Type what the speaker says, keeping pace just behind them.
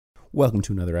Welcome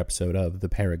to another episode of The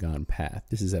Paragon Path.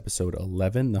 This is episode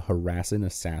 11, The Harassing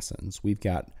Assassins. We've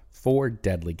got 4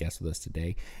 deadly guests with us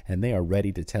today, and they are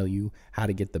ready to tell you how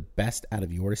to get the best out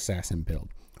of your assassin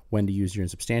build, when to use your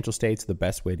insubstantial states, the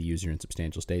best way to use your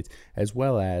insubstantial states, as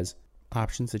well as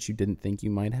options that you didn't think you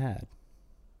might have.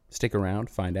 Stick around,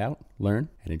 find out, learn,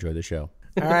 and enjoy the show.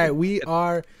 All right, we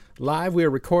are live. We are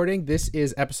recording. This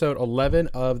is episode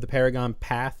 11 of The Paragon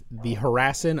Path, The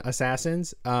Harassing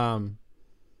Assassins.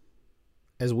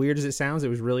 As weird as it sounds, it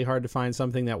was really hard to find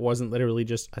something that wasn't literally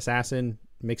just assassin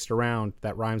mixed around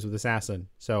that rhymes with assassin.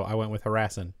 So I went with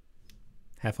harassing.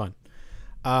 Have fun.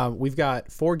 We've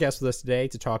got 4 guests with us today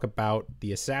to talk about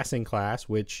the assassin class,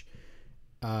 which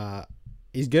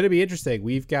is going to be interesting.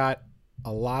 We've got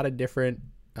a lot of different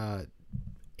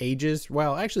ages.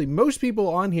 Well, actually, most people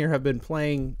on here have been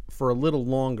playing for a little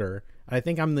longer. I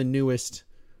think I'm the newest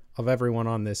of everyone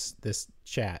on this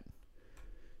chat.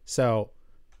 So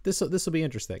this will be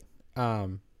interesting.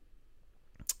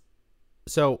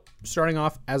 So starting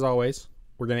off, as always,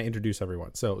 we're going to introduce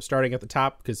everyone. So starting at the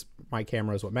top, because my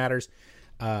camera is what matters.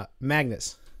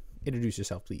 Magnus, introduce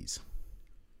yourself, please.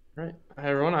 All right. Hi,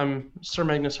 everyone. I'm Sir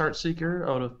Magnus Heartseeker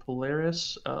out of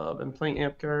Polaris. Been playing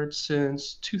Amtgard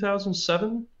since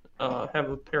 2007.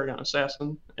 Have a Paragon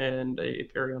Assassin and a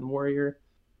Paragon Warrior.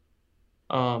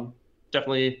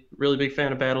 Definitely really big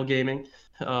fan of battle gaming.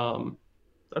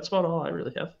 That's about all I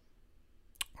really have.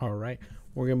 All right.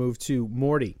 We're going to move to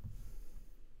Morty.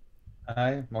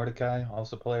 Hi, Mordecai,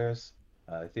 also Polaris,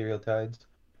 Ethereal Tides.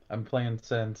 I'm playing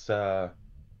since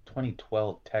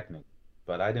 2012 technically,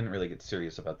 but I didn't really get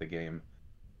serious about the game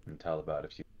until about a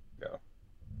few years ago.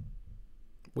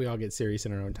 We all get serious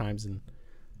in our own times and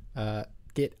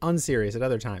get unserious at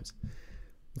other times.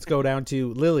 Let's go down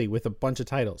to Lily with a bunch of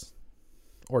titles.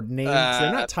 Or names.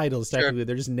 They're not titles, technically. Sure.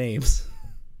 They're just names.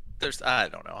 I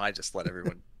don't know. I just let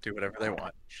everyone do whatever they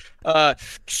want.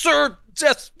 Sir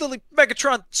Death, Lily,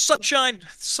 Megatron, Sunshine,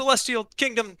 Celestial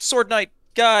Kingdom, Sword Knight,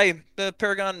 Guy, the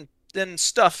Paragon, and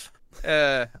stuff.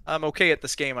 I'm okay at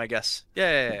this game, I guess.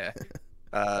 Yeah.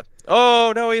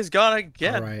 Oh no, he's gone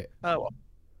again. All right. Oh well.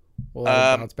 We'll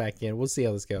bounce back in. We'll see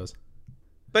how this goes.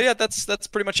 But yeah, that's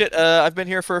pretty much it. I've been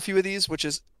here for a few of these, which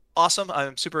is awesome.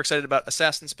 I'm super excited about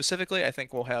Assassin specifically. I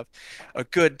think we'll have a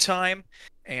good time,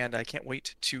 and I can't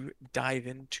wait to dive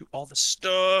into all the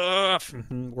stuff.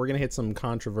 We're going to hit some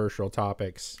controversial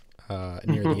topics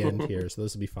near the end here, so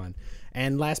this will be fun.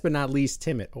 And last but not least,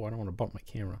 Timit. Oh, I don't want to bump my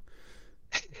camera.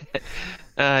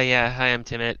 Yeah, hi, I'm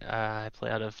Timit. I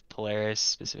play out of Polaris,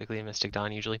 specifically Mystic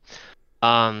Dawn usually.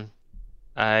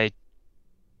 I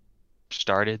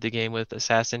started the game with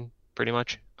Assassin, pretty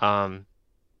much.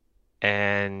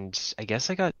 And I guess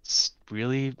I got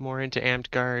really more into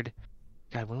Amtgard.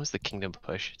 God, when was the Kingdom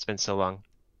push? It's been so long.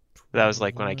 That was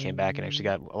like when I came back and actually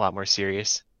got a lot more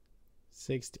serious.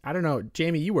 60. I don't know.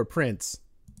 Jamie, you were Prince.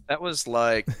 That was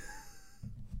like,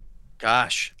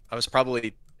 gosh, I was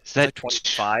probably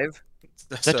 25.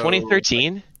 Is that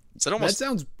 2013? Is that almost? That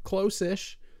sounds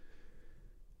close-ish.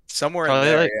 Somewhere probably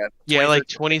in there. Like, yeah, like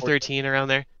 2013 around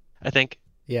there, I think.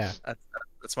 Yeah.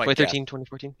 That's my 2013, guess.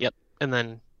 2014. Yep. And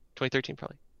then 2013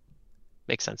 probably.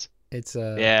 Makes sense. It's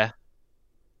Yeah.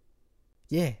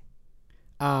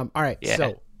 All right. Yeah.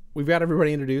 So we've got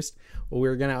everybody introduced. Well,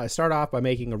 we're gonna start off by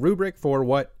making a rubric for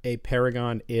what a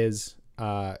Paragon is.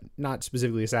 Not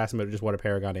specifically assassin, but just what a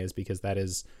Paragon is, because that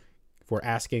is, if we're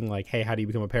asking like, hey, how do you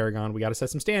become a Paragon? We got to set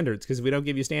some standards, because if we don't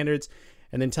give you standards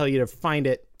and then tell you to find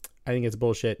it, I think it's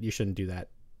bullshit. You shouldn't do that.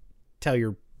 Tell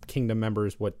your kingdom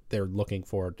members what they're looking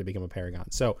for to become a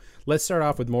Paragon. So let's start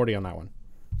off with Morty on that one.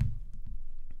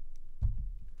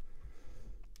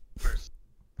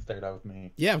 Start out with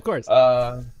me. Yeah, of course.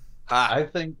 I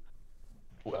think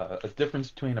a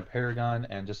difference between a Paragon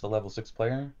and just a level 6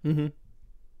 player.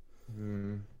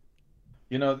 Mm-hmm.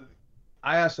 You know,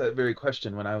 I asked that very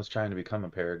question when I was trying to become a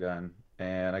Paragon,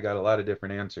 and I got a lot of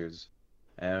different answers.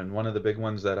 And one of the big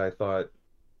ones that I thought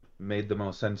made the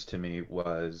most sense to me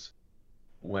was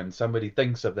when somebody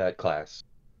thinks of that class,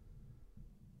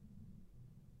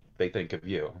 they think of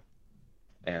you.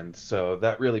 And so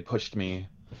that really pushed me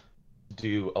to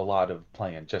do a lot of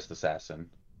playing just Assassin.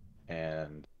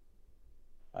 And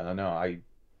I don't know, I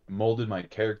molded my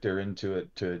character into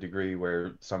it to a degree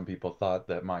where some people thought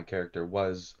that my character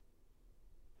was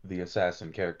the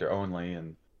Assassin character only.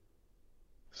 And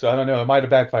so I don't know, it might have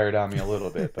backfired on me a little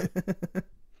bit, but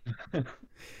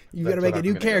you got to make a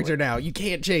new character now. You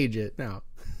can't change it now.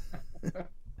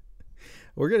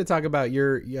 We're going to talk about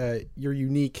your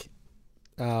unique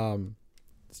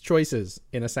choices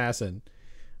in Assassin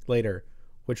later,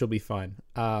 which will be fun.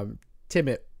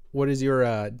 Timit, what is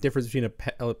your difference between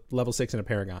a level 6 and a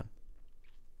Paragon?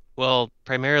 Well,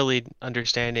 primarily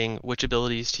understanding which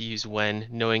abilities to use when,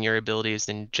 knowing your abilities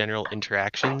in general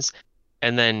interactions,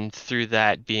 and then through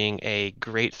that being a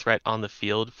great threat on the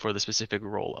field for the specific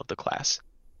role of the class.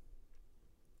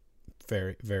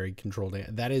 Very, very controlled.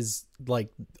 That is like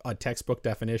a textbook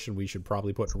definition we should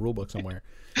probably put in a rule book somewhere.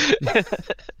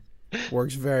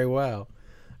 Works very well.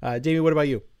 Jamie, what about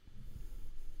you?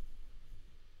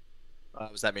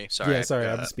 Was that me? Sorry. Yeah, sorry,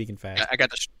 I'm speaking fast.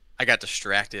 I got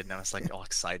distracted and I was like all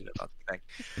excited about the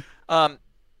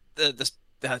thing.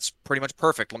 That's pretty much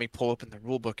perfect. Let me pull open the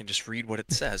rule book and just read what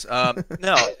it says.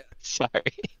 No, Sorry.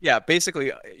 yeah,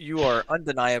 basically you are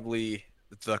undeniably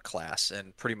the class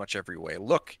in pretty much every way.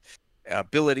 Look,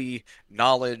 ability,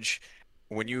 knowledge.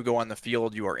 When you go on the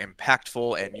field, you are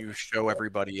impactful and you show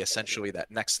everybody essentially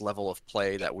that next level of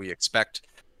play that we expect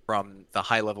from the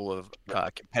high level of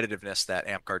competitiveness that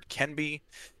Amtgard can be.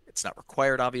 It's not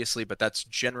required, obviously, but that's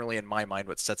generally, in my mind,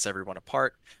 what sets everyone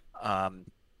apart.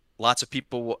 Lots of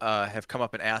people have come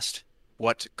up and asked,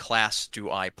 what class do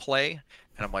I play?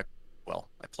 And I'm like, well,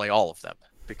 I play all of them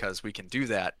because we can do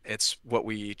that. It's what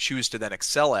we choose to then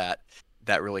excel at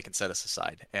that really can set us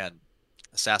aside. And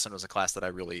Assassin was a class that I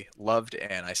really loved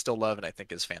and I still love and I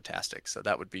think is fantastic. So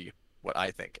that would be what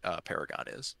I think Paragon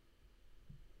is.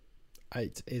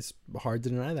 It's hard to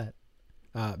deny that.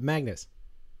 Magnus.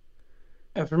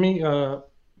 Yeah, for me,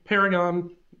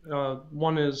 Paragon,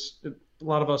 one is a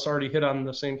lot of us already hit on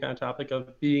the same kind of topic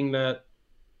of being that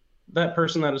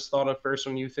person that is thought of first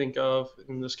when you think of,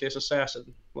 in this case,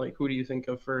 Assassin. Like, who do you think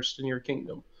of first in your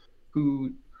kingdom?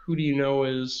 Who do you know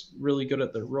is really good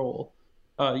at their role?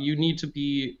 You need to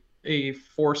be a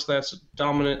force that's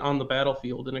dominant on the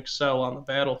battlefield and excel on the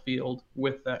battlefield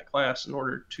with that class in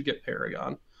order to get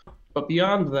Paragon. But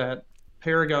beyond that,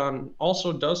 Paragon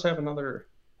also does have another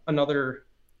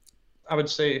I would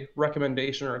say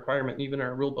recommendation or requirement even in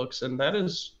our rule books, and that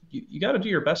is you got to do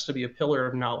your best to be a pillar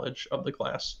of knowledge of the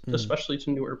class, especially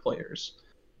to newer players.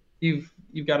 You've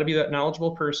got to be that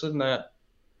knowledgeable person that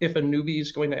if a newbie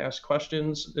is going to ask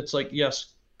questions, it's like,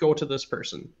 yes, go to this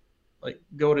person. Like,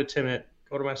 go to Timit,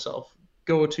 go to myself,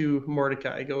 go to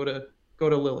Mordecai, go to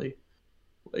Lily.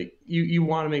 Like, you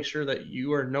want to make sure that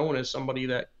you are known as somebody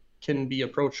that can be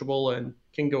approachable and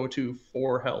can go to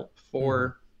for help,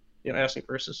 for asking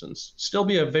for assistance. Still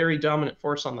be a very dominant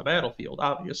force on the battlefield,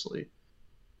 obviously,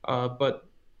 but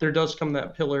there does come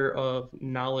that pillar of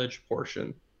knowledge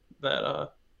portion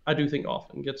that I do think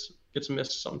often gets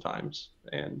missed sometimes,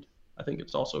 and I think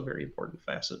it's also a very important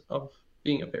facet of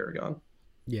being a Paragon.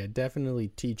 Yeah, definitely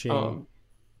teaching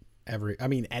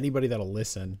anybody that'll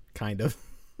listen, kind of.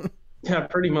 Yeah,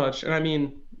 pretty much. And I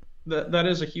mean, that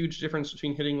is a huge difference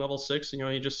between hitting level 6,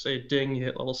 you just say ding, you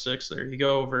hit level 6, there you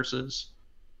go, versus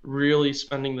really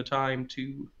spending the time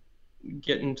to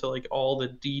get into like all the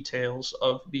details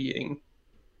of being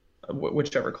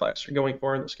whichever class you're going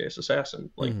for, in this case Assassin.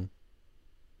 Like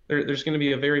there's going to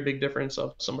be a very big difference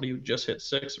of somebody who just hit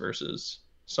 6 versus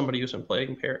somebody who's been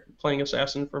playing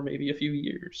Assassin for maybe a few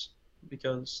years,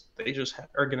 because they just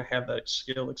are going to have that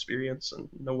skill experience and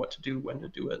know what to do, when to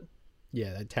do it.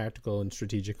 Yeah, that tactical and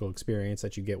strategical experience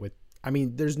that you get with,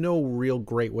 there's no real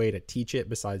great way to teach it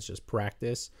besides just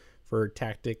practice for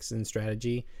tactics and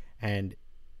strategy, and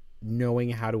knowing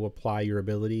how to apply your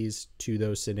abilities to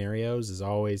those scenarios is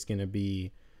always going to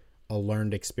be a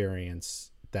learned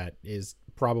experience that is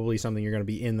probably something you're going to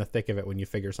be in the thick of it when you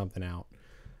figure something out.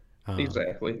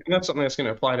 Exactly. And that's something that's going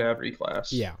to apply to every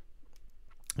class. Yeah.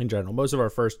 In general, most of our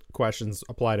first questions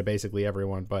apply to basically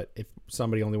everyone, but if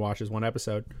somebody only watches one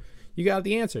episode, you got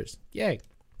the answers. Yay.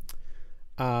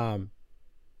 All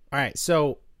right.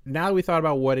 So now that we thought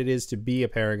about what it is to be a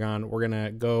Paragon, we're going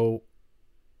to go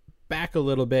back a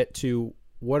little bit to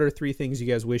what are 3 things you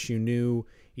guys wish you knew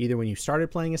either when you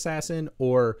started playing Assassin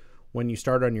or when you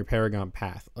started on your Paragon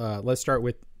path. Let's start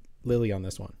with Lily on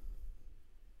this one.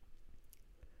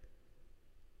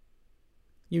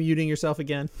 You muting yourself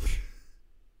again?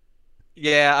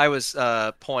 Yeah, I was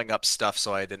pulling up stuff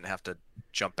so I didn't have to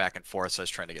jump back and forth. So I was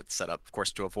trying to get set up, of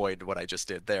course, to avoid what I just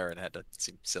did there, and had to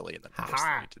seem silly. And then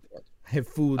I have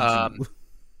fooled you.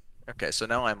 Okay, so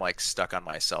now I'm like stuck on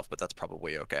myself, but that's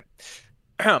probably okay.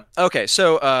 Okay,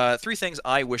 so 3 things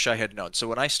I wish I had known. So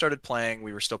when I started playing,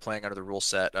 we were still playing under the rule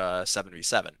set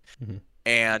 7v7,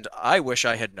 and I wish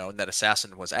I had known that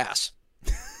Assassin was ass.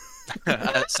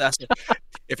 Assassin.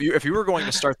 If you were going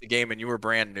to start the game and you were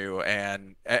brand new,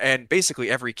 and basically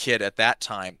every kid at that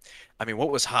time,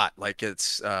 what was hot? Like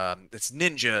it's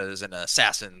ninjas and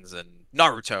assassins and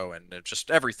Naruto and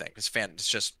just everything. It's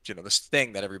just this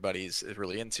thing that everybody's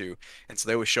really into, and so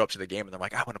they always show up to the game and they're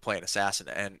like, I want to play an assassin,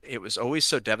 and it was always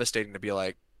so devastating to be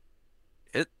like,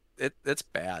 it's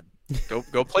bad.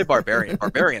 Go play Barbarian.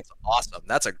 Barbarian's awesome.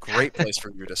 That's a great place for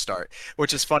you to start.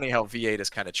 Which is funny how V8 has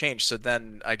kind of changed. So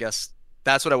then I guess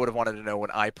that's what I would have wanted to know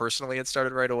when I personally had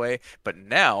started right away. But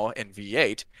now in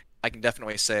V8, I can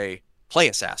definitely say play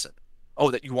Assassin. Oh,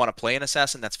 that you want to play an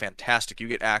Assassin? That's fantastic. You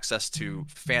get access to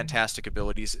fantastic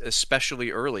abilities,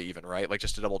 especially early, even, right? Like,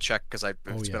 just to double check, because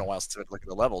it's been a while since I've looked at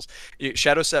the levels.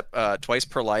 Shadow Step twice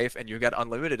per life, and you got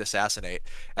unlimited Assassinate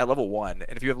at level 1.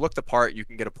 And if you have looked apart, you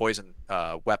can get a poison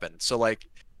weapon. So, like,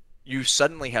 you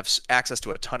suddenly have access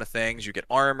to a ton of things. You get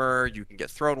armor, you can get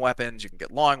thrown weapons, you can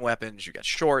get long weapons, you get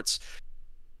shorts.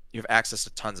 You have access to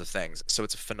tons of things. So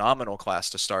it's a phenomenal class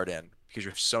to start in because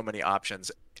you have so many options,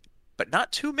 but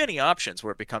not too many options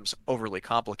where it becomes overly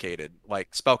complicated,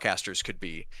 like spellcasters could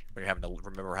be, where you're having to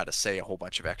remember how to say a whole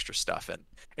bunch of extra stuff. And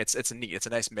it's a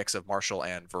nice mix of martial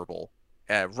and verbal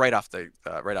right off the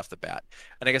bat.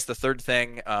 And I guess the third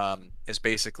thing is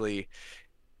basically,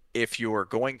 if you're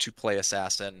going to play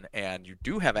Assassin and you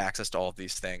do have access to all of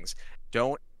these things,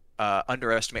 don't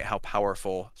underestimate how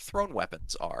powerful thrown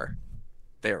weapons are.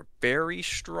 They're very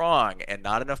strong, and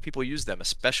not enough people use them,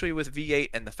 especially with V8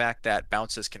 and the fact that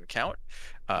bounces can count.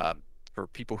 For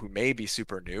people who may be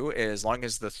super new, as long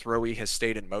as the throwy has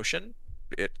stayed in motion,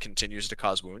 it continues to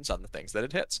cause wounds on the things that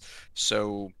it hits.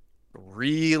 So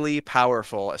really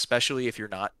powerful, especially if you're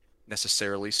not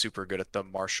necessarily super good at the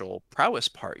martial prowess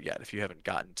part yet. If you haven't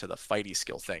gotten to the fighty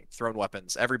skill thing, thrown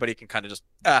weapons, everybody can kind of just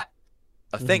a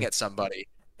thing at somebody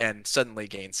and suddenly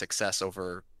gain success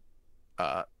over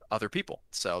other people.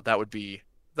 So that would be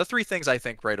the three things I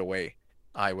think right away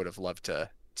I would have loved to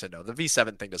know. The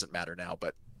V7 thing doesn't matter now,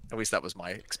 but at least that was my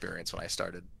experience when I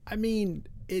started. I mean,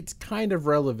 it's kind of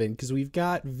relevant because we've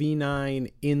got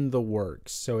V9 in the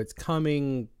works, so it's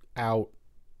coming out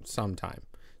sometime.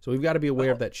 So we've got to be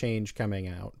aware of that change coming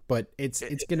out, but it's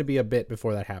going to be a bit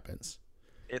before that happens.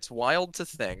 It's wild to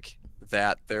think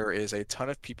that there is a ton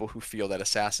of people who feel that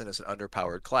Assassin is an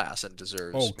underpowered class and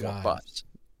deserves more buffs.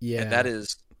 Yeah. And that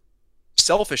is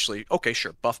selfishly, okay,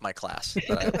 sure, buff my class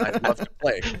that I'd love to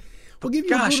play. We'll give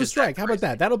you a Brutal Strike. How about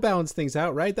that? That'll balance things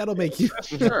out, right? That'll make you...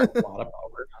 Sure. A lot of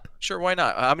power. Sure, why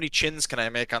not? How many chins can I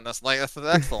make on this? Like, that's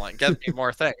excellent. Get me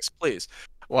more things, please.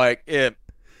 Like,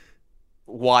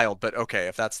 wild, but okay,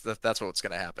 if that's what's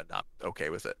going to happen, I'm okay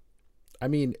with it. I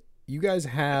mean, you guys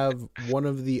have one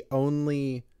of the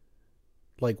only,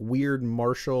 like, weird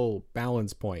martial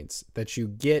balance points that you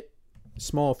get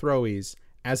small throwies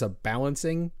as a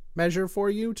balancing measure for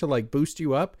you to, like, boost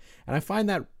you up. And I find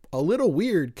that a little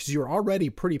weird because you're already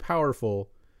pretty powerful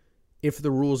if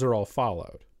the rules are all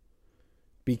followed.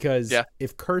 Because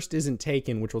if Cursed isn't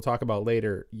taken, which we'll talk about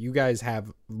later, you guys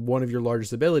have one of your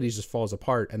largest abilities just falls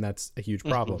apart, and that's a huge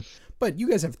problem. But you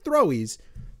guys have throwies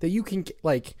that you can,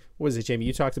 like, what is it, Jamie?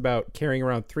 You talked about carrying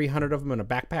around 300 of them in a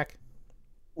backpack?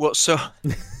 Well, so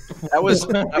that was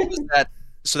that.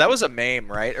 So that was a MAME,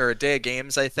 right? Or a day of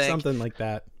games, I think. Something like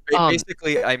that.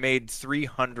 Basically, I made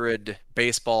 300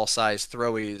 baseball-sized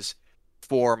throwies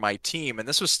for my team, and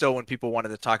this was still when people wanted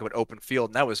to talk about open field,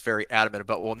 and I was very adamant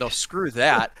about, well, no, screw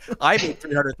that. I made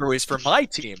 300 throwies for my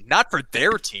team, not for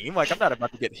their team. Like, I'm not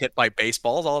about to get hit by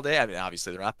baseballs all day. I mean,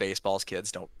 obviously, they're not baseballs.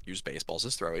 Kids don't use baseballs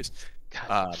as throwies.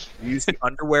 Use the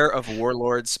underwear of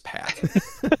Warlord's pack.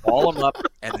 Ball them up,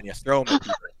 and then you throw them at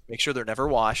people. Make sure they're never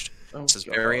washed. This is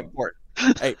very important.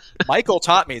 Hey, Michael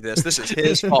taught me this. This is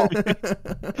his fault.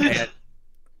 And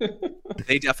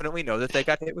they definitely know that they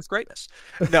got hit with greatness.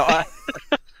 No,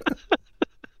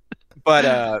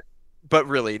 but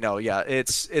really, no, yeah,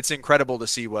 it's incredible to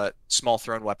see what small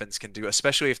thrown weapons can do,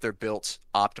 especially if they're built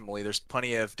optimally. There's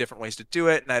plenty of different ways to do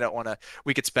it, and I don't want to.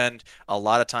 We could spend a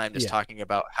lot of time just talking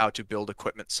about how to build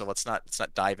equipment, so let's not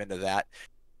dive into that.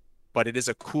 But it is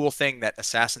a cool thing that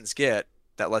assassins get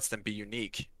that lets them be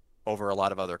unique over a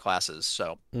lot of other classes.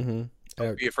 So don't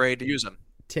be afraid to use them.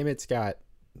 Timot's got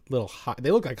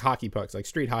they look like hockey pucks, like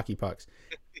street hockey pucks.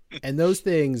 And those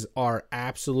things are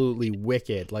absolutely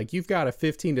wicked. Like, you've got a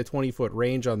 15 to 20 foot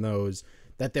range on those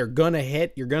that they're going to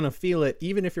hit. You're going to feel it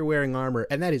even if you're wearing armor.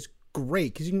 And that is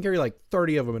great because you can carry like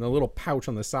 30 of them in a little pouch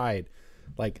on the side.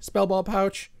 Like, spellball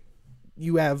pouch,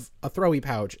 you have a throwy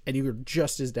pouch and you're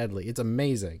just as deadly. It's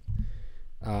amazing.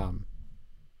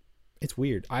 It's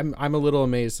weird. I'm a little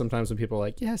amazed sometimes when people are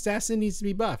like, yeah, Assassin needs to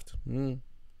be buffed.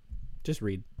 Just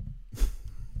read.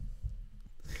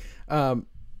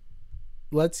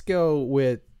 Let's go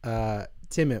with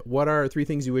Timot. What are 3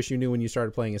 things you wish you knew when you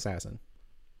started playing Assassin?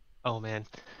 Oh man.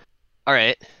 All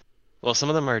right. Well, some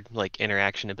of them are like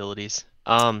interaction abilities.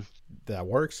 That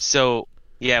works. So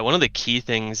yeah, one of the key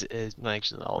things is, well,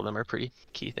 actually all of them are pretty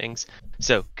key things.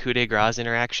 So coup de grace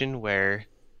interaction, where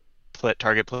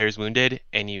target player is wounded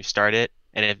and you start it,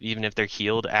 and even if they're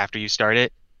healed after you start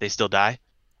it, they still die.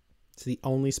 It's the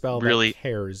only spell Really? that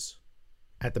cares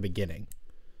at the beginning.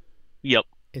 Yep.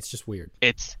 It's just weird.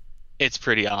 It's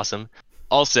pretty awesome.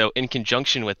 Also, in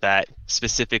conjunction with that,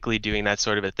 specifically doing that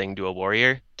sort of a thing to a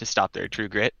warrior to stop their true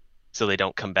grit so they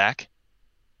don't come back.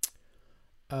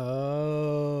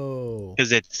 Oh.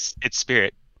 Because it's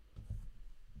spirit.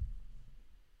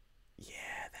 Yeah,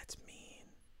 that's mean.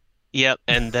 Yep,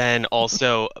 and then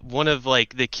also one of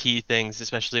like the key things,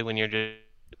 especially when you're just,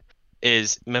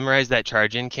 is memorize that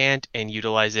charge incant and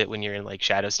utilize it when you're in like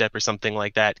Shadow Step or something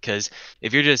like that. Because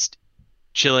if you're just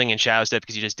chilling in Shadow Step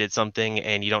because you just did something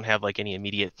and you don't have like any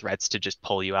immediate threats to just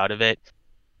pull you out of it,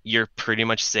 you're pretty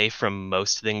much safe from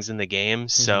most things in the game.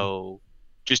 So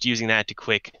just using that to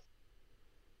quick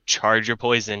charge your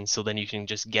poison, so then you can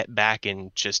just get back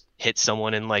and just hit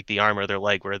someone in like the arm or their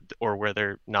leg where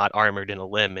they're not armored in a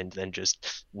limb, and then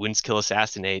just wounds kill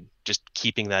assassinate. Just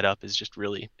keeping that up is just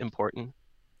really important.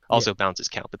 Also bounces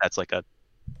count, but that's like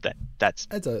that's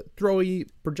a throwy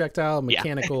projectile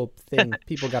mechanical thing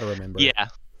people got to remember. Yeah.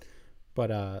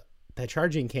 But that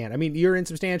charging can't. I mean, you're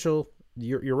insubstantial.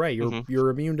 You're right. You're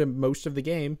immune to most of the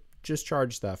game. Just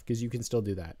charge stuff because you can still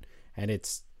do that. And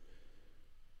it's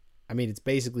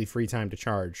basically free time to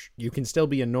charge. You can still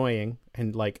be annoying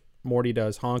and like Morty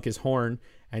does, honk his horn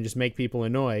and just make people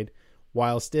annoyed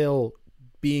while still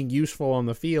being useful on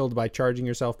the field by charging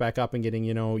yourself back up and getting,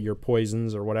 your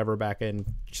poisons or whatever back in.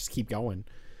 Just keep going.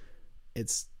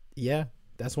 That's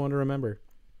one to remember.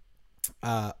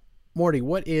 Morty,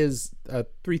 what is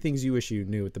 3 things you wish you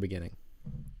knew at the beginning?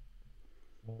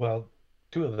 Well,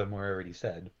 2 of them were already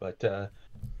said, but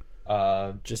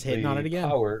just hitting on it again.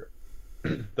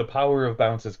 The power of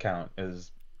bounces count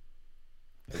is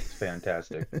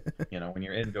fantastic. When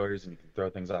you're indoors and you can throw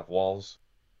things off walls,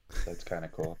 that's kind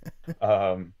of cool.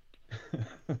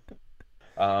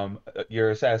 Your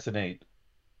assassinate,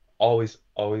 always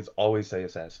say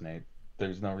assassinate.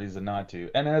 There's no reason not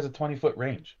to, and it has a 20-foot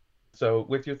range. So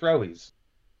with your throwies,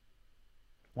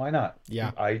 why not?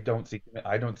 Yeah, I don't see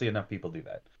enough people do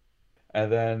that.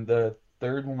 And then the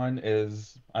third one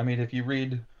is, if you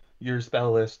read your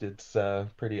spell list, it's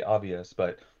pretty obvious,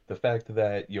 but the fact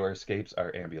that your escapes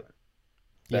are ambulant,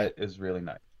 that is really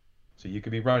nice. So you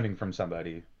could be running from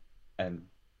somebody and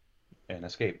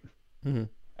escape, and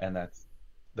that's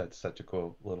such a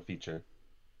cool little feature.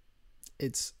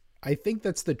 I think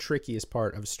that's the trickiest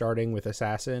part of starting with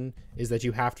Assassin, is that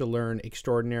you have to learn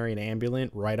Extraordinary and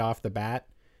Ambulant right off the bat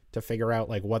to figure out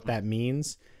like what that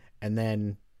means, and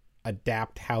then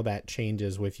adapt how that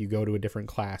changes if you go to a different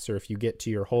class, or if you get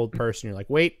to your hold person, you're like,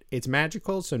 wait, it's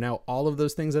magical, so now all of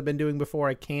those things I've been doing before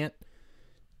I can't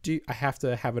do. I have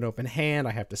to have an open hand,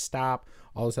 I have to stop,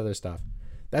 all this other stuff.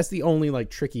 That's the only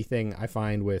like tricky thing I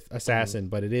find with Assassin,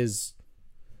 but it is,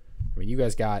 you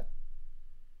guys got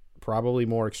probably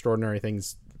more extraordinary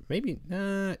things. Maybe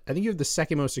I think you have the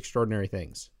second most extraordinary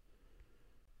things,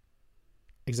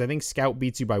 because I think Scout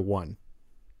beats you by 1.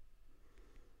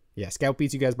 Yeah, Scout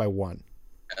beats you guys by 1.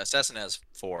 Assassin has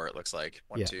 4, it looks like.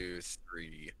 1, 2,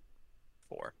 3,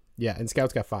 4. Yeah, and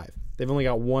Scout's got 5. They've only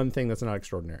got 1 thing that's not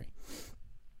extraordinary.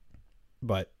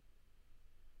 But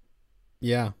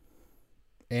yeah,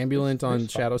 Ambulant on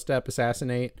Shadow Step,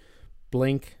 Assassinate,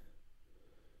 Blink,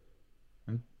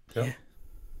 and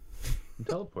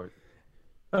Teleport.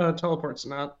 Teleport's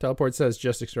not. Teleport says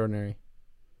just extraordinary.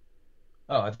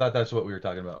 Oh, I thought that's what we were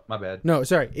talking about. My bad. No,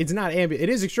 sorry. It's not it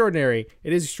is extraordinary.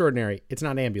 It is extraordinary. It's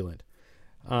not ambulant.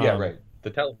 Yeah, right. The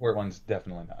teleport one's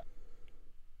definitely not.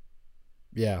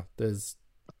 Yeah, there's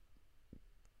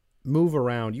move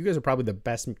around. You guys are probably the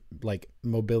best like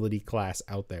mobility class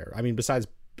out there. Besides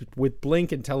with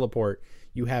Blink and Teleport,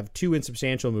 you have 2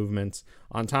 insubstantial movements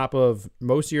on top of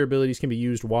most of your abilities can be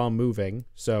used while moving.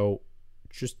 So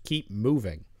just keep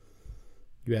moving.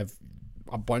 You have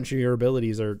a bunch of your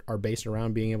abilities are based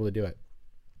around being able to do it.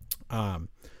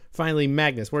 Finally,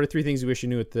 Magnus, what are 3 things you wish you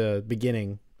knew at the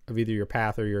beginning of either your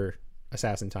path or your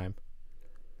assassin time?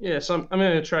 Yeah, so I'm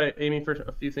going to try aiming for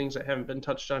a few things that haven't been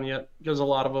touched on yet, because a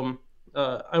lot of them,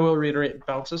 I will reiterate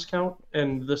bounces count,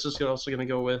 and this is also going to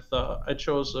go with, I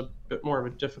chose a bit more of a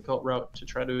difficult route to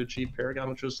try to achieve Paragon,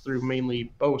 which was through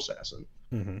mainly Bow Assassin.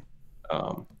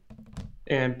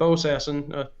 And Bow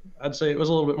Assassin, I'd say it was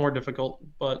a little bit more difficult,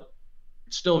 but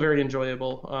still very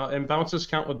enjoyable. And bounces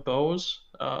count with bows.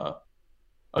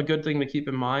 A good thing to keep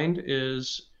in mind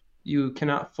is you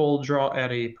cannot full draw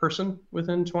at a person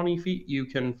within 20 feet. You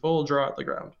can full draw at the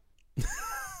ground.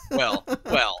 Well,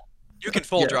 you can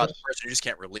full draw at the person, you just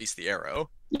can't release the arrow.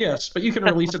 Yes, but you can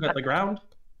release it at the ground.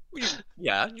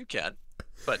 Yeah, you can.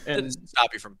 But that And- doesn't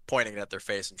stop you from pointing it at their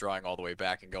face and drawing all the way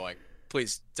back and going,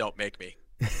 "Please don't make me."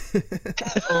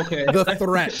 Okay. The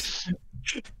threat.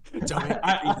 Don't make me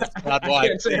I, read this I, bad I line,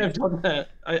 can't say please. I've done that.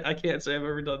 I can't say I've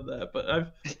ever done that, but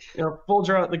I've full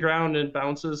draw at the ground and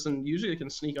bounces, and usually it can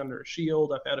sneak under a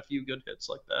shield. I've had a few good hits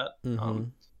like that.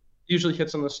 Mhm. Usually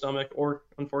hits in the stomach or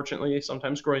unfortunately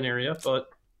sometimes groin area, but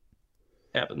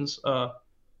happens.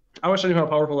 I wish I knew how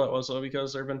powerful that was though,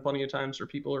 because there have been plenty of times where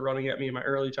people are running at me in my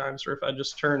early times, or if I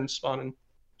just turned, spun, and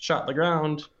shot the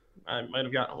ground, I might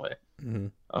have gotten away.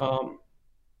 Mhm.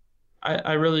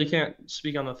 I really can't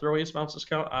speak on the throwiest bounces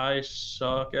count. I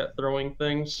suck at throwing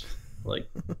things. Like,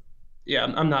 yeah,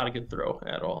 I'm not a good throw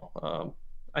at all.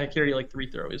 I carry like 3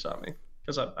 throwies on me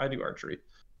because I do archery.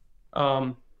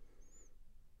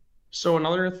 So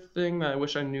another thing that I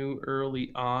wish I knew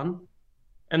early on,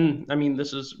 and I mean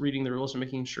this is reading the rules and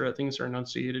making sure that things are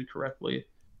enunciated correctly,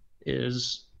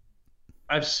 is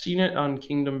I've seen it on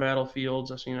Kingdom battlefields,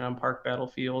 I've seen it on Park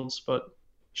battlefields, but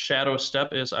Shadow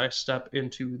Step is I step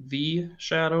into the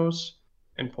shadows,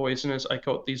 and Poison is I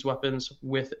coat these weapons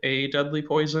with a deadly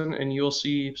poison, and you'll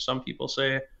see some people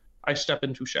say I step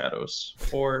into shadows,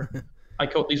 or I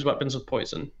coat these weapons with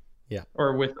poison. Yeah.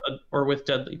 Or with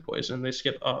deadly poison. They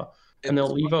skip and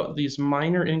they'll leave out these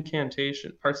minor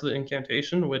parts of the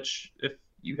incantation, which if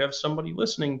you have somebody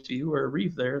listening to you or a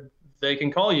reeve there, they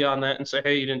can call you on that and say,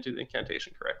 hey, you didn't do the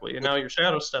incantation correctly, and now your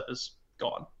shadow step is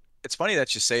gone. It's funny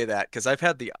that you say that because I've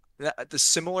had the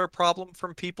similar problem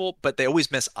from people, but they always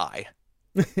miss I.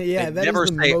 Yeah, They that is never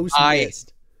the say, most "I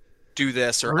missed. do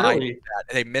this or I do Really?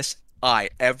 that." They miss I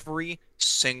every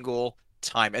single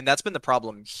time. And that's been the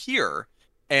problem here.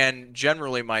 And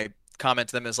generally my comment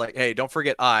to them is like, hey, don't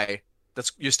forget I.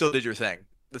 You still did your thing.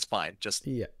 That's fine. Just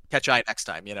Yeah. catch I next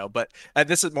time, you know. But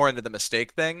this is more into the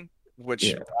mistake thing, which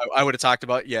Yeah. I would have talked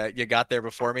about. Yeah, you got there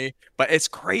before me. But it's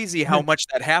crazy how much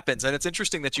that happens. And it's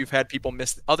interesting that you've had people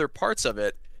miss other parts of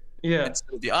it Yeah.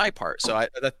 instead of the I part. So I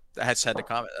just had to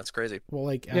comment. That's crazy. Well,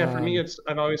 like Yeah, for me, it's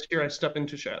I've always hear I step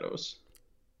into shadows,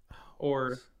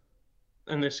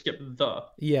 and they skip the.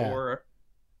 Yeah. Or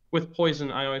with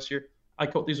poison, I always hear I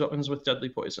coat these weapons with deadly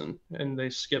poison, and they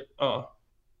skip.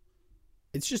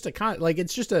 it's just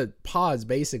it's just a pause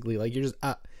basically. Like you're just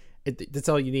that's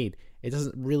all you need. It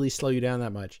doesn't really slow you down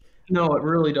that much. No, it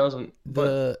really doesn't.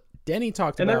 But Denny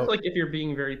talked and about that's like if you're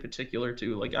being very particular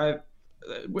too. Like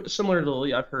similar to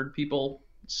Lily, I've heard people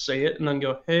say it and then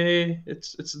go, "Hey,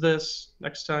 it's this.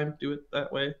 Next time, do it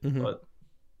that way." Mhm. But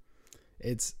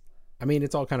it's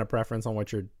all kind of preference on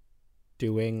what you're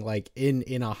doing. Like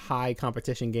in a high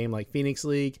competition game like Phoenix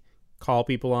League, call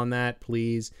people on that,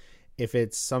 please. If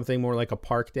it's something more like a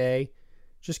park day,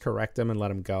 just correct them and let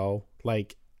them go.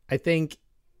 Like I think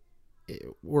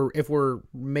if we're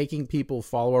making people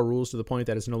follow our rules to the point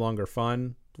that it's no longer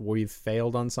fun, we've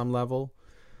failed on some level.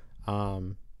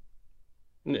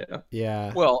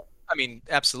 Yeah. Well, I mean,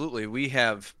 absolutely. We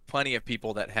have plenty of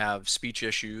people that have speech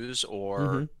issues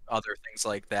or other things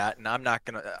like that, and I'm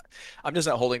just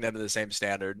not holding them to the same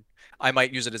standard. I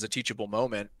might use it as a teachable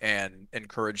moment and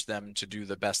encourage them to do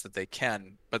the best that they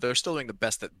can, but they're still doing the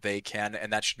best that they can,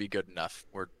 and that should be good enough.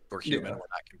 We're human, Yeah. we're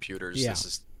not computers. Yeah.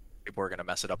 People are going to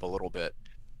mess it up a little bit,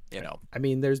 you know. I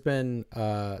mean, there's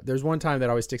one time that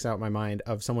always sticks out in my mind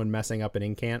of someone messing up an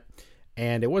incant.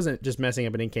 And it wasn't just messing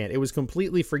up an incant. It was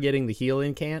completely forgetting the heal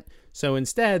incant. So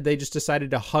instead, they just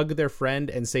decided to hug their friend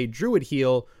and say Druid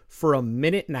heal for 1.5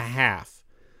 minutes.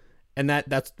 And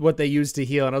that's what they used to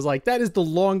heal. And I was like, that is the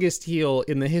longest heal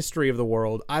in the history of the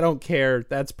world. I don't care.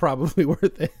 That's probably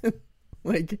worth it.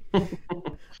 Like,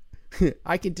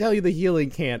 I can tell you the healing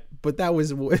can't, but that was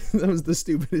the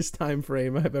stupidest time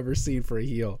frame I've ever seen for a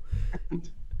heal.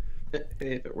 hey,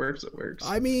 if it works, it works.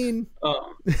 I mean,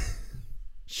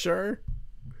 sure.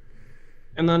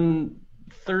 And then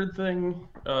third thing,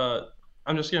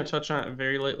 I'm just going to touch on it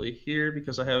very lightly here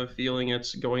because I have a feeling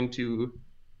it's going to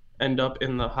end up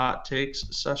in the hot takes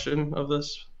session of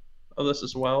this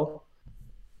as well.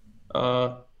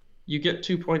 You get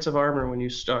 2 points of armor when you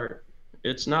start.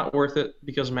 It's not worth it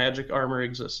because magic armor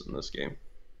exists in this game.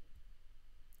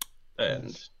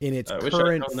 And In its I wish I'd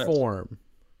current known that. form.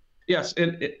 yes,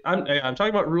 I'm talking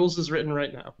about rules as written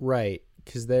right now. Right,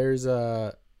 because there's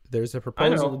a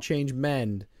proposal know. to change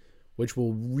mend, which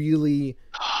will really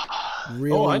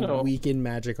I know. weaken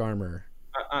magic armor.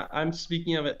 I'm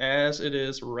speaking of it as it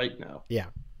is right now. Yeah,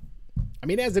 I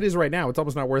mean, as it is right now, it's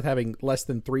almost not worth having less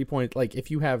than 3 points. Like if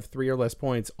you have 3 or less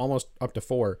points, almost up to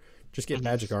 4, just get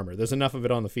magic armor. There's enough of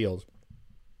it on the field.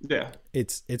 Yeah.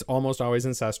 It's almost always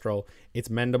ancestral. It's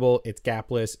mendable. It's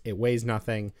gapless. It weighs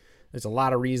nothing. There's a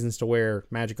lot of reasons to wear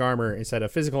magic armor instead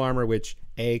of physical armor, which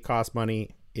A, costs money,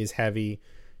 is heavy,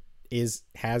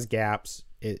 has gaps.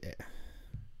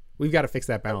 We've got to fix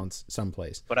that balance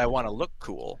someplace. But I want to look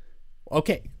cool.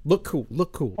 Okay, look cool.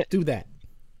 Do that.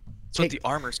 That's what the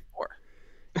armor's for.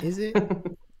 Is it?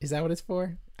 Is that what it's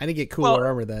for? I didn't get cooler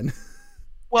armor then.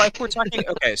 Well, if we're talking,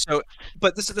 okay, so,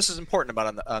 but this is important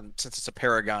about since it's a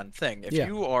Paragon thing. If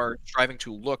you are striving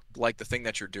to look like the thing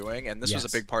that you're doing, and this was a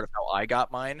big part of how I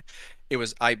got mine,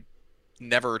 I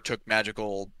never took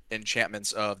magical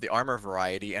enchantments of the armor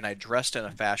variety, and I dressed in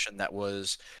a fashion that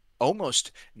was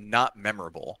almost not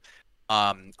memorable.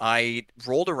 I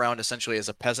rolled around essentially as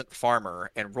a peasant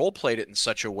farmer and role-played it in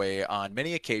such a way on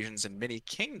many occasions in many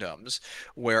kingdoms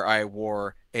where I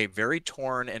wore a very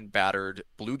torn and battered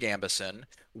blue gambeson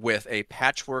with a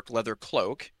patchwork leather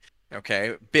cloak.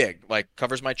 Okay, big, like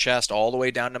covers my chest all the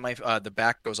way down to my the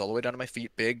back goes all the way down to my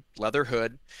feet. Big leather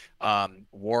hood.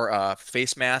 Wore a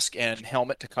face mask and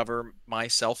helmet to cover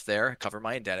myself there, cover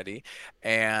my identity,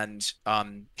 and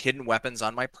hidden weapons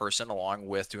on my person along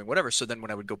with doing whatever. So then when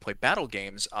I would go play battle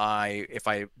games, if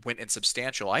I went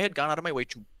insubstantial, I had gone out of my way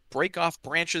to break off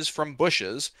branches from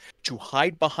bushes to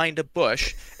hide behind a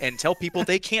bush and tell people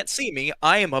they can't see me.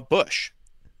 I am a bush,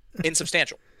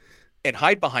 insubstantial. And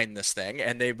hide behind this thing,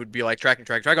 and they would be like tracking,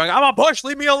 going, I'm a bush,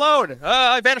 leave me alone.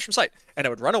 I vanished from sight. And I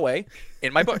would run away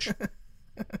in my bush.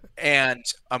 And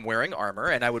I'm wearing armor,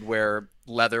 and I would wear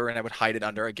leather, and I would hide it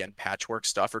under, again, patchwork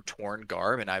stuff or torn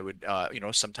garb. And I would,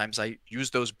 sometimes I use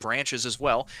those branches as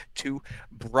well to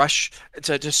brush,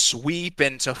 to sweep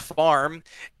and to farm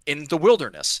in the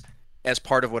wilderness as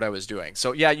part of what I was doing.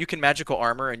 So yeah, you can magical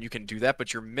armor and you can do that,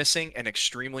 but you're missing an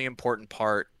extremely important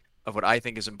part of what I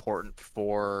think is important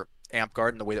for Amtgard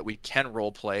and the way that we can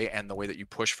role play and the way that you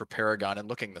push for Paragon and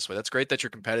looking this way. That's great that you're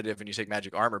competitive and you take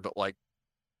magic armor, but like,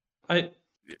 I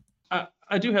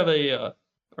do have a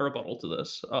rebuttal to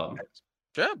this.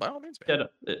 Yeah, by all means. Yeah,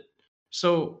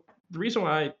 so the reason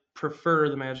why I prefer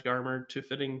the magic armor to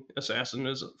fitting assassin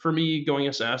is, for me, going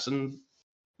assassin.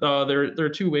 There are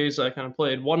two ways I kind of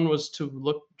played. One was to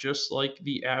look just like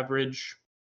the average,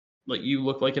 like you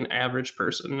look like an average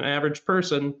person. An average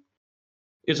person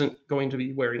isn't going to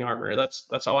be wearing armor. That's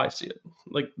how I see it.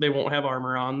 Like, they won't have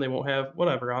armor on, they won't have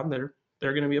whatever on. They're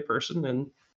going to be a person, and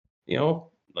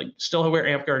like still wear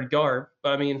Amtgard garb.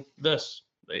 But I mean,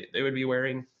 they would be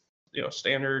wearing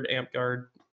standard Amtgard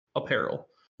apparel.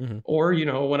 Mm-hmm. Or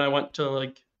when I went to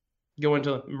like go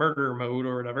into murder mode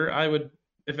or whatever, I would,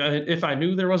 if I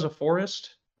knew there was a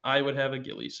forest, I would have a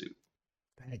ghillie suit.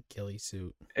 That ghillie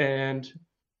suit. And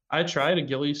I tried a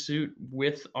ghillie suit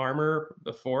with armor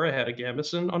before I had a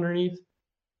gambeson underneath,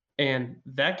 and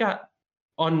that got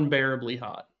unbearably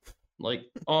hot. Like,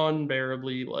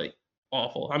 unbearably, like,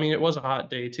 awful. I mean, it was a hot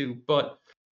day too, but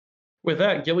with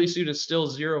that, ghillie suit is still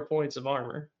 0 points of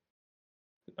armor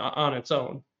on its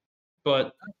own.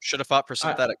 But should have fought for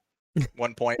synthetic.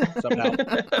 1 point somehow.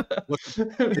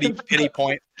 Pity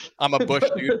point. I'm a bush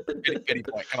dude. Pity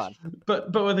point. Come on.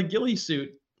 But with a ghillie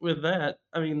suit, with that,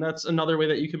 I mean, that's another way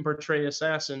that you can portray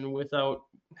assassin without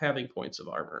having points of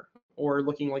armor, or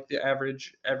looking like the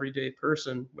average everyday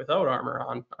person without armor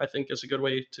on. I think is a good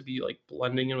way to be like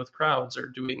blending in with crowds, or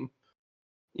doing,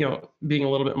 being a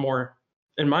little bit more,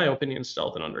 in my opinion,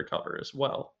 stealth and undercover as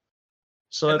well.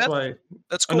 So that's why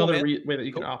that's cool, another way that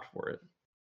you can opt for it.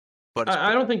 But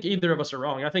I don't think either of us are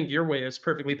wrong. I think your way is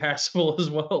perfectly passable as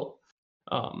well.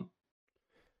 I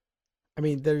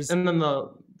mean, and then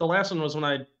the last one was when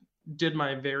I did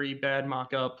my very bad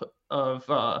mock-up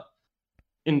of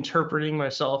interpreting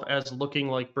myself as looking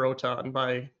like Broton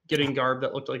by getting garb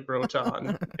that looked like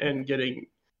Broton and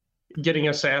getting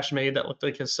a sash made that looked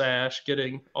like his sash,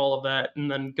 getting all of that,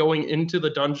 and then going into the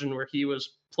dungeon where he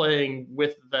was playing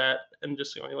with that and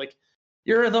just going like,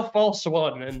 "You're the false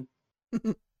one,"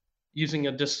 and using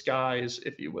a disguise,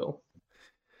 if you will.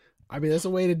 I mean, that's a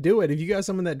way to do it. If you got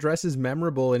someone that dresses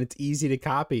memorable and it's easy to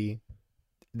copy,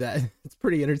 it's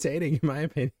pretty entertaining in my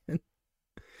opinion.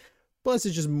 Plus,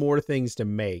 it's just more things to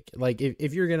make. Like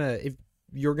if you're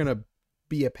gonna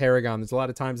be a Paragon, there's a lot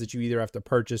of times that you either have to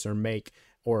purchase or make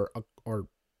or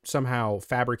somehow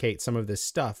fabricate some of this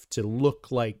stuff to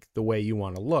look like the way you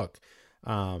want to look.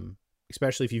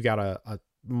 Especially if you've got a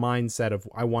mindset of,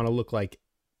 I want to look like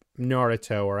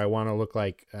Naruto, or I want to look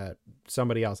like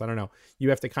somebody else. I don't know. You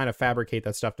have to kind of fabricate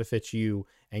that stuff to fit you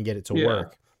and get it to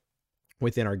work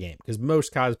within our game. Because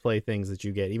most cosplay things that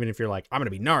you get, even if you're like, I'm going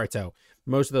to be Naruto,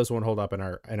 most of those won't hold up in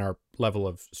our level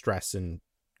of stress and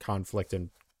conflict and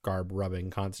garb rubbing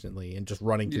constantly and just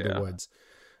running through the woods.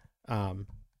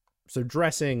 So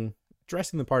dressing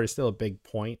the part is still a big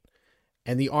point.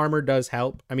 And the armor does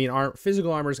help. I mean, our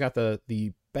physical armor's got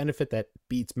the benefit that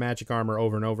beats magic armor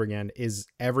over and over again is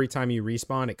every time you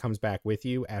respawn, it comes back with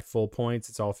you at full points.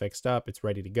 It's all fixed up. It's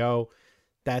ready to go.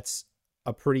 That's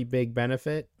a pretty big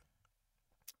benefit.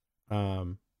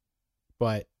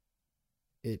 But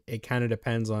it kind of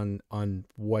depends on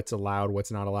what's allowed,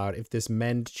 what's not allowed. If this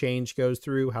mend change goes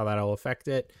through, how that'll affect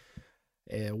it.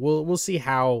 We'll see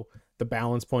how the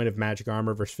balance point of magic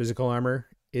armor versus physical armor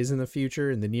is in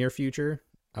the near future.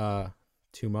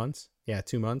 2 months. Yeah,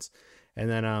 2 months. And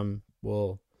then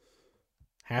we'll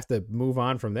have to move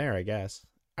on from there, I guess.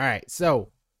 All right, so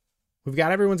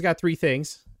everyone's got 3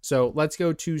 things. So let's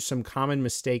go to some common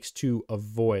mistakes to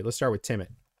avoid. Let's start with Timot.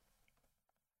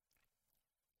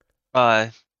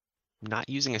 Not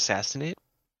using assassinate.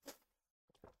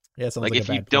 Yeah, sounds Like like if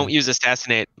a you bad don't plan. use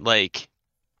assassinate, like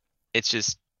it's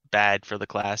just bad for the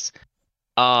class.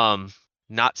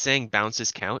 Not saying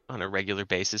bounces count on a regular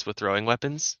basis with throwing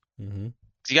weapons. Mm-hmm.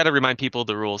 You got to remind people of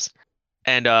the rules.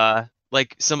 And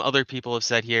like some other people have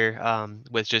said here,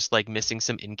 with just like missing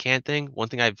some incant thing. One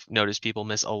thing I've noticed people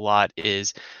miss a lot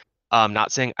is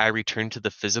not saying I return to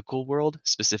the physical world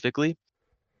specifically.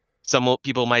 Some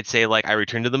people might say like I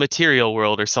return to the material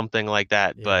world or something like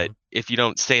that. Yeah. But if you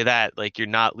don't say that, like you're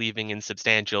not leaving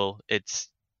insubstantial. It's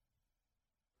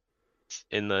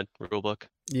in the rule book.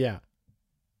 Yeah.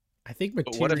 I think But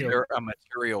what if material. you're a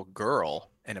material girl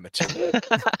in a material?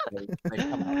 They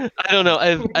come out. I don't know.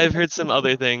 I've heard some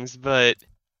other things, but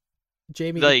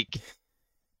Jamie, like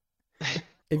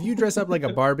if you dress up like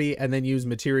a Barbie and then use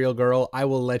material girl, I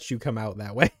will let you come out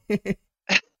that way.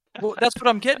 Well, that's what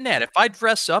I'm getting at. If I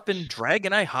dress up in drag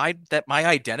and I hide that my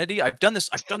identity, I've done this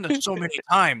so many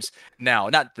times now.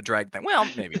 Not the drag thing. Well,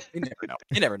 maybe you never know.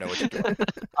 You never know what you're doing.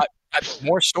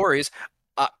 More stories.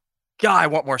 God, I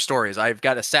want more stories. I've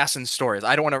got assassin stories.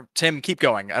 I don't want to. Tim, keep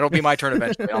going. It'll be my turn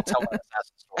eventually. I'll tell an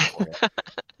assassin story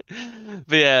for you.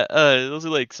 But yeah, those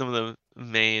are like some of the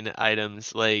main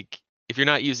items. Like if you're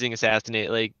not using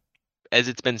assassinate, like as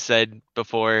it's been said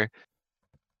before,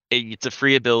 it's a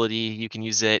free ability. You can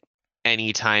use it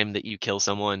anytime that you kill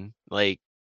someone. Like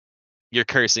you're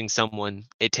cursing someone,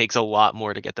 it takes a lot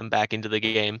more to get them back into the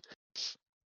game,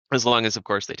 as long as of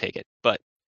course they take it. But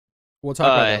We'll talk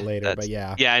about that later, but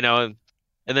yeah. Yeah, I know.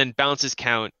 And then bounces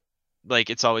count.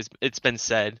 Like it's been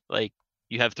said, like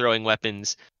you have throwing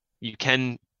weapons, you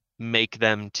can make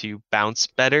them to bounce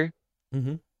better.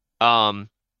 Mm-hmm.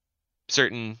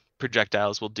 Certain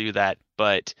projectiles will do that,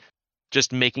 but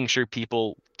just making sure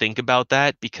people think about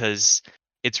that, because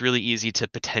it's really easy to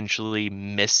potentially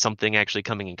miss something actually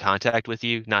coming in contact with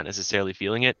you, not necessarily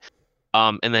feeling it.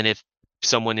 And then if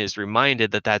someone is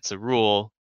reminded that that's a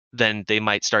rule, then they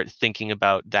might start thinking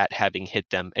about that having hit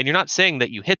them. And you're not saying that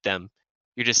you hit them.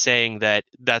 You're just saying that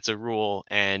that's a rule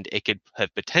and it could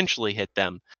have potentially hit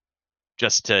them,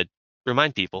 just to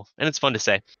remind people. And it's fun to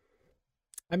say.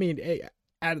 I mean,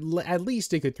 at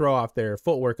least it could throw off their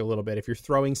footwork a little bit. If you're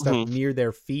throwing stuff near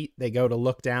their feet, they go to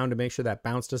look down to make sure that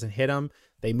bounce doesn't hit them.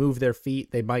 They move their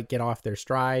feet. They might get off their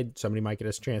stride. Somebody might get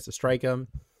a chance to strike them.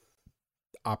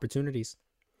 Opportunities.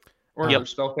 Or if you're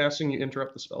spellcasting, you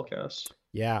interrupt the spellcast.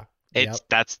 Yeah.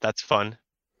 That's fun.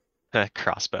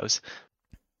 Crossbows.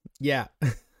 Yeah.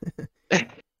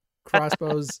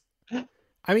 Crossbows.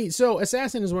 I mean, so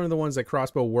Assassin is one of the ones that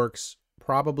crossbow works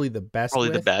probably the best.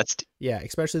 Probably the best. Yeah,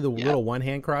 especially the little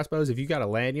one-hand crossbows. If you got a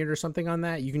lanyard or something on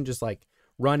that, you can just like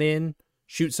run in,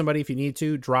 shoot somebody if you need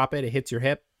to, drop it, it hits your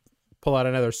hip, pull out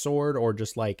another sword, or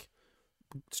just like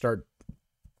start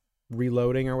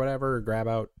reloading or whatever, or grab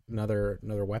out another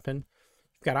weapon.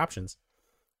 You've got options.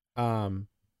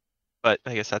 But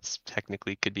I guess that's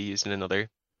technically could be used in another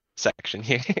section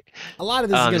here. A lot of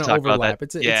this is going to overlap.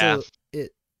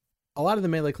 A lot of the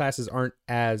melee classes aren't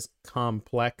as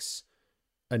complex,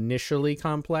 initially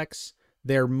complex.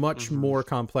 They're much more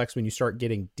complex when you start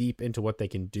getting deep into what they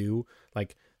can do.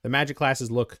 Like the magic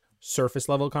classes look surface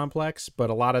level complex, but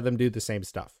a lot of them do the same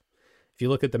stuff. If you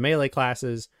look at the melee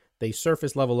classes, they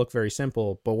surface level look very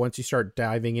simple, but once you start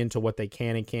diving into what they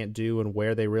can and can't do and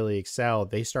where they really excel,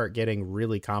 they start getting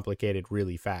really complicated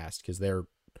really fast, because they're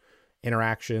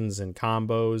interactions and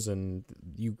combos, and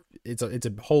it's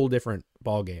a whole different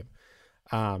ball game.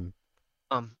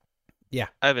 Yeah.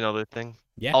 I have another thing.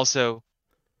 Yeah. Also,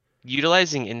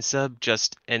 utilizing insub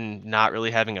just and not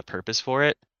really having a purpose for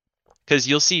it, because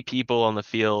you'll see people on the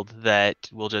field that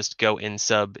will just go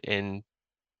insub in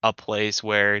a place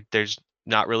where there's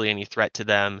not really any threat to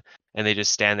them, and they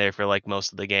just stand there for like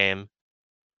most of the game.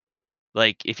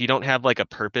 Like if you don't have like a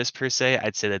purpose per se,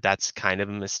 I'd say that that's kind of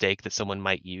a mistake that someone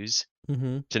might use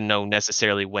to know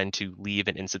necessarily when to leave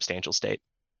an insubstantial state,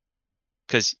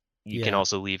 because you can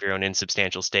also leave your own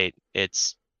insubstantial state.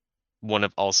 It's one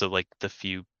of also like the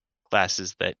few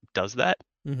classes that does that,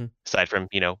 aside from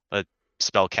a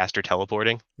spellcaster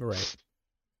teleporting. Right.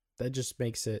 That just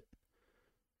makes it.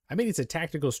 I mean, it's a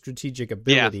tactical strategic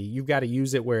ability. Yeah. You've got to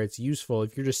use it where it's useful.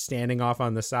 If you're just standing off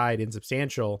on the side,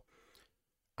 insubstantial.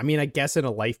 I mean, I guess in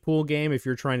a life pool game, if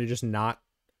you're trying to just not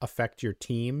affect your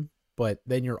team, but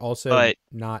then you're also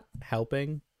not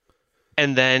helping.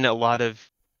 And then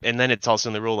it's also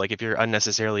in the rule, like if you're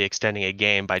unnecessarily extending a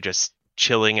game by just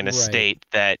chilling in a state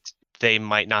that they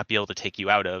might not be able to take you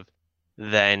out of,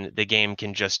 then the game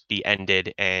can just be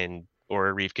ended or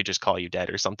a reef could just call you dead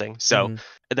or something. So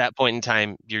at that point in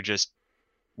time, you're just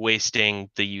wasting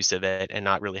the use of it and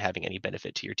not really having any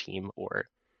benefit to your team or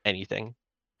anything.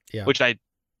 Yeah.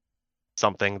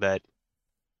 Something that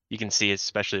you can see,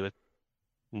 especially with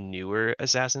newer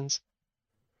assassins.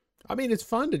 I mean, it's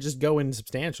fun to just go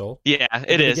insubstantial. Yeah,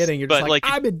 it is. You're just like,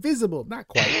 I'm invisible. Not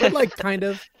quite, but like kind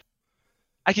of.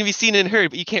 I can be seen and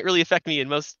heard, but you can't really affect me in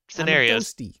most scenarios. I'm a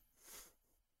ghosty.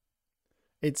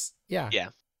 It's, yeah. Yeah.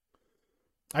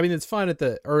 I mean, it's fun at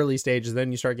the early stages.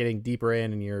 Then you start getting deeper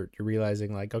in and you're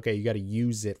realizing like, okay, you got to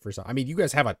use it for something. I mean, you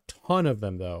guys have a ton of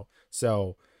them though.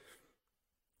 So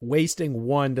wasting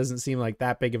one doesn't seem like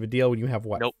that big of a deal when you have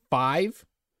what? Nope. 5?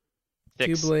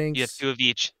 6. 2 blinks. You have 2 of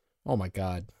each. Oh my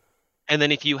God. And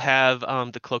then if you have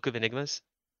the Cloak of Enigmas,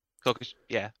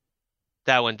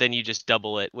 that one, then you just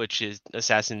double it, which is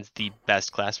Assassin's the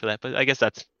best class for that. But I guess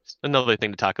that's another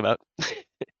thing to talk about.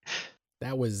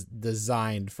 That was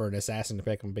designed for an assassin to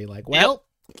pick and be like, well,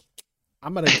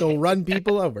 I'm going to go run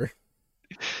people over.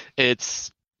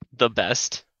 It's the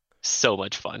best. So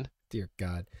much fun. Dear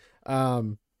God.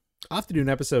 I'll have to do an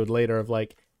episode later of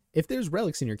like, if there's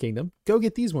relics in your kingdom, go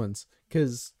get these ones.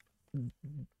 Because,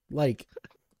 like,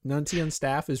 Nunci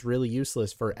staff is really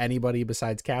useless for anybody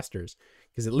besides casters.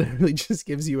 Because it literally just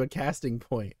gives you a casting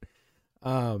point.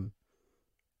 All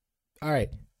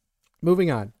right. Moving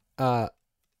on.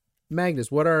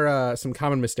 Magnus, what are some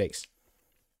common mistakes?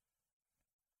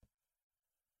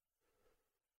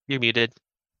 You're muted.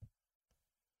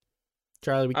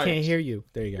 Charlie, we can't hear you.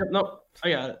 There you go. Nope,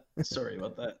 I got it. Sorry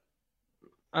about that.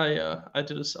 I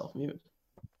did a self-mute.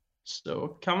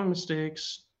 So common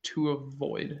mistakes to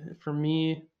avoid. For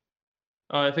me,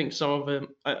 I think some of them,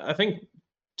 I think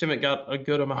Timmy got a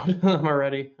good amount of them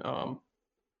already. Of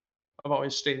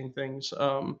always stating things.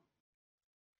 But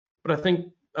I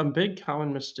think a big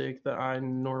common mistake that I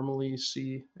normally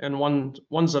see, and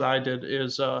ones that I did,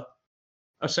 is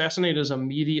assassinate is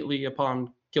immediately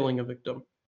upon killing a victim.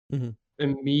 Mm-hmm.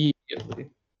 Immediately.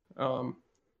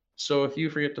 So if you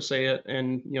forget to say it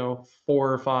and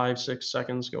 4 or 5, 6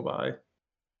 seconds go by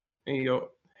and you go,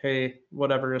 hey,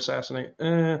 whatever, assassinate,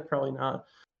 probably not.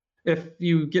 If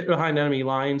you get behind enemy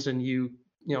lines and you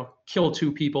kill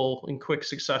 2 people in quick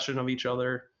succession of each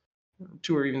other,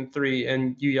 2 or even 3,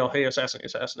 and you yell, hey,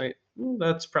 assassinate,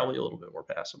 that's probably a little bit more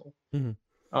passable.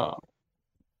 Mm-hmm.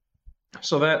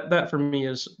 So that for me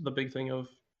is the big thing of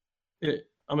it.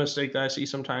 A mistake that I see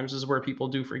sometimes is where people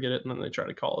do forget it and then they try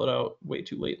to call it out way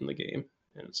too late in the game.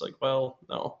 And it's like, well,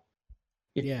 no.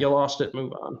 You lost it,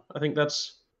 move on. I think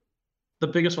that's the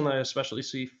biggest one that I especially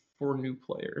see for new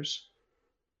players.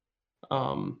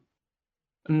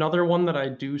 Another one that I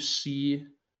do see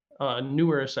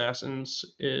newer assassins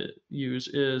use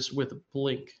is with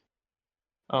Blink.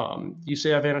 You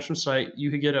say I vanish from sight, you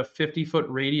could get a 50-foot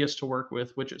radius to work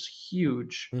with, which is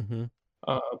huge. Mm-hmm.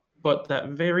 But that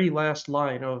very last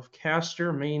line of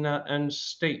caster may not end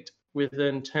state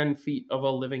within 10 feet of a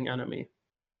living enemy.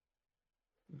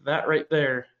 That right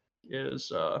there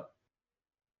is a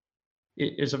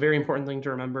very important thing to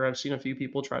remember. I've seen a few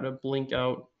people try to blink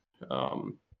out.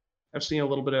 I've seen a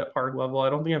little bit at Parg level.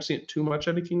 I don't think I've seen it too much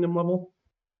at a Kingdom level.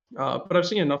 But I've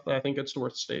seen enough that I think it's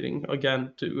worth stating,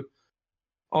 again, to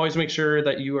always make sure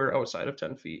that you are outside of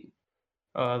 10 feet.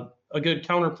 A good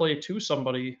counterplay to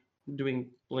somebody doing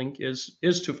blink is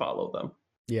to follow them.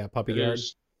 Yeah, puppy guard.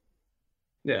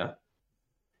 Yeah.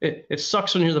 It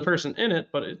sucks when you're the person in it,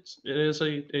 but it is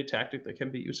a tactic that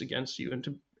can be used against you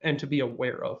and to be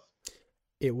aware of.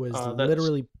 It was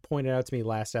literally pointed out to me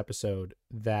last episode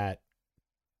that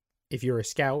if you're a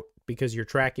scout, because your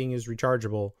tracking is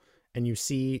rechargeable, and you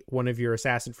see one of your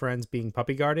assassin friends being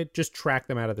puppy guarded, just track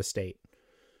them out of the state.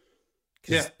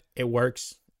 Yeah. It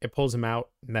works. It pulls them out.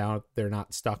 Now they're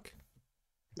not stuck.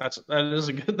 That is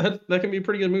a good that can be a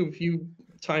pretty good move. If you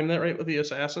time that right with the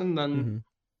assassin, then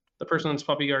the person that's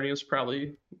puppy guarding is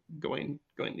probably going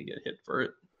to get hit for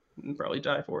it and probably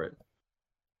die for it.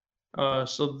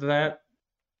 So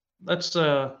that's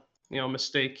a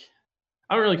mistake.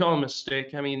 I don't really call it a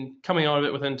mistake. I mean, coming out of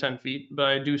it within 10 feet, but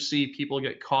I do see people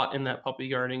get caught in that puppy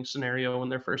guarding scenario when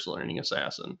they're first learning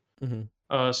assassin.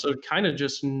 Mm-hmm. So kind of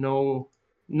just know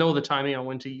the timing on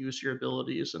when to use your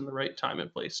abilities and the right time and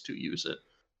place to use it.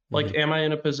 Like, am I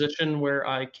in a position where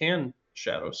I can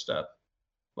shadow step?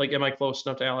 Like, am I close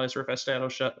enough to allies, or if I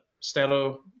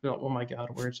oh my god,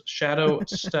 words, shadow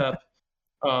step,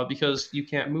 because you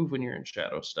can't move when you're in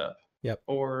shadow step? Yep.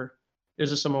 Or is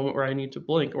this a moment where I need to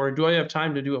blink, or do I have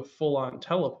time to do a full-on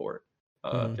teleport?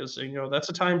 Because that's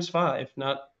a ×5,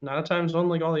 not a ×1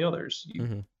 like all the others.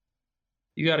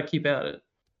 You got to keep at it.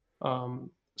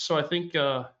 So I think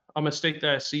a mistake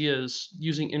that I see is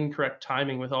using incorrect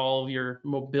timing with all of your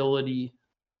mobility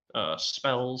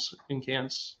spells and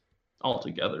cants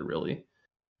altogether, really.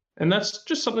 And that's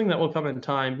just something that will come in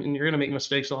time, and you're going to make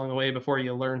mistakes along the way before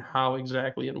you learn how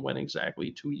exactly and when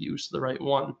exactly to use the right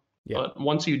one. Yeah. But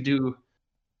once you do,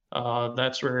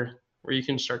 that's where you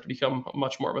can start to become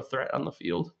much more of a threat on the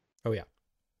field. Oh yeah.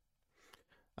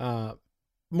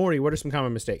 Morty, what are some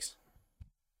common mistakes?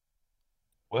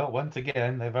 Well, once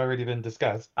again, they've already been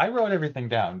discussed. I wrote everything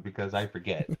down because I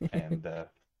forget, and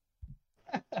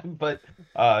but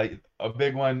a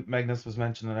big one Magnus was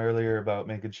mentioning earlier about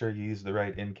making sure you use the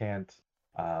right incant.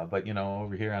 But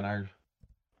over here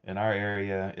in our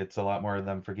area, it's a lot more of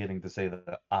them forgetting to say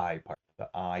the I part, the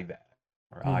I that,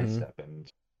 or I step, and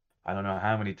I don't know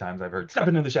how many times I've heard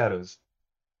stepping in the shadows.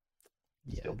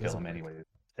 Yeah, Still kill them anyways.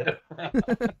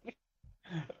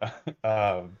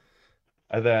 And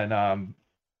then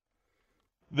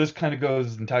this kind of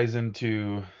goes and ties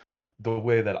into the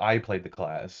way that I played the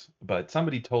class, but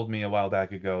somebody told me a while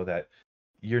back ago that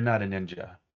you're not a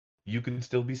ninja. You can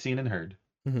still be seen and heard.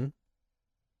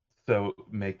 So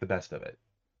make the best of it.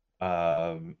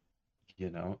 And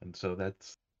so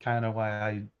that's kind of why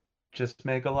I just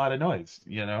make a lot of noise,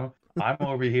 I'm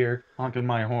over here honking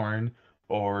my horn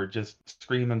or just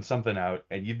screaming something out,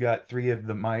 and you've got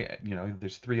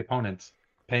there's 3 opponents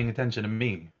paying attention to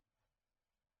me.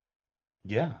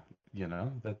 Yeah,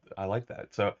 that I like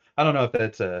that. So I don't know if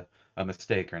that's a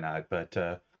mistake or not, but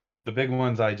the big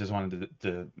ones I just wanted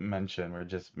to mention were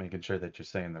just making sure that you're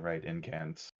saying the right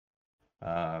incants.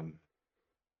 Yeah,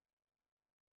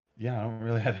 I don't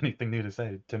really have anything new to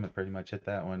say. Tim had pretty much hit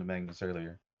that one to Magnus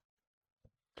earlier.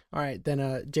 All right,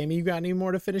 then Jamie, you got any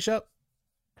more to finish up?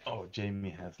 Oh, Jamie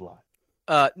has a lot.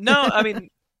 No, I mean,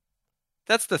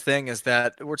 that's the thing, is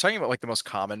that we're talking about like the most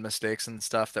common mistakes and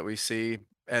stuff that we see,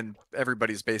 and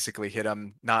everybody's basically hit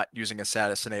them: not using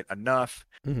assassinate enough,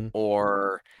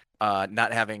 or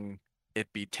not having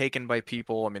it be taken by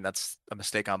people. I mean, that's a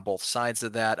mistake on both sides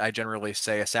of that. I generally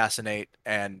say assassinate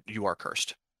and you are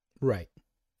cursed. Right.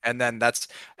 And then that's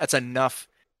enough.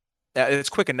 It's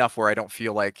quick enough where I don't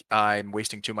feel like I'm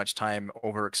wasting too much time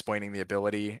over explaining the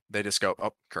ability. They just go,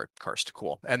 oh, cursed,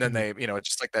 cool. And then they, it's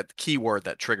just like that keyword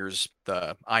that triggers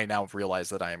I now realize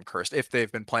that I am cursed, if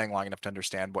they've been playing long enough to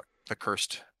understand what the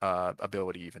cursed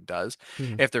ability even does.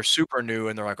 If they're super new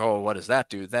and they're like, oh, what does that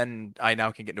do? Then I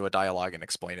now can get into a dialogue and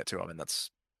explain it to them. And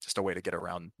that's just a way to get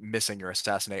around missing your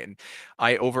assassinate. And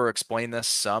I over explain this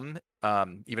some,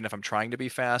 even if I'm trying to be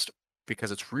fast, because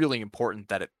it's really important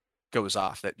that it goes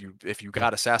off, that if you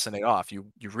got assassinate off, you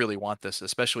really want this,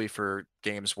 especially for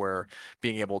games where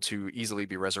being able to easily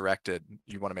be resurrected,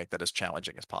 you want to make that as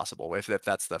challenging as possible, if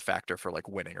that's the factor for like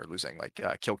winning or losing, like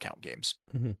kill count games,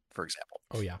 for example.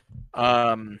 Oh yeah.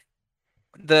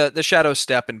 The shadow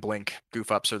step and blink goof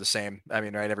ups are the same. I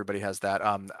mean, right, everybody has that.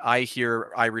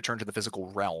 I return to the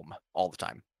physical realm all the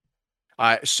time.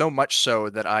 So much so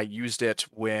that I used it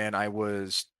when I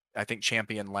was, I think,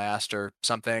 champion last or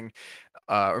something,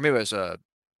 or maybe it was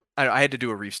I had to do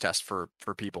a Reefs test for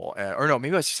people, or no,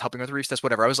 maybe I was just helping with the Reefs test,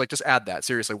 whatever. I was like, just add that,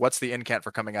 seriously, what's the incant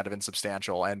for coming out of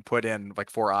insubstantial, and put in like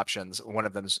 4 options. One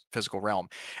of them's physical realm,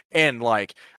 and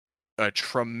like a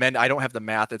tremendous, I don't have the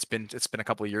math, it's been a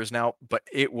couple of years now, but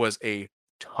it was a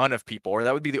ton of people, or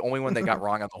that would be the only one they got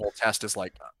wrong on the whole test, is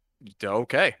like,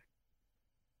 okay.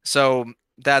 So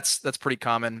that's pretty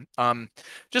common.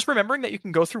 Just remembering that you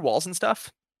can go through walls and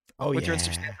stuff with your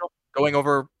insubstantial, going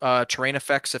over terrain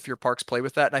effects if your parks play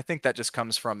with that. And I think that just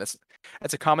comes from this.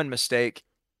 It's a common mistake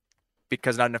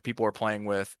because not enough people are playing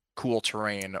with cool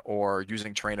terrain or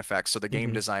using terrain effects. So the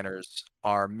game designers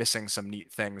are missing some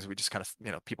neat things. We just kind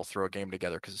of, people throw a game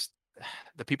together because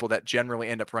the people that generally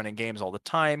end up running games all the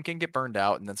time can get burned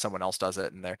out, and then someone else does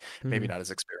it and they're maybe not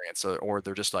as experienced, or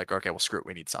they're just like, okay, well, screw it,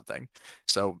 we need something.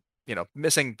 So,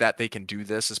 missing that they can do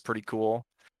this is pretty cool.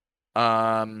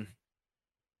 Yeah,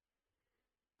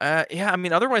 I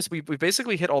mean, otherwise we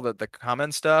basically hit all the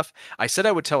common stuff. I said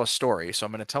I would tell a story, so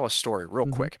I'm going to tell a story real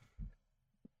quick.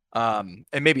 And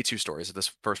maybe 2 stories.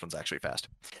 This first one's actually fast.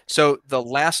 So the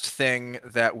last thing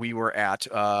that we were at,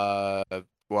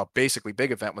 well, basically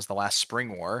big event was the last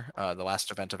Spring War, the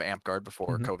last event of Amtgard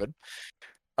before Mhm.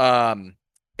 COVID.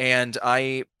 And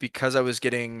because I was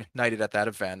getting knighted at that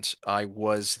event, I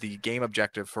was the game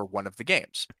objective for one of the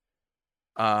games.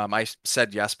 I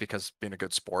said yes because being a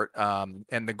good sport.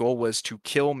 And the goal was to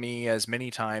kill me as many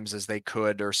times as they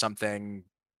could, or something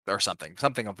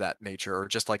of that nature, or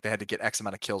just like they had to get X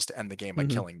amount of kills to end the game by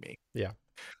Mhm. killing me. Yeah.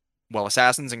 Well,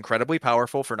 Assassin's incredibly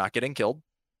powerful for not getting killed.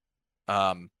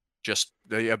 Just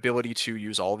the ability to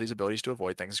use all of these abilities to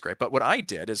avoid things is great. But what I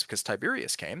did is, because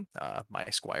Tiberius came, my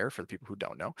squire, for the people who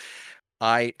don't know,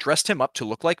 I dressed him up to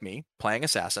look like me, playing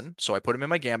assassin. So I put him in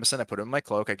my gambeson, I put him in my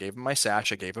cloak, I gave him my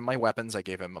sash, I gave him my weapons, I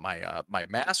gave him my my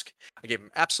mask, I gave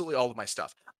him absolutely all of my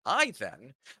stuff. I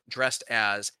then dressed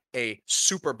as a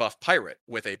super buff pirate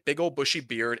with a big old bushy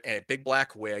beard and a big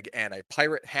black wig and a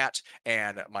pirate hat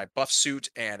and my buff suit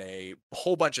and a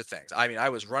whole bunch of things. I mean, I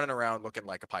was running around looking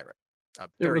like a pirate. It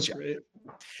Very was jacked. great.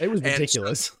 It was And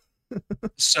ridiculous.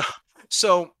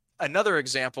 so another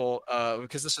example,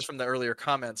 because this is from the earlier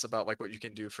comments about like what you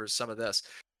can do for some of this.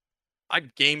 I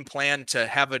game planned to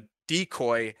have a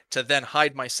decoy to then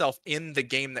hide myself in the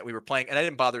game that we were playing, and I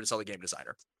didn't bother to tell the game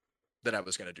designer that I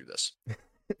was going to do this.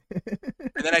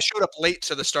 And then I showed up late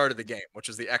to the start of the game, which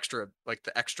is the extra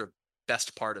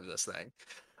best part of this thing.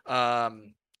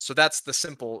 So that's the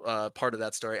simple part of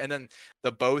that story. And then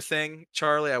the bow thing,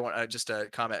 Charlie, I want just a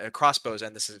comment. Crossbows,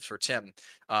 and this is for Tim.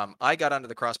 I got onto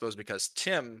the crossbows because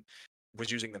Tim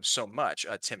was using them so much.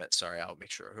 Timid, sorry, I'll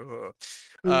make sure.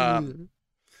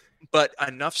 But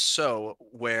enough so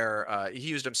where he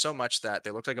used them so much that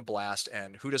they looked like a blast.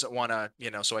 And who doesn't want to,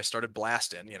 so I started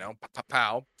blasting, pow,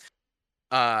 pow.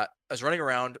 I was running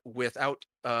around without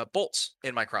bolts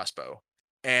in my crossbow.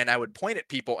 And I would point at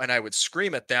people and I would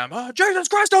scream at them, "Oh, Jesus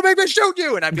Christ, don't make me shoot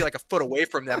you!" And I'd be like a foot away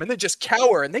from them and then just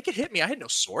cower and they could hit me. I had no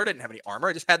sword. I didn't have any armor.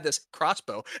 I just had this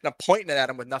crossbow and I'm pointing it at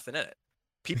them with nothing in it.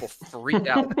 People freak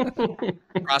out.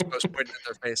 Crossbows pointing at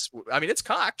their face. I mean, it's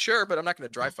cocked, sure, but I'm not going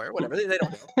to dry fire, whatever. They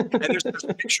don't know. And there's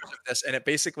pictures of this, and it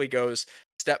basically goes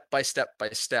step by step by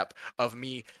step of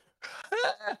me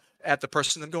at the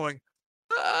person and going,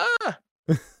 ah,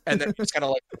 and then just kind of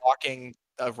like walking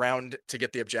around to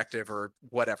get the objective or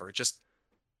whatever. Just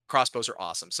crossbows are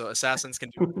awesome. So assassins can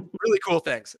do really cool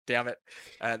things. Damn it.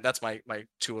 And that's my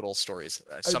 2 little stories.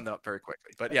 I summed them up very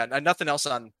quickly. But yeah, nothing else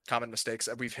on common mistakes.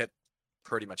 We've hit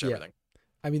pretty much everything.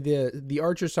 I mean, the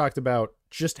archers talked about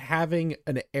just having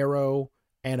an arrow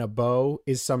and a bow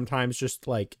is sometimes just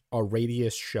like a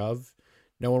radius shove.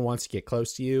 No one wants to get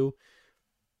close to you.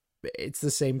 It's the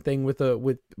same thing with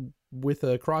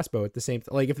a crossbow. At the same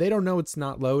like if they don't know it's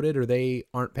not loaded or they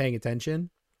aren't paying attention,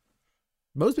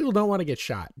 most people don't want to get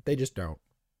shot. They just don't.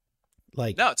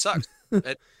 Like no, it sucks.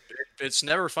 It's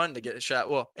never fun to get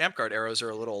shot. Well, Amtgard arrows are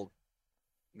a little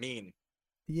mean.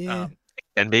 Yeah,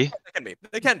 can be.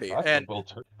 They can be, and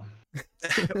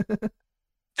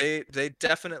they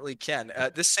definitely can.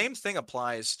 The same thing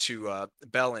applies to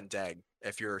Bell and Dag.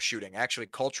 If you're shooting, actually,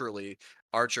 culturally,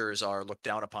 archers are looked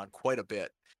down upon quite a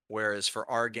bit. Whereas for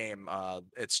our game,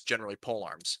 it's generally pole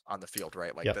arms on the field,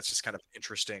 right? Like that's just kind of an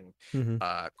interesting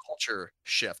culture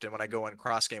shift. And when I go in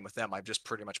cross game with them, I just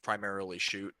pretty much primarily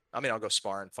shoot. I mean, I'll go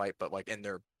spar and fight, but like in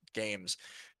their games,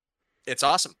 it's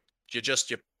awesome.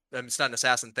 It's not an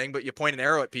assassin thing, but you point an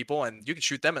arrow at people and you can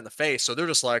shoot them in the face. So they're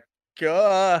just like,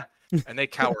 gah, and they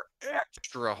cower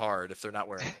extra hard if they're not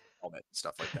wearing a helmet and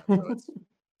stuff like that.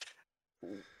 So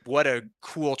what a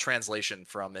cool translation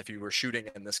from if you were shooting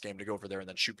in this game to go over there and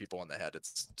then shoot people in the head.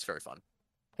 It's very fun.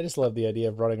 I just love the idea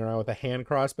of running around with a hand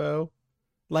crossbow.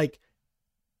 Like,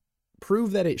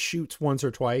 prove that it shoots once or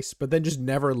twice, but then just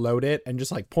never load it and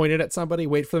just like point it at somebody,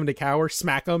 wait for them to cower,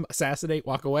 smack them, assassinate,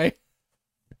 walk away.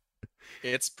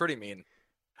 It's pretty mean.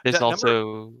 There's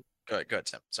also... Go ahead,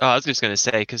 Tim. I was just going to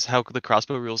say, because how the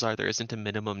crossbow rules are, there isn't a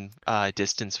minimum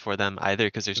distance for them either,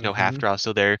 because there's no half draw.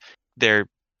 So their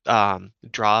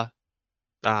draw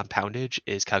poundage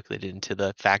is calculated into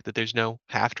the fact that there's no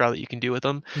half draw that you can do with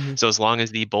them. So as long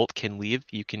as the bolt can leave,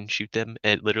 you can shoot them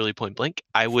at literally point blank.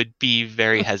 I would be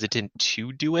very hesitant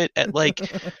to do it at like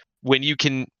when you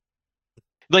can,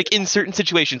 like in certain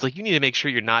situations, like you need to make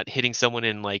sure you're not hitting someone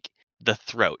in like the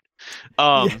throat.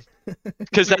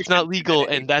 Because that's not legal,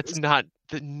 and that's not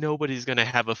that nobody's gonna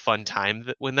have a fun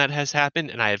time when that has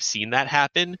happened, and I have seen that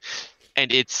happen,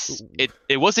 and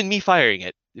it wasn't me firing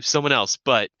it, it's someone else,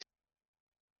 but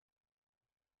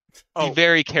be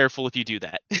very careful if you do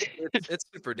that. It's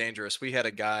super dangerous. We had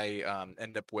a guy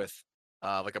end up with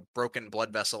like a broken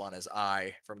blood vessel on his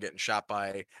eye from getting shot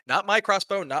by not my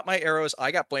crossbow, not my arrows.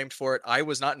 I got blamed for it. I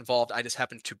was not involved. I just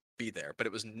happened to be there, but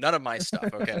it was none of my stuff.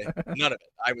 Okay, none of it.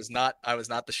 I was not. I was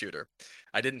not the shooter.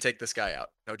 I didn't take this guy out.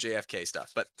 No JFK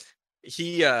stuff. But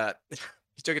he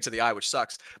he took it to the eye, which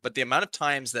sucks. But the amount of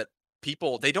times that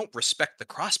people, they don't respect the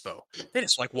crossbow. They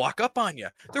just like walk up on you.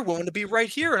 They're willing to be right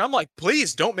here, and I'm like,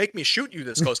 please don't make me shoot you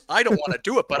this close. I don't want to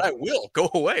do it, but I will. Go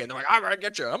away. And they're like, I'm gonna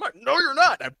get you. I'm like, no, you're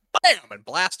not. And I bam and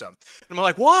blast them. And I'm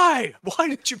like, why? Why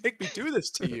did you make me do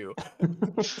this to you?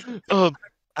 Um,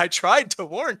 I tried to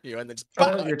warn you, and then just I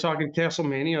thought you were talking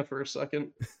Castlemania for a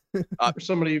second. Or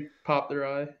somebody popped their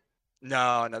eye.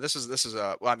 no. This is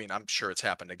well, I mean, I'm sure it's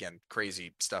happened again.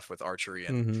 Crazy stuff with archery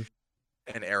and Mhm.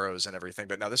 and arrows and everything.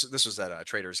 But no, this was at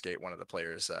Trader's Gate. One of the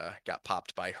players got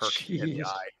popped by Herc in the Jeez.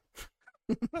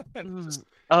 eye. And just-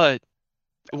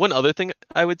 One other thing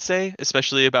I would say,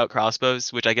 especially about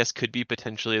crossbows, which I guess could be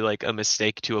potentially like a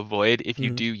mistake to avoid if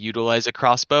you Mhm. do utilize a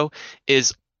crossbow,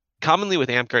 is commonly with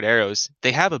Amtgard arrows,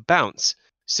 they have a bounce.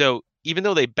 So even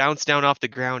though they bounce down off the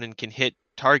ground and can hit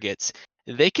targets,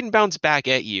 they can bounce back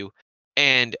at you.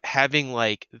 And having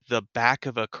like the back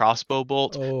of a crossbow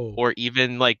bolt Oh. or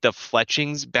even like the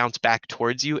fletchings bounce back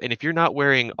towards you, and if you're not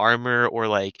wearing armor or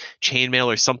like chainmail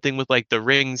or something with like the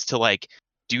rings to like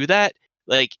do that,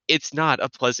 like it's not a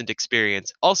pleasant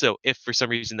experience. Also, if for some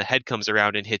reason the head comes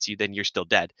around and hits you, then you're still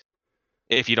dead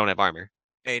if you don't have armor.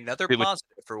 Another It would-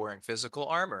 positive for wearing physical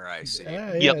armor, I see.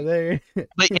 Yeah, Yep. yeah, there.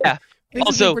 But yeah, Physically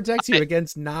also, protects you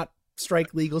against not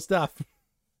strike legal stuff.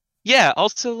 yeah,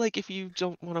 also like if you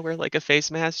don't want to wear like a face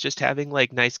mask, just having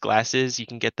like nice glasses, you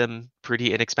can get them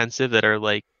pretty inexpensive that are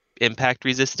like impact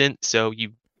resistant, so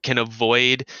you can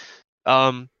avoid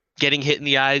getting hit in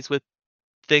the eyes with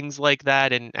things like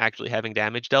that and actually having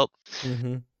damage dealt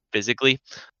Mm-hmm. physically.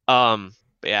 But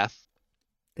yeah.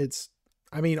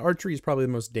 I mean, archery is probably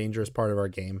the most dangerous part of our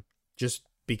game, just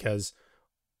because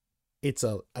it's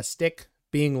a stick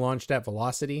being launched at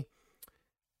velocity,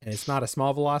 and it's not a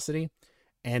small velocity,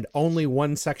 and only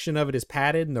one section of it is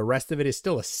padded, and the rest of it is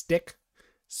still a stick.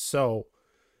 So,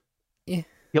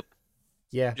 Yep.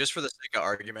 Yeah. Just for the sake of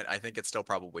argument, I think it still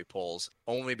probably pulls,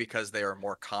 only because they are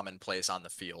more commonplace on the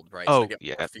field, right? So Oh, they get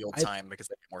yeah. more field time. Because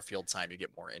they get more field time, you get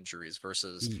more injuries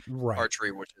versus Right.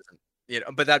 archery, which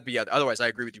isn't, but that'd be otherwise. I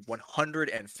agree with you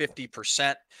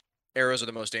 150%. Arrows are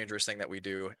the most dangerous thing that we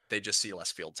do. They just see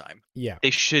less field time. Yeah. They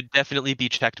should definitely be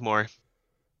checked more.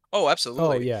 Oh, absolutely.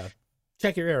 Oh, yeah.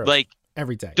 Check your arrows. Like,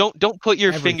 every day. don't put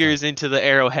your Every fingers into the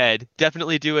arrowhead.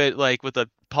 Definitely do it like with a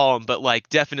palm, but like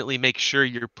definitely make sure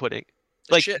you're putting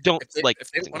like Shit, don't if they, like if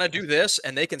they want to do this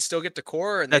and they can still get to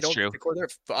core and That's they don't true. get to core there,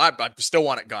 I still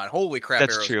want it gone. Holy crap,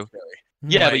 That's arrows are true. scary.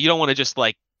 yeah, like- but you don't want to just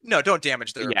like No, don't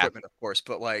damage their Yeah. equipment, of course,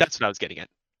 but like that's what I was getting at.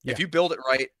 Yeah. if you build it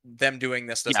right, them doing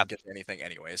this doesn't Yeah. get you anything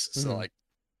anyways. So Mhm. like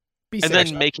Be And safe.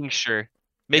 then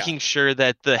making sure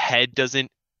that the head doesn't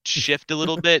shift a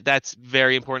little bit. That's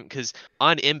very important because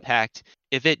on impact,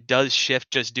 if it does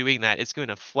shift just doing that, it's going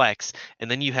to flex,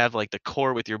 and then you have like the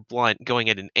core with your blunt going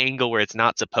at an angle where it's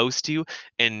not supposed to,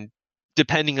 and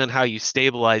depending on how you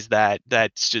stabilize that,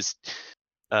 that's just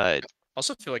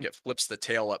also feel like it flips the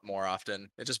tail up more often.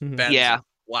 It just Mhm. bends Yeah. and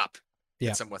whop. Yeah.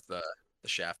 Hits them with the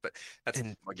shaft. But that's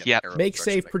And- again, yeah. arrow Make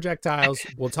construction safe thing. projectiles.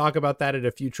 We'll talk about that at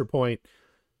a future point.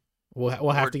 We'll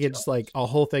have to get just like a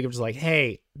whole thing of just like,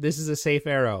 hey, this is a safe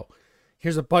arrow.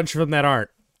 Here's a bunch of them that aren't.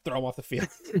 Throw them off the field.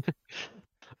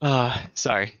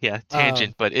 sorry, yeah,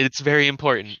 tangent, but it's very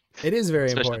important, It is very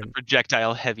especially important. the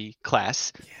projectile heavy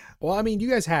class. Well, I mean, you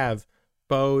guys have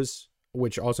bows,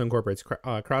 which also incorporates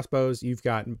crossbows. You've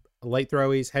got light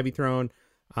throwies, heavy thrown.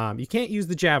 You can't use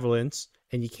the javelins,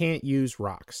 and you can't use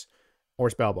rocks or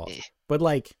spell balls. Eh. But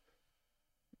like,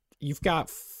 you've got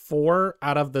 4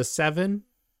 out of the 7.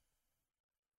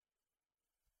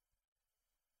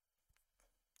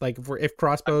 Like, if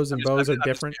crossbows and bows are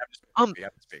different. I'm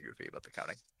just being goofy about the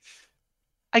counting.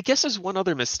 I guess there's one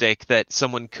other mistake that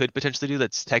someone could potentially do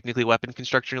that's technically weapon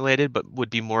construction related, but would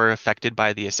be more affected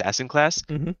by the assassin class.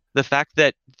 Mhm. The fact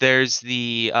that there's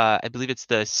the, I believe it's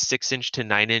the 6-inch to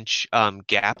 9-inch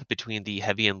gap between the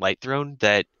heavy and light thrown,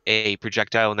 that a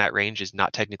projectile in that range is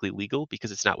not technically legal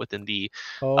because it's not within the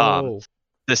Oh,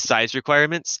 size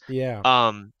requirements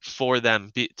yeah. for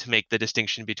them to make the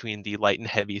distinction between the light and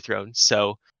heavy thrown.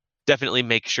 So definitely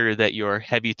make sure that your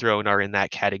heavy thrown are in that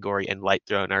category and light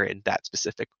thrown are in that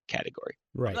specific category.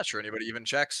 I'm Right. not sure anybody even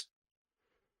checks.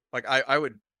 Like I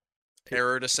would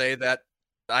error to say that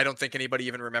I don't think anybody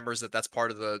even remembers that that's part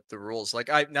of the rules. Like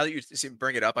now that you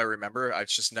bring it up, I remember.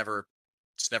 It's just never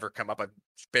come up. I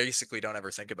basically don't ever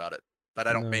think about it. But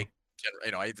I don't No. make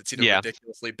It's either Yeah.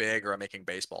 ridiculously big or I'm making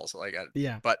baseballs.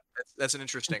 Yeah. But that's an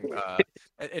interesting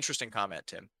comment,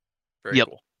 Tim. Very Yep.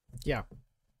 cool. Yeah.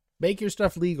 Make your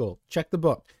stuff legal. Check the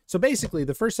book. So basically,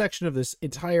 the first section of this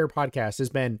entire podcast has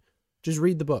been just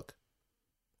read the book.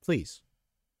 Please.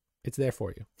 It's there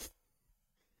for you.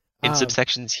 In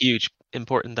subsections, huge,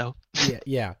 important though.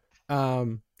 Yeah.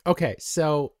 Okay,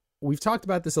 so we've talked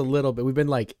about this a little bit. We've been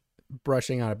like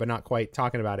brushing on it, but not quite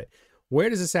talking about it. Where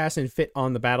does Assassin fit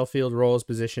on the battlefield, roles,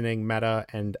 positioning, meta,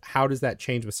 and how does that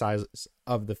change with size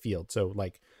of the field? So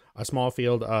like a small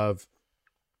field of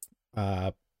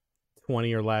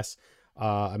 20 or less,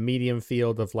 a medium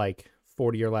field of like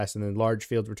 40 or less, and then large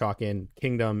fields, we're talking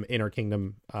kingdom, inner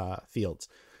kingdom fields.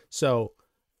 So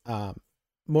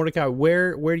Mordecai,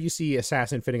 where do you see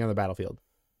Assassin fitting on the battlefield?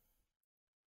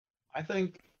 I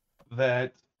think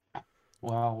that,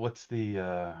 well, what's the,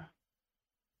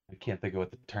 I can't think of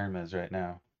what the term is right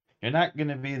now. You're not going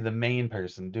to be the main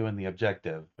person doing the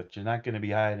objective, but you're not going to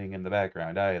be hiding in the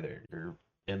background either. You're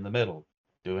in the middle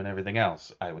doing everything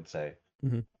else, I would say.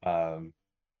 Mm-hmm.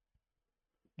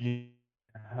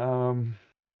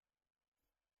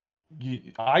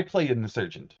 I play an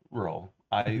insurgent role.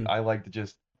 Mhm. I like to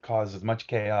just cause as much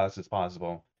chaos as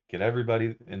possible, get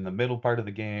everybody in the middle part of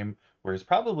the game, where it's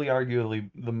probably arguably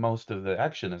the most of the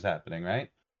action is happening, right?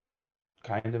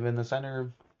 Kind of in the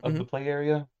center of the play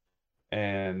area.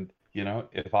 And,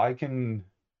 if I can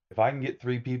get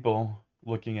 3 people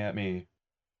looking at me,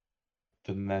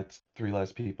 then that's 3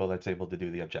 less people that's able to do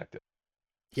the objective.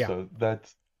 Yeah. So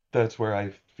that's where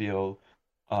I feel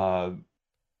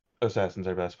assassins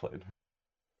are best played.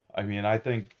 I mean, I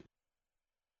think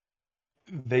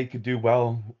they could do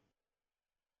well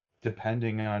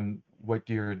depending on what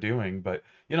you're doing, but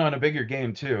in a bigger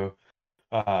game too,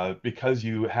 because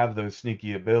you have those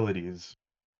sneaky abilities,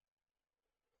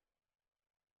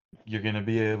 you're gonna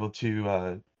be able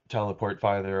to teleport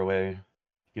farther away.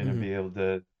 You're gonna be able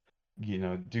to,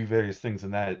 do various things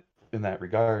in that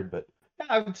regard. But yeah,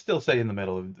 I would still say in the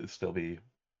middle would still be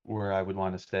where I would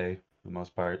want to stay for the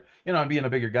most part. I'm being a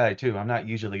bigger guy too. I'm not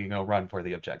usually gonna run for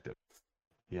the objective.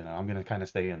 I'm gonna kind of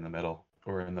stay in the middle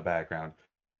or in the background.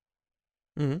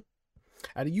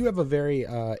 You have a very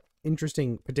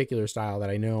interesting particular style that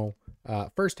I know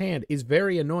firsthand is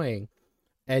very annoying,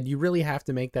 and you really have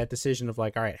to make that decision of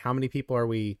like, all right, how many people are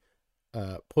we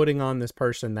putting on this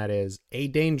person that is a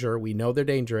danger? We know they're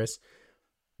dangerous,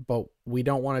 but we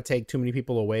don't want to take too many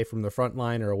people away from the front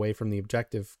line or away from the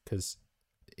objective because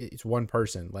it's one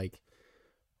person. Like,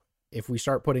 if we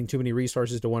start putting too many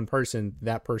resources to one person,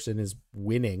 that person is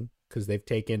winning because they've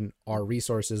taken our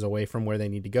resources away from where they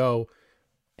need to go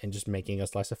and just making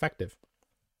us less effective.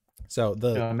 So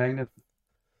Magnus,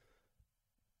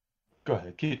 go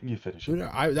ahead. You finish it.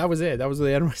 That was it. That was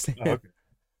the end of my statement.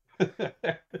 Oh, okay.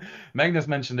 Magnus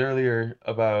mentioned earlier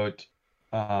about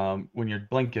when you're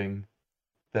blinking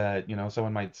that,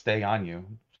 someone might stay on you,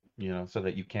 so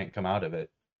that you can't come out of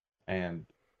it. And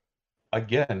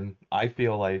again, I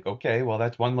feel like, okay, well,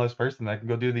 that's one less person that can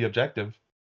go do the objective.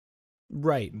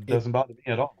 Right. It doesn't bother me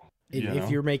at all. If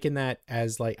you're making that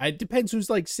as like, it depends who's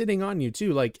like sitting on you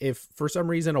too. Like if for some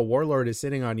reason a warlord is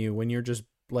sitting on you when you're just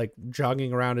like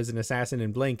jogging around as an assassin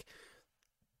in Blink,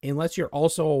 unless you're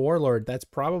also a warlord, that's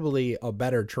probably a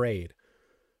better trade.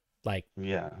 Like,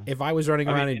 yeah, if I was running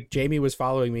around and Jamie was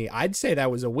following me, I'd say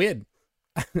that was a win.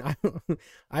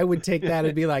 I would take that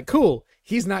and be like, cool,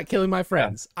 he's not killing my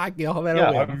friends. I call that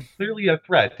a win. I'm clearly a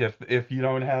threat if you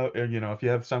don't have, if you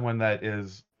have someone that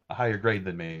is a higher grade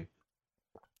than me.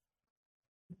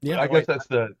 Yeah, I guess that's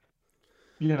the,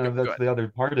 that's the other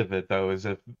part of it though, is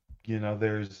if,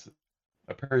 there's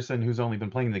a person who's only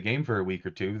been playing the game for a week or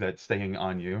two that's staying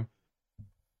on you.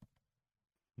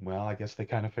 Well, I guess they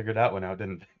kind of figured that one out,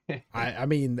 didn't they? I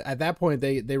mean, at that point,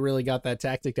 they really got that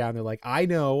tactic down. They're like, I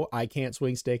know I can't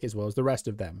swing stick as well as the rest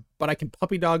of them, but I can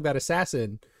puppy dog that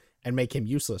assassin and make him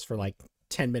useless for like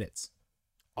 10 minutes.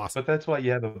 Awesome. But that's why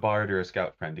you have a bard or a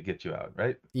scout friend to get you out,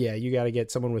 right? Yeah, you got to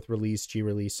get someone with release,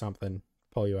 G-release, something,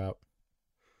 pull you out.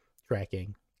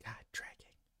 Tracking. God, tracking.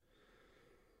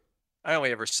 I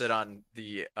only ever sit on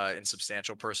the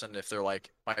insubstantial person if they're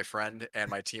like my friend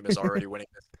and my team is already winning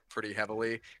this pretty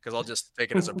heavily, because I'll just take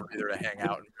it as a breather to hang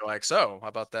out and be like, so how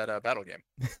about that battle game?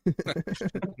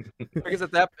 Because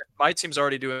at that point, my team's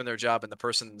already doing their job and the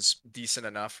person's decent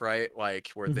enough, right?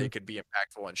 Like where they could be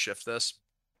impactful and shift this,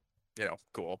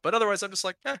 cool. But otherwise, I'm just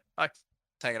like, hi,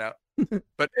 hanging out.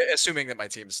 But assuming that my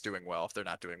team's doing well, if they're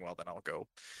not doing well, then I'll go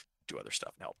do other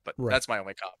stuff and help. But that's my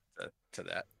only comment to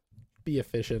that. Be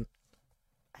efficient.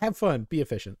 Have fun. Be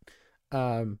efficient.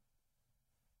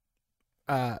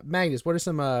 Magnus, what are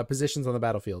some positions on the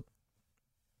battlefield?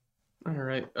 All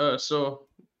right. So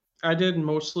I did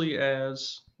mostly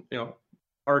as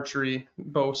archery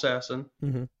bow assassin.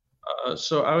 Mm-hmm.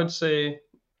 So I would say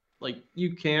like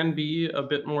you can be a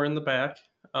bit more in the back.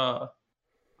 Uh,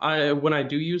 I when I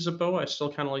do use a bow, I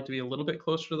still kind of like to be a little bit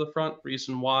closer to the front.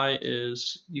 Reason why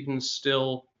is you can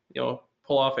still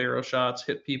pull off arrow shots,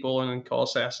 hit people, and then call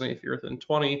assassinate if you're within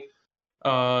 20.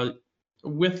 Uh,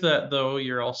 with that though,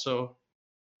 you're also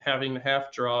having the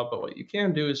half draw. But what you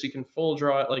can do is you can full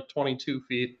draw at like 22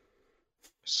 feet,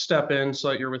 step in so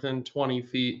that you're within 20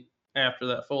 feet after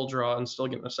that full draw and still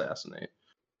get an assassinate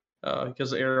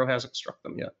because the arrow hasn't struck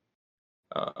them yet.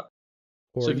 So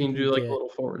Or you you can can do like a get little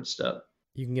forward step.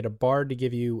 a bard to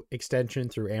give you extension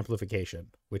through amplification,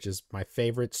 which is my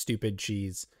favorite stupid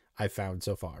cheese I've found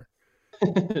so far.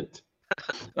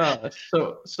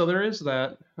 So there is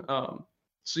that.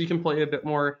 So you can play a bit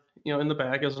more, in the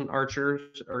back as an archer,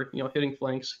 or hitting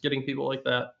flanks, getting people like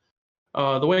that.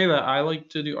 The way that I like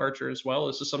to do archer as well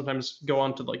is to sometimes go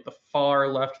on to like the far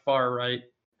left, far right,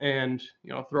 and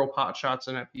throw pot shots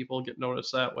in at people, get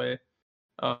noticed that way.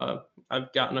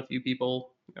 I've gotten a few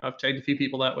people, I've tagged a few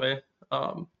people that way.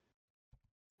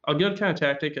 A good kind of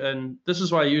tactic, and this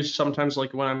is why I use sometimes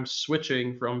like when I'm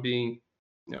switching from being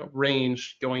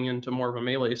ranged going into more of a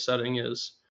melee setting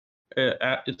is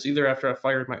it's either after I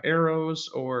fired my arrows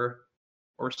or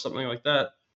something like that.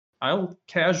 I'll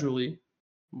casually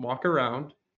walk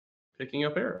around picking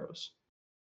up arrows.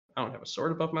 I don't have a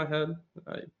sword above my head.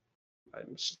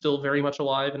 I'm still very much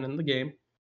alive and in the game.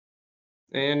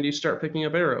 And you start picking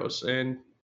up arrows and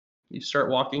you start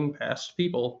walking past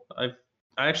people. I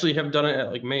actually have done it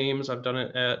at like Mames. I've done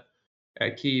it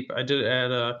at Keep. I did it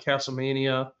at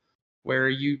Castlemania, where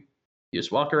you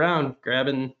just walk around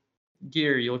grabbing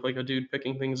gear. You look like a dude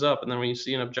picking things up, and then when you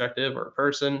see an objective or a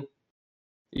person,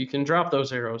 you can drop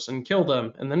those arrows and kill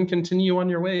them, and then continue on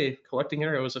your way collecting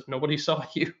arrows if nobody saw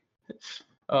you.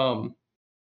 um,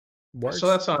 Works. so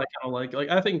that's how I kind of like.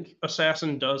 I think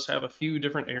Assassin does have a few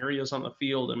different areas on the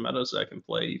field and metas that can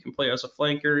play. You can play as a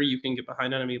flanker. You can get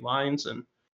behind enemy lines and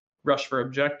rush for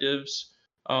objectives.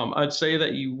 I'd say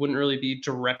that you wouldn't really be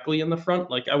directly in the front.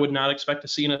 Like I would not expect to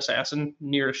see an assassin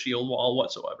near a shield wall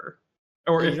whatsoever.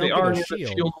 Or Yeah, you if they don't get are a near the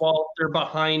shield. shield wall, they're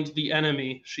behind the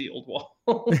enemy shield wall.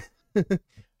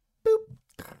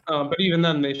 But even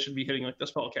then, they should be hitting like the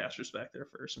spellcasters back there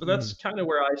first. But that's kind of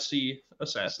where I see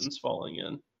assassins falling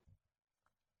in.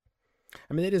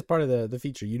 I mean, it is part of the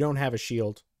feature. You don't have a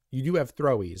shield. You do have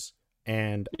throwies,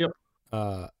 and Yep.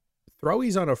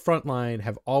 Throwies on a front line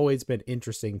have always been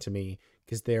interesting to me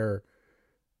because they're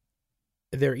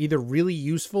either really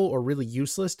useful or really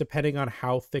useless depending on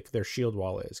how thick their shield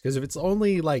wall is. Because if it's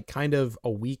only like kind of a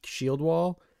weak shield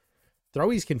wall,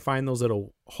 throwies can find those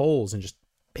little holes and just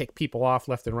pick people off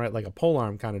left and right like a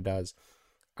polearm kind of does.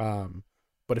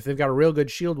 But if they've got a real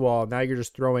good shield wall, now you're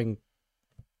just throwing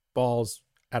balls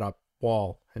at a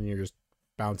wall and you're just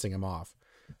bouncing them off.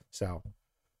 So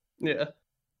Yeah.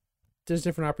 there's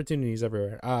different opportunities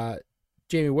everywhere.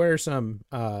 Jamie, where are some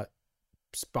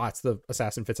spots the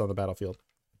assassin fits on the battlefield?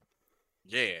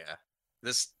 Yeah.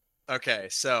 Okay,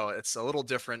 so it's a little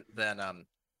different than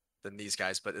these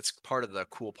guys, but it's part of the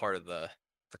cool part of the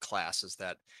class is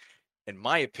that, in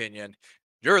my opinion,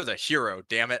 you're the hero,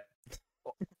 damn it.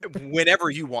 Whenever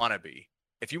you want to be.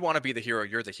 If you want to be the hero,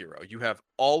 you're the hero. You have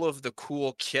all of the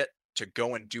cool kit to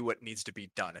go and do what needs to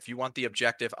be done. If you want the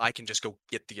objective, I can just go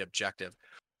get the objective.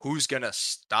 Who's gonna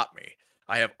stop me?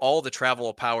 I have all the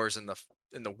travel powers in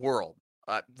the world.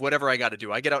 Whatever I got to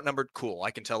do, I get outnumbered. Cool,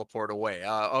 I can teleport away.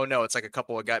 Oh no, it's like a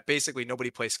couple of guys. Basically, nobody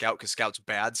plays Scout because Scout's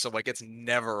bad, so like it's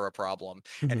never a problem.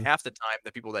 And half the time,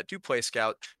 the people that do play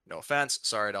Scout, no offense,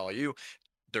 sorry to all you,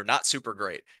 they're not super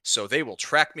great. So they will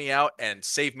track me out and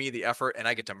save me the effort, and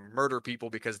I get to murder people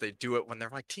because they do it when they're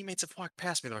like, teammates have walked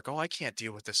past me. They're like, oh, I can't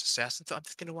deal with this assassin, so I'm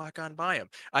just gonna walk on by him.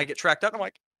 I get tracked out, and I'm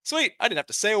like, sweet, I didn't have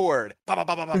to say a word. Pow, pow,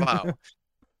 pow, pow, pow, pow.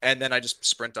 And then I just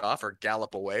sprint off or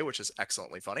gallop away, which is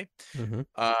excellently funny.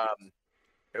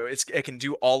 It can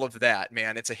do all of that,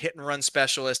 man. It's a hit and run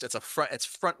specialist. It's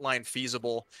frontline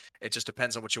feasible. It just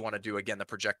depends on what you want to do. Again, the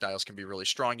projectiles can be really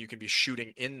strong. You can be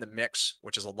shooting in the mix,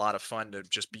 which is a lot of fun to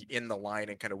just be in the line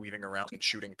and kind of weaving around and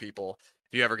shooting people.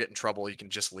 If you ever get in trouble, you can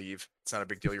just leave. It's not a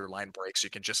big deal. Your line breaks, you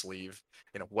can just leave.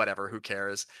 Whatever, who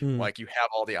cares? Like you have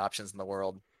all the options in the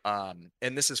world. And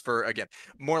this is for, again,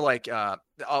 more like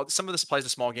some of this applies to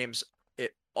small games.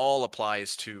 It all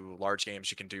applies to large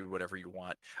games. You can do whatever you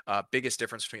want. Biggest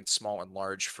difference between small and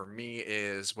large for me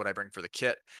is what I bring for the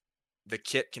kit. The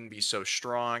kit can be so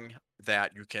strong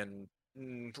that you can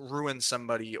ruin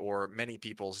somebody or many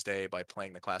people's day by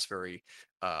playing the class very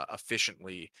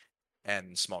efficiently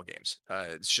and small games.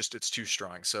 It's too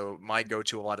strong. So my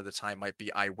go-to a lot of the time might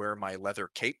be I wear my leather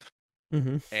cape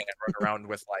Mm-hmm. and run around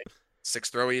with like 6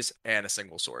 throwies and a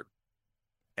single sword.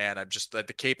 And I'm just the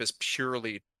cape is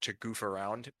purely to goof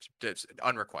around. It's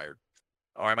unrequired.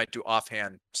 Or I might do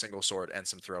offhand single sword and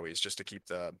some throwies just to keep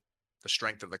the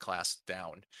strength of the class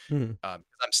down. Mm-hmm. I'm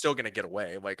still gonna get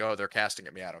away. Like, oh, they're casting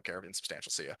at me. I don't care.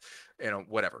 Insubstantial, see ya.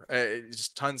 Whatever.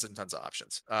 Just tons and tons of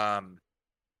options.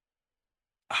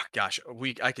 Gosh,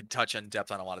 I could touch in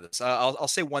depth on a lot of this. I'll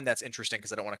say one that's interesting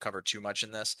because I don't want to cover too much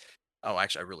in this. Oh,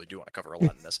 actually, I really do want to cover a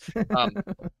lot in this.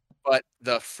 But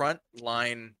the front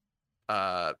line,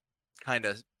 kind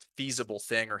of feasible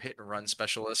thing or hit and run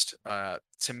specialist,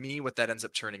 to me, what that ends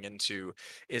up turning into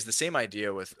is the same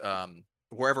idea with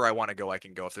wherever I want to go, I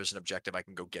can go. If there's an objective, I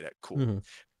can go get it. Cool. Mm-hmm.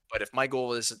 But if my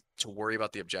goal is to worry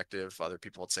about the objective, other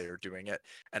people would say are doing it,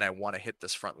 and I want to hit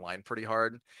this front line pretty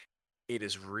hard, it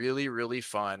is really, really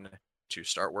fun to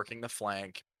start working the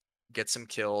flank, get some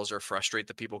kills, or frustrate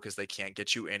the people because they can't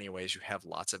get you anyways. You have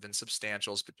lots of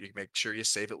insubstantials, but you make sure you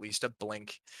save at least a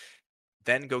blink.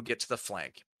 Then go get to the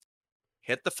flank.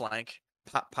 Hit the flank,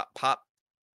 pop, pop, pop,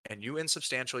 and you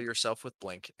insubstantial yourself with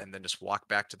blink, and then just walk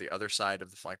back to the other side of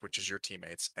the flank, which is your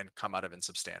teammates, and come out of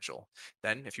insubstantial.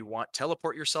 Then, if you want,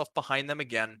 teleport yourself behind them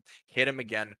again, hit them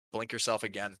again, blink yourself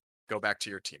again, go back to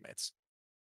your teammates.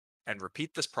 And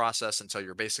repeat this process until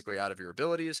you're basically out of your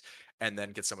abilities, and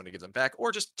then get someone to give them back,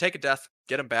 or just take a death,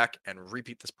 get them back, and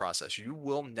repeat this process. You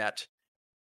will net.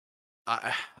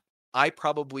 I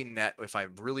probably net, if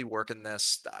I'm really working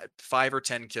this, 5 or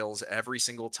 10 kills every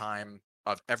single time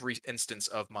of every instance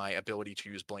of my ability to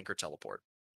use blink or teleport.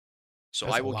 So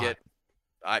That's I a will lot. get.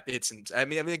 I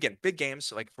mean, again, big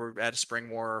games, like if we're at a Spring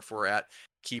War, if we're at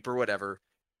Keep or whatever,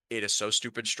 it is so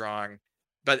stupid strong.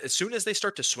 But as soon as they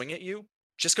start to swing at you,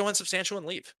 just go insubstantial and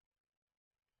leave.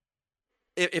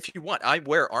 If you want, I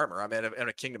wear armor. I'm at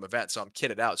a Kingdom event, so I'm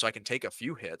kitted out, so I can take a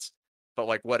few hits. But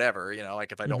like whatever,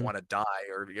 like if I don't Mhm. want to die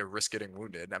or risk getting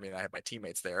wounded, I mean, I have my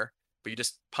teammates there. But you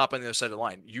just pop on the other side of the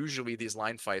line. Usually these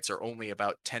line fights are only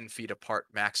about 10 feet apart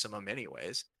maximum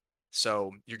anyways.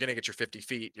 So you're going to get your 50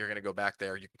 feet. You're going to go back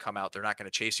there. You can come out. They're not going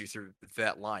to chase you through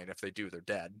that line. If they do, they're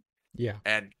dead. Yeah.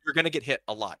 And you're going to get hit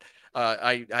a lot.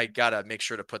 I got to make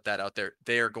sure to put that out there.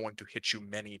 They are going to hit you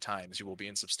many times. You will be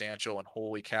insubstantial, and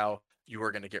holy cow, you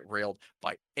are going to get railed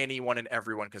by anyone and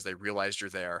everyone because they realized you're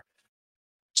there.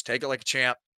 Just take it like a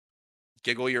champ,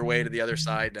 giggle your way to the other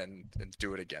side, and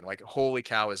do it again. Like, holy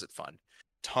cow, is it fun.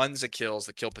 Tons of kills.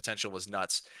 The kill potential was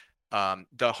nuts.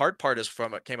 The hard part is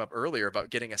from what came up earlier about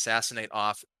getting Assassinate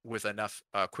off with enough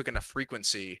quick enough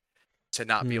frequency to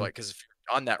not be Mm. like, because if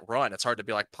you're on that run, it's hard to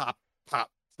be like pop, pop,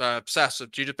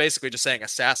 assassinate. You're just basically just saying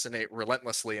assassinate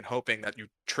relentlessly and hoping that you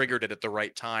triggered it at the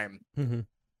right time Mm-hmm.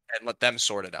 and let them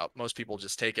sort it out. Most people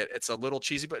just take it. It's a little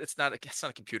cheesy, but it's not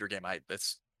a computer game.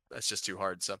 That's just too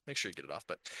hard. So make sure you get it off.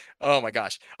 But oh my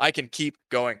gosh, I can keep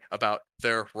going about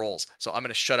their roles. So I'm going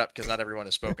to shut up because not everyone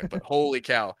has spoken. But holy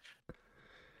cow,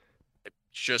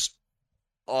 just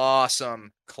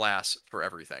awesome class for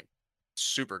everything.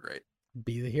 Super great.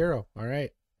 Be the hero. All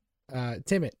right.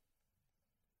 Timid.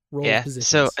 Roll Yeah. positions.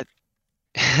 So,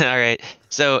 all right.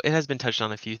 So it has been touched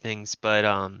on a few things, but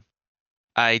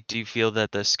I do feel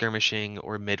that the skirmishing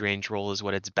or mid-range role is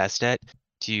what it's best at.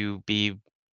 To be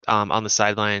on the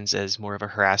sidelines as more of a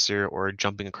harasser or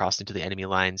jumping across into the enemy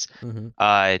lines.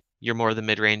 Mhm. You're more the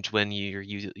mid-range when you're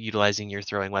utilizing your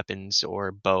throwing weapons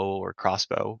or bow or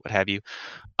crossbow, what have you.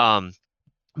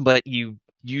 But you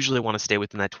usually want to stay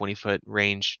within that 20-foot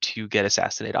range to get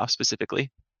Assassinate off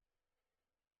specifically.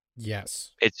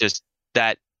 Yes. It's just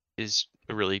that is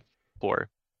a really poor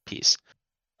piece.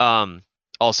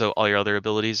 Also, all your other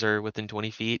abilities are within 20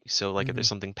 feet. So, like, if there's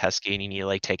something pesky and you need to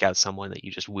like take out someone that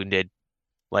you just wounded,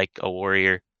 like a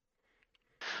warrior.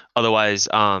 Otherwise,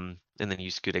 and then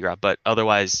use coup de grace. But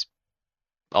otherwise,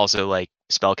 also like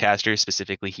spellcasters,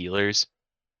 specifically healers,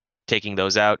 taking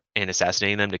those out and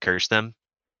assassinating them to curse them.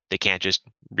 They can't just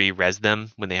re-res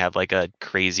them when they have like a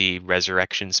crazy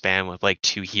resurrection spam with like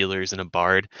 2 healers and a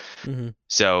bard. Mhm.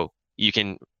 So you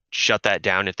can shut that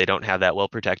down if they don't have that well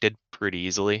protected pretty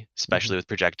easily, especially with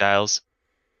projectiles.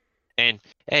 And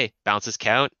hey, bounces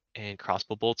count and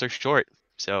crossbow bolts are short.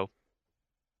 So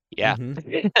yeah.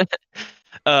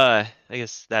 I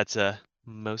guess that's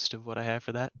most of what I have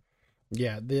for that.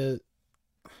 Yeah, the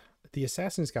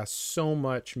assassin's got so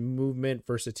much movement,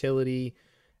 versatility.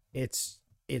 It's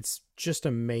just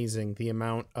amazing the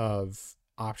amount of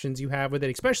options you have with it,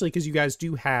 especially because you guys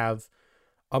do have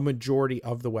a majority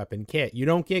of the weapon kit. You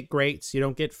don't get greats, you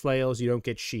don't get flails, you don't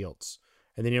get shields,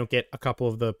 and then you don't get a couple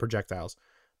of the projectiles.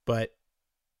 But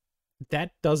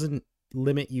that doesn't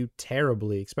limit you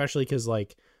terribly, especially because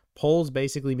like poles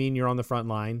basically mean you're on the front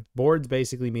line, boards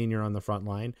basically mean you're on the front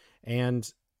line,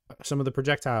 and some of the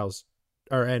projectiles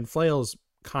and flails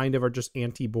kind of are just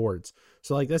anti-boards.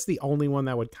 So like that's the only one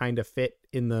that would kind of fit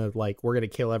in the like we're gonna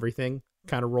kill everything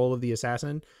kind of role of the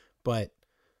assassin. But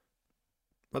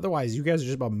otherwise, you guys are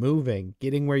just about moving,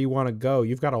 getting where you want to go.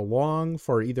 You've got a long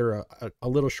for either a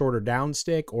little shorter down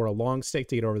stick or a long stick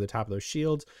to get over the top of those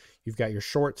shields. You've got your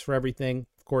shorts for everything.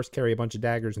 Of course, carry a bunch of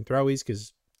daggers and throwies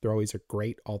because throwies are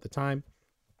great all the time.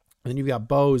 And then you've got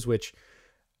bows, which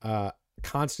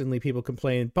constantly people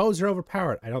complain bows are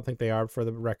overpowered. I don't think they are, for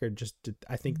the record.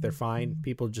 I think they're fine.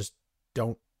 People just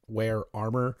don't wear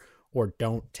armor or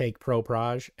don't take pro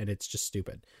proj, and it's just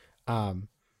stupid.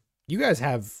 You guys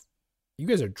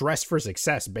are dressed for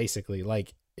success, basically.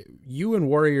 Like, you and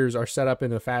warriors are set up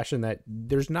in a fashion that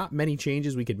there's not many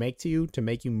changes we could make to you to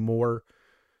make you more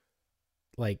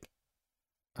like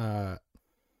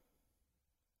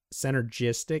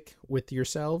synergistic with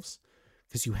yourselves,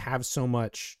 because you have so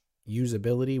much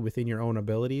usability within your own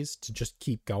abilities to just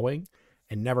keep going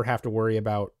and never have to worry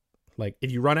about, like,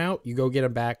 if you run out, you go get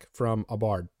them back from a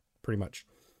bard, pretty much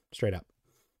straight up.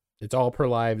 It's all per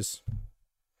lives.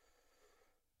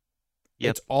 Yep.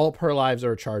 It's all per lives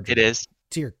or a charge. It is.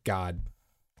 Dear God.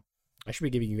 I should be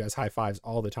giving you guys high fives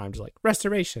all the time. Just like,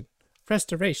 restoration.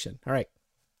 All right,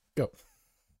 go.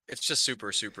 It's just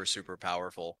super, super, super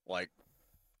powerful. Like,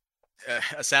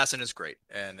 assassin is great,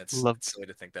 and it's silly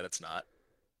to think that it's not.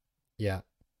 Yeah.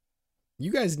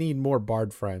 You guys need more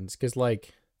bard friends, because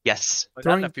like, yes, but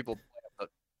not enough people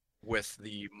with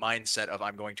the mindset of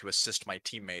I'm going to assist my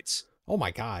teammates. Oh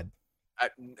my God.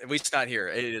 At least not here.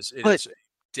 It is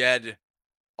dead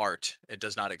art. It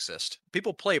does not exist.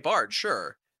 People play bard,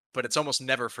 sure, but it's almost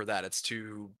never for that. It's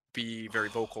to be very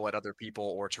vocal at other people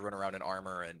or to run around in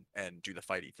armor and do the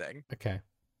fighty thing. Okay.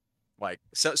 Like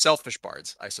selfish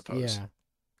bards, I suppose. Yeah.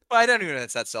 But I don't even know if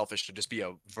it's that selfish to just be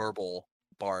a verbal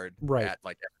bard right. at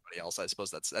like everybody else. I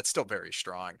suppose that's still very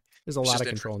strong. There's a lot of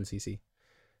control in CC.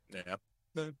 Yeah.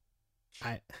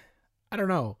 I don't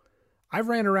know. I've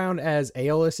ran around as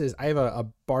Aeolus. I have a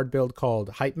bard build called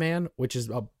Hype Man, which is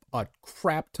a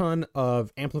crap ton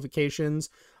of amplifications,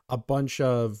 a bunch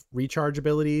of recharge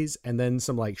abilities, and then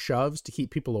some like shoves to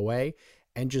keep people away.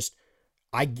 And just,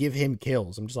 I give him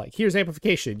kills. I'm just like, here's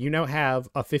amplification. You now have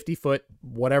a 50-foot,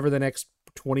 whatever the next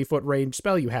 20-foot range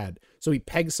spell you had. So he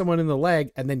pegs someone in the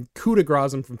leg and then coup de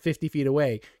grace him from 50 feet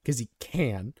away because he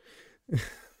can.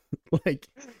 Like,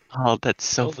 oh, that's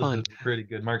so Hilda's fun. a pretty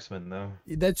good marksman, though.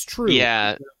 That's true.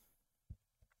 Yeah.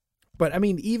 But I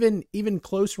mean, even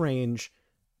close range,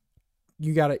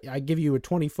 I give you a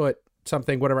 20-foot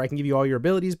something, whatever. I can give you all your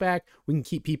abilities back. We can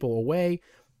keep people away.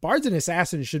 Bards and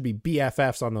assassins should be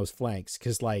BFFs on those flanks,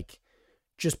 because like,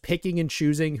 just picking and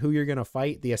choosing who you're gonna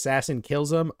fight. The assassin kills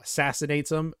them, assassinates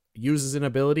them, uses an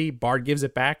ability. Bard gives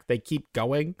it back. They keep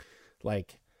going.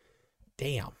 Like,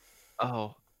 damn.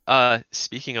 Oh,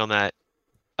 speaking on that,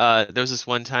 there was this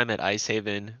one time at Ice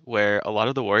Haven where a lot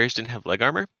of the warriors didn't have leg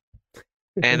armor,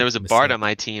 and there was a bard on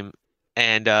my team,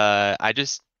 and I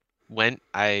just went.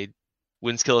 I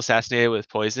wind skill assassinated with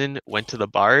poison. Went to the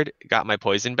bard, got my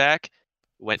poison back.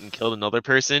 Went and killed another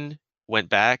person. Went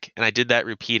back, and I did that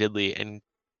repeatedly. And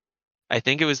I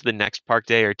think it was the next park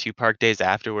day or 2 park days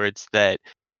afterwards that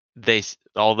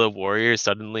all the warriors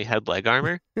suddenly had leg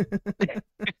armor.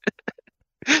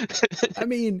 I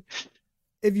mean,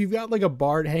 if you've got like a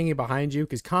bard hanging behind you,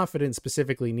 because confidence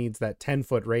specifically needs that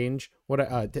 10-foot range.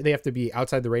 They have to be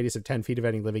outside the radius of 10 feet of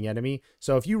any living enemy.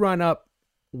 So if you run up,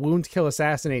 wound kill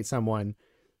assassinate someone,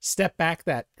 step back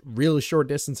that really short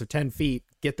distance of 10 feet,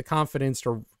 get the confidence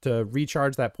to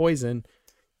recharge that poison,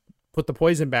 put the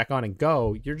poison back on and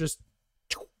go, you're just,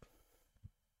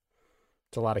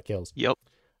 it's a lot of kills. Yep.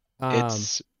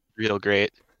 It's real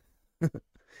great.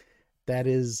 That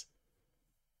is,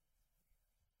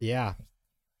 yeah.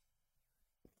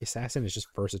 Assassin is just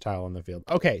versatile on the field.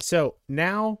 Okay, so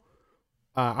now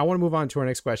I want to move on to our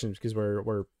next question, because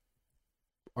we're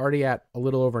already at a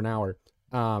little over an hour.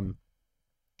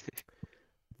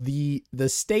 The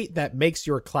state that makes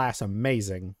your class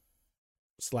amazing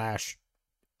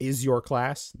 / is your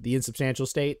class, the insubstantial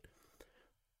state,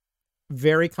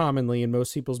 very commonly in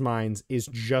most people's minds is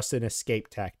just an escape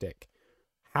tactic.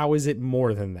 How is it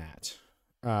more than that?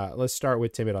 Let's start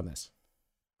with Timid on this.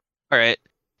 All right.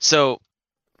 So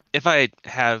if I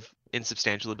have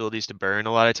insubstantial abilities to burn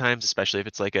a lot of times, especially if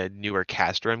it's like a newer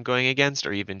caster I'm going against,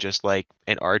 or even just like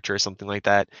an archer or something like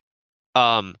that,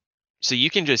 so you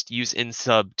can just use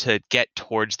insub to get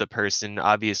towards the person,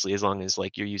 obviously, as long as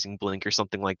like you're using blink or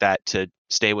something like that to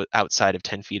stay outside of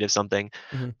 10 feet of something.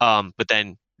 Mm-hmm. But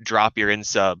then drop your in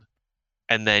sub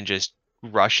and then just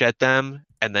rush at them.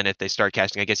 And then if they start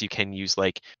casting, I guess you can use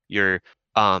like your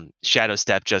shadow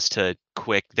step just to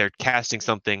quick. They're casting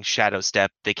something, shadow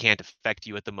step. They can't affect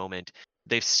you at the moment.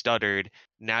 They've stuttered.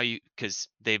 Now because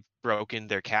they've broken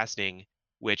their casting,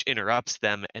 which interrupts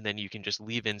them, and then you can just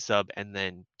leave in sub and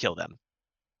then kill them.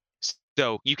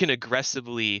 So you can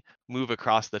aggressively move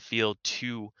across the field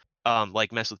to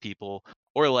like mess with people,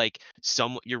 or like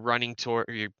you're running toward,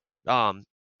 or you're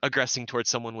aggressing towards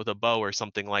someone with a bow or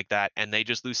something like that, and they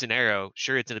just loose an arrow.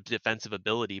 Sure, it's a defensive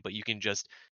ability, but you can just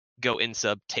go in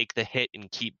sub, take the hit, and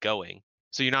keep going.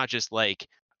 So you're not just like,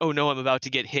 oh no, I'm about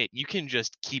to get hit. You can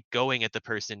just keep going at the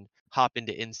person, hop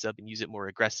into in sub and use it more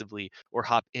aggressively, or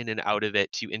hop in and out of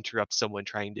it to interrupt someone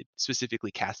trying to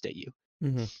specifically cast at you.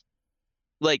 Mm-hmm.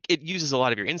 Like, it uses a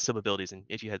lot of your in sub abilities, and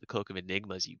if you had the Cloak of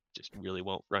Enigmas, you just really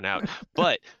won't run out.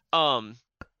 But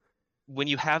when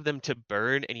you have them to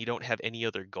burn and you don't have any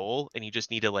other goal, and you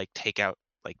just need to like take out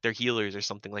like their healers or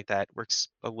something like that, works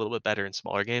a little bit better in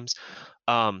smaller games.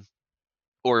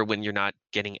 Or when you're not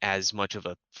getting as much of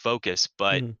a focus,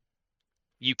 but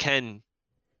you can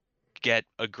get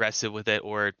aggressive with it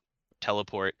or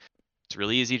teleport. It's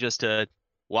really easy just to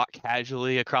walk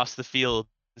casually across the field.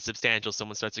 Substantial,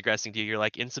 someone starts aggressing to you, you're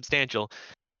like insubstantial,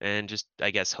 and just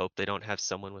I guess hope they don't have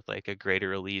someone with like a greater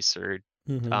release or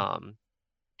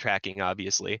tracking,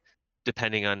 obviously,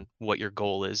 depending on what your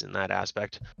goal is in that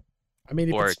aspect. I mean,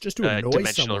 if or it's just to annoy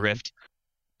dimensional someone. rift.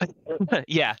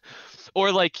 Yeah,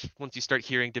 or like once you start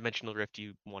hearing dimensional rift,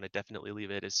 you want to definitely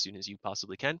leave it as soon as you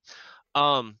possibly can.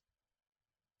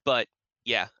 But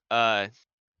yeah,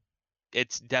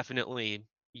 it's definitely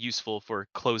useful for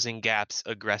closing gaps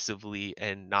aggressively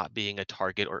and not being a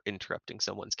target or interrupting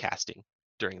someone's casting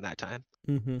during that time.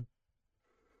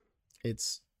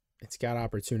 It's got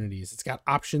opportunities. It's got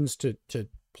options to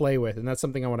play with, and that's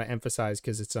something I want to emphasize,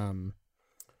 because it's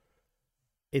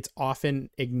often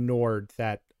ignored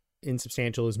that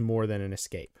insubstantial is more than an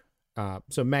escape.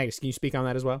 So Magus, can you speak on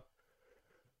that as well?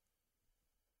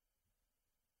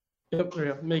 Yep,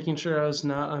 yeah, making sure I was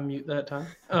not on mute that time.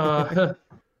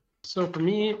 So for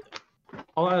me,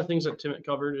 a lot of things that Tim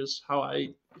covered is how I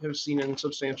have seen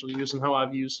insubstantial use and how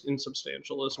I've used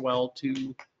insubstantial as well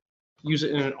to use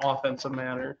it in an offensive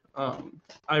manner.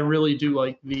 I really do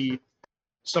like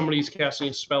somebody's casting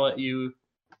a spell at you,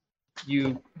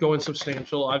 you go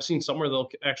insubstantial. I've seen somewhere they'll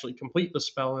actually complete the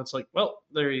spell, and it's like, well,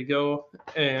 there you go,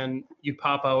 and you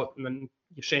pop out and then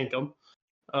you shank them.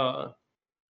 Or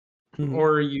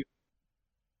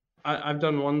I've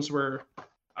done ones where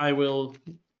I will,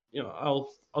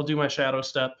 I'll do my shadow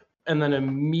step and then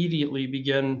immediately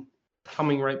begin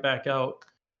coming right back out,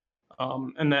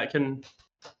 and that can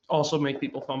also make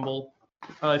people fumble.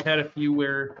 I've had a few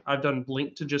where I've done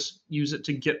blink to just use it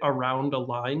to get around a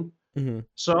line.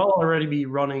 So I'll already be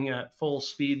running at full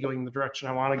speed going the direction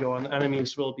I want to go, and the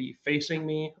enemies will be facing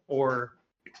me or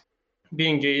be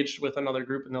engaged with another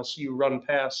group, and they'll see you run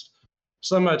past.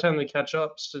 So then by the time they catch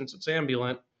up, since it's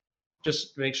ambulant,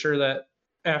 just make sure that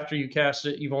after you cast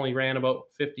it, you've only ran about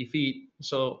 50 feet.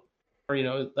 So, or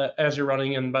that as you're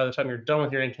running, and by the time you're done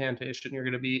with your incantation, you're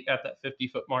going to be at that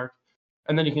 50-foot mark.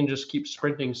 And then you can just keep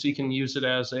sprinting, so you can use it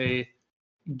as a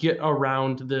get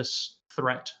around this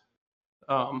threat.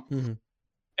 And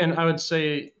I would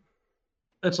say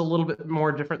it's a little bit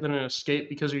more different than an escape,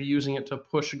 because you're using it to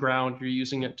push ground, you're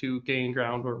using it to gain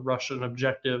ground or rush an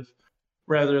objective,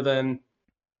 rather than,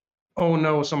 oh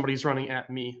no, somebody's running at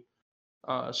me.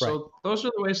 So those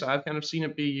are the ways I've kind of seen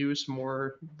it be used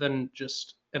more than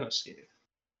just an escape.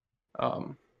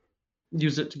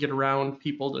 Use it to get around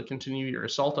people to continue your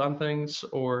assault on things,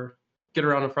 or get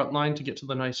around a front line to get to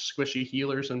the nice squishy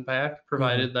healers and back,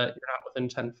 provided that you're not within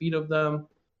 10 feet of them.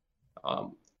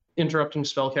 Interrupting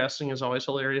spellcasting is always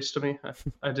hilarious to me.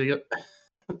 I dig it.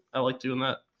 I like doing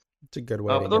that. It's a good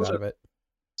way to get out of it.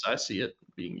 I see it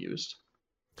being used.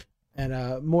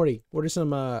 And Morty, what are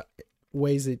some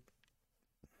ways that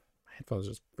my headphones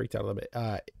just freaked out a little bit?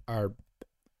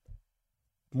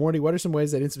 Morty, what are some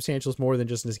ways that insubstantial is more than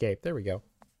just an escape? There we go.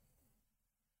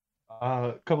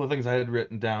 A couple of things I had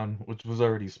written down, which was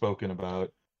already spoken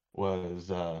about,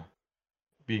 was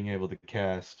being able to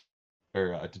cast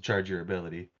or to charge your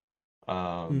ability.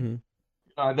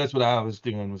 That's what I was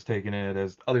doing, was taking it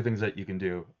as other things that you can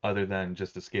do other than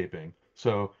just escaping.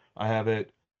 So I have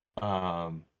it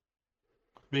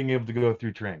being able to go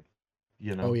through terrain.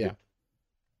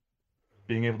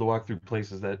 Being able to walk through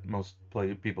places that most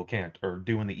people can't, or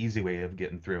doing the easy way of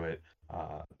getting through it.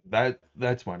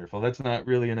 That's wonderful. That's not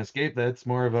really an escape. That's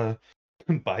more of a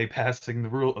bypassing the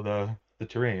rule of the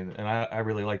terrain, and I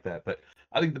really like that. But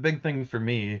I think the big thing for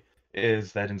me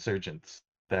is that insurgents.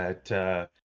 that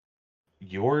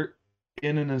you're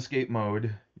in an escape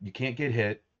mode, you can't get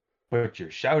hit, but you're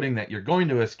shouting that you're going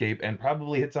to escape and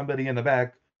probably hit somebody in the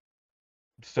back.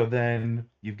 So then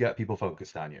you've got people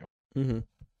focused on you. Mm-hmm.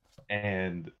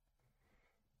 And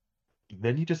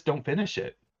then you just don't finish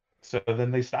it. So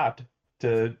then they stopped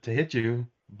to hit you,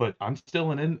 but I'm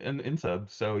still an sub.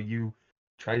 So you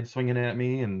tried swinging at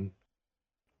me, and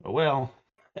oh well.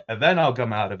 And then I'll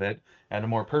come out of it at a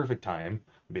more perfect time,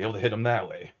 and be able to hit them that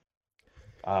way.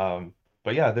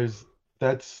 But yeah,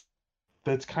 that's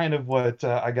kind of what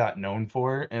I got known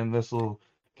for, and this will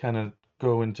kind of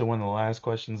go into one of the last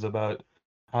questions about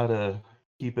how to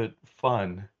keep it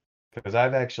fun, because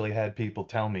I've actually had people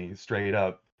tell me straight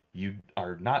up, you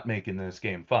are not making this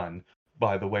game fun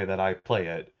by the way that I play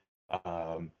it.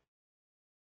 I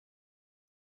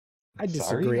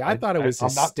disagree. Sorry, I thought it was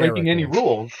I'm not breaking any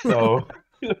hysterical. rules, so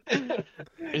It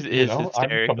you is know, I'm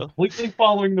hysterical. completely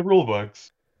following the rule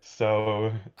books.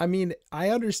 So I mean, I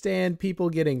understand people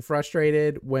getting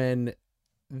frustrated when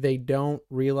they don't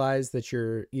realize that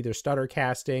you're either stutter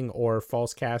casting or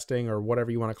false casting or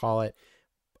whatever you want to call it.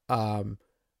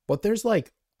 But there's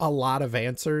like a lot of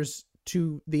answers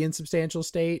to the insubstantial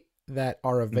state that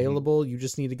are available. You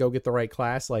just need to go get the right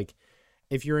class. Like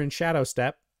if you're in Shadow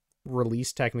Step,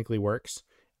 release technically works.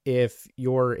 If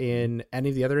you're in any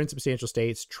of the other insubstantial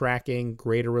states, tracking,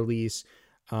 greater release,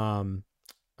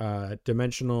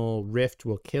 dimensional rift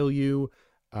will kill you.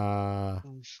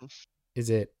 Is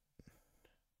it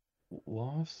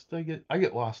lost? I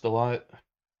get lost a lot.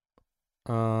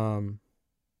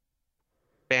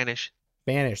 Banish.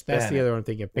 Banish? That's the Banish. other one I'm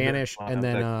thinking of. Banish, and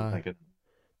then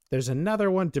there's another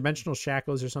one, dimensional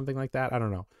shackles or something like that. I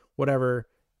don't know. Whatever.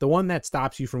 The one that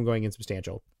stops you from going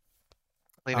insubstantial.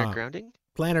 Planar grounding?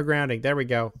 Planar grounding. There we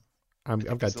go. I've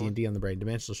got Excellent. D&D on the brain.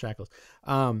 Dimensional shackles.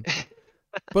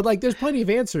 But like, there's plenty of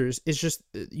answers. It's just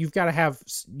you got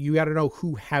to know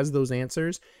who has those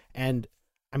answers. And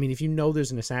I mean, if you know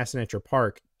there's an assassin at your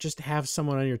park, just have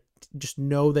someone just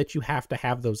know that you have to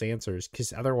have those answers,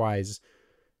 because otherwise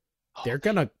they're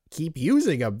gonna keep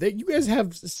using them. You guys have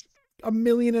 1.5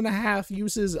 million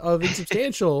uses of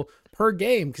insubstantial per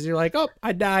game, because you're like, oh,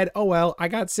 I died. Oh well, I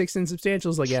got 6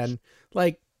 insubstantials again.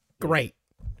 Like, great.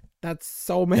 That's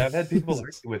so many. Yeah, I've had people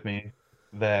argue with me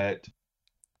that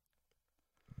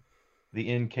the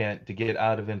incant to get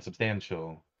out of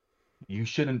insubstantial, you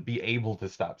shouldn't be able to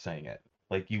stop saying it.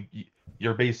 Like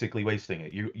you're basically wasting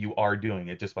it. You are doing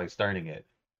it just by starting it.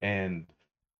 And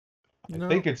I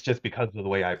think it's just because of the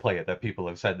way I play it that people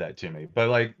have said that to me. But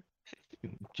like,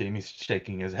 Jamie's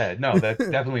shaking his head. No, that's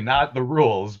definitely not the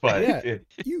rules. But Yeah,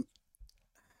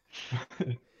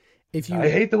 I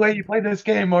hate the way you play this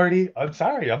game, Marty. I'm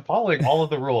sorry. I'm following all of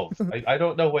the rules. I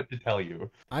don't know what to tell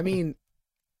you. I mean,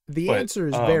 the answer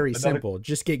is very simple.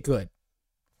 Just get good.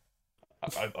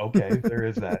 Okay, there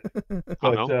is that.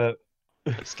 But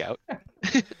scout.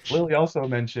 Lily also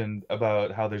mentioned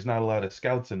about how there's not a lot of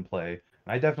scouts in play.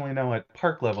 And I definitely know at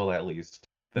park level, at least,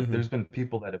 that there's been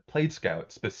people that have played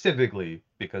scout specifically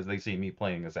because they see me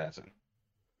playing assassin.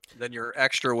 Then you're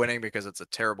extra winning because it's a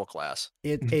terrible class.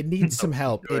 It needs some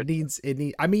help.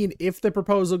 I mean, if the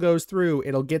proposal goes through,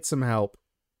 it'll get some help.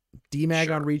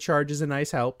 DMAG on recharge is a nice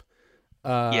help.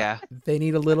 Yeah. They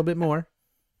need a little bit more.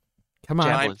 Come on.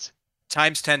 Javelins.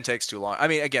 Times 10 takes too long. I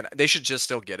mean, again, they should just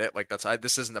still get it. Like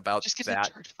this isn't about Just give that.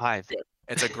 me charge 5.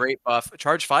 It's a great buff.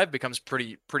 Charge 5 becomes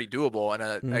pretty doable in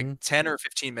a Mhm. 10 or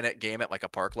 15 minute game at like a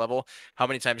park level. How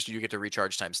many times do you get to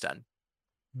recharge times 10?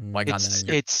 Like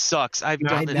It sucks. I've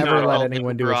done it. never let in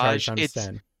anyone do a charge Garage. times It's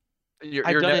 10. You're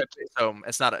done never, so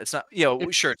it's not you know,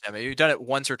 sure, Timmy, you've done it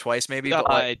once or twice maybe, but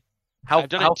like, I've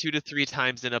done it 2 to 3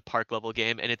 times in a park level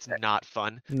game, and it's not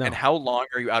fun. No. And how long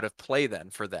are you out of play then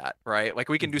for that, right? Like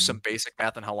we can do some basic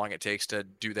math on how long it takes to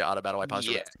do the auto battle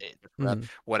hypothesis,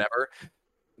 whatever.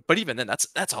 But even then,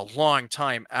 that's a long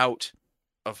time out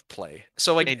of play.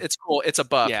 So like it's cool, it's a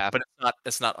buff, but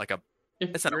it's not like a.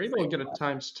 If you're able to get a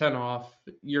times 10 off,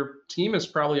 your team is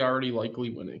probably already likely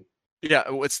winning. Yeah,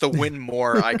 it's the win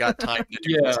more. I got time to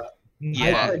do this.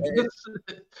 Yeah.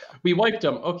 We wiped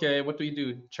them. Okay, what do we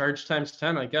do? Charge times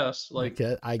 10, I guess. Like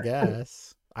I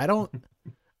guess. I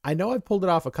know I've pulled it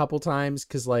off a couple times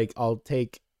because like I'll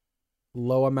take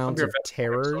low amounts of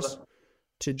terrors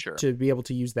to be able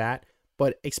to use that.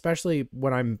 But especially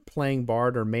when I'm playing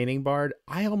Bard or maining Bard,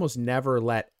 I almost never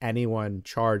let anyone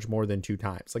charge more than 2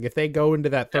 times. Like if they go into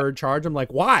that third charge, I'm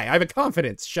like, why? I have a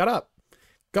confidence. Shut up.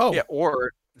 Go. Yeah,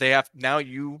 or they have now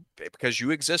because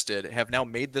you existed, have now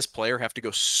made this player have to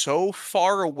go so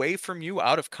far away from you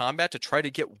out of combat to try to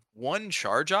get 1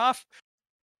 charge off.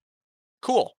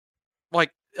 Cool.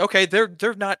 Like okay,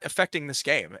 they're not affecting this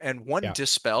game, and one Yeah.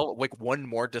 dispel, like one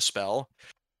more dispel,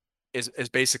 is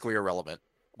basically irrelevant.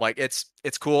 Like it's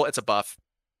cool, it's a buff.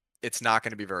 It's not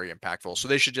going to be very impactful. So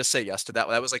they should just say yes to that.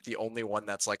 That was like the only one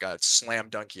that's like a slam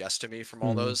dunk yes to me from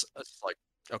all Mhm. those. It's like,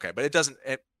 okay, but it doesn't.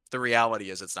 The reality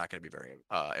is it's not going to be very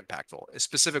impactful,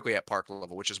 specifically at park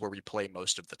level, which is where we play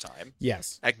most of the time.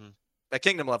 Yes. At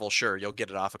kingdom level, sure, you'll get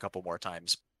it off a couple more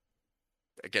times.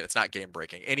 Again, it's not game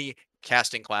breaking. Any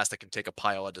casting class that can take a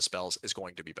pile of dispels is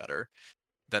going to be better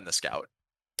than the scout,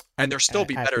 and they'll still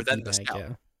be At better the than the DMAG, scout.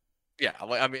 yeah. Yeah,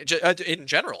 I mean, in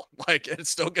general, like it's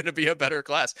still going to be a better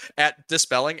class at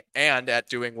dispelling and at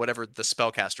doing whatever the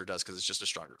spellcaster does because it's just a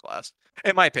stronger class.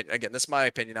 In my opinion, again, this is my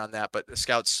opinion on that, but the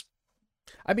scouts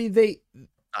I mean, they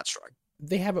not strong.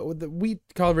 have it. We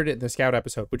covered it in the scout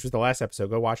episode, which was the last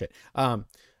episode. Go watch it.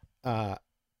 But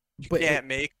Can't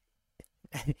make.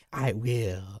 I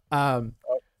will.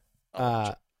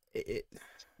 Oh,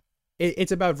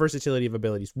 It's about versatility of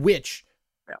abilities, which,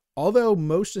 Yeah. although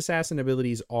most assassin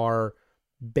abilities are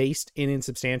based in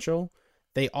insubstantial,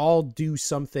 they all do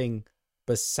something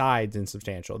besides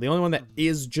insubstantial. The only one that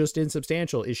is just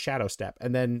insubstantial is Shadow Step,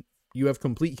 and then you have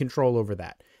complete control over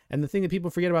that. And the thing that people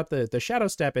forget about the Shadow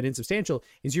Step and insubstantial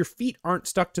is your feet aren't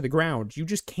stuck to the ground. You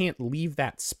just can't leave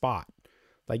that spot.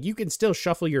 Like, you can still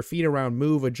shuffle your feet around,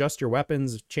 move, adjust your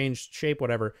weapons, change shape,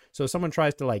 whatever. So if someone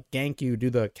tries to like gank you, do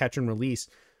the catch and release,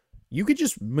 you could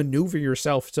just maneuver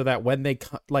yourself so that when they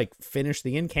like finish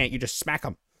the incant, you just smack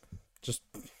them. Just,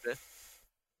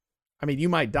 I mean, you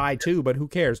might die too, but who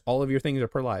cares? All of your things are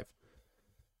per life.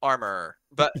 Armor,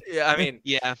 but yeah, I mean,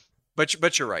 Yeah.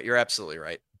 but you're right. You're absolutely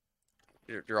right.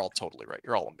 You're all totally right.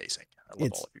 You're all amazing. I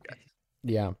love all of you guys.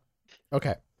 Yeah.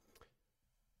 Okay.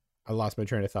 I lost my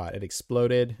train of thought. It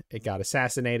exploded. It got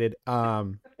assassinated.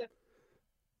 All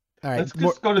right. Let's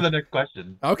just go to the next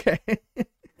question. Okay. It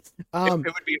would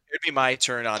be my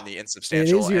turn on the It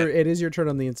insubstantial. is your turn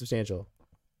on the insubstantial.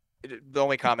 The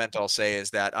only comment I'll say is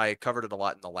that I covered it a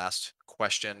lot in the last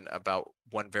question about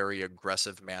one very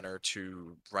aggressive manner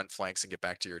to run flanks and get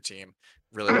back to your team.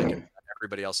 Really like it.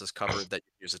 Everybody else has covered that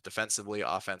you use it defensively,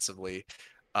 offensively,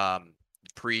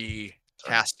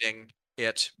 pre-casting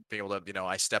it, being able to,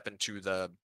 I step into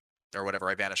the, or whatever,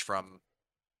 I vanish from,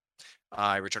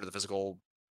 I return to the physical,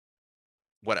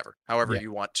 whatever, however Yeah.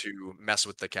 you want to mess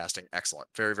with the casting. Excellent.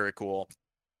 Very, very cool.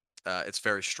 It's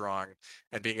very strong,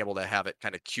 and being able to have it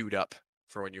kind of queued up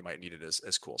for when you might need it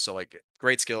is cool. So like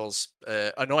great skills,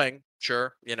 annoying,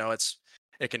 sure.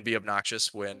 It can be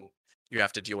obnoxious when you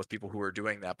have to deal with people who are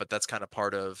doing that, but that's kind of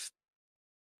part of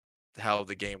how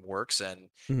the game works, and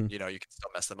Mhm. you can still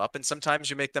mess them up, and sometimes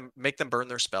you make them burn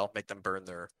their spell, make them burn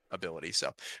their ability.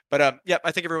 So, but yeah,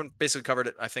 I think everyone basically covered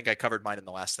it. I think I covered mine in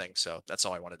the last thing, so that's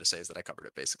all I wanted to say is that I covered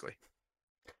it basically.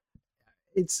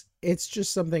 It's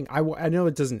just something I know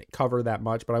it doesn't cover that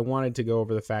much, but I wanted to go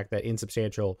over the fact that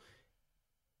insubstantial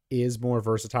is more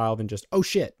versatile than just, oh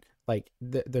shit, like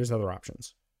there's other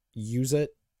options. Use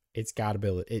it. It's got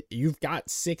ability. You've got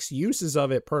 6 uses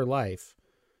of it per life.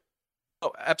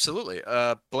 Oh, absolutely.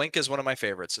 Blink is one of my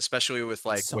favorites, especially with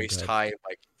like So waist good. high,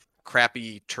 like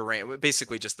crappy terrain.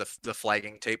 Basically, just the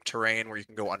flagging tape terrain where you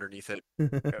can go underneath it.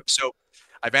 So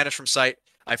I vanished from sight.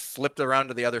 I flipped around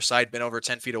to the other side, been over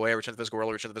 10 feet away, returned to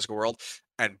the physical world,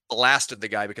 and blasted the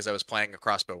guy because I was playing a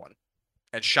crossbow one,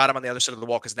 and shot him on the other side of the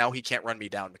wall because now he can't run me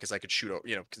down because I could shoot over,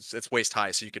 because it's waist high,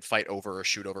 so you could fight over or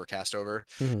shoot over, cast over.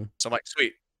 Mhm. So I'm like,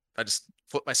 sweet. I just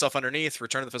flip myself underneath,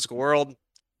 return to the physical world,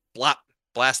 blop,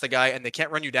 blast the guy, and they can't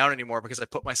run you down anymore because I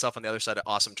put myself on the other side of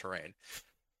awesome terrain.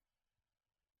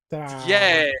 Ah.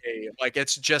 Yay! Like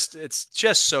it's just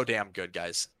so damn good,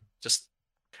 guys. Just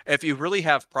if you really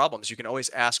have problems, you can always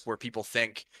ask where people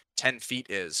think 10 feet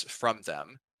is from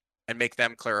them and make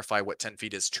them clarify what 10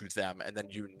 feet is to them, and then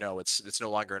it's no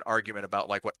longer an argument about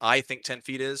like what I think 10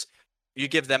 feet is. You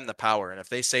give them the power, and if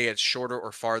they say it's shorter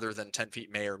or farther than 10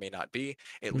 feet may or may not be,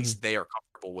 at least they are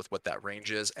comfortable with what that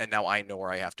range is, and now I know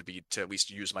where I have to be to at least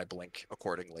use my blink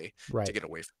accordingly to Right. get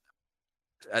away from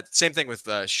them. Same thing with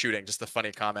shooting, just the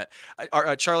funny comment.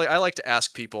 Charlie, I like to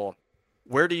ask people,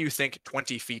 where do you think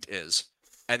 20 feet is?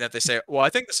 And that they say, well, I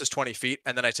think this is 20 feet,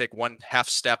 and then I take one half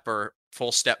step or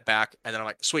full step back, and then I'm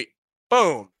like, sweet,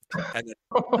 boom. And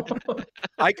then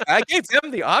I gave them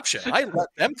the option. I let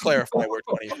them clarify where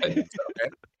 20 feet is. Okay?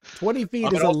 20 feet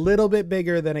But is a little bit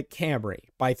bigger than a Camry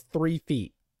by 3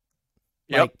 feet.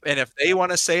 Yep. Like- And if they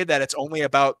want to say that it's only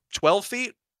about 12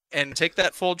 feet and take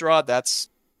that full draw, that's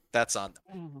on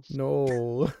them.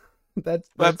 No, that's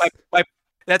But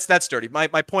That's dirty. My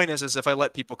point is if I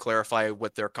let people clarify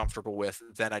what they're comfortable with,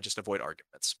 then I just avoid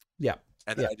arguments. Yeah.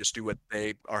 And then I just do what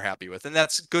they are happy with. And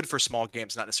that's good for small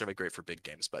games, not necessarily great for big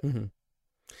games, but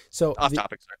So off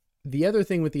topic, sorry. the other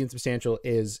thing with the insubstantial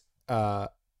is I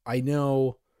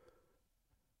know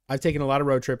I've taken a lot of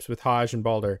road trips with Haj and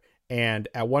Balder, and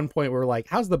at one point we were like,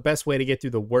 how's the best way to get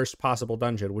through the worst possible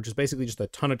dungeon, which is basically just a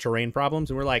ton of terrain problems,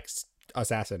 and we're like,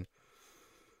 assassin.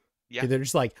 Yeah. They're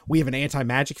just like, we have an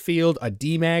anti-magic field, a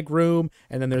demag room,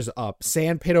 and then there's a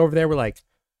sand pit over there. We're like,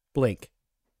 blink.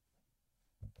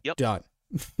 Yep. Done.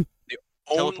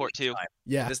 Teleport too.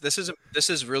 Yeah. This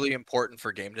is really important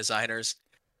for game designers.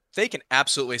 They can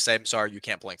absolutely say, I'm sorry, you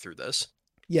can't blink through this.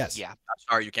 Yes. Yeah. I'm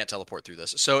sorry, you can't teleport through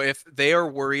this. So if they are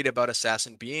worried about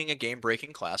Assassin being a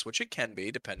game-breaking class, which it can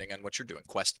be depending on what you're doing,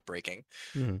 quest breaking,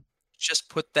 just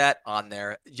put that on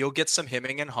there. You'll get some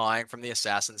hemming and hawing from the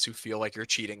Assassins who feel like you're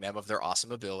cheating them of their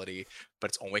awesome ability,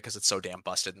 but it's only because it's so damn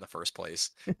busted in the first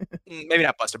place. Maybe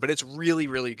not busted, but it's really,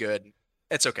 really good.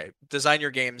 It's okay. Design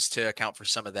your games to account for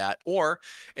some of that. Or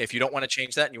if you don't want to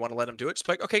change that and you want to let them do it, just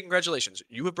be like, okay, congratulations.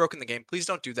 You have broken the game. Please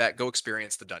don't do that. Go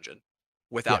experience the dungeon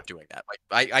without doing that.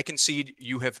 Like I concede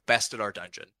you have bested our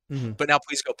dungeon, but now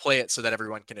please go play it so that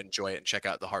everyone can enjoy it and check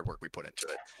out the hard work we put into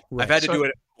it. Right. I've had to do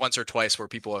it once or twice where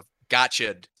people have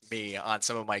gotcha'd me on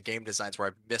some of my game designs where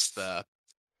I've missed the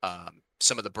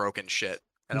some of the broken shit.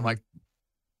 And I'm like,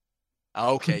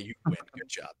 okay, you win. Good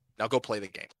job. Now go play the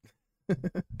game.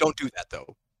 Don't do that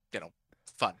though.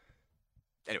 Fun.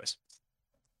 Anyways.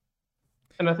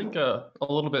 And I think a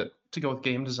little bit to go with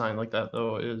game design like that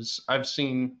though is I've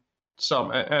seen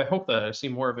some. I hope that I see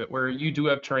more of it where you do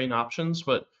have terrain options,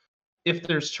 but if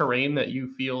there's terrain that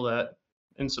you feel that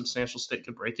in substantial state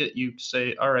could break it, you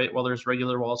say, all right, well, there's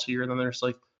regular walls here, and then there's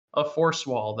like a force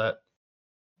wall that,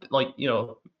 like,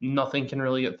 nothing can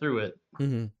really get through it.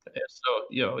 And so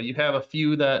you have a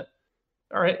few that,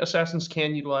 all right, assassins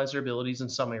can utilize their abilities in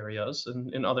some areas,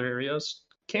 and in other areas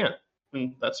can't,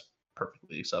 and that's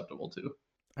perfectly acceptable too.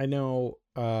 I know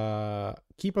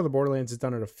Keep on the Borderlands has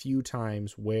done it a few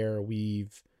times where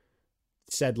we've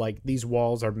said like these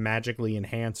walls are magically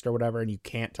enhanced or whatever and you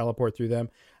can't teleport through them.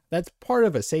 That's part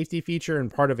of a safety feature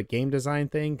and part of a game design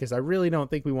thing, because I really don't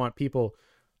think we want people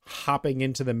hopping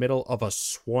into the middle of a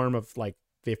swarm of like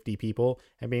 50 people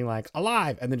and being like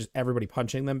alive and then just everybody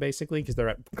punching them basically because they're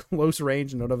at close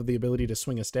range and don't have the ability to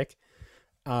swing a stick.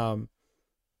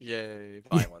 Yay,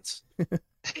 violence.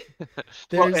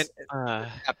 There's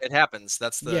it happens.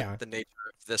 That's the nature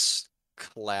of this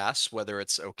class, whether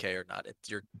it's okay or not.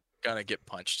 You're gonna get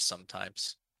punched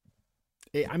sometimes.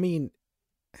 I mean,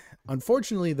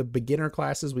 unfortunately, the beginner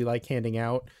classes we like handing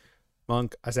out,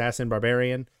 Monk, Assassin,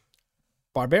 Barbarian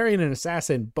and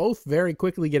Assassin both very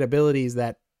quickly get abilities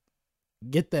that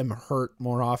get them hurt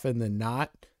more often than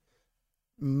not.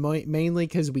 Mainly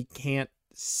because we can't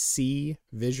see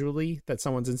visually that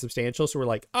someone's insubstantial, so we're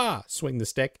like, swing the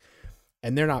stick,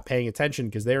 and they're not paying attention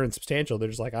because they're insubstantial. They're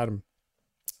just like, I'm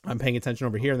paying attention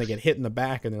over here, and they get hit in the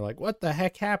back, and they're like, what the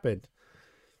heck happened?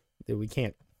 We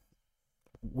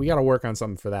got to work on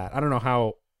something for that. I don't know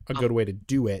how a good way to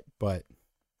do it, but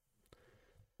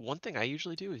one thing I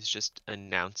usually do is just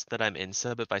announce that I'm in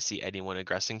sub if I see anyone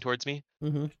aggressing towards me,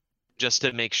 just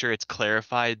to make sure it's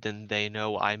clarified. Then they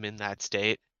know I'm in that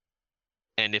state.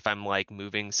 And if I'm like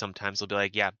moving, sometimes they'll be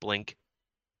like, yeah, blink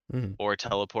or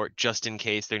teleport, just in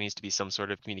case there needs to be some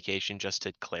sort of communication just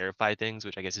to clarify things,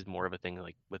 which I guess is more of a thing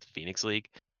like with Phoenix League.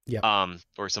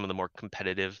 Or some of the more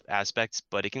competitive aspects,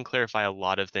 but it can clarify a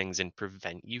lot of things and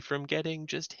prevent you from getting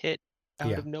just hit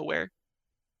out of nowhere.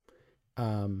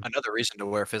 Another reason to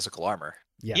wear physical armor.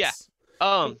 Yes.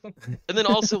 Yeah. And then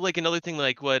also like another thing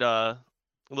like what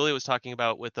Lily was talking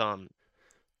about with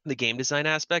the game design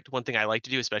aspect, one thing I like to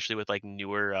do, especially with like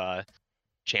newer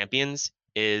champions,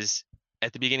 is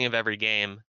at the beginning of every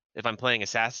game, if I'm playing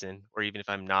Assassin, or even if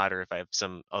I'm not, or if I have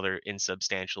some other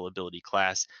insubstantial ability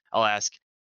class, I'll ask,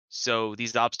 so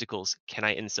these obstacles, can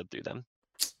I insub through them?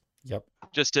 Yep.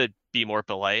 Just to be more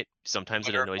polite. Sometimes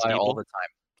it annoys people. All the time.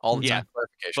 All the time.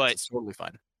 Clarifications. But it's totally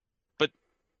fine. But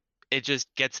it just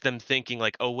gets them thinking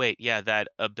like, oh wait, yeah, that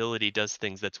ability does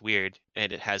things that's weird,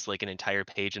 and it has like an entire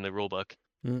page in the rulebook.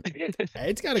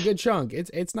 It's got a good chunk.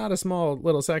 It's not a small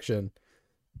little section.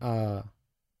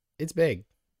 It's big.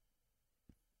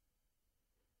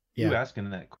 You asking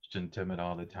that question, Timid,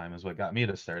 all the time is what got me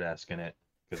to start asking it,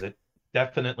 because it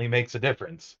definitely makes a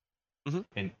difference.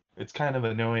 And it's kind of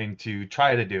annoying to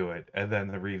try to do it and then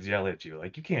the Reeves yell at you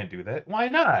like, you can't do that. Why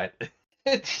not?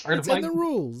 It's in the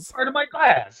rules. Part of my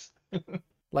class.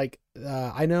 Like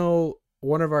I know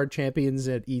one of our champions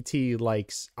at ET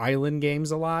likes island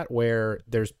games a lot, where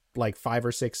there's like 5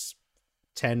 or 6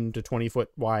 10 to 20 foot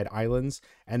wide islands,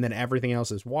 and then everything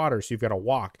else is water, so you've got to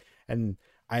walk. And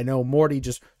I know Morty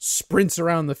just sprints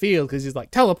around the field because he's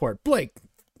like, teleport, Blake,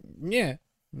 yeah.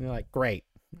 And you're like, great.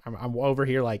 I'm over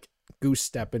here like goose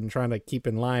stepping, trying to keep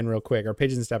in line real quick, or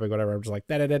pigeon stepping, whatever. I'm just like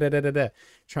da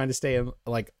trying to stay in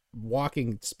like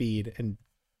walking speed and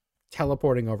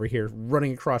teleporting over here,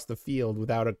 running across the field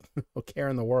without a care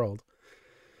in the world.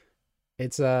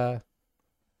 It's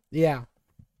yeah,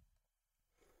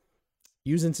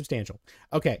 using substantial.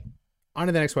 Okay, on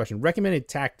to the next question. Recommended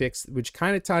tactics, which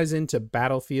kind of ties into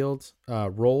Battlefield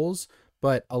roles,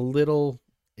 but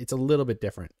it's a little bit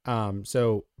different.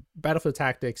 So Battlefield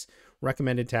tactics,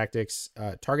 recommended tactics,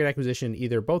 target acquisition,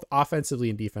 either both offensively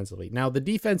and defensively. Now the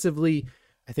defensively,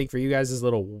 I think for you guys is a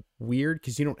little weird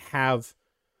because you don't have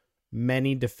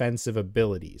many defensive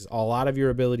abilities. A lot of your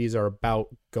abilities are about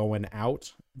going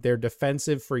out. They're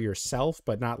defensive for yourself,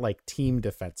 but not like team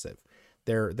defensive.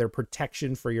 They're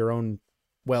protection for your own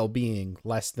well-being,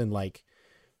 less than like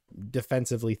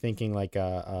defensively thinking like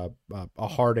a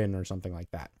Harden or something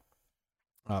like that.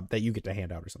 That you get to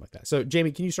hand out or something like that. So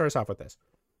Jamie, can you start us off with this?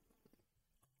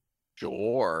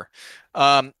 Sure.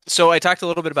 So I talked a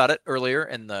little bit about it earlier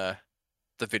in the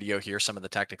video here, some of the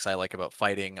tactics I like about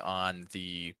fighting on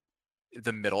the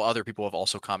middle. Other people have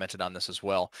also commented on this as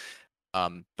well.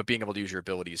 But being able to use your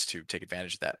abilities to take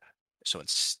advantage of that. So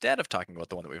instead of talking about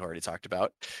the one that we've already talked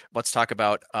about, let's talk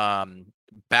about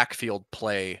backfield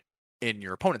play in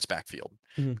your opponent's backfield,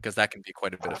 because that can be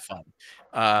quite a bit of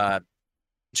fun.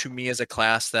 To me, as a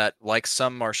class that, like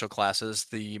some martial classes,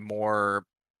 the more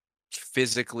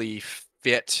physically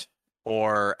fit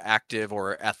or active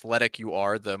or athletic you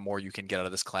are, the more you can get out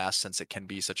of this class, since it can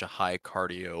be such a high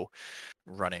cardio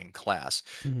running class.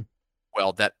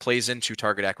 Well, that plays into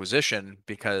target acquisition,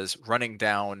 because running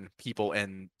down people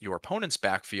in your opponent's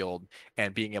backfield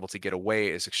and being able to get away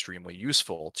is extremely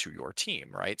useful to your team,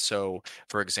 right? So,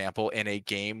 for example, in a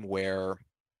game where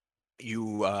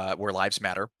where lives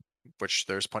matter, which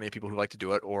there's plenty of people who like to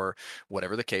do it, or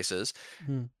whatever the case is,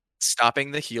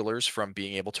 stopping the healers from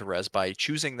being able to res by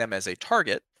choosing them as a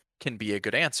target can be a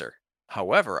good answer.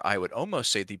 However, I would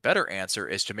almost say the better answer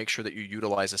is to make sure that you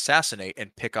utilize Assassinate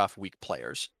and pick off weak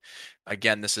players.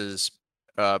 Again, this is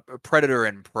predator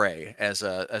and prey as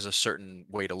a certain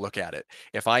way to look at it.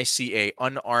 If I see a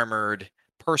unarmored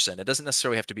person, it doesn't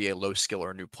necessarily have to be a low skill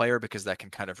or a new player, because that can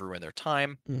kind of ruin their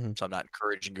time. So I'm not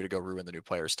encouraging you to go ruin the new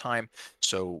player's time.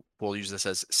 So we'll use this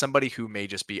as somebody who may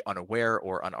just be unaware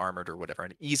or unarmored or whatever,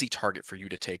 an easy target for you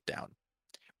to take down,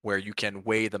 where you can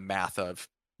weigh the math of,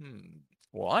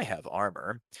 well, I have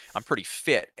armor, I'm pretty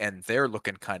fit, and they're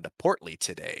looking kind of portly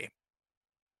today.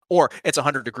 Or it's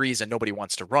 100 degrees and nobody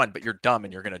wants to run, but you're dumb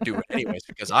and you're going to do it anyways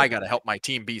because I got to help my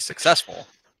team be successful.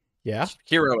 Yeah.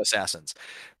 Hero assassins.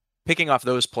 Picking off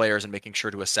those players and making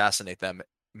sure to assassinate them,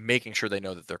 making sure they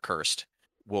know that they're cursed,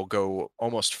 will go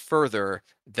almost further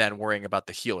than worrying about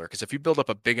the healer. Because if you build up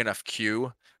a big enough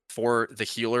queue for the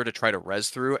healer to try to res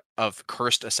through of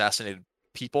cursed assassinated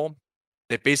people,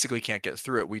 they basically can't get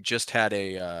through it. We just had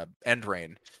a end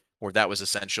rain where that was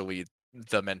essentially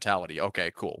the mentality.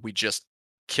 Okay, cool. We just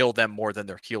kill them more than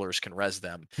their healers can res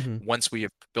them. Once we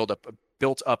have built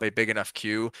up a big enough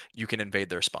queue, you can invade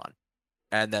their spawn,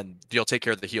 and then you'll take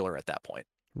care of the healer at that point.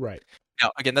 Right.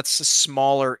 Now, again, that's a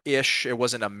smaller-ish. It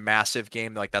wasn't a massive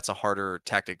game. Like, that's a harder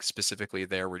tactic specifically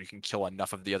there, where you can kill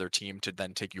enough of the other team to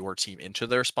then take your team into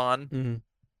their spawn.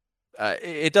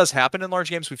 It does happen in large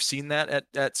games. We've seen that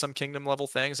at some kingdom level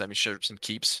things. I mean, sure, some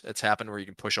keeps. It's happened where you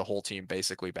can push a whole team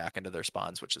basically back into their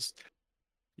spawns, which is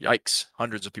yikes.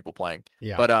 Hundreds of people playing.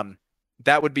 Yeah. But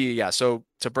that would be, yeah. So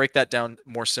to break that down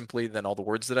more simply than all the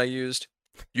words that I used,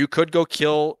 you could go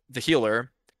kill the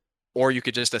healer, or you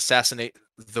could just assassinate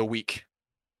the weak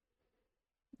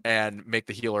and make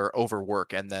the healer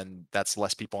overwork, and then that's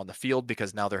less people on the field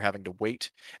because now they're having to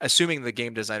wait. Assuming the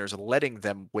game designers are letting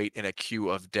them wait in a queue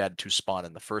of dead to spawn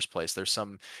in the first place. There's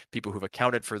some people who've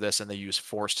accounted for this, and they use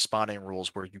forced spawning rules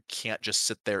where you can't just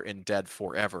sit there in dead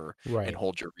forever and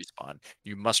hold your respawn.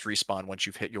 You must respawn once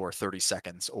you've hit your 30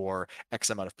 seconds or X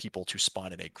amount of people to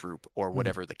spawn in a group, or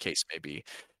whatever the case may be.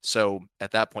 So at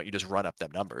that point, you just run up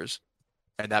them numbers,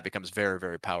 and that becomes very,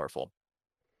 very powerful,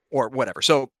 or whatever.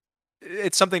 So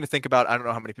it's something to think about. I don't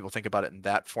know how many people think about it in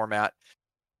that format,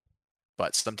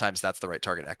 but sometimes that's the right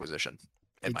target acquisition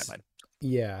in my mind.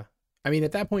 Yeah. I mean,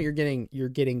 at that point, you're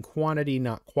getting quantity,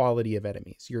 not quality of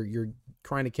enemies. You're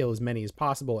trying to kill as many as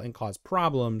possible and cause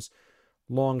problems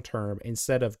long term,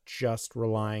 instead of just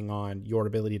relying on your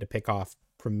ability to pick off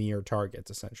premier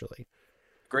targets, essentially.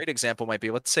 great example might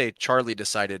be, let's say Charlie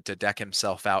decided to deck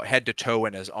himself out head to toe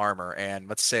in his armor, and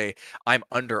let's say I'm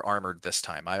under armored this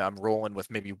time. I'm rolling with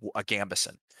maybe a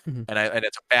Gambison, Mhm. and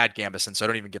it's a bad Gambison, so I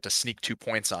don't even get to sneak 2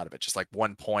 points out of it, just like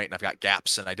 1 point, and I've got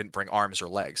gaps, and I didn't bring arms or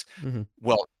legs. Mhm.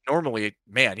 Well, normally,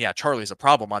 man, yeah, Charlie's a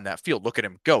problem on that field. Look at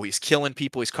him go. He's killing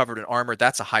people. He's covered in armor.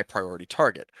 That's a high priority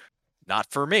target.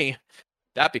 Not for me.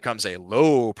 That becomes a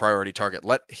low priority target.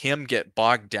 Let him get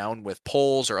bogged down with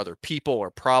polls or other people or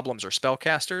problems or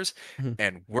spellcasters, Mhm.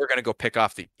 and we're going to go pick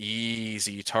off the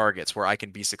easy targets where I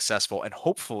can be successful. And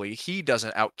hopefully he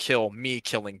doesn't outkill me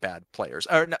killing bad players.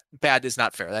 Or bad is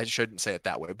not fair. I shouldn't say it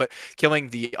that way, but killing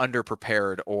the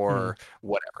underprepared or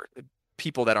whatever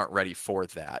people that aren't ready for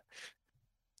that.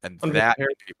 And that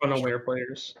Unprepared, unaware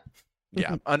players.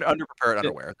 yeah, underprepared,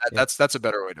 unaware. That's a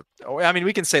better way to. Oh, I mean,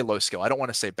 we can say low skill. I don't want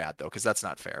to say bad though, because that's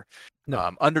not fair.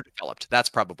 No. Underdeveloped. That's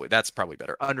probably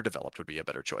better. Underdeveloped would be a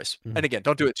better choice. Mhm. And again,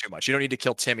 don't do it too much. You don't need to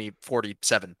kill Timmy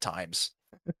 47 times.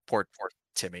 Poor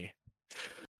Timmy.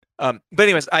 But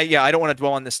anyways, I don't want to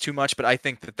dwell on this too much, but I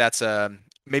think that's a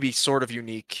maybe sort of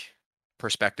unique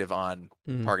perspective on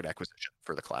Mhm. target acquisition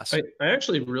for the class. I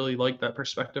actually really like that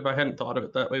perspective. I hadn't thought of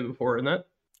it that way before, and that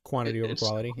Quantity over it's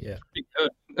quality. Yeah. pretty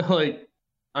good. Like,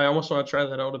 I almost want to try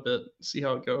that out a bit, see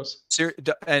how it goes.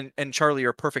 And Charlie,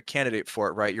 you're a perfect candidate for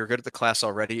it, right? You're good at the class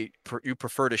already. You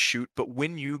prefer to shoot, but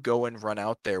when you go and run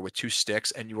out there with 2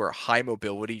 sticks and you are high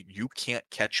mobility, you can't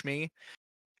catch me.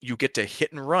 You get to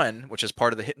hit and run, which is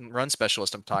part of the hit and run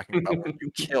specialist I'm talking about. Where you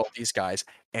kill these guys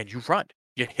and you run.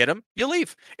 You hit them, you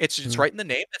leave. It's Mhm. right in the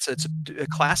name. It's a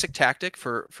classic tactic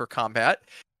for combat,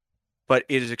 but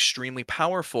it is extremely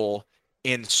powerful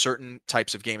in certain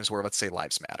types of games where, let's say,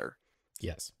 lives matter.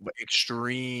 Yes.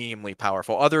 Extremely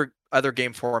powerful. Other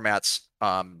game formats,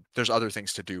 there's other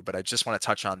things to do, but I just want to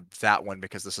touch on that one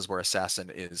because this is where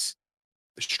Assassin is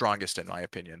the strongest, in my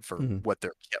opinion, for Mhm. what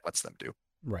their kit lets them do.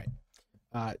 Right.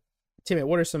 Timmy,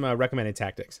 what are some recommended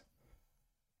tactics?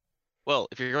 Well,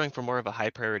 if you're going for more of a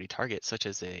high priority target, such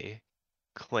as a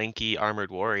clanky armored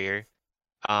warrior,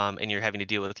 and you're having to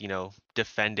deal with,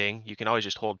 defending, you can always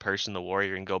just hold person the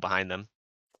warrior and go behind them,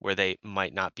 where they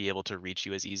might not be able to reach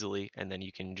you as easily, and then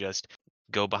you can just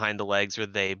go behind the legs where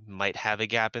they might have a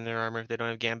gap in their armor if they don't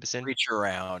have Gambison. Reach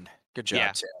around. Good job,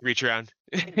 Yeah, Tim. reach around.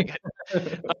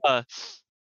 uh,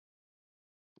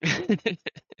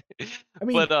 I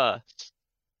mean, but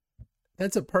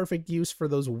that's a perfect use for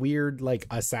those weird like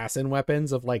assassin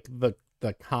weapons of like the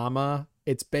comma.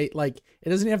 It's like it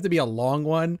doesn't have to be a long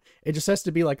one. It just has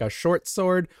to be like a short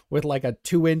sword with like a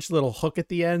 2-inch little hook at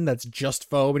the end that's just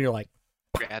foam, and you're like,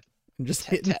 grab. and just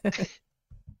Tap, hitting.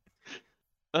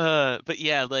 tap. But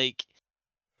yeah, like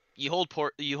you hold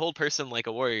person like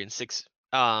a warrior in 6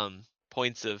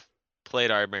 points of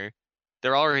plate armor.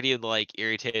 They're already like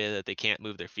irritated that they can't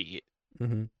move their feet.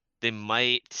 Mhm. They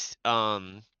might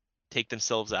take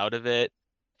themselves out of it,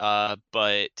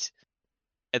 but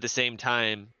at the same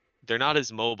time they're not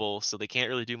as mobile, so they can't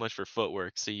really do much for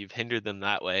footwork, so you've hindered them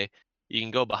that way. You can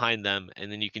go behind them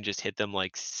and then you can just hit them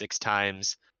like 6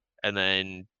 times and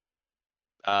then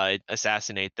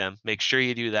assassinate them. Make sure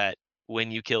you do that when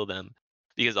you kill them,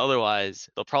 because otherwise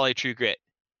they'll probably true grit,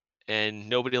 and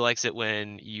nobody likes it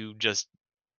when you just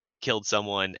killed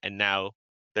someone and now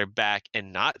they're back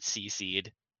and not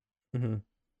CC'd, Mhm.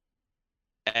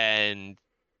 and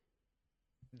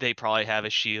they probably have a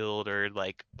shield or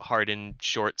like hardened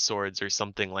short swords or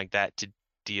something like that to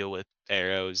deal with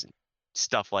arrows and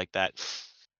stuff like that.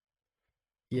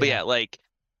 But yeah, like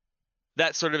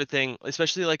that sort of a thing,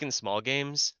 especially like in small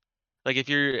games, like if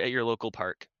you're at your local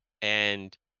park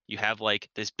and you have like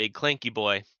this big clanky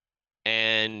boy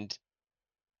and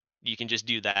you can just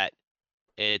do that.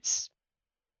 It's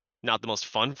not the most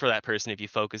fun for that person if you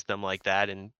focus them like that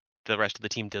and the rest of the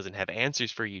team doesn't have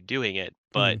answers for you doing it.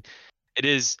 But it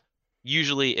is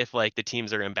usually if like the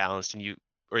teams are imbalanced and you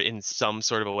or in some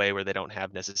sort of a way where they don't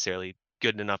have necessarily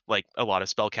good enough, like a lot of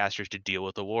spellcasters to deal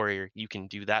with a warrior, you can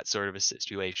do that sort of a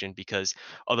situation, because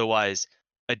otherwise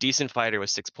a decent fighter with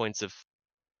 6 points of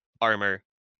armor,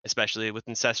 especially with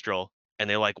ancestral, and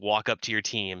they like walk up to your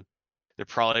team, they're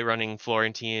probably running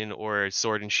Florentine or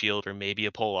sword and shield or maybe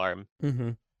a polearm,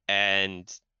 Mhm.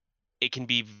 and it can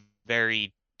be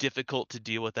very difficult to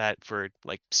deal with that for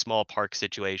like small park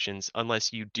situations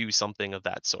unless you do something of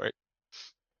that sort.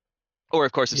 Or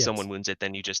of course, if Yes. someone wounds it,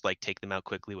 then you just like take them out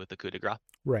quickly with the coup de grace,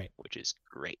 Right. which is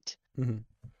great. Mhm.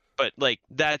 But like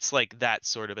that's like that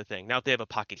sort of a thing. Now, if they have a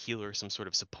pocket healer or some sort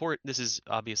of support, this is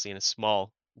obviously in a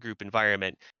small group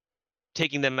environment.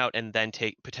 Taking them out and then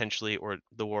take potentially, or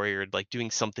the warrior like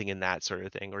doing something in that sort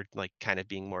of thing, or like kind of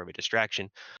being more of a distraction,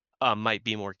 might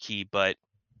be more key. But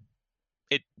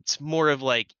it's more of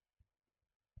like,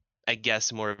 I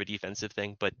guess, more of a defensive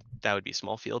thing, but that would be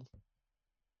small field.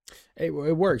 It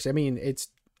works. I mean, it's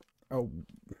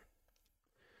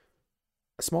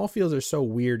small fields are so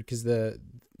weird because the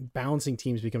balancing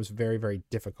teams becomes very, very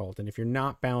difficult. And if you're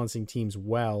not balancing teams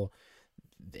well,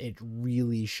 it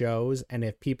really shows. And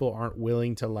if people aren't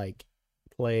willing to like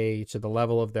play to the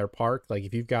level of their park, like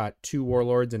if you've got 2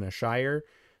 warlords in a shire,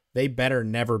 they better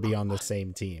never be on the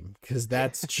same team because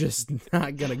that's just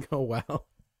not gonna go well.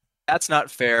 That's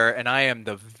not fair, and I am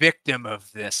the victim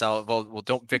of this. Well,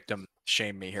 don't victim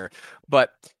shame me here,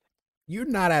 but You're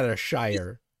not at a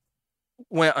shire.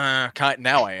 well,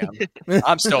 now I am.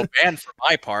 I'm still banned from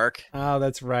my park. Oh,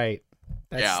 that's right.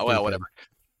 That's Yeah, well, stupid. whatever.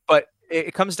 But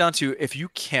it comes down to if you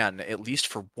can, at least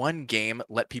for one game,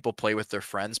 let people play with their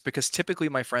friends, because typically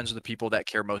my friends are the people that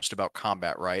care most about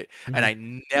combat, right? And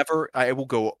I will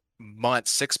go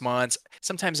months, 6 months,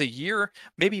 sometimes a year,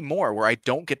 maybe more, where I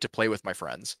don't get to play with my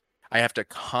friends. I have to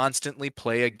constantly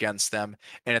play against them.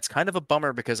 And it's kind of a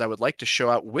bummer because I would like to show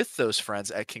out with those friends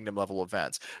at kingdom level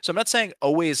events. So I'm not saying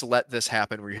always let this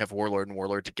happen where you have warlord and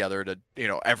warlord together to,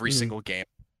 every Mhm. single game.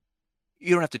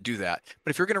 You don't have to do that.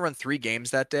 But if you're going to run 3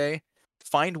 games that day,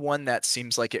 find one that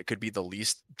seems like it could be the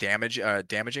least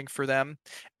damaging for them,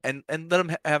 and let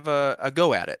them have a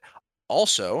go at it.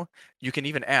 Also, you can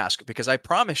even ask, because I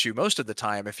promise you, most of the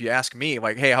time, if you ask me,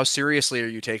 like, hey, how seriously are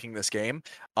you taking this game?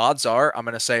 Odds are I'm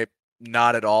going to say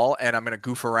not at all, and I'm going to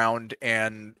goof around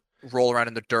and roll around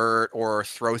in the dirt or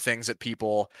throw things at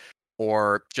people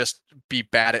or just be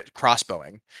bad at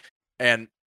crossbowing. And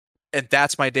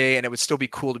that's my day, and it would still be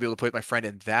cool to be able to play with my friend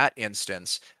in that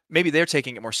instance. Maybe they're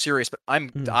taking it more serious, but I'm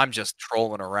just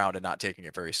trolling around and not taking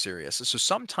it very serious. So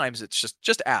sometimes it's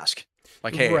just ask,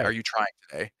 like, hey, Right. are you trying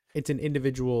today? It's an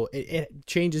individual. It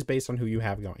changes based on who you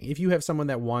have going. If you have someone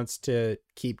that wants to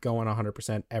keep going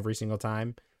 100% every single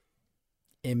time,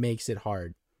 it makes it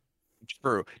hard.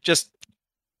 True. Just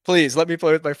please let me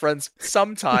play with my friends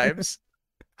sometimes.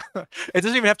 It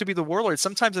doesn't even have to be the warlord.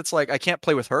 Sometimes it's like I can't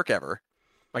play with Herc ever.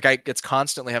 Like it's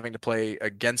constantly having to play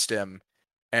against him,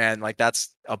 and like that's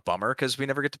a bummer because we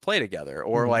never get to play together.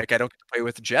 Or like I don't get to play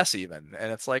with Jess even,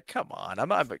 and it's like, come on,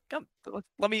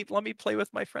 let me play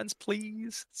with my friends,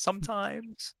 please,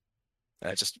 sometimes.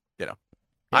 And I just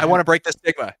I want to break the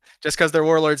stigma. Just because they're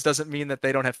warlords doesn't mean that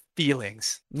they don't have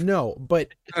feelings. No, but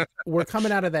we're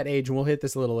coming out of that age, and we'll hit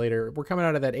this a little later. We're coming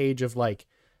out of that age of like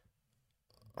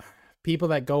people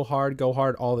that go hard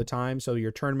all the time. So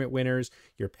your tournament winners,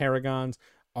 your paragons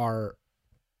are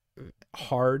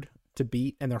hard to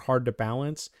beat and they're hard to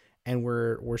balance. And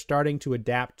we're starting to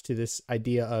adapt to this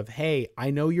idea of, hey,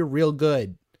 I know you're real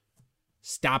good.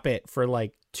 Stop it for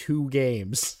like 2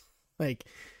 games. Like,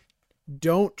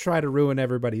 don't try to ruin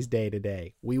everybody's day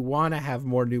today. We want to have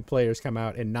more new players come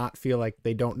out and not feel like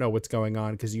they don't know what's going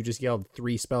on because you just yelled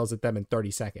 3 spells at them in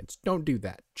 30 seconds. Don't do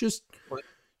that.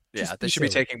 Yeah, they should be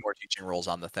taking more teaching roles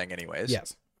on the thing anyways.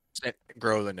 Yes.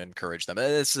 Grow and encourage them.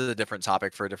 This is a different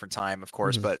topic for a different time, of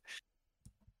course, but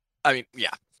I mean,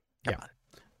 yeah. Come on.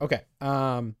 Okay.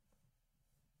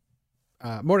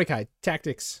 Mordecai,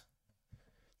 tactics,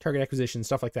 target acquisition,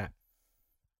 stuff like that.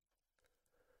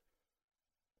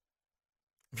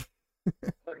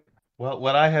 Well,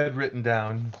 what I had written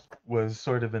down was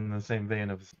sort of in the same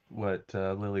vein of what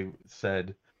Lily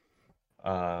said.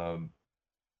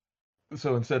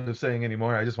 So instead of saying any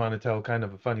more, I just want to tell kind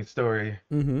of a funny story.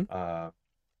 Mm-hmm.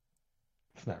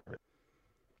 It's not really.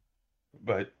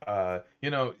 But,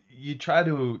 you try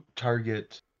to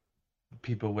target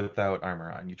people without armor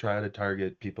on. You try to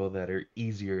target people that are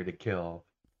easier to kill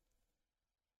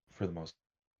for the most.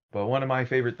 But one of my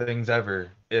favorite things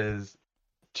ever is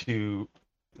to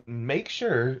make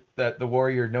sure that the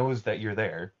warrior knows that you're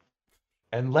there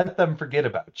and let them forget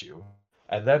about you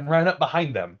and then run up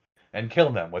behind them and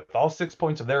kill them with all 6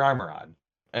 points of their armor on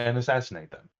and assassinate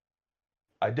them.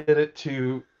 I did it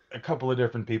to a couple of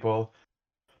different people.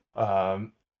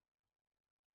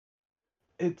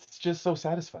 It's just so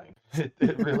satisfying.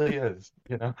 It really is,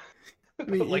 I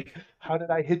mean, like, how did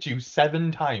I hit you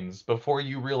 7 times before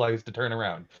you realized to turn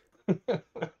around?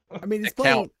 I mean, it's To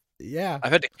count. Yeah.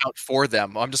 I've had to count for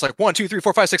them. I'm just like 1, 2, 3,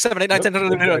 4, 5, 6, 7, 8, 9, 10.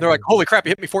 They're like, holy crap, you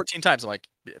hit me 14 times. I'm like,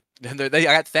 and I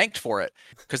got thanked for it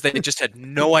because they just had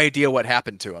no idea what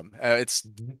happened to them. It's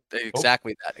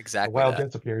exactly that. Exactly. A wild that.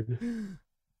 guess appeared.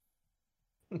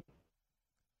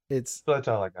 So that's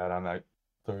all I got on that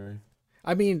story.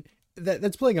 I mean,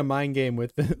 that's playing a mind game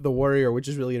with the warrior, which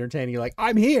is really entertaining. You're like,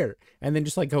 I'm here, and then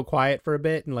just like go quiet for a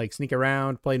bit and like sneak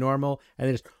around, play normal, and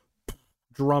then just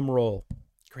drum roll.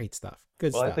 Great stuff.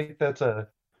 Good stuff. I think that's a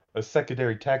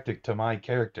secondary tactic to my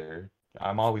character.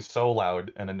 I'm always so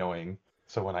loud and annoying,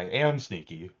 So when I am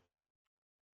sneaky,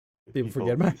 People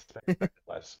forget about it. expect it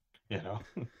less, you know.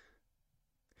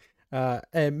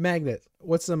 And Magnet,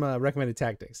 what's some recommended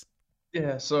tactics?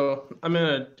 Yeah, so I'm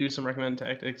gonna do some recommended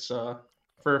tactics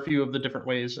for a few of the different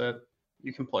ways that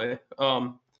you can play.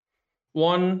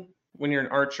 One, when you're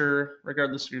an archer,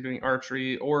 regardless if you're doing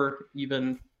archery or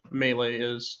even melee,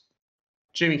 is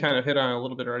Jamie kind of hit on it a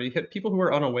little bit already. Hit people who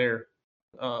are unaware.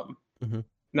 Mhm.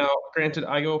 Now, granted,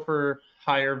 I go for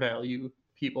higher value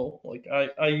people. Like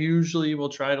I usually will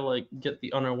try to like get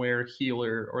the unaware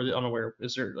healer or the unaware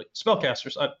wizard, like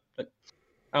spellcasters.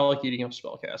 I like eating up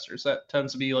spellcasters. That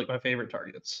tends to be like my favorite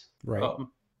targets. Right.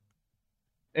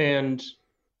 And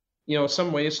you know,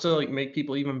 some ways to like make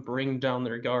people even bring down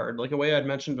their guard. Like a way I'd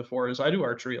mentioned before is I do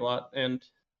archery a lot, and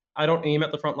I don't aim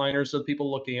at the frontliners of people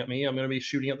looking at me. I'm going to be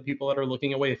shooting at the people that are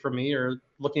looking away from me or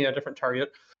looking at a different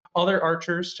target. Other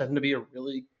archers tend to be a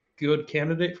really good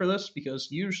candidate for this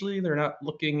because usually they're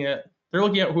looking at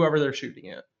whoever they're shooting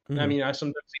at. I Mhm. mean, I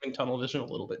sometimes even tunnel vision a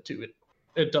little bit too.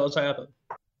 It does happen.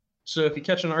 So if you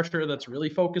catch an archer that's really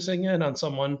focusing in on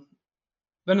someone,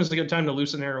 then it's a good time to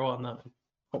loose an arrow on them and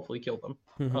hopefully kill them.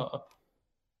 Mhm.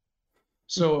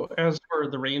 So as for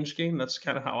the range game, that's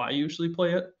kind of how I usually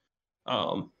play it.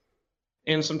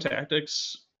 And some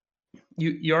tactics.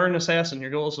 You are an assassin.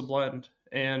 Your goal is to blend,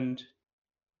 and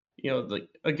you know, like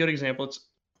a good example.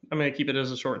 I'm gonna keep it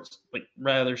as a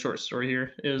rather short story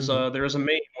here. Is there was a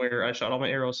main where I shot all my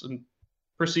arrows and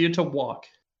proceeded to walk.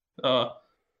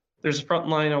 There's a front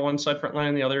line on one side, front line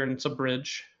on the other, and it's a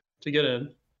bridge to get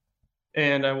in.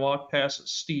 And I walked past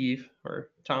Steve or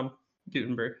Tom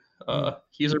Gutenberg.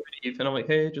 He's a reeve, and I'm like,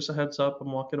 hey, just a heads up,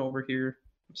 I'm walking over here.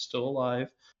 I'm still alive.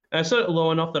 And I said it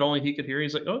low enough that only he could hear.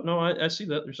 He's like, oh no, I see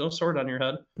that. There's no sword on your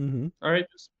head. Mhm. All right,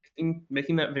 just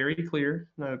making that very clear.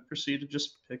 And I proceeded to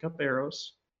just pick up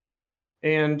arrows.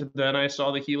 And then I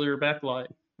saw the healer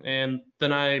backline. And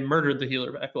then I murdered the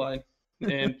healer backline.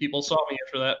 And people saw me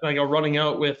after that. And I go running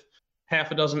out with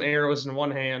half a dozen arrows in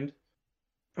one hand,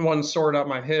 one sword on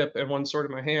my hip, and one sword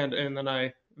in my hand. And then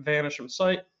I vanish from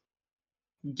sight,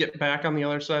 get back on the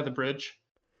other side of the bridge,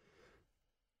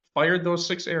 fired those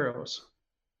 6 arrows.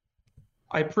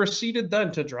 I proceeded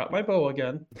then to drop my bow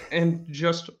again and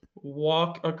just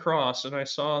walk across. And I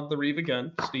saw the reeve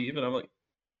again, Steve, and I'm like,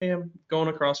 hey, I'm going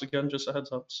across again, just a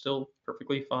heads up, still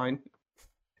perfectly fine.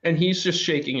 And he's just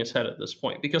shaking his head at this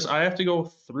point because I have to go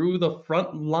through the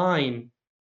front line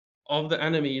of the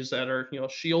enemies that are, you know,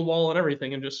 shield wall and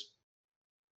everything and just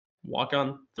walk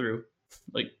on through.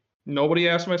 Like, nobody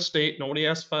asked my state, nobody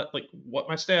asked what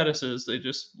my status is. They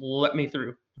just let me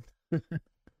through.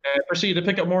 And I proceeded to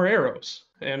pick up more arrows.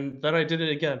 And then I did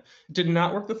it again. It did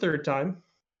not work the third time.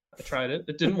 I tried it.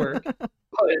 It didn't work.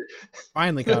 But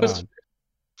Finally caught on.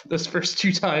 those first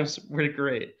 2 times were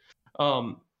great.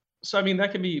 So I mean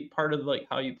that can be part of like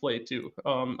how you play too.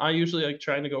 I usually like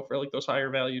trying to go for like those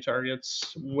higher value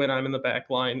targets when I'm in the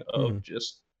back line of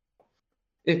just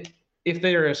if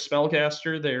they are a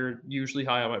spellcaster, they're usually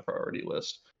high on my priority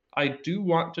list. I do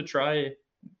want to try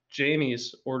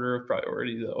Jamie's order of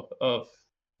priority though, of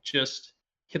just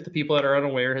hit the people that are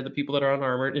unaware, hit the people that are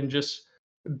unarmored, and just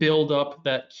build up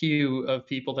that queue of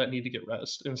people that need to get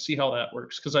rest and see how that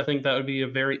works. Because I think that would be a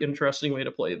very interesting way to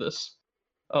play this.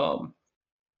 And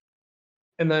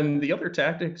then the other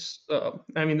tactics,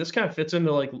 I mean, this kind of fits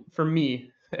into like for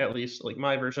me at least, like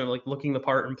my version of like looking the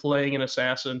part and playing an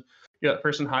assassin. You got that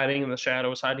person hiding in the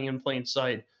shadows, hiding in plain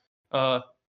sight.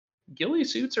 Ghillie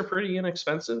suits are pretty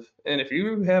inexpensive, and if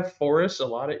you have forests a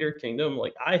lot at your kingdom,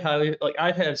 like I've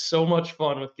had so much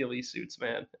fun with ghillie suits,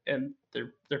 man, and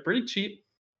they're pretty cheap.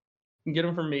 You can get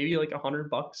them for maybe like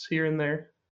 $100 here and there.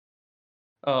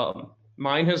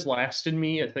 Mine has lasted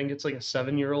me. I think it's like a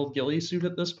 7-year-old ghillie suit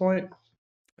at this point.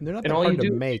 And they're not And that all hard you to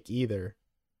do- make either.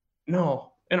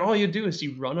 No, and all you do is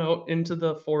you run out into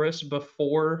the forest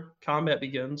before combat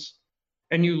begins,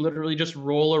 and you literally just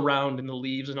roll around in the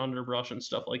leaves and underbrush and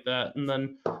stuff like that. And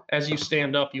then as you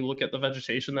stand up, you look at the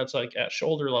vegetation that's like at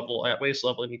shoulder level, at waist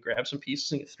level, and you grab some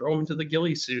pieces and you throw them into the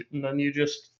ghillie suit. And then you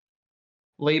just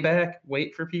lay back,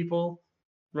 wait for people,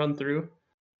 run through.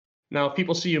 Now, if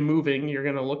people see you moving, you're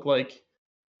going to look like,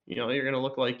 you're going to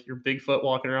look like you're Bigfoot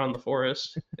walking around the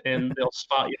forest and they'll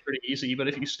spot you pretty easy. But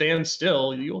if you stand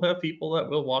still, you'll have people that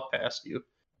will walk past you.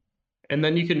 And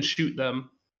then you can shoot them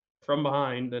from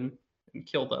behind and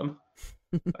kill them.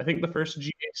 I think the first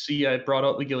GAC I brought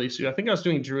out the ghillie suit. I think I was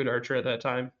doing Druid Archer at that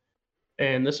time,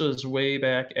 and this was way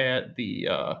back at the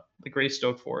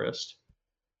Greystoke Forest.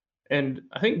 And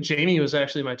I think Jamie was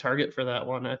actually my target for that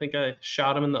one. I think I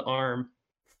shot him in the arm,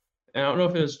 And I don't know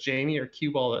if it was Jamie or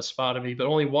Cue Ball that spotted me, but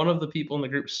only one of the people in the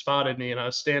group spotted me, and I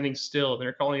was standing still, and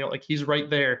they're calling out like, "He's right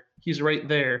there! He's right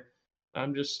there!"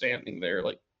 I'm just standing there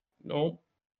like, "Nope,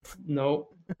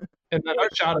 nope." And then I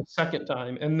shot a second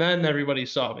time, and then everybody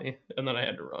saw me, and then I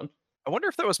had to run. I wonder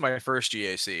if that was my first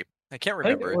GAC. I can't I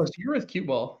think remember. it was you were with Cue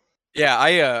Ball. Yeah,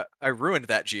 I ruined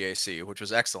that GAC, which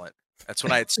was excellent. That's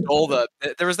when I had stole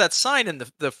there was that sign in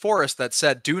the forest that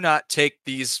said, "Do not take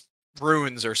these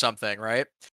runes" or something, right?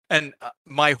 And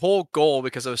my whole goal,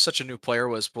 because I was such a new player,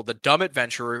 was, well, the dumb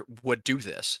adventurer would do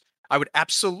this. I would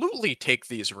absolutely take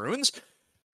these runes.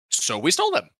 So we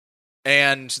stole them.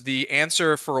 And the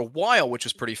answer for a while, which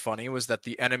was pretty funny, was that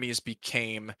the enemies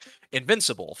became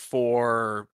invincible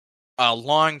for a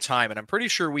long time. And I'm pretty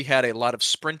sure we had a lot of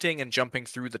sprinting and jumping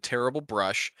through the terrible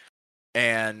brush.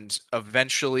 And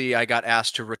eventually I got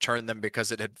asked to return them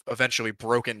because it had eventually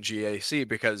broken GAC,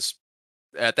 because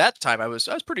at that time I was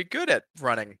pretty good at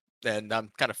running, and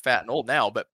I'm kind of fat and old now,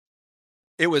 but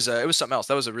it was something else.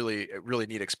 That was a really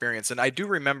neat experience. And I do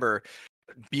remember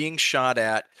being shot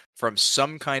at from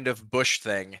some kind of bush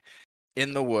thing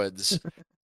in the woods.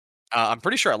 I'm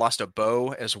pretty sure I lost a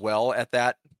bow as well at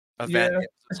that event. Yeah. It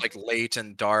was like late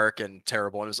and dark and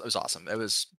terrible. It was awesome. It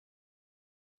was,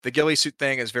 the ghillie suit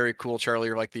thing is very cool, Charlie.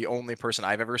 You're like the only person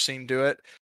I've ever seen do it.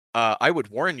 I would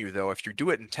warn you, though, if you do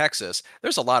it in Texas,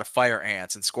 there's a lot of fire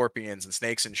ants and scorpions and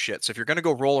snakes and shit. So if you're going to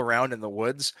go roll around in the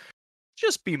woods,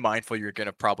 just be mindful you're going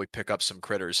to probably pick up some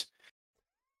critters.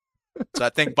 So I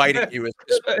think biting you is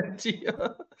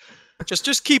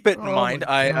just keep it in mind.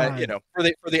 I you know, for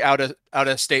the out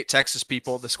of state Texas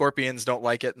people, the scorpions don't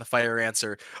like it, and the fire ants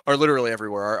are literally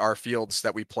everywhere. Our fields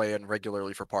that we play in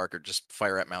regularly for park are just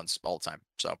fire ant mounds all the time.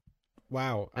 So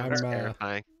Wow, I'm That's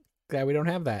terrifying. glad we don't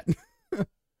have that.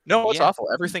 no, it's Yeah. awful.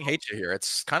 Everything hates you here.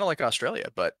 It's kind of like Australia,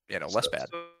 but you know, less bad.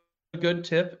 So a good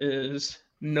tip is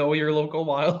know your local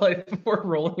wildlife before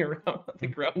rolling around on the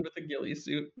ground with a ghillie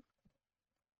suit.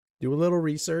 Do a little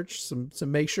research, some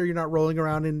make sure you're not rolling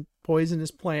around in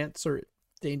poisonous plants or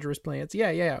dangerous plants.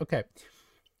 Yeah, okay.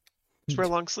 Just wear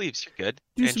long sleeves. You're good.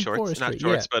 Do And some shorts, forestry, not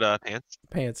shorts, but pants.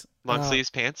 Pants. Long sleeves,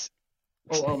 pants.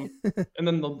 Oh, and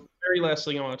then the very last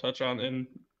thing I want to touch on, and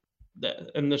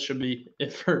this should be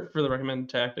it for the recommended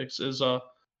tactics, is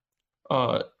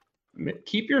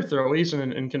keep your throwies in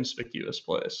an inconspicuous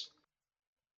place.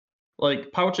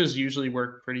 Like pouches usually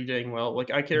work pretty dang well.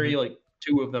 Like I carry like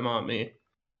 2 of them on me,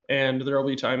 and there'll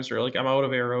be times where like I'm out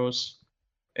of arrows,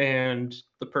 and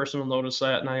the person will notice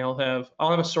that, and I'll have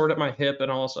a sword at my hip,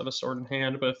 and I'll also have a sword in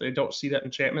hand. But if they don't see that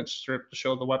enchantment strip to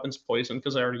show the weapon's poison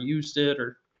because I already used it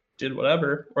or did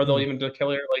whatever, or they'll even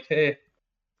declare like, "Hey,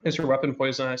 is your weapon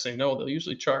poison?" I say no. They'll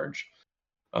usually charge.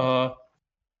 But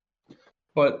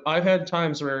I've had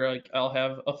times where like I'll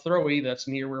have a throwy that's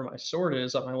near where my sword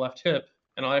is on my left hip,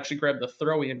 and I'll actually grab the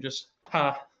throwy and just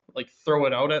like throw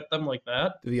it out at them like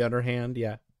that. The underhand,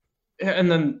 yeah. And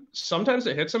then sometimes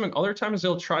it hits them, and other times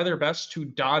they'll try their best to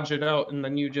dodge it out, and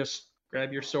then you just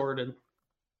grab your sword and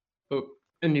boop,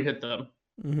 and you hit them,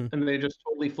 and they just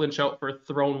totally flinch out for a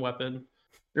thrown weapon.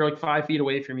 They're like 5 feet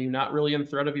away from you, not really in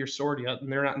threat of your sword yet,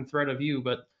 and they're not in threat of you,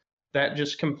 but that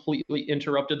just completely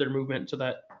interrupted their movement to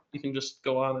that you can just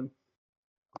go on and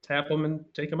tap them and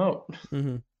take them out.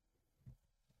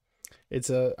 It's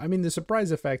the surprise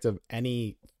effect of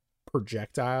any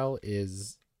projectile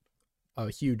is a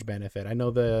huge benefit. I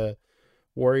know the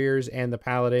warriors and the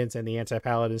paladins and the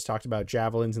anti-paladins talked about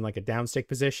javelins in like a downstick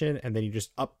position, and then you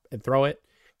just up and throw it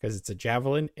because it's a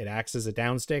javelin. It acts as a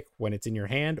downstick when it's in your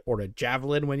hand, or a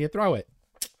javelin when you throw it.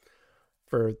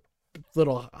 For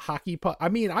little hockey puck. I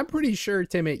mean, I'm pretty sure,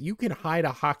 Timmy, you can hide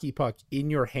a hockey puck in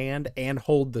your hand and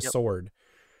hold the sword.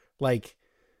 Like,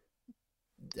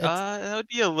 that would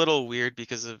be a little weird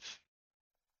because of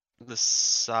the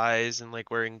size, and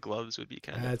like wearing gloves would be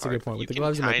kind of that's a hard. good point. With You the can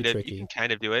gloves, it might be kind of tricky. you can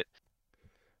kind of do it.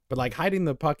 But like hiding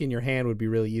the puck in your hand would be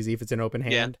really easy if it's an open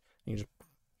hand. You just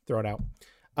throw it out.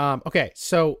 Okay,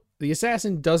 so the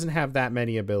assassin doesn't have that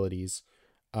many abilities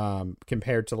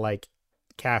compared to like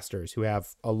casters who have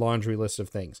a laundry list of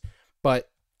things.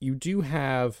 But you do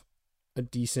have a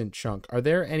decent chunk. Are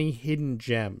there any hidden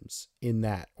gems in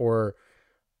that, or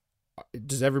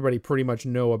does everybody pretty much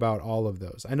know about all of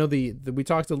those? I know we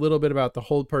talked a little bit about the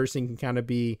hold person can kind of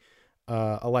be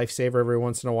a lifesaver every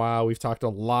once in a while. We've talked a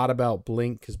lot about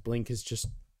Blink because Blink is just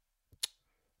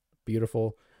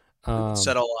beautiful.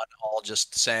 Settle on all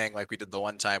just saying, like we did the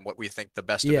one time, what we think the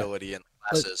best ability in the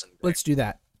class is. Let's do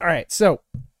that. All right. So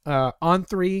on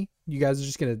 3, you guys are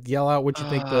just going to yell out what you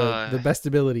think the best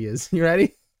ability is. You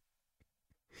ready?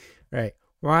 All right.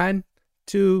 1,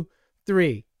 2,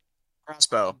 3.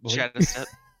 Crossbow. Shadow step.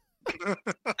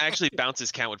 Actually,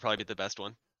 bounces count would probably be the best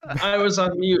one. I was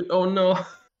on mute. Oh no.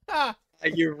 Ah,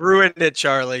 You ruined it,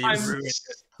 Charlie. You I'm ruined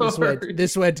it. sorry.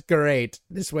 this went great.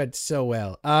 This went so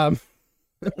well.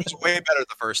 It was way better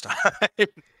the first time.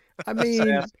 I mean,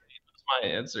 That's my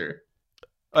answer.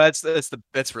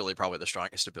 That's really probably the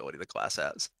strongest ability the class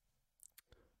has.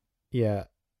 yeah,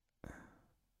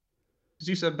 Because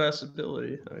you said best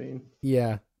ability. I mean,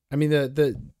 yeah. I mean,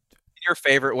 the Your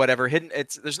favorite, whatever.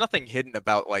 There's nothing hidden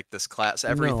about like this class.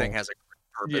 Everything No. has a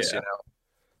purpose, Yeah. you know.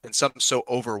 And something so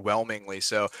overwhelmingly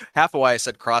so. Half of why I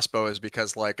said crossbow is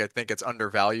because like I think it's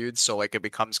undervalued, so like it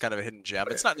becomes kind of a hidden gem.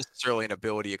 It's not necessarily an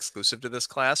ability exclusive to this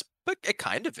class, but it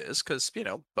kind of is because you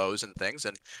know bows and things,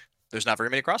 and there's not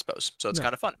very many crossbows, so it's No.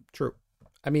 kind of fun. true.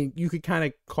 I mean, you could kind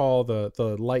of call the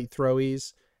light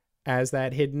throwies as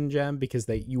that hidden gem because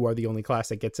you are the only class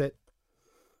that gets it.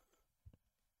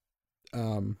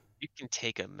 You can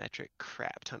take a metric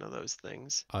crap ton of those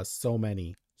things. So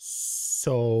many.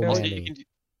 Also, Also, many. you can do,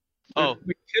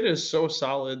 the kit is so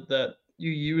solid that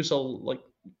you use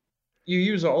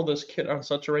all this kit on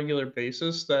such a regular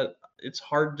basis that it's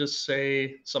hard to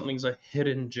say something's a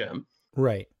hidden gem.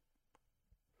 Right.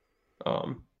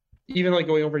 Even like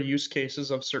going over use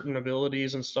cases of certain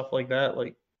abilities and stuff like that,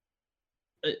 like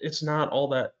it's not all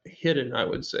that hidden, I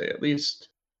would say. At least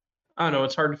I don't know,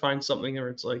 it's hard to find something where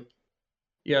it's like,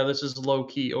 yeah, this is low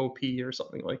key OP or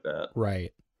something like that.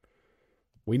 Right.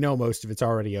 We know most of it's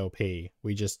already OP.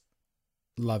 We just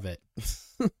love it.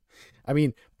 I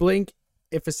mean, Blink,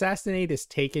 if Assassinate is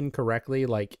taken correctly,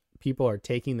 like people are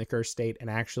taking the cursed state and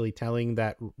actually telling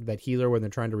that healer when they're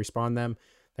trying to respawn them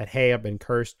that, hey, I've been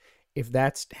cursed. If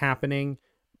that's happening,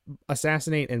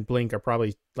 Assassinate and Blink are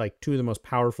probably like two of the most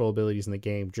powerful abilities in the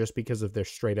game just because of their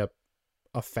straight up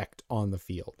effect on the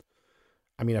field.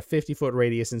 I mean, a 50-foot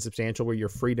radius in Substantial where you're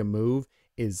free to move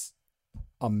is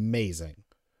amazing.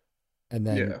 And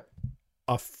then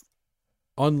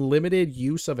unlimited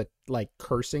use of it, like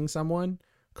cursing someone.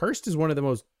 Cursed is one of the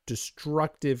most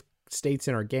destructive states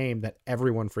in our game that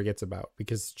everyone forgets about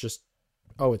because it's just,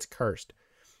 oh, it's cursed.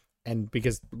 And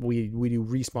because we do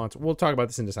respawns, we'll talk about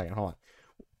this in a second. Hold on.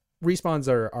 Respawns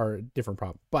are a different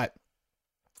problem, but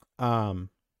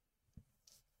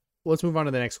let's move on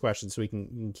to the next question so we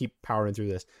can keep powering through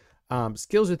this.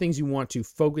 Skills are things you want to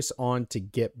focus on to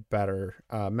get better.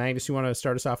 Magnus, you want to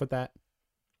start us off with that?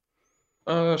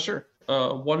 Sure.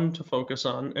 One to focus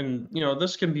on, and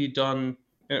this can be done,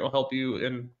 and it will help you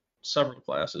in several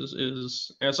classes.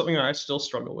 And something that I still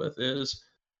struggle with is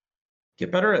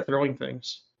get better at throwing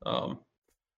things.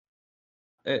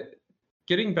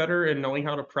 Getting better and knowing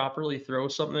how to properly throw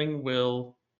something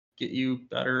will get you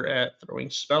better at throwing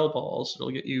spell balls.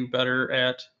 It'll get you better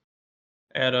at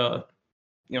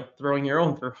throwing your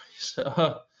own throws.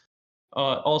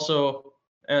 Also,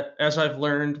 as I've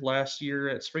learned last year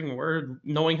at Spring Word,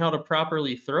 knowing how to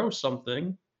properly throw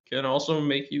something can also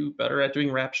make you better at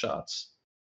doing wrap shots,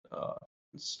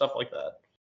 stuff like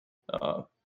that.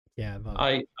 Yeah.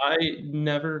 I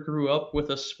never grew up with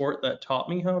a sport that taught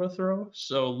me how to throw,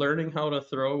 so learning how to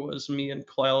throw was me and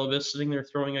Clalibus sitting there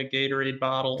throwing a Gatorade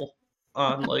bottle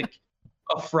on like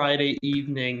a Friday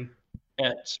evening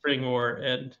at Spring War,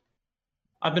 and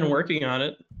I've been working on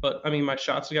it, but I mean my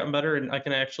shots have gotten better, and I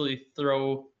can actually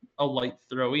throw a light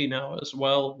throwy now as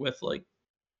well with like,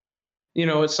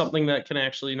 it's something that can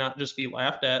actually not just be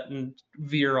laughed at and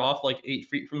veer off like 8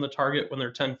 feet from the target when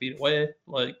they're 10 feet away.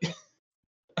 Like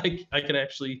I can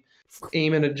actually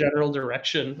aim in a general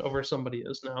direction of where somebody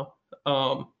is now.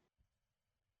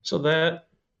 So that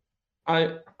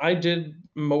I did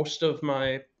most of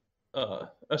my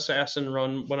assassin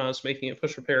run when I was making it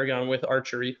push for Paragon with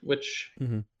archery, which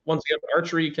once again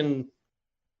archery can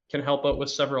help out with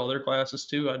several other classes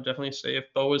too. I'd definitely say if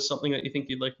bow is something that you think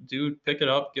you'd like to do, pick it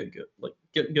up, get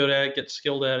good at it, get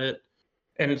skilled at it,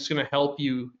 and it's going to help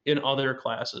you in other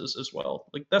classes as well.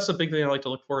 Like that's the big thing I like to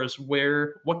look for is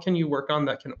what can you work on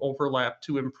that can overlap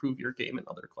to improve your game in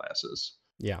other classes.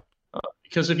 Yeah.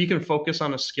 Because if you can focus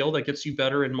on a skill that gets you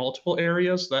better in multiple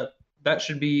areas, that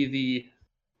should be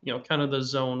the, kind of the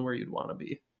zone where you'd want to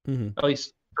be. At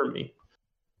least for me.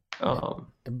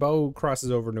 Bow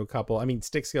crosses over into a couple. I mean,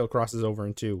 stick skill crosses over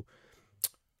into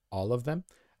all of them.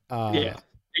 Yeah,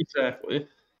 exactly.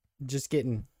 Just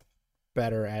getting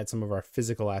better at some of our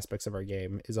physical aspects of our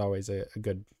game is always a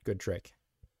good trick.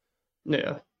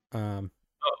 Yeah.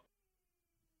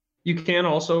 You can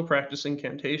also practice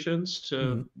incantations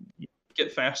to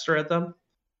get faster at them.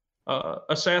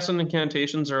 Assassin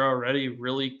incantations are already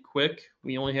really quick.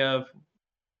 We have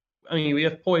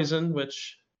poison,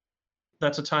 which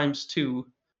that's a ×2.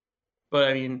 But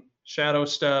I mean, Shadow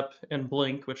Step and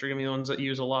Blink, which are gonna be the ones that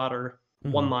use a lot, are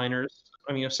Mhm. one-liners.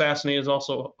 I mean, Assassinate is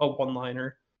also a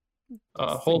one-liner.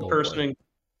 A Hold single person word. and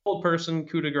hold person,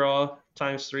 coup de grace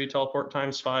 ×3, teleport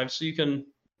 ×5, so you can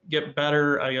get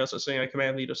better, I guess, at saying I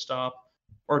command thee to stop,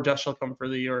 or death shall come for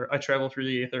thee, or I travel through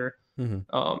the aether.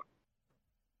 Mhm.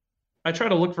 I try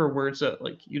to look for words that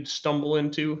like you'd stumble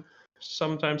into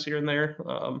sometimes here and there.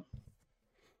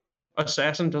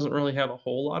 Assassin doesn't really have a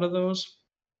whole lot of those.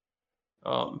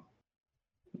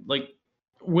 Like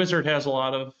Wizard has a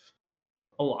lot of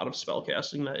spell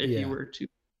casting that Yeah.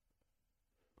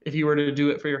 if you were to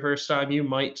do it for your first time, you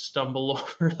might stumble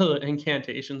over the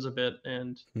incantations a bit,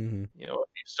 and Mhm. if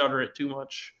you stutter it too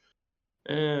much,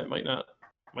 it might not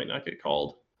get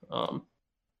called.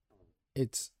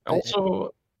 It's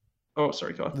Also, oh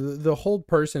sorry, go ahead. the hold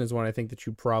person is one I think that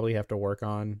you probably have to work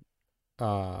on,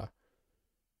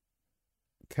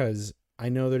 because I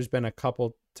know there's been a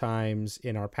couple times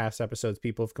in our past episodes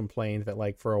people have complained that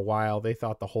like for a while they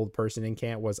thought the hold person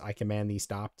incant was I command thee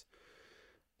stopped.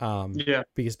 Yeah.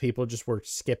 Because people just were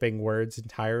skipping words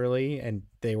entirely and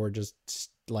they were just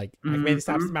like I command thee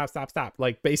stop, stop, stop, stop.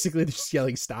 Like basically they're just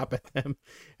yelling stop at them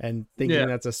and thinking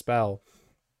that's a spell.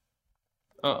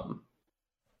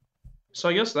 So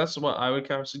I guess that's what I would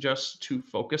kind of suggest to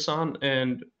focus on,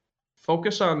 and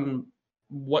focus on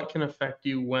what can affect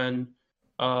you when,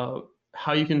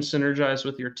 how you can synergize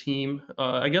with your team.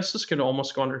 I guess this could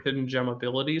almost go under hidden gem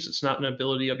abilities. It's not an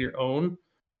ability of your own,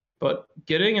 but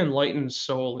getting Enlightened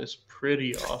Soul is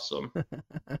pretty awesome.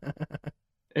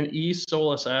 An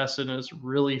E-Soul Assassin is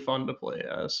really fun to play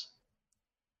as.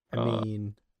 I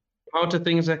mean, the amount of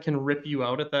things that can rip you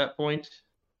out at that point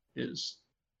is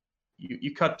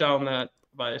you cut down that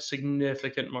by a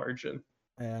significant margin.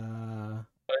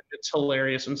 But it's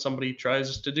hilarious when somebody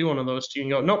tries to do one of those to you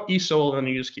and go, nope, E-Soul, and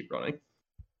you just keep running.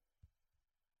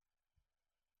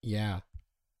 Yeah.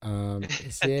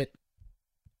 Is it?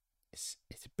 It's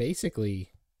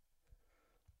basically.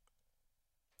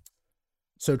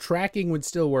 So tracking would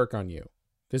still work on you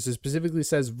because it specifically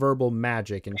says verbal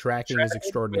magic, and tracking is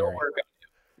extraordinary.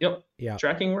 Yep. Yeah.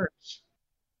 Tracking works.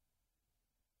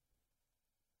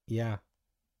 Yeah.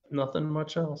 Nothing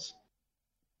much else.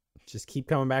 Just keep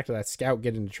coming back to that scout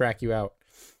getting to track you out.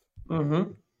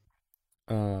 Mm-hmm.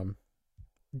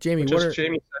 Jamie, Jamie said,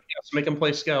 yes, make him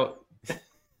play scout.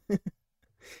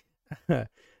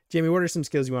 Jamie, what are some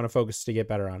skills you want to focus to get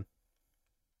better on?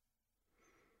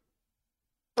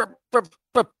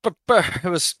 It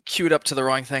was queued up to the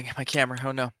wrong thing. My camera.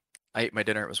 Oh no. I ate my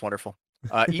dinner. It was wonderful.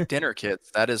 Eat dinner,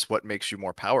 kids. That is what makes you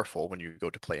more powerful when you go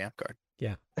to play Amtgard.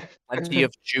 Yeah. Plenty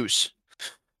of juice.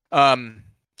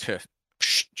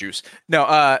 Juice.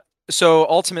 No, so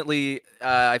ultimately,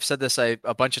 I've said this a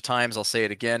bunch of times. I'll say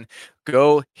it again.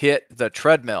 Go hit the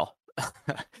treadmill.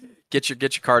 Get your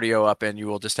cardio up, and you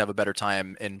will just have a better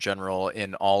time in general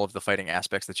in all of the fighting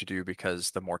aspects that you do,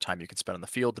 because the more time you can spend on the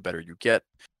field, the better you get,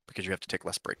 because you have to take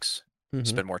less breaks.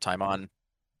 Spend more time on.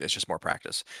 It's just more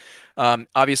practice.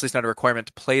 Obviously, it's not a requirement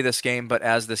to play this game, but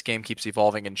as this game keeps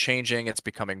evolving and changing, it's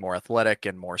becoming more athletic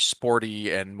and more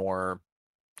sporty and more,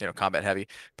 combat heavy.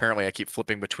 Apparently, I keep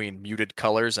flipping between muted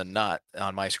colors and not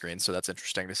on my screen, so that's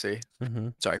interesting to see.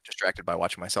 Sorry, I'm distracted by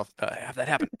watching myself have that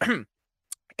happen.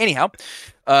 Anyhow,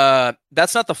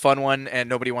 that's not the fun one, and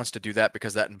nobody wants to do that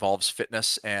because that involves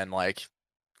fitness and like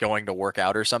going to work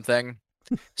out or something.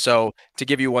 So to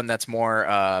give you one that's more,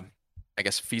 I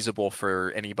guess, feasible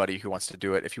for anybody who wants to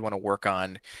do it, if you want to work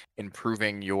on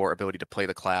improving your ability to play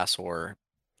the class or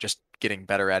just getting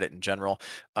better at it in general,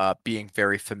 being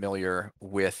very familiar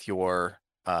with your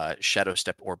Shadow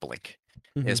Step or Blink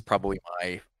is probably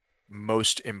my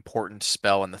most important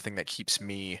spell, and the thing that keeps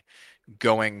me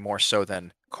going more so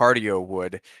than cardio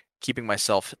would, keeping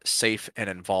myself safe and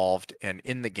involved and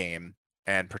in the game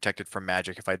and protected from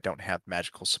magic if I don't have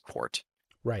magical support.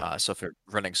 Right. So if you're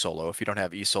running solo, if you don't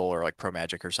have E-Soul or like Pro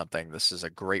Magic or something, this is a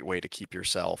great way to keep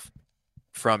yourself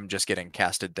from just getting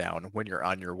casted down when you're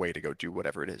on your way to go do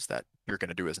whatever it is that you're going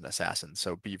to do as an assassin.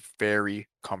 So be very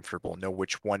comfortable, know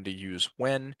which one to use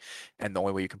when, and the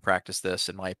only way you can practice this,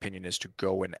 in my opinion, is to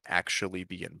go and actually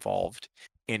be involved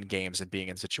in games and being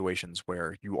in situations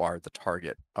where you are the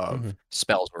target of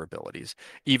spells or abilities,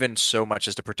 even so much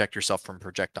as to protect yourself from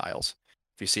projectiles.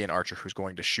 If you see an archer who's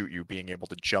going to shoot you, being able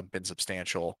to jump in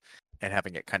substantial and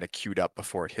having it kind of queued up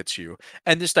before it hits you,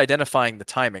 and just identifying the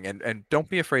timing, and don't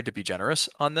be afraid to be generous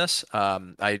on this.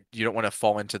 You don't want to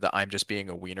fall into the I'm just being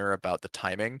a wiener about the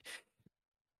timing.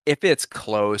 If it's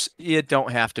close, you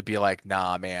don't have to be like,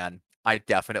 nah, man, I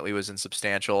definitely was in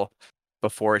substantial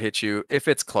before it hit you. If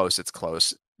it's close, it's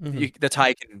close. The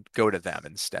tie can go to them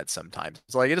instead sometimes.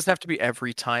 It's like, it doesn't have to be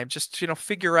every time. Just,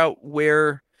 figure out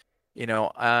where you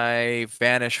know, I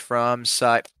vanish from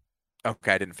sight.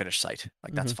 Okay, I didn't finish sight.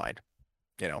 Like that's fine,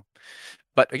 you know.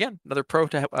 But again, another pro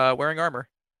to wearing armor.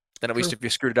 Then at least True. if you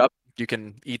screwed it up, you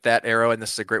can eat that arrow. And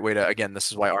this is a great way to, again,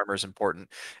 this is why armor is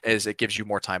important, is it gives you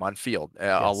more time on field. A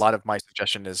Yes. lot of my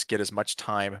suggestion is get as much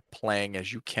time playing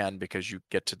as you can because you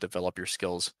get to develop your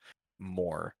skills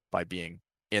more by being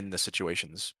in the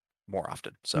situations more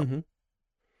often. So,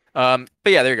 Mhm.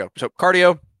 but yeah, there you go. So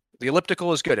cardio, the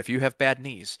elliptical is good. If you have bad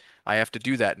knees, I have to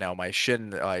do that now. My shin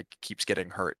like keeps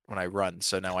getting hurt when I run,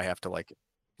 so now I have to like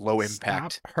low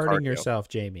impact Stop hurting cardio. yourself,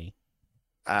 Jamie.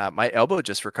 My elbow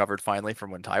just recovered finally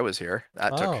from when Ty was here.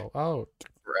 That took Oh,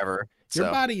 forever. your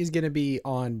So body is going to be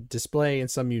on display in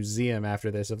some museum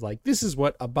after this of like, this is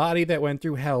what a body that went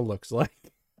through hell looks like.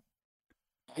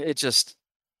 it just,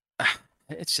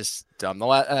 it's just dumb.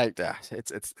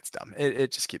 It's dumb.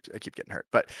 It just keeps I keep getting hurt.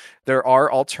 But there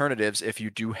are alternatives if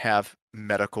you do have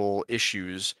medical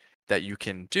issues that you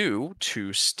can do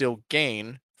to still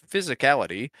gain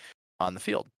physicality on the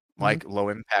field. Like low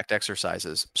impact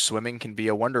exercises. Swimming can be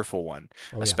a wonderful one,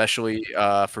 Oh, yeah. especially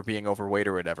for being overweight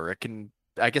or whatever. It can,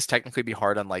 I guess, technically be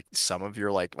hard on like some of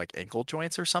your like ankle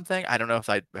joints or something. I don't know if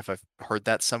I've heard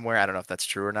that somewhere. I don't know if that's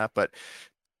true or not. But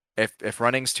if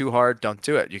running's too hard, don't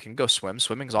do it. You can go swim.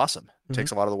 Swimming's awesome. It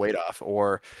takes a lot of the weight off.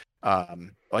 Or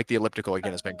like the elliptical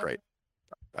again has been great.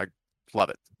 I love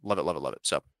it. Love it. Love it. Love it.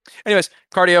 So, anyways,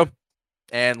 cardio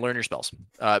and learn your spells.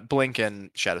 Blink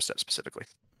and Shadow Step specifically.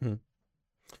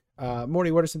 Morty,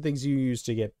 what are some things you use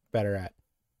to get better at,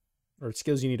 or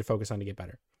skills you need to focus on to get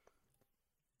better?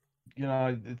 You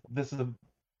know, this is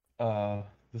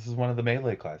one of the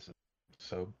melee classes,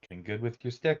 so getting good with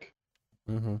your stick.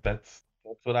 Mm-hmm. That's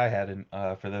what I had in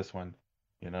for this one.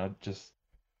 You know, just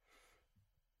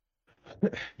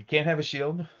you can't have a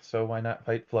shield, so why not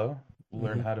fight flow?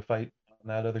 Learn how to fight on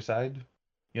that other side.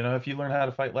 You know, if you learn how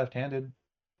to fight left-handed,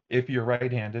 if you're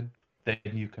right-handed, then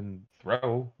you can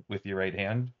throw with your right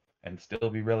hand and still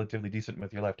be relatively decent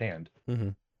with your left hand. Mm-hmm.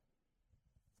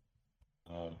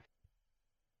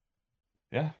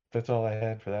 Yeah, that's all I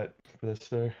had for this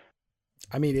there.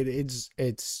 I mean,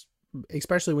 it's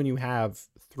especially when you have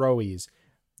throwies,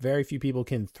 very few people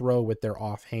can throw with their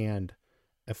offhand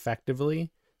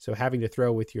effectively. So having to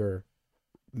throw with your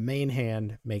main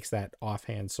hand makes that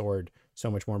offhand sword so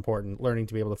much more important. Learning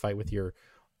to be able to fight with your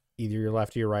either your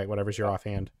left or your right, whatever's your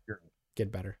offhand,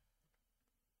 get better.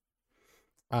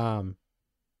 Damn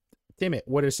it,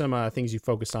 what are some things you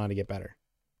focus on to get better?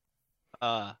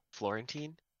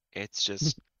 Florentine. It's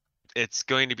just it's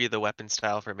going to be the weapon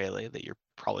style for melee that you're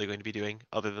probably going to be doing,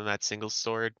 other than that single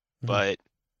sword. But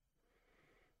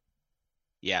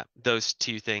yeah, those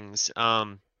two things.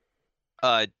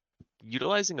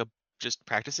 Utilizing just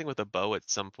practicing with a bow at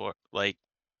some point, like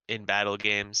in battle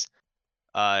games.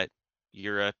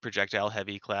 You're a projectile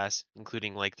heavy class,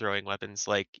 including like throwing weapons.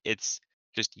 Like it's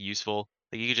just useful.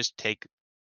 Like you could just take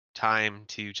time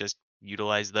to just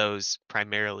utilize those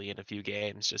primarily in a few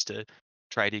games just to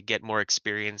try to get more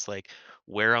experience. Like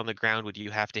where on the ground would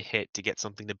you have to hit to get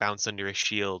something to bounce under a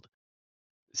shield?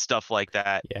 Stuff like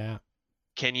that. Yeah.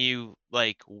 Can you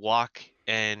like walk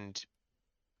and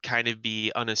kind of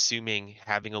be unassuming,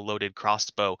 having a loaded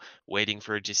crossbow, waiting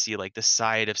for it to see like the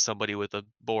side of somebody with a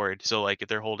board? So like if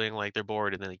they're holding like their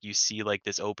board and then like you see like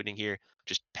this opening here,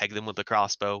 just peg them with the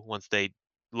crossbow once they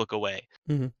look away.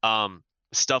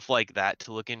 Stuff like that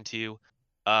to look into.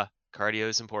 Cardio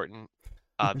is important,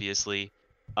 obviously.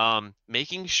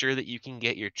 Making sure that you can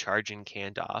get your charging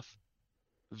canned off,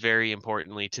 very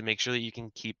importantly, to make sure that you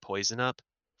can keep poison up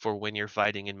for when you're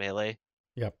fighting in melee.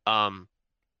 Yep.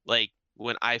 Like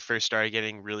when I first started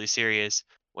getting really serious,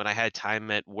 when I had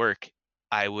time at work,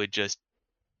 I would just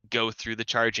go through the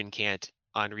charge and can't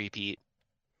on repeat.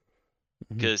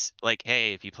 Because like,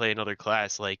 hey, if you play another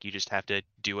class, like you just have to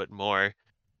do it more.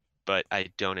 But I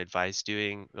don't advise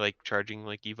doing like charging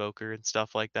like Evoker and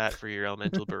stuff like that for your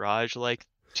elemental barrage like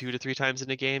 2 to 3 times in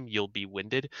a game. You'll be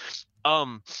winded.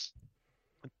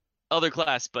 Other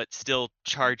class, but still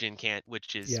charge in can't,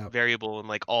 which is variable in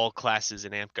like all classes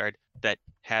in Amtgard that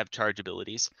have charge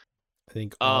abilities. I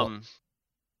think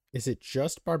is it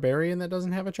just Barbarian that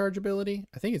doesn't have a charge ability?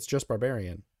 I think it's just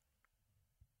Barbarian.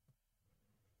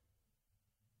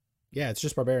 Yeah, it's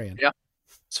just Barbarian. Yeah.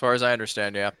 As far as I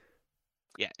understand, yeah.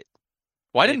 Yeah.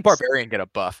 Why didn't Barbarian get a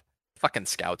buff? Fucking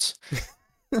scouts.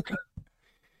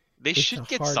 They should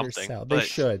get something. Sell. They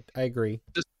should. I agree.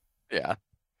 Yeah.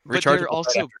 But they're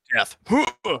also death.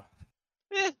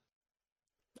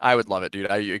 I would love it, dude.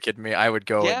 Are you kidding me? I would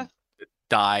go and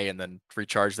die and then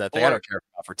recharge that thing. I don't care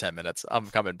for 10 minutes. I'm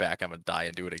coming back. I'm gonna die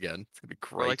and do it again. It's gonna be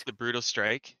great. Or like the Brutal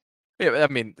Strike. Yeah, I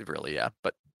mean, really, yeah.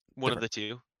 But one of the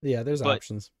two. Yeah, there's But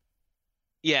options.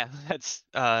 yeah, that's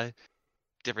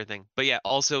different thing. But yeah,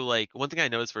 also like one thing I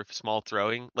noticed for small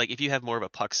throwing, like if you have more of a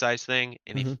puck size thing,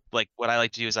 and if Mhm. like what I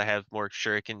like to do is I have more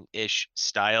shuriken-ish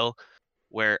style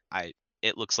where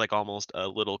it looks like almost a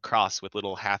little cross with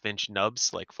little half-inch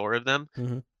nubs, like 4 of them,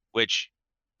 Mhm. which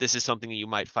this is something that you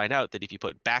might find out that if you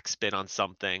put backspin on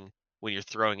something when you're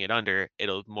throwing it under,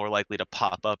 it'll more likely to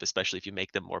pop up, especially if you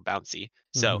make them more bouncy.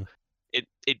 So Mhm.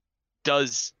 it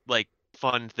does like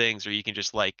fun things where you can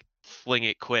just like fling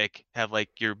it quick, have like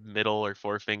your middle or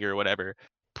forefinger or whatever,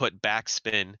 put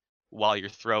backspin while you're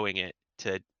throwing it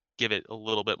to give it a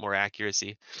little bit more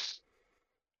accuracy.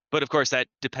 But of course, that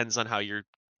depends on how you're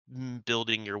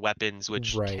building your weapons,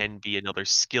 which Right. can be another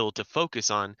skill to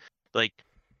focus on. Like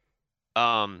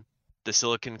um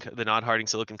the non-hardening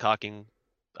silicon cocking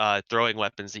throwing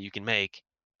weapons that you can make.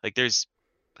 Like there's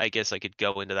I guess I could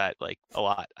go into that like a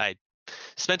lot. I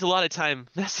spent a lot of time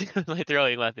messing with my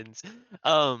throwing weapons.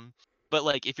 Um, but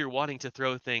like if you're wanting to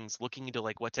throw things, looking into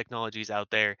like what technology is out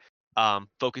there,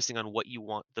 focusing on what you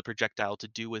want the projectile to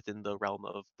do within the realm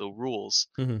of the rules,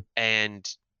 Mhm.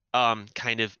 and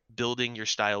kind of building your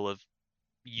style of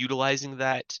utilizing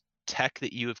that tech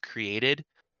that you have created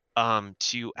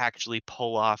to actually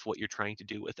pull off what you're trying to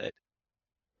do with it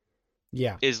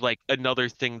Yeah. is like another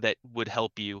thing that would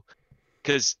help you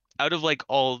because out of like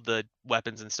all the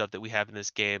weapons and stuff that we have in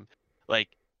this game, like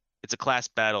it's a class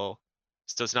battle,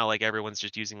 so it's not like everyone's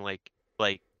just using like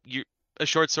you a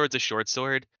short sword's a short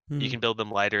sword. You Mhm. can build them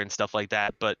lighter and stuff like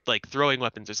that, but like throwing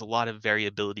weapons, there's a lot of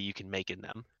variability you can make in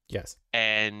them, Yes.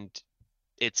 and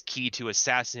it's key to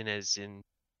assassin as in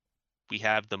we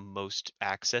have the most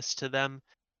access to them,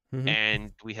 Mhm.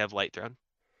 and we have light thrown,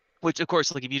 which of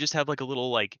course like if you just have like a little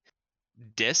like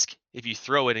disc, if you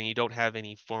throw it and you don't have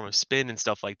any form of spin and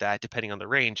stuff like that, depending on the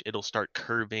range, it'll start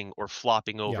curving or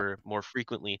flopping Yep. over more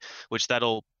frequently, which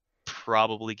that'll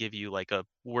probably give you like a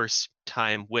worse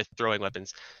time with throwing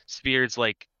weapons. Spears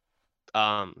like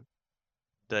um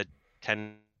the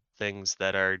 10 things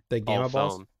that are The all gamma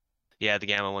balls. foam. Yeah, the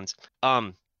gamma ones.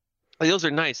 Um those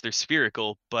are nice. They're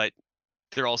spherical, but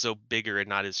they're also bigger and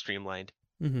not as streamlined.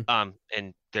 Mhm.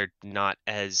 And they're not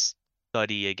as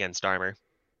thuddy against armor.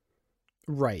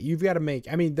 Right. You've got to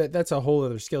make. I mean, that's a whole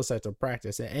other skill set to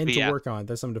practice and But to yeah, work on.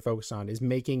 That's something to focus on. Is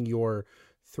making your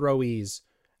throwies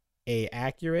A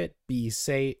accurate, B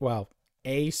safe. Well,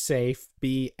 A safe,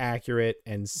 B accurate,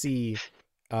 and C,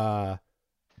 uh,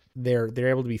 they're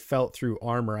able to be felt through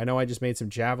armor. I know I just made some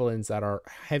javelins that are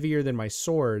heavier than my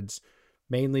swords,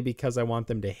 mainly because I want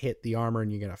them to hit the armor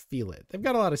and you're gonna feel it. They've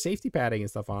got a lot of safety padding and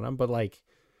stuff on them, but like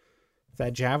if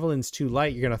that javelin's too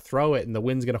light, you're gonna throw it and the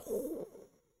wind's gonna.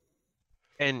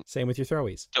 and Same with your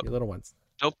throwies, don't, your little ones.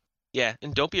 don't yeah,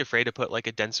 and don't be afraid to put like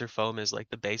a denser foam as like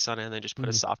the base on it, and then just put a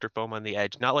Mm-hmm. softer foam on the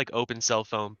edge. Not like open cell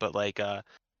foam, but like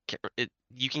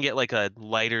you can get like a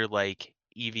lighter like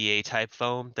EVA type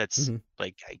foam that's Mm-hmm.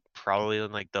 like probably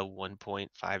in like the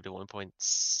 1.5 to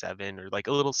 1.7 or like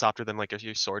a little softer than like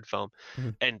your sword foam, Mm-hmm.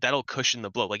 and that'll cushion the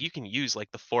blow. Like you can use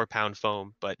like the 4 pound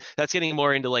foam, but that's getting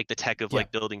more into like the tech of Yeah.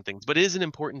 like building things. But it is an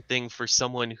important thing for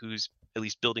someone who's at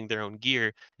least building their own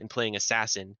gear and playing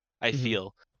assassin, I Mm-hmm.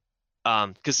 feel.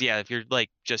 Because yeah, if you're like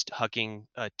just hucking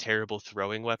a terrible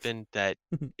throwing weapon that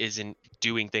isn't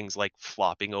doing things like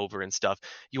flopping over and stuff,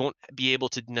 you won't be able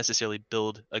to necessarily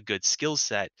build a good skill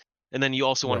set. And then you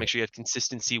also want to make Right. sure you have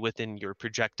consistency within your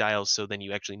projectiles, so then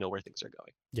you actually know where things are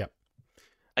going. Yep.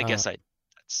 I Uh, guess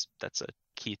that's a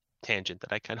key tangent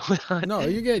that I kind of went on. no,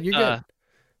 you're good. You're Uh, good.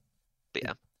 but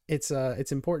yeah,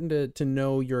 It's important to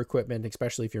know your equipment,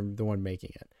 especially if you're the one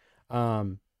making it.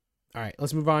 All right,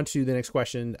 let's move on to the next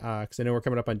question because I know we're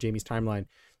coming up on Jamie's timeline.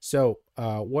 So,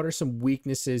 what are some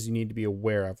weaknesses you need to be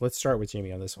aware of? Let's start with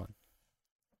Jamie on this one.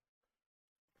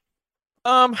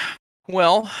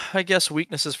 Well, I guess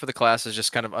weaknesses for the class is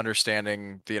just kind of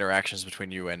understanding the interactions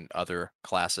between you and other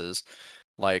classes.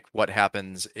 Like what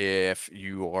happens if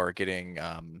you are getting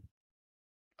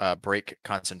break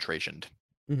concentration?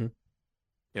 Mm-hmm.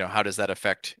 How does that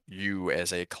affect you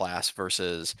as a class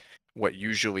versus what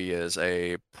usually is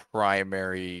a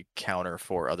primary counter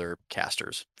for other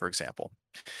casters, for example?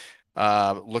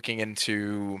 Looking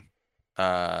into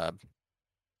uh,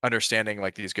 understanding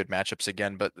like these good matchups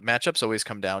again, but the matchups always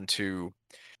come down to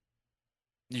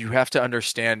you have to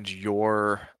understand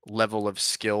your level of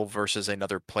skill versus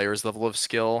another player's level of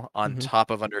skill on Mm-hmm. top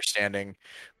of understanding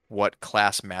what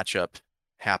class matchup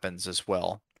happens as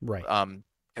well. Right.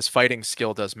 Because fighting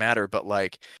skill does matter, but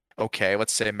like, okay,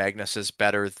 let's say Magnus is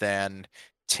better than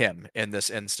Tim in this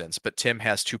instance, but Tim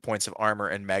has 2 points of armor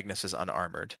and Magnus is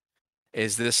unarmored.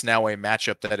 is this now a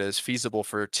matchup that is feasible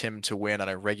for Tim to win on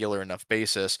a regular enough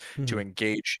basis to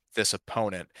engage this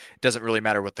opponent? It doesn't really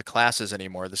matter what the class is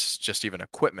anymore. This is just even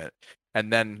equipment.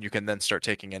 And then you can then start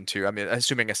taking into, I mean,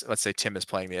 assuming, let's say Tim is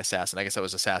playing the assassin. I guess that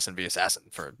was assassin v assassin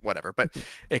for whatever, but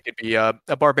it could be a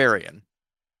barbarian.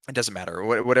 It doesn't matter,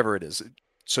 whatever it is.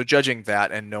 So judging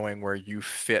that and knowing where you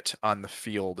fit on the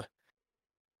field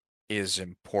is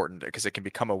important, because it can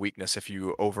become a weakness if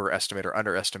you overestimate or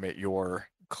underestimate your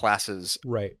class's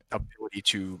Right. ability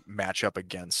to match up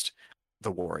against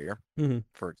the warrior. Mhm.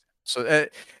 So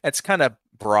it's kind of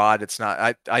broad. It's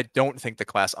not. I don't think the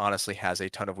class honestly has a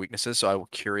ton of weaknesses. So I'm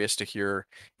curious to hear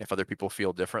if other people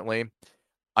feel differently.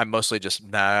 I'm mostly just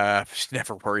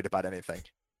never worried about anything.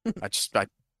 I just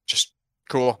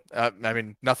cool. I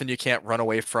mean, nothing you can't run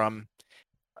away from.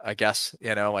 I guess,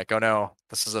 like, oh no,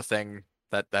 this is a thing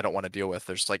that I don't want to deal with.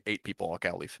 There's like 8 people. Okay,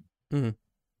 I'll leave. Mhm.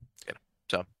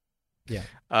 So Yeah.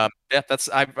 Yeah, that's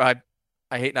I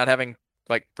hate not having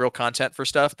like real content for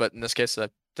stuff, but in this case, I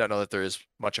don't know that there is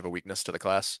much of a weakness to the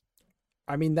class.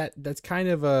 I mean, that's kind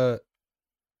of a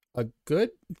good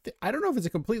I don't know if it's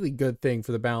a completely good thing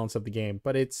for the balance of the game,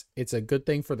 but it's a good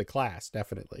thing for the class,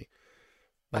 definitely.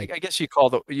 I guess you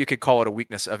could call it a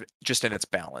weakness of just in its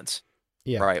balance.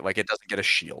 Yeah. Right. Like it doesn't get a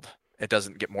shield. It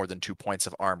doesn't get more than 2 points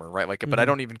of armor, right? Like, but I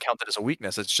don't even count that as a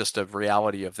weakness. It's just a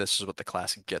reality of this is what the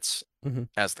class gets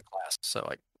as the class. So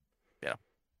like, yeah.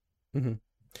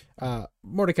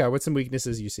 Mordecai, what's some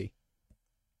weaknesses you see?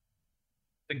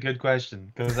 A good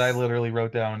question, because I literally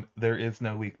wrote down there is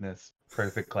no weakness.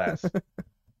 Perfect class.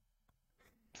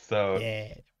 So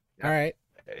Yeah. All right.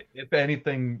 if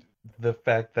anything, the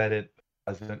fact that it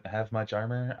doesn't have much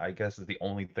armor, I guess, is the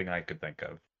only thing I could think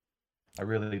of. I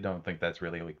really don't think that's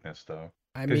really a weakness, though.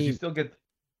 I Because you mean, still get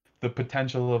the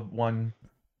potential of one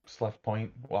select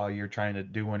point while you're trying to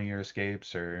do one of your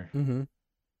escapes, or if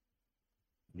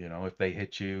they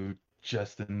hit you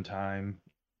just in time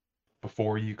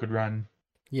before you could run.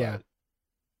 yeah. But,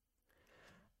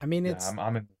 I mean, yeah, it's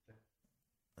I'm in.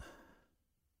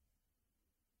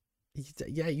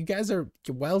 yeah, you guys are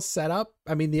well set up.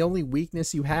 I mean, the only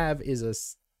weakness you have is a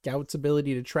scout's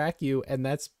ability to track you, and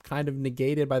that's kind of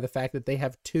negated by the fact that they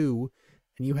have 2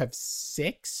 and you have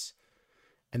 6,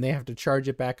 and they have to charge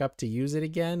it back up to use it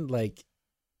again. Like,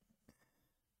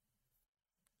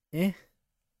 And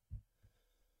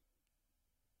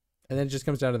then it just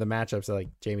comes down to the matchups, like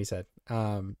Jamie said.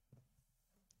 Tim,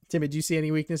 do you see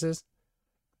any weaknesses?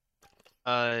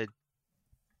 I'd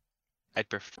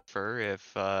prefer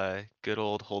if good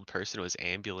old hold person was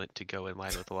ambulant to go in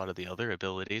line with a lot of the other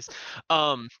abilities.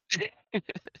 But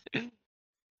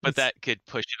that could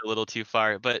push it a little too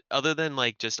far. But other than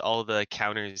like just all the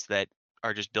counters that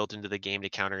are just built into the game to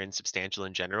counter insubstantial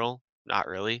in general, not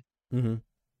really. Mm-hmm.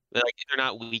 They're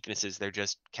not weaknesses, they're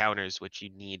just counters which you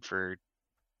need for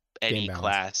any balance.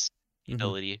 class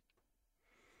ability.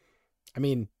 I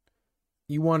mean,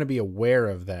 you want to be aware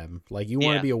of them. Like, you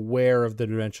want to be aware of the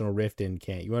Dimensional Rift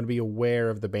incant. You want to be aware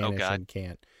of the Banish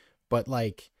incant. But,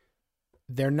 like,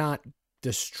 they're not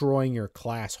destroying your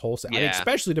class wholesale. I mean,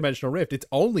 especially Dimensional Rift. It's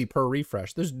only per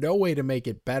refresh. There's no way to make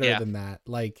it better than that.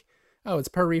 Like, oh, it's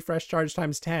per refresh charge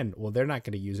times 10. Well, they're not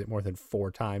going to use it more than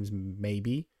 4 times,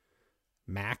 maybe.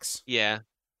 Max. Yeah.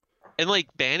 And, like,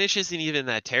 Banish isn't even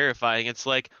that terrifying. It's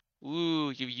like, ooh,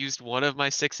 you used one of my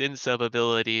 6 insub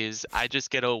abilities. I just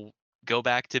get to go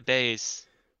back to base.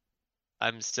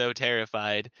 I'm so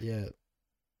terrified. Yeah.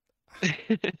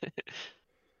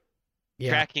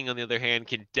 Tracking, on the other hand,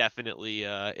 can definitely,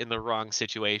 in the wrong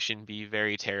situation, be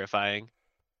very terrifying.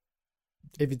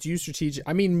 If it's used strategic,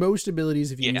 I mean, most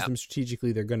abilities, if you use them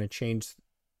strategically, they're going to change.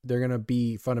 They're going to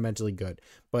be fundamentally good.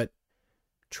 But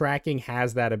tracking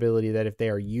has that ability that if they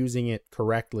are using it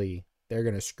correctly, they're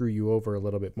going to screw you over a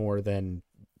little bit more than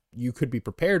you could be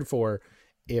prepared for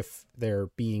if they're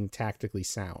being tactically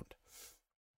sound.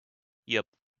 Yep.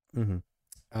 Mm-hmm.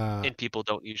 And people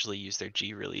don't usually use their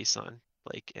G release on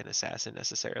like an assassin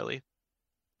necessarily.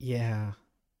 Yeah.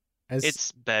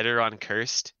 It's better on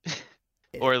cursed.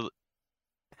 Or I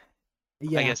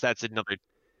guess that's another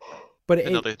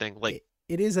thing. Like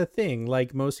it is a thing.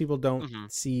 Like, most people don't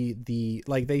see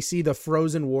they see the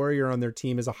frozen warrior on their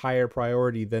team as a higher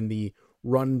priority than the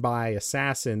run by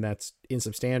assassin that's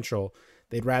insubstantial.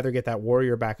 They'd rather get that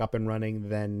warrior back up and running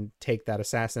than take that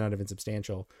assassin out of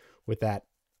insubstantial with that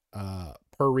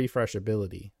per refresh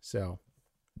ability. So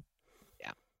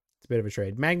yeah, it's a bit of a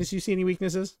trade. Magnus, you see any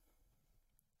weaknesses?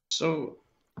 So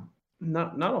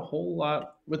not a whole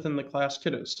lot within the class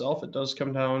kit itself. It does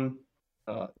come down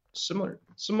similar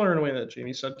in a way that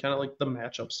Jamie said, kind of like the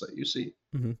matchups that you see,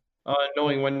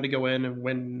 knowing when to go in and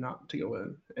when not to go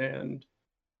in. And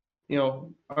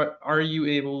are you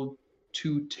able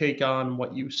to take on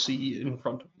what you see in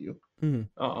front of you?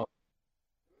 Mhm.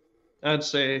 I'd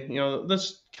say,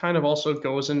 this kind of also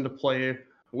goes into play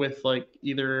with like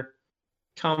either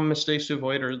common mistakes to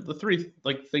avoid or the three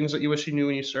like things that you wish you knew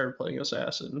when you started playing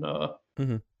Assassin. Mhm.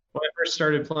 When I first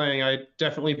started playing, I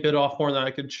definitely bit off more than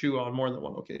I could chew on more than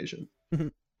one occasion.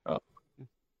 Mhm.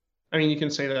 I mean, you can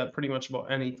say that pretty much about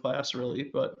any class, really,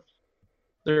 but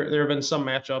there have been some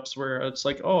matchups where it's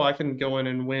like, oh, I can go in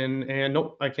and win, and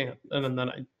nope, I can't, and then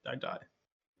I die.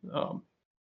 Um,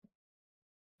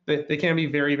 they can be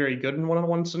very, very good in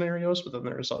one-on-one scenarios, but then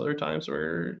there's other times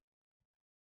where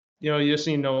you just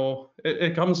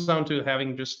it comes down to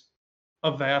having just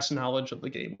a vast knowledge of the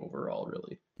game overall,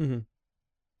 really, Mhm.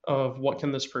 of what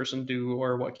can this person do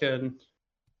or what can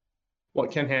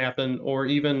happen, or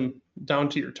even down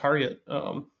to your target.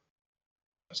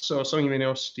 So some of you may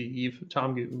know Steve,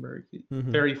 Tom Gutenberg,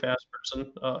 Mhm. very fast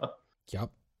person.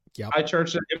 Yep. Yep. I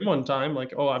charged at him one time,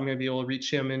 like, oh, I'm going to be able to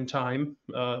reach him in time.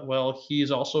 Well, he's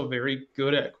also very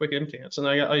good at quick incants, and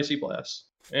I got Icy Blast,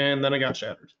 and then I got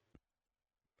Shattered.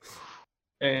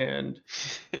 And,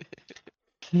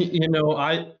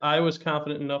 I was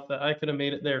confident enough that I could have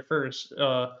made it there first.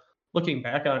 Looking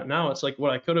back on it now, it's like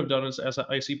what I could have done is as an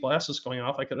Icy Blast is going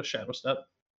off, I could have Shadow Step,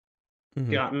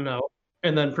 Mhm. gotten out,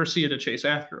 and then proceeded to chase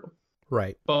after him.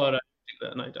 Right. But I didn't do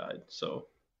that, and I died. So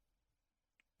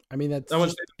I mean, that's I would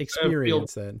just say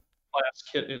experience then. Blast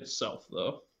kit itself,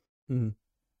 though. Mhm.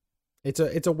 It's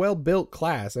a well built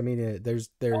class. I mean, there's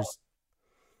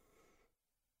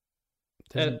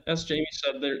As Jamie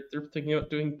said, they're thinking about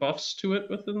doing buffs to it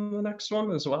within the next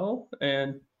one as well.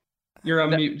 And you're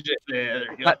on mute. Yeah,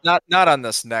 there you go. Not on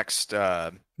this next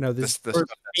no this this Or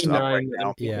stuff that's up right V9 that now.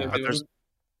 I'm thinking of Yeah. But doing. there's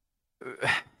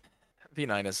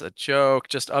V9 is a joke.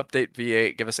 Just update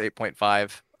V8, give us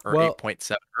 8.5 or Well,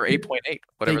 8.7 or 8.8,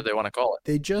 whatever they want to call it.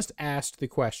 They just asked the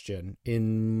question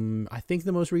in, I think,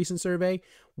 the most recent survey,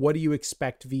 what do you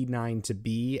expect V9 to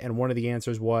be? And one of the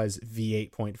answers was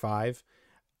V8.5.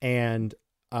 And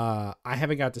I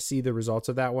haven't got to see the results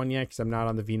of that one yet because I'm not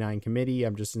on the V9 committee.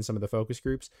 I'm just in some of the focus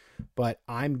groups. But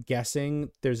I'm guessing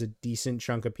there's a decent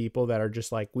chunk of people that are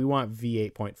just like, we want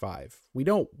V8.5. We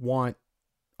don't want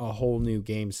a whole new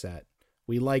game set.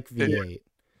 We like V8.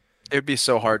 It'd be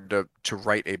so hard to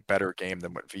write a better game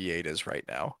than what V8 is right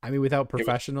now. I mean, without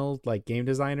professional like game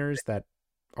designers that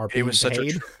are It being was such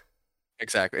paid.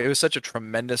 Exactly. It was such a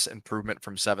tremendous improvement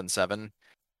from 7.7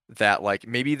 that like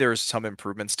maybe there's some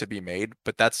improvements to be made,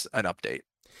 but that's an update.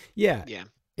 Yeah. Yeah.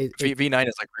 V9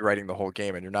 is like rewriting the whole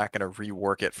game, and you're not going to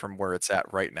rework it from where it's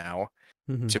at right now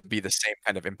Mhm. to be the same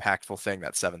kind of impactful thing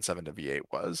that 7.7 to V8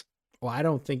 was. Well, I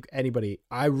don't think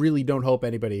I really don't hope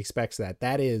anybody expects that.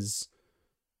 That is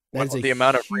The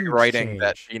amount of huge rewriting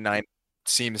that change. V9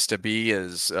 seems to be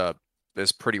is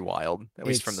pretty wild, at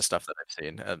least from the stuff that I've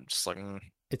seen. I'm just like,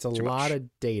 It's a too lot much.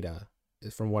 of data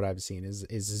from what I've seen is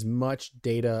as much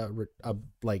data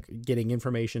like getting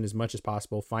information as much as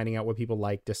possible, finding out what people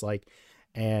like, dislike,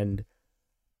 and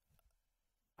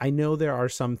I know there are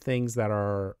some things that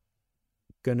are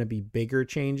going to be bigger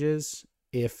changes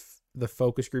if the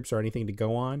focus groups are anything to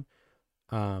go on.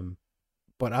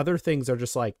 But other things are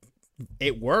just like,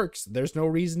 it works. There's no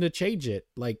reason to change it.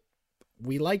 Like,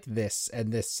 we like this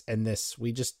and this and this.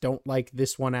 We just don't like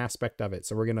this one aspect of it.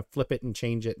 So we're going to flip it and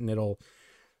change it, and it'll,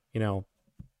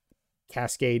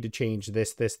 cascade to change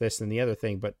this, and the other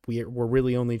thing. But we're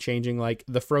really only changing like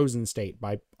the frozen state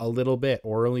by a little bit,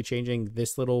 or only changing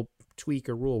this little tweak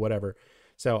or rule, whatever.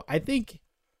 So I think,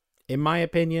 in my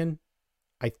opinion,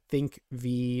 I think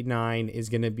V9 is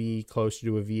going to be closer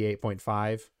to a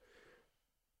V8.5.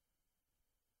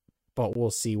 But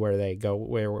we'll see where they go,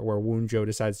 where Woonjo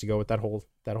decides to go with that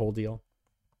whole deal.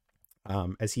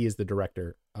 As he is the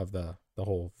director of the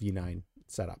whole V9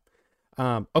 setup.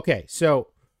 Okay, so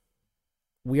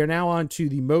we are now on to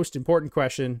the most important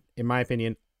question, in my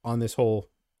opinion, on this whole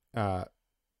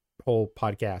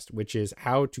podcast, which is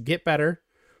how to get better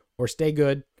or stay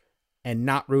good and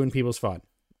not ruin people's fun.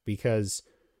 Because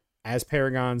as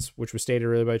Paragons, which was stated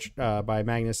earlier by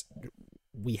Magnus,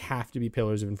 we have to be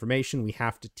pillars of information. We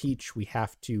have to teach. We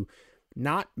have to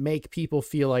not make people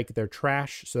feel like they're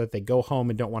trash so that they go home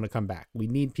and don't want to come back. We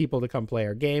need people to come play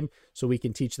our game so we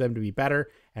can teach them to be better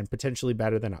and potentially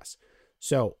better than us.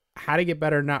 So how to get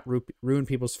better, not ruin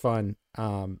people's fun.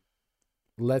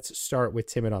 Let's start with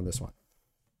Timid on this one.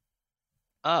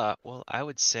 Well, I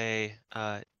would say,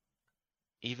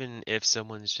 even if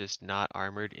someone's just not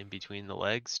armored in between the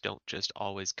legs, don't just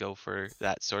always go for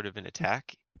that sort of an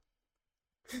attack.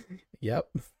 Yep.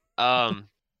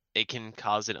 It can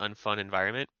cause an unfun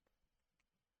environment.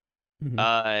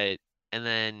 Mhm. And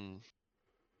then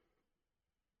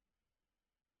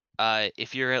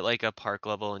if you're at like a park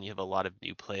level and you have a lot of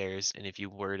new players, and if you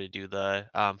were to do the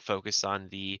focus on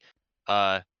the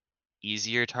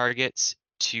easier targets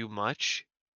too much,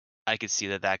 I could see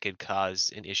that that could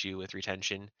cause an issue with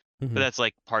retention. But Mhm. that's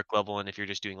like park level, and if you're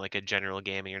just doing like a general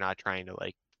game and you're not trying to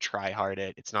like try hard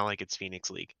it's not like it's Phoenix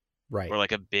League Right. or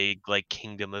like a big like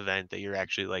kingdom event that you're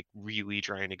actually like really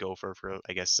trying to go for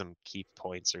I guess some key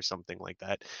points or something like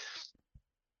that.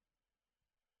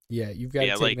 Yeah, you've got to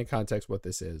Yeah, take like into context what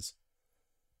this is.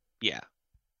 yeah.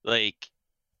 Like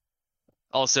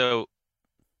also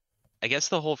I guess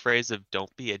the whole phrase of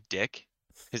don't be a dick,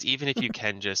 because even if you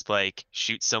can just like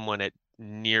shoot someone at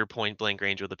near point blank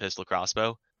range with a pistol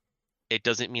crossbow, it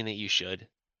doesn't mean that you should,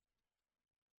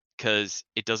 because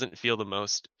it doesn't feel the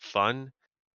most fun,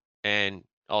 and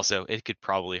also it could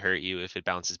probably hurt you if it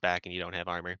bounces back and you don't have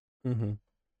armor. Mm-hmm.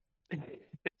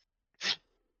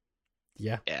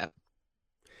 Yeah. Yeah,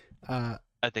 Uh,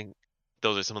 I think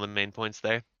those are some of the main points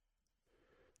there.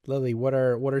 Lily, what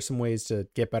are some ways to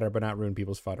get better but not ruin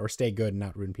people's fun, or stay good and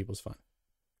not ruin people's fun?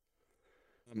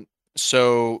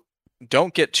 So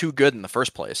don't get too good in the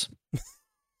first place.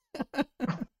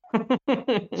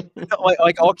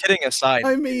 Like all kidding aside,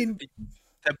 I mean,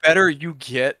 the better you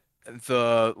get,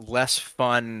 the less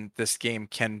fun this game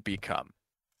can become.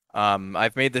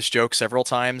 I've made this joke several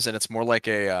times, and it's more like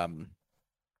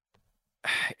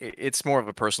it's more of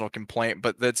a personal complaint,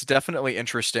 but that's definitely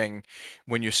interesting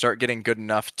when you start getting good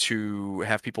enough to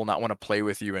have people not want to play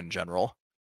with you in general.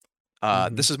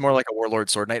 Mhm. This is more like a Warlord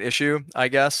Sword Knight issue, I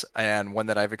guess, and one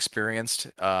that I've experienced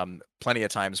plenty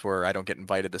of times where I don't get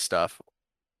invited to stuff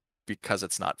because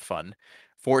it's not fun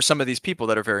for some of these people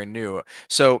that are very new.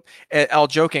 So, all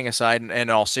joking aside, and in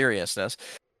all seriousness,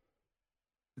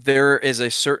 there is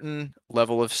a certain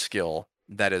level of skill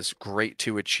that is great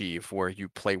to achieve where you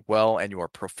play well and you are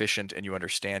proficient and you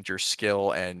understand your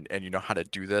skill and you know how to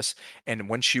do this. And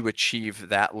once you achieve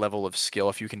that level of skill,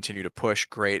 if you continue to push,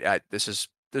 great. There's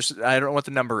I don't know what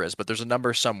the number is, but there's a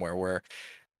number somewhere where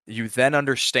you then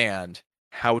understand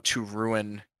how to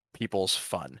ruin people's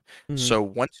fun. Mhm. So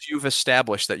once you've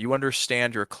established that you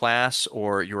understand your class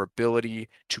or your ability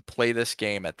to play this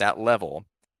game at that level,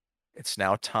 it's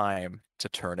now time to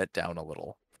turn it down a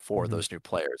little for Mhm. those new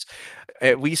players,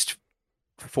 at least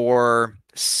for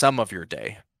some of your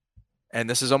day. And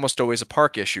this is almost always a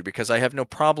park issue because I have no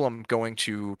problem going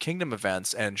to Kingdom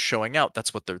events and showing out.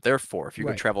 That's what they're there for. If you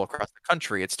can Right. travel across the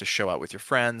country, it's to show out with your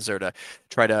friends or to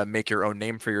try to make your own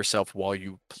name for yourself while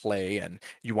you play and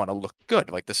you want to look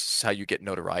good. Like this is how you get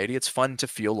notoriety. It's fun to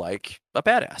feel like a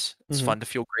badass. It's Mhm. fun to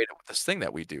feel great at this thing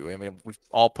that we do. I mean, we've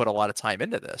all put a lot of time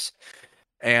into this.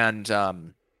 And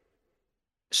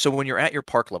so when you're at your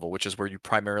park level, which is where you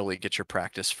primarily get your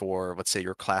practice for, let's say,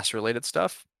 your class related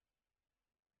stuff,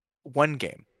 one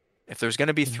game. If there's going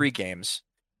to be Mhm. 3 games,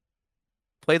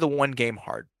 play the one game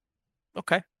hard.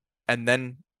 Okay. And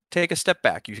then take a step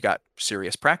back. You've got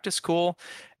serious practice, cool.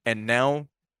 And now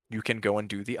you can go and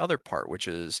do the other part, which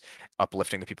is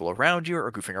uplifting the people around you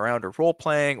or goofing around or role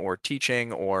playing or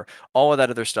teaching or all of that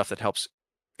other stuff that helps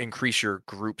increase your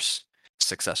group's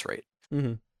success rate.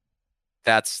 Mhm.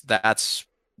 That's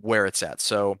where it's at.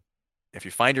 So if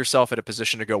you find yourself at a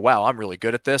position to go, wow, I'm really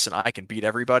good at this and I can beat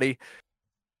everybody,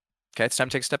 okay, it's time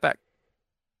to take a step back.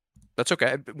 That's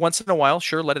okay. Once in a while,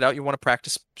 sure, let it out. You want to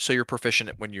practice so you're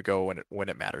proficient when you go when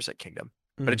it matters at Kingdom.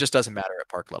 But it Mhm. just doesn't matter at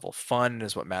park level. Fun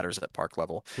is what matters at park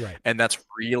level. Right. And that's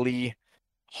really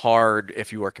hard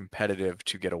if you are competitive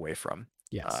to get away from.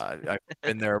 Yes. I've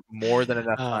been there more than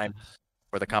enough Uh, time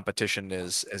where the competition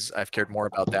is I've cared more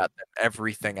about that than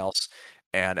everything else.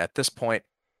 And at this point,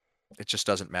 it just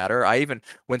doesn't matter. I even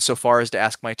went so far as to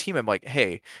ask my team, I'm like,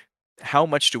 hey, how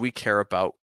much do we care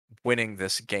about winning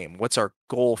this game? What's our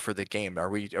goal for the game? Are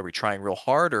we trying real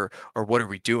hard or what are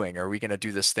we doing? Are we going to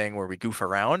do this thing where we goof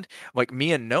around? Like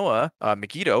me and Noah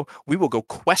Megiddo, we will go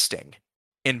questing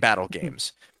in battle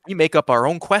games. We make up our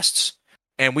own quests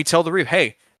and we tell the reef,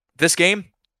 hey, this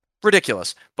game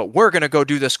ridiculous, but we're going to go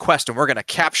do this quest and we're going to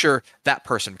capture that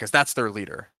person because that's their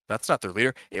leader. That's not their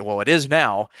leader. Well, it is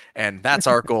now, and that's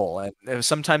our goal. And it was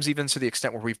sometimes even to the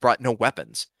extent where we've brought no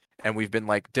weapons and we've been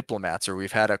like diplomats, or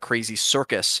we've had a crazy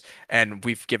circus and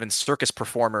we've given circus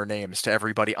performer names to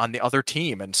everybody on the other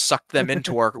team and sucked them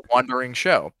into our wandering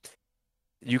show.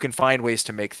 You can find ways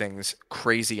to make things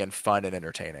crazy and fun and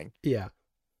entertaining. Yeah.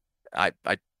 I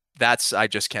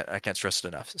just can't stress it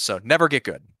enough. So never get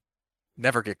good.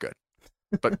 Never get good.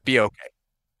 But be okay.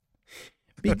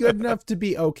 Be good enough to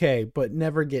be okay, but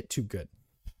never get too good.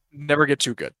 Never get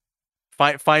too good.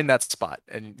 Find that spot,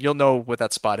 and you'll know what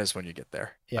that spot is when you get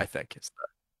there. Yeah. I think.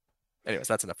 Anyways,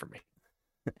 that's enough for me.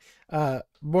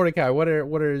 Mordecai, what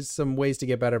are some ways to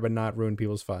get better but not ruin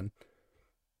people's fun?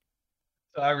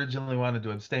 So I originally wanted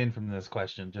to abstain from this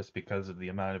question just because of the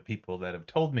amount of people that have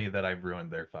told me that I've ruined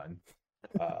their fun.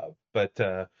 But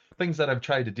things that I've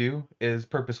tried to do is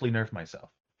purposely nerf myself.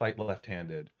 Fight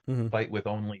left-handed. Mm-hmm. Fight with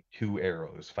only 2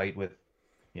 arrows. Fight with,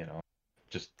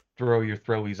 just throw your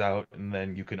throwies out, and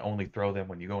then you can only throw them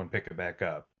when you go and pick it back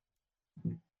up.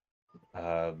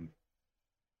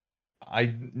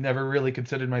 I never really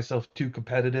considered myself too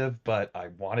competitive, but I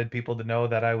wanted people to know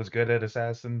that I was good at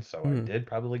Assassin, so I did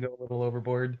probably go a little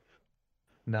overboard.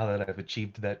 Now that I've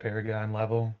achieved that Paragon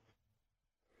level,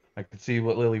 I could see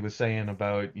what Lily was saying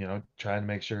about, trying to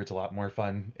make sure it's a lot more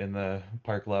fun in the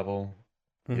park level,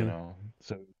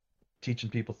 so teaching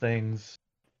people things,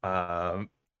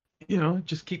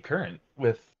 just keep current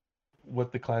with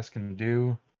what the class can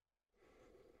do.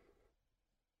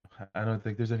 I don't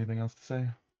think there's anything else to say.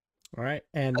 All right,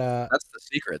 and that's the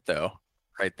secret, though,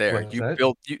 right there. What's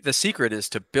that? The secret is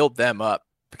to build them up,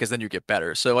 because then you get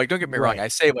better. So, like, don't get me wrong. Right. I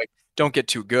say, like, don't get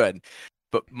too good,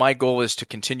 but my goal is to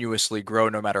continuously grow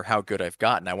no matter how good I've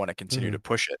gotten. I want to continue to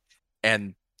push it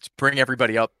and bring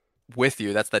everybody up with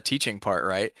you. That's the teaching part,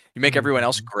 right? You make everyone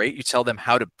else great. You tell them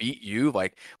how to beat you,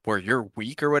 like where you're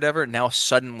weak or whatever. Now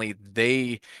suddenly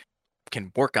they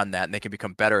can work on that and they can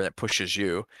become better. That pushes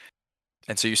you.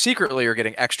 And so you secretly are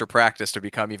getting extra practice to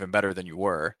become even better than you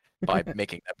were by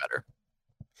making that better.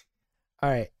 All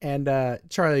right, and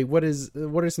Charlie, what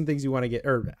are some things you want to get,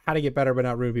 or how to get better but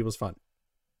not ruin people's fun?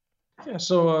 Yeah,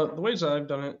 so the ways that I've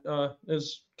done it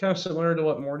is kind of similar to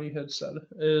what Morty had said.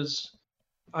 Is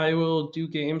I will do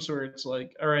games where it's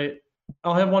like, all right,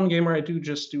 I'll have one game where I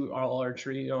just do all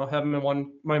archery. I'll have my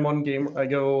one game where I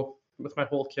go with my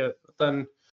whole kit. But then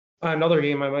another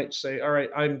game I might say, all right,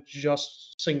 I'm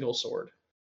just single sword,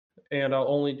 and I'll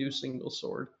only do single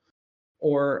sword.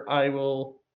 Or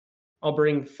I'll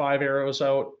bring 5 arrows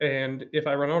out, and if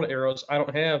I run out of arrows, I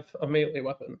don't have a melee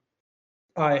weapon.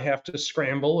 I have to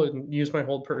scramble and use my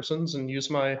hold persons and use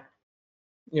my,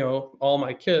 all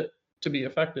my kit to be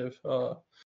effective.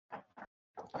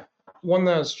 One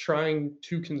that I was trying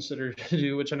to consider to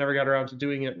do, which I never got around to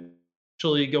doing it,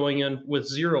 actually going in with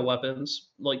 0 weapons,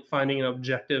 like finding an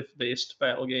objective-based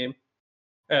battle game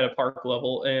at a park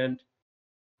level and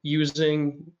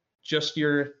using just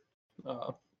your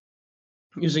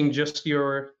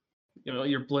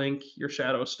your blink, your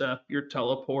shadow step, your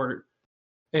teleport,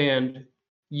 and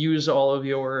use all of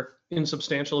your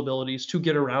insubstantial abilities to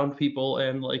get around people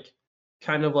and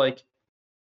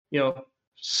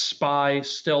spy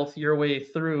stealth your way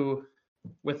through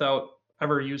without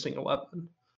ever using a weapon.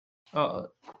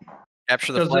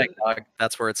 Capture the flag, dog.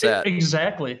 That's where it's at.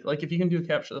 Exactly. Like if you can do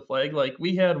capture the flag, like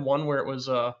we had one where it was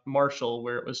Marshall,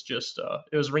 where it was just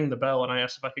it was ring the bell, and I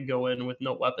asked if I could go in with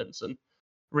no weapons and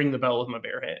ring the bell with my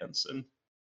bare hands, and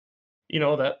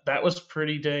that was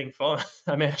pretty dang fun.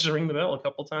 I managed to ring the bell a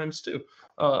couple times too.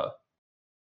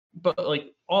 But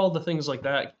like all the things like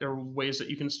that, there are ways that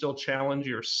you can still challenge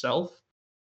yourself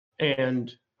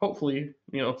and hopefully,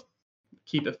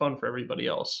 keep it fun for everybody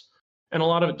else. And a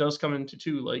lot of it does come into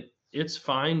too, like it's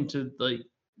fine to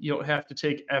you don't have to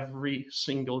take every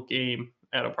single game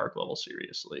at a park level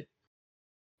seriously.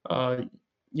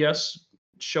 Yes,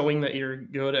 showing that you're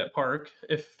good at park.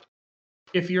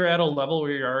 If you're at a level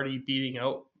where you're already beating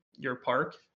out your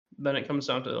park, then it comes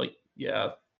down to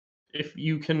if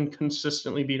you can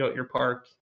consistently beat out your park,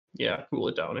 cool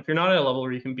it down. If you're not at a level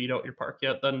where you can beat out your park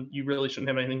yet, then you really shouldn't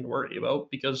have anything to worry about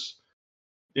because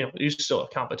you still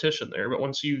have competition there. But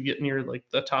once you get near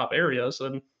the top areas,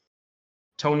 then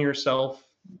tone yourself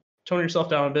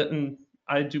down a bit. And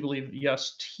I do believe,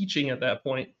 yes, teaching at that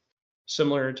point,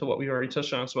 similar to what we already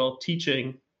touched on as well,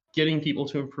 teaching, getting people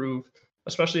to improve,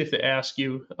 especially if they ask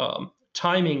you.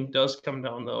 Timing does come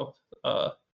down though.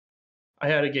 I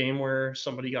had a game where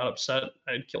somebody got upset.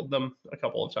 I had killed them a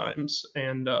couple of times,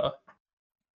 and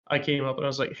I came up and I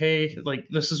was like, "Hey,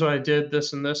 this is what I did,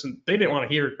 this and this," and they didn't want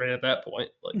to hear it right at that point.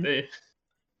 They're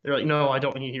like, "No, I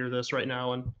don't want to hear this right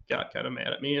now," and got kind of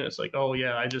mad at me. And it's like, "Oh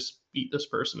yeah, I just beat this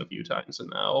person a few times, and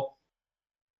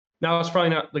now it's probably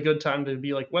not the good time to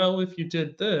be like, well, if you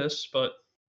did this," but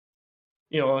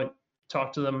I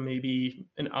talked to them maybe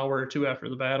an hour or two after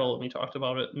the battle, and we talked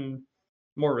about it and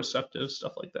more receptive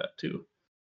stuff like that too.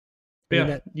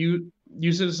 But you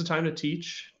use it as a time to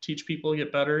teach people,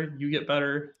 get better. You get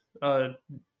better.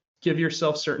 Give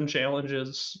yourself certain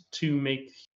challenges to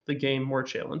make the game more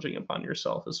challenging upon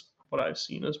yourself is what I've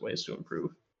seen as ways to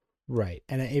improve. Right.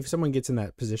 And if someone gets in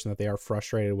that position that they are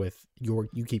frustrated with you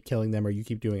keep killing them, or you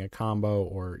keep doing a combo,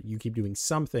 or you keep doing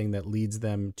something that leads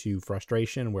them to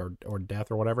frustration or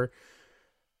death or whatever,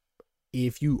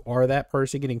 if you are that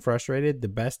person getting frustrated, the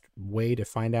best way to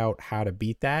find out how to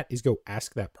beat that is go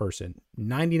ask that person.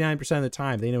 99% of the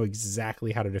time, they know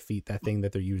exactly how to defeat that thing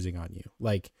that they're using on you.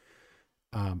 Like,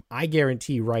 I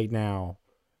guarantee right now,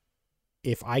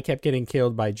 if I kept getting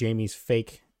killed by Jamie's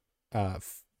fake to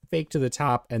the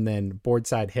top and then board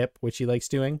side hip, which he likes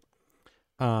doing,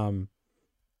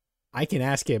 I can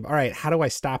ask him, all right, how do I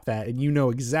stop that? And you know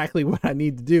exactly what I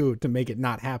need to do to make it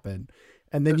not happen.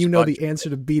 And then There's you know fudge. the answer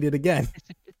to beat it again.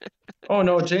 Oh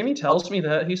no, Jamie tells me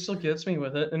that. He still gets me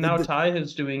with it. And now Ty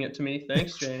is doing it to me.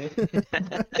 Thanks, Jamie.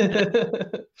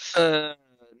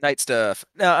 Night stuff.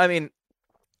 No, I mean,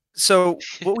 so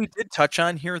what we did touch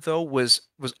on here though was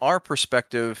our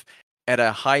perspective at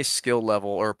a high skill level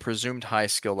or presumed high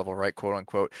skill level, right, quote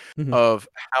unquote, Mhm. of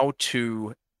how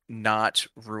to not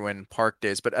ruin park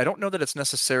days. But I don't know that it's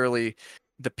necessarily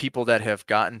the people that have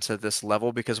gotten to this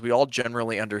level, because we all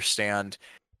generally understand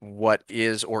what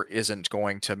is or isn't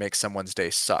going to make someone's day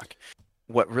suck.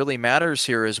 What really matters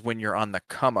here is when you're on the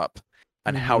come up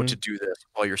and how to do this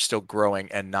while you're still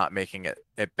growing and not making it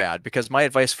bad. Because my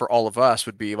advice for all of us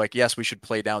would be like, yes, we should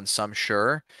play down some,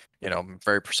 sure,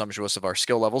 very presumptuous of our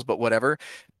skill levels, but whatever.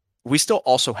 We still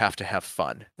also have to have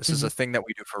fun. This is a thing that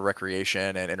we do for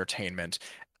recreation and entertainment.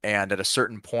 And at a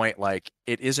certain point, like,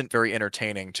 it isn't very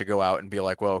entertaining to go out and be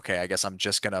like, well, okay, I guess I'm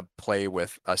just gonna play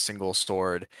with a single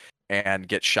sword and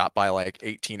get shot by like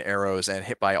 18 arrows and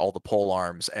hit by all the pole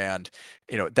arms. And,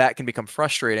 that can become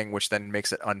frustrating, which then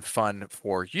makes it unfun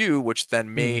for you, which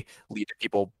then may lead to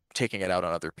people taking it out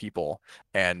on other people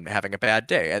and having a bad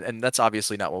day. And that's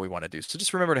obviously not what we want to do. So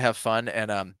just remember to have fun.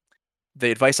 And the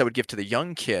advice I would give to the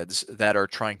young kids that are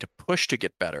trying to push to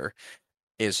get better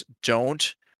is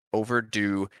don't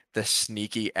overdo the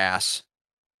sneaky ass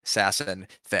assassin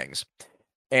things.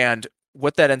 And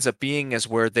what that ends up being is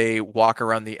where they walk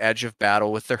around the edge of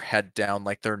battle with their head down,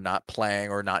 like they're not playing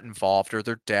or not involved or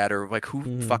they're dead or like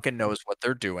who fucking knows what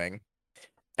they're doing.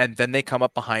 And then they come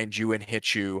up behind you and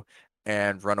hit you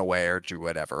and run away or do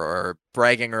whatever, or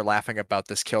bragging or laughing about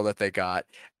this kill that they got.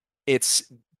 It's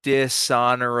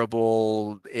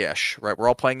dishonorable-ish, right? We're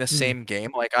all playing the same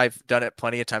game. Like, I've done it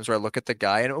plenty of times where I look at the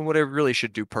guy, and what I really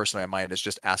should do personally in my mind is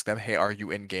just ask them, hey, are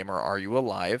you in game or are you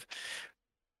alive?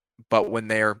 But when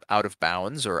they're out of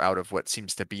bounds or out of what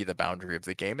seems to be the boundary of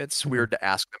the game, it's weird to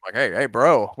ask them, like, hey,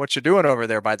 bro, what you doing over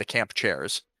there by the camp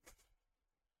chairs?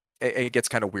 It gets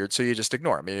kind of weird, so you just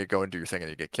ignore them. You go and do your thing and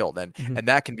you get killed. And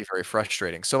that can be very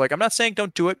frustrating. So, like, I'm not saying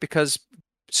don't do it, because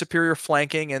superior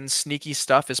flanking and sneaky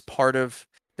stuff is part of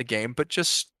the game, but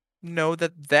just know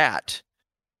that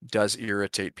does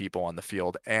irritate people on the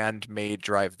field and may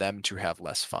drive them to have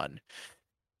less fun.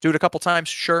 Do it a couple times,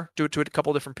 sure. Do it to a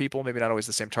couple different people, maybe not always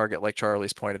the same target, like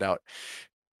Charlie's pointed out.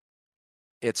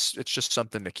 It's just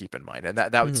something to keep in mind, and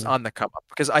that's on the come up,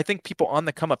 because I think people on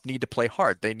the come up need to play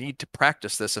hard. They need to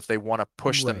practice this if they want to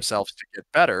push themselves to get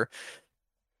better.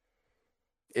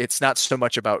 It's not so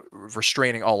much about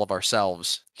restraining all of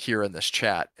ourselves here in this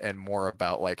chat, and more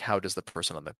about like, how does the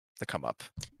person on the come up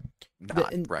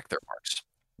not wreck their marks?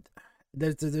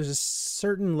 There's a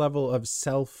certain level of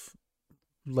self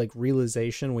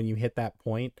realization when you hit that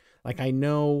point. Like, I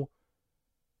know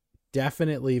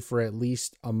definitely for at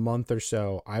least a month or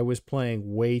so, I was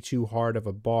playing way too hard of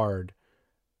a bard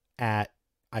at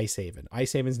Icehaven.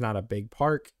 Icehaven's not a big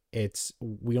park.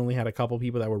 We only had a couple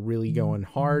people that were really going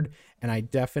hard, and I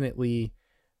definitely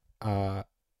was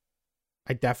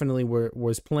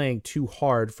playing too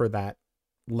hard for that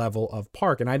level of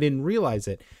park, and I didn't realize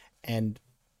it. And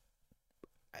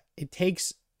it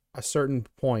takes a certain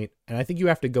point, and I think you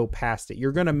have to go past it.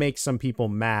 You're going to make some people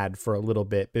mad for a little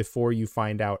bit before you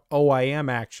find out, oh, I am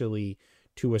actually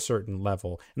to a certain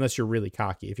level, unless you're really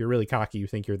cocky. If you're really cocky, you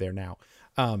think you're there now.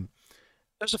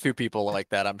 There's a few people like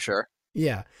that, I'm sure.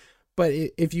 Yeah. But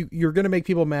if you're going to make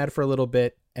people mad for a little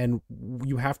bit, and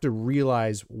you have to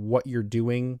realize what you're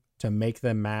doing to make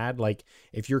them mad. Like,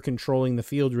 if you're controlling the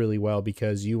field really well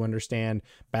because you understand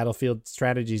battlefield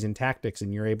strategies and tactics,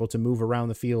 and you're able to move around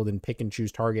the field and pick and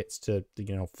choose targets to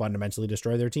fundamentally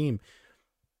destroy their team,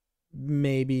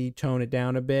 maybe tone it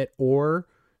down a bit, or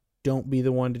don't be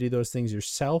the one to do those things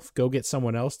yourself. Go get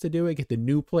someone else to do it. Get the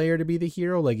new player to be the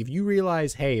hero. Like, if you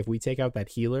realize, hey, if we take out that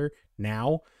healer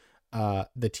now,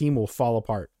 the team will fall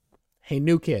apart. Hey,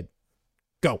 new kid,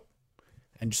 go.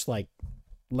 And just like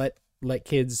let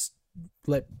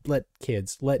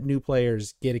new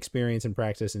players get experience and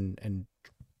practice and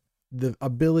the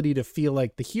ability to feel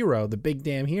like the hero, the big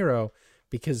damn hero,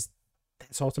 because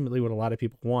that's ultimately what a lot of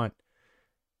people want.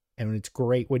 And it's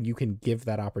great when you can give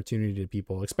that opportunity to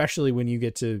people, especially when you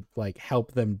get to like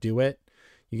help them do it.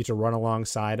 You get to run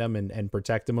alongside them and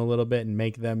protect them a little bit and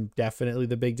make them definitely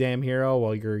the big damn hero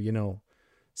while you're,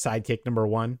 sidekick number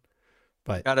one.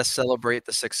 But Got to celebrate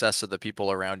the success of the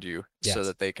people around you so Yes.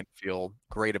 that they can feel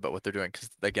great about what they're doing.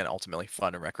 Because again, ultimately,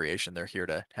 fun and recreation. They're here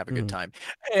to have a good Mhm. time.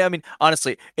 I mean,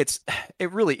 honestly, it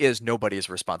really is nobody's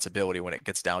responsibility when it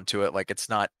gets down to it. Like, it's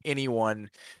not anyone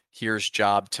here's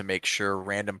job to make sure a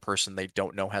random person they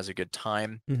don't know has a good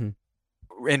time. Mhm.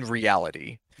 In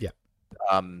reality, Yeah.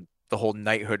 The whole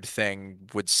knighthood thing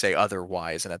would say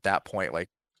otherwise, and at that point, like,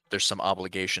 there's some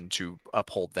obligation to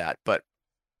uphold that. But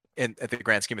at the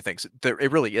grand scheme of things,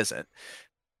 it really isn't.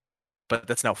 But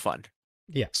that's no fun.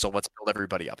 Yeah. So let's build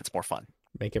everybody up. It's more fun.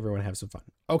 make everyone have some fun.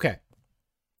 Okay.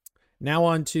 Now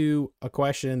on to a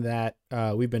question that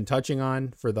we've been touching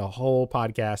on for the whole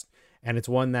podcast, and it's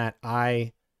one that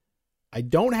I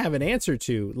don't have an answer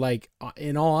to. Like,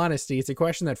 in all honesty, it's a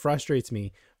question that frustrates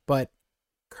me, but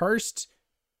cursed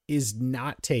is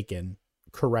not taken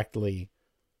correctly.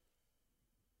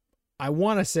 I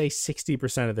want to say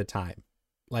 60% of the time.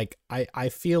 Like, I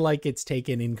feel like it's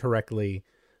taken incorrectly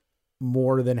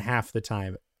more than half the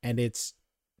time, and it's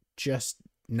just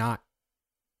not.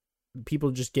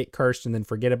 People just get cursed and then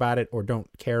forget about it or don't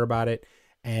care about it.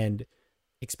 And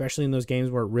especially in those games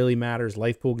where it really matters,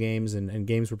 life pool games and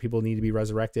games where people need to be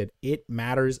resurrected, it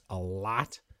matters a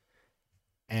lot.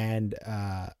 And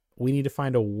we need to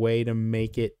find a way to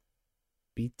make it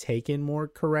be taken more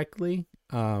correctly.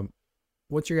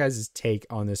 What's your guys' take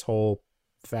on this whole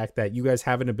fact that you guys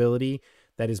have an ability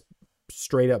that is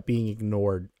straight up being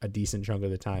ignored a decent chunk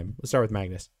of the time? Let's start with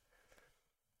Magnus.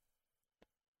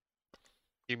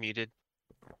 You're muted.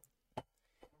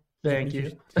 Thank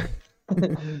you.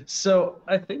 So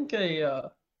I think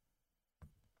at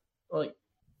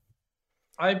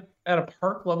a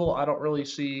park level, I don't really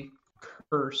see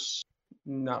curse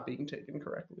not being taken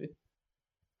correctly.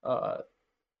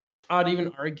 I'd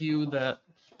even argue that,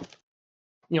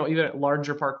 even at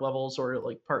larger park levels or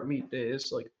like park meet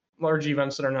days, like large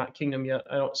events that are not Kingdom yet,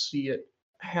 I don't see it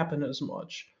happen as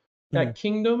much. At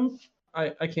Kingdom,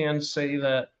 I can say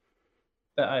that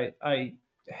I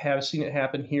have seen it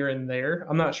happen here and there.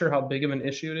 I'm not sure how big of an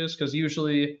issue it is, because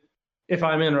usually if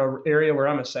I'm in an area where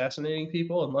I'm assassinating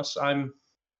people, unless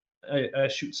I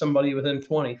shoot somebody within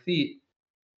 20 feet,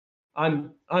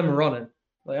 I'm running.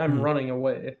 Like, I'm running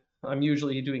away. I'm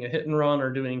usually doing a hit and run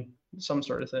or doing some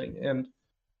sort of thing. And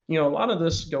a lot of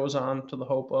this goes on to the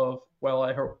hope of, well,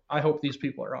 I hope these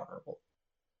people are honorable.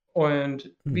 And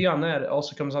beyond that, it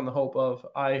also comes on the hope of,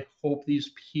 I hope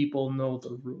these people know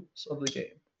the rules of the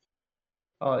game.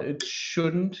 It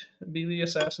shouldn't be the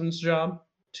assassin's job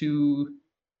to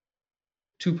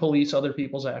police other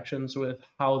people's actions with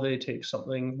how they take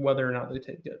something, whether or not they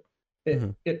take it.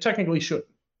 It technically shouldn't.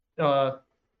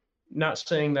 Not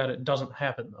saying that it doesn't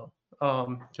happen, though,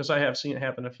 because I have seen it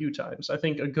happen a few times. I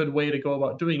think a good way to go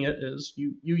about doing it is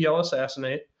you yell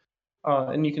assassinate,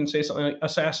 and you can say something like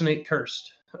assassinate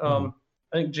cursed. I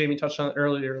think Jamie touched on it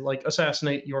earlier, like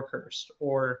assassinate you're cursed,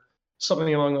 or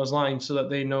something along those lines, so that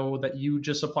they know that you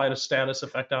just applied a status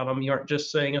effect on them. You aren't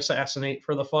just saying assassinate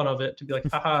for the fun of it to be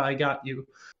like, haha, I got you.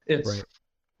 It's Right.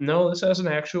 No, this has an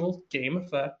actual game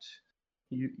effect.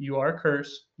 You are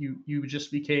cursed. You just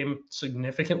became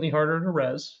significantly harder to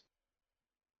res,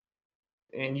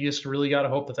 and you just really got to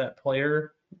hope that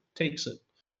player takes it.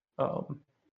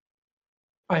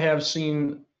 I have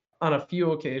seen on a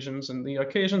few occasions, and the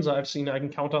occasions I've seen, I can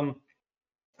count on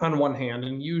one hand,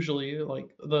 and usually like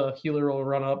the healer will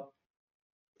run up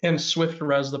and swift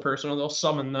res the person, or they'll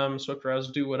summon them, swift res,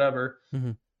 do whatever,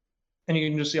 and you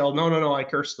can just yell, no, I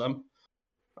cursed them.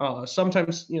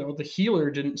 Sometimes the healer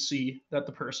didn't see that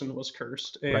the person was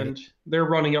cursed, and they're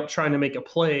running up trying to make a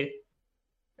play,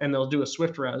 and they'll do a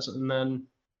swift res, and then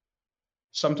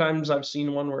sometimes I've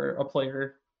seen one where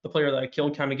the player that I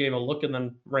killed kind of gave a look and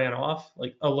then ran off,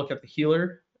 like a look at the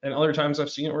healer. And other times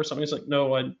I've seen it where somebody's like,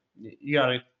 no, I'm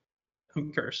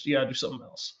cursed. You gotta do something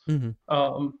else.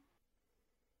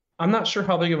 I'm not sure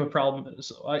how big of a problem it is,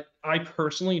 though. I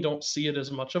personally don't see it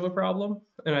as much of a problem,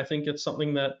 and I think it's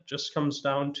something that just comes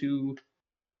down to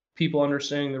people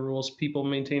understanding the rules, people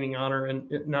maintaining honor,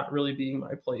 and it not really being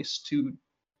my place to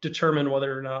determine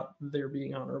whether or not they're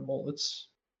being honorable. It's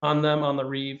on them, on the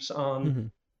Reeves,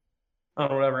 on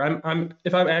whatever.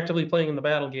 If I'm actively playing in the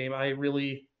battle game,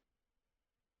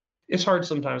 it's hard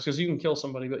sometimes because you can kill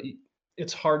somebody, but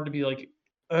it's hard to be like,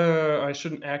 I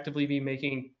shouldn't actively be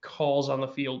making calls on the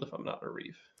field if I'm not a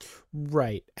Reeve.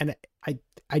 Right. And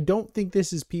I don't think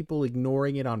this is people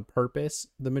ignoring it on purpose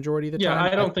the majority of the time. Yeah,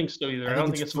 I don't think so either. I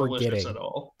don't think it's malicious at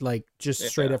all. Like, just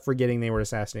straight up forgetting they were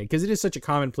assassinated. Because it is such a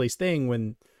commonplace thing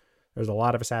when there's a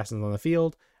lot of assassins on the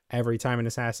field every time an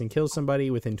assassin kills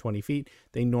somebody within 20 feet,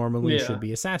 they normally Yeah. should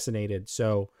be assassinated.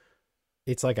 So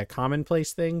it's like a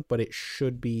commonplace thing, but it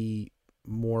should be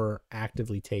more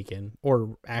actively taken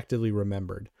or actively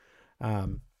remembered.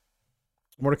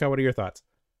 Mordecai, what are your thoughts?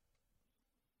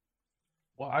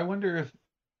 Well, I wonder if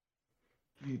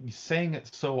saying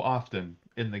it so often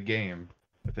in the game,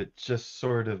 if it just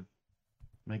sort of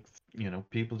makes,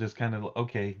 people just kind of,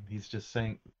 okay, he's just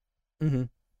saying, Mm-hmm.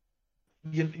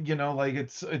 like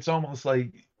it's almost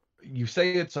like you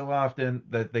say it so often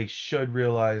that they should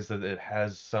realize that it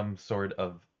has some sort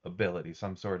of ability,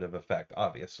 some sort of effect,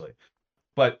 obviously.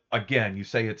 But again, you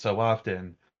say it so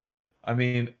often. I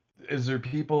mean, is there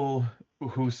people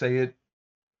who say it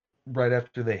right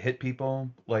after they hit people,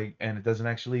 like, and it doesn't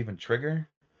actually even trigger,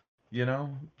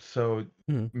 So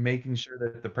Mm-hmm. making sure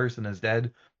that the person is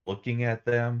dead, looking at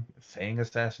them, saying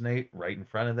assassinate right in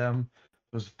front of them,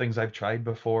 those are things I've tried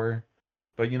before.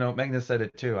 But Magnus said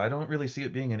it too. I don't really see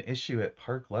it being an issue at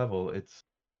park level. It's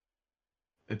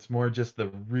more just the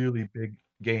really big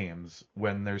games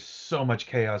when there's so much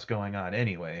chaos going on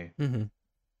anyway. Mm-hmm.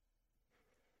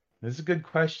 This is a good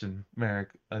question, Merrick.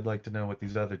 I'd like to know what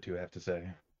these other two have to say.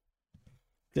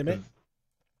 Dimit?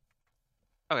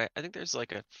 Okay, I think there's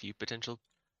like a few potential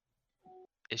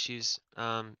issues.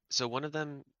 So one of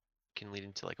them can lead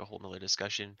into like a whole nother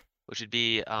discussion, which would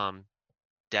be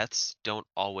deaths don't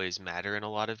always matter in a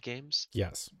lot of games.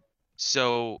 Yes.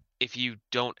 So if you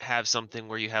don't have something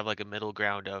where you have like a middle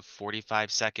ground of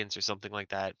 45 seconds or something like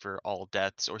that for all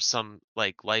deaths, or some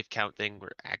like life count thing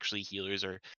where actually healers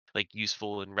are like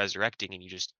useful in resurrecting, and you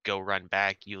just go run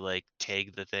back, you like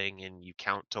tag the thing and you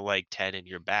count to like 10 and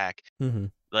you're back, Mm-hmm.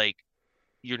 like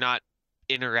you're not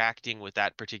interacting with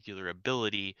that particular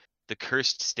ability. The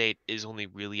cursed state is only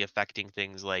really affecting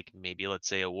things like maybe, let's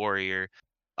say, a warrior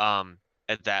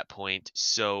at that point.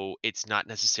 So it's not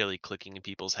necessarily clicking in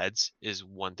people's heads is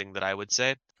one thing that I would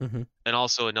say. Mm-hmm. And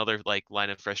also another like line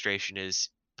of frustration is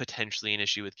potentially an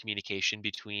issue with communication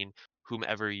between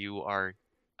whomever you are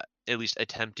at least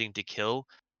attempting to kill,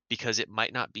 because it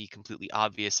might not be completely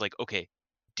obvious, like, okay,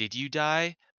 did you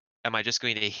die? Am I just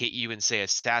going to hit you and say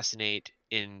assassinate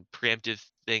in preemptive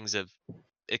things of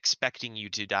expecting you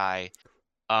to die,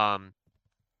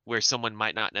 where someone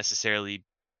might not necessarily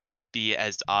be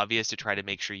as obvious to try to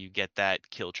make sure you get that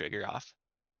kill trigger off.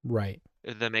 Right.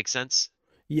 If that makes sense.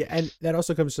 Yeah, and that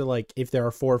also comes to like if there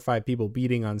are 4 or 5 people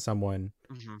beating on someone,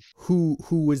 Mm-hmm.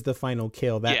 who was the final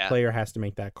kill? That Yeah. player has to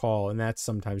make that call, and that's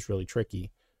sometimes really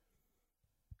tricky.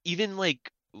 Even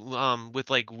like with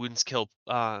like wounds kill,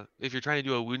 if you're trying to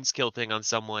do a wounds kill thing on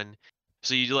someone,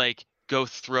 so you like go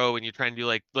throw and you're trying to do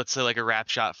like, let's say, like a wrap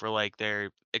shot for like their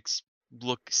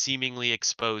look seemingly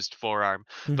exposed forearm,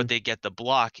 Mhm. but they get the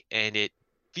block and it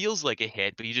feels like a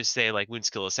hit, but you just say like wounds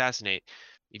kill assassinate.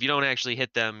 If you don't actually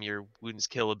hit them, your wounds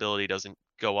kill ability doesn't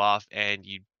go off and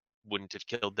you wouldn't have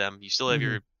killed them. You still have Mhm.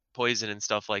 your poison and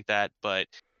stuff like that, but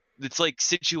it's like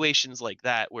situations like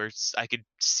that where I could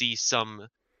see some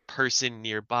person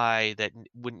nearby that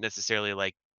wouldn't necessarily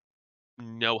like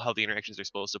know how the interactions are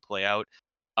supposed to play out,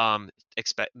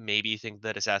 expect maybe think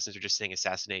that assassins are just saying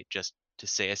assassinate just to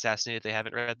say assassinate if they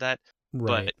haven't read that.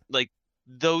 Right. But like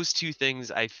those two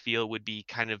things I feel would be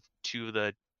kind of two of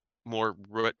the more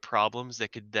root problems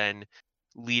that could then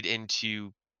lead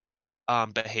into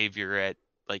behavior at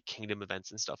like kingdom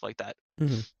events and stuff like that.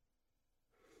 Mhm.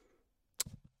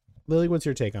 Lily, what's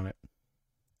your take on it?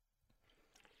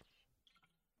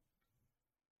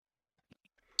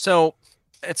 So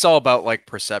it's all about like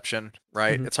perception,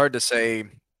 right? Mhm. It's hard to say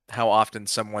how often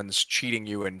someone's cheating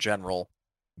you in general,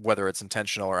 whether it's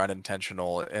intentional or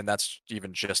unintentional, and that's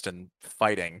even just in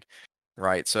fighting,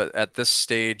 right? So at this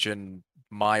stage in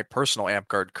my personal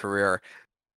AmpGuard career,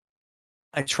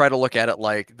 I try to look at it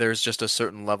like there's just a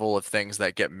certain level of things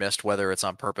that get missed, whether it's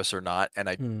on purpose or not, and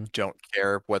I Mm. don't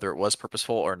care whether it was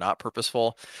purposeful or not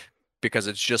purposeful, because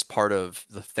it's just part of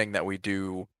the thing that we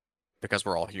do because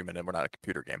we're all human and we're not a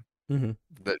computer game. Mhm.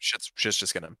 That shit's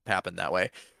just gonna happen that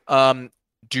way. Um,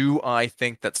 do I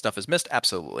think that stuff is missed?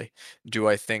 Absolutely. Do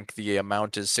I think the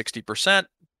amount is 60%?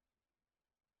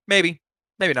 Maybe.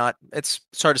 Maybe not. It's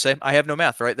hard to say. I have no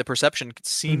math, right? The perception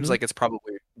seems Mhm. like it's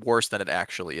probably worse than it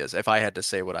actually is. If I had to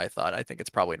say what I thought, I think it's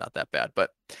probably not that bad.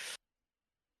 But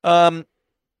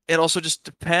it also just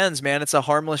depends, man. It's a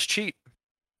harmless cheat.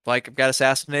 Like, I got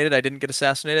assassinated, I didn't get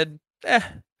assassinated.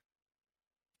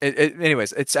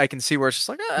 Anyways, I can see where it's just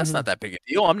like, that's not that big a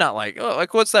deal. I'm not like, oh,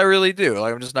 like what's that really do?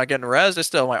 Like I'm just not getting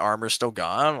rezzed. My armor's still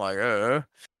gone.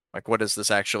 Like what does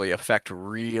this actually affect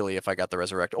really if I got the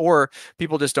resurrect? Or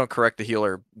people just don't correct the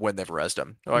healer when they've rezzed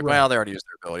them. They're like, Right. well, they already used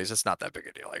their abilities. It's not that big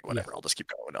a deal. Like Yeah. whatever. I'll just keep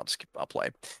going. I'll play.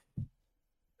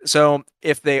 So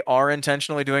if they are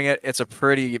intentionally doing it, it's a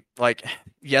pretty like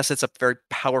yes, it's a very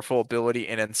powerful ability,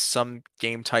 and in some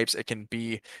game types it can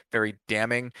be very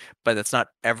damning, but it's not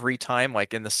every time.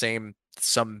 Like in the same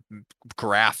some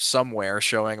graph somewhere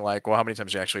showing like, well, how many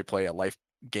times you actually play a life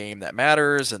game that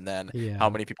matters, and then how Yeah.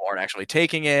 many people aren't actually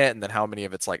taking it, and then how many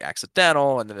of it's like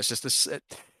accidental, and then it's just this.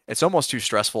 It's almost too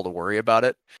stressful to worry about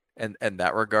it, in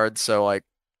that regard. So like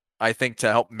I think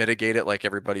to help mitigate it, like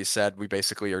everybody said, we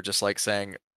basically are just like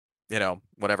saying,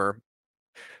 whatever,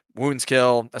 wounds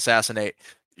kill, assassinate,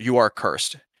 you are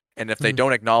cursed. And if they Mhm.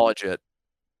 don't acknowledge it,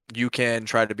 you can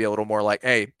try to be a little more like,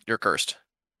 hey, you're cursed,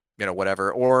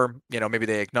 whatever. Or, maybe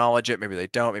they acknowledge it, maybe they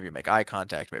don't, maybe you make eye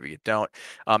contact, maybe you don't.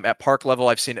 At park level,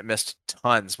 I've seen it missed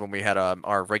tons when we had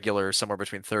our regular somewhere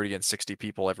between 30 and 60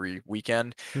 people every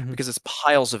weekend Mhm. because it's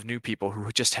piles of new people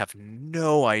who just have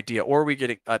no idea. Or we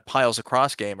get piles of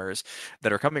cross gamers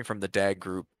that are coming from the DAG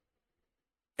group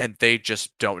and they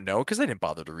just don't know because they didn't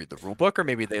bother to read the rule book, or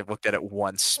maybe they've looked at it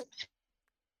once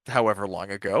however long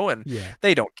ago and Yeah.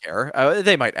 they don't care.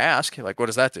 They might ask, like, what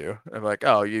does that do? I'm like,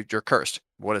 oh, you're cursed.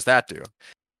 What does that do?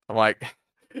 I'm like,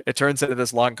 it turns into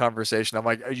this long conversation. I'm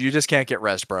like, you just can't get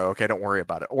rest, bro. Okay, don't worry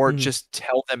about it. Or Mhm. just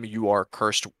tell them you are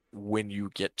cursed when you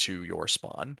get to your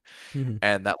spawn. Mhm.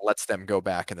 And that lets them go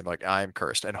back and they're like, I'm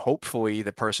cursed. And hopefully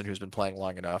the person who's been playing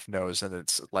long enough knows and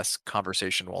it's less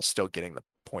conversation while still getting the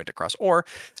point across. Or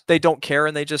they don't care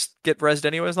and they just get rezzed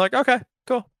anyways, like, okay,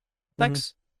 cool. Mhm.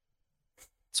 Thanks.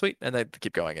 Sweet. And they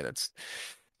keep going and it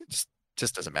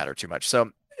just doesn't matter too much.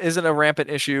 So is it a rampant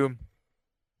issue?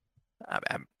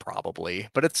 Probably,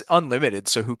 but it's unlimited,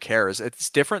 so who cares? It's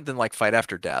different than like Fight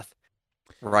After Death.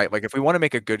 Right, like if we want to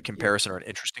make a good comparison or an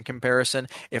interesting comparison,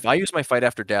 if I use my Fight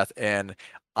After Death and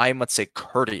I'm, let's say,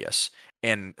 courteous,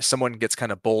 and someone gets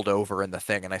kind of bowled over in the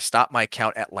thing, and I stop my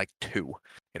count at like 2,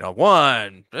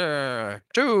 1,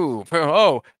 2,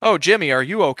 oh, Jimmy, are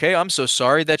you okay? I'm so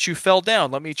sorry that you fell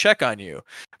down. Let me check on you.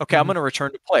 Okay, I'm Mhm. gonna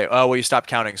return to play. Oh, well, you stopped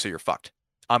counting, so you're fucked.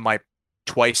 On my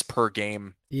twice per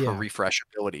game per Yeah. refresh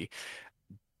ability,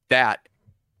 that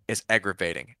is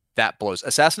aggravating. That blows.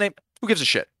 Assassinate? Who gives a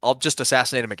shit? I'll just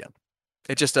assassinate him again.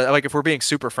 It just like if we're being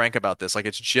super frank about this, like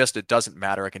it doesn't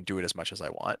matter. I can do it as much as I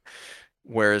want.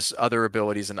 Whereas other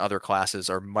abilities and other classes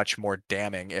are much more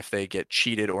damning if they get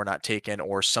cheated or not taken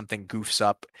or something goofs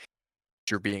up.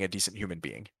 You're being a decent human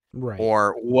being. Right.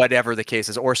 Or whatever the case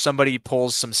is, or somebody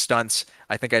pulls some stunts.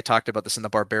 I think I talked about this in the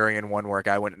Barbarian one where a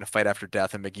guy went in a Fight After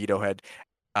Death and Megiddo had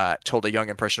told a young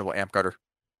impressionable Amtgarder,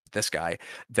 this guy,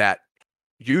 that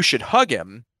you should hug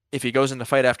him if he goes into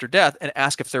Fight After Death and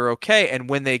ask if they're okay. And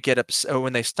when they get upset,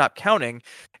 when they stop counting,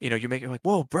 you make it like,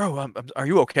 whoa, bro, are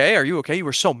you okay? Are you okay? You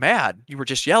were so mad. You were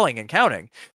just yelling and counting.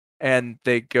 And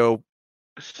they go,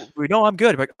 we know I'm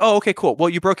good. I'm like, oh, okay, cool. Well,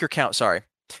 you broke your count. Sorry.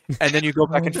 And then you go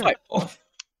back and fight.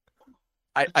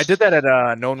 I did that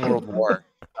at Known World War,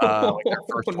 like their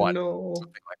first one, No.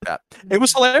 something like that. It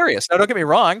was hilarious. Now, don't get me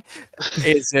wrong.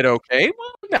 Is it okay?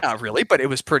 Well, not really, but it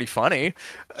was pretty funny.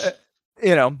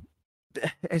 You know,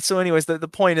 and so anyways, the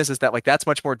point is that like that's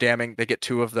much more damning. They get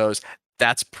 2 of those.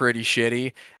 That's pretty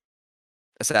shitty.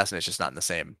 Assassin is just not in the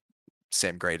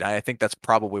same grade. I think that's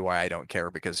probably why I don't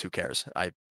care because who cares?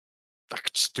 I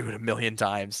could just do it a million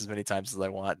times, as many times as I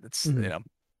want. It's Mhm.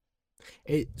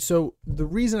 So the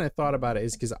reason I thought about it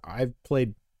is because I've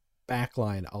played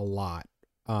backline a lot,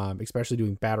 especially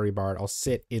doing battery bard. I'll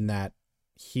sit in that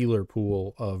healer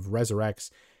pool of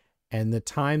resurrects, and the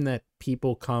time that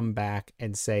people come back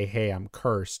and say, "Hey, I'm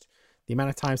cursed," the amount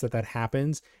of times that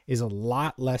happens is a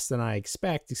lot less than I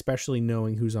expect, especially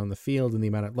knowing who's on the field and the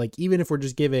amount of like, even if we're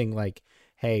just giving like,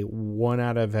 "Hey, 1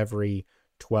 out of every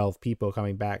 12 people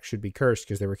coming back should be cursed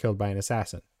because they were killed by an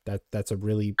assassin." That's a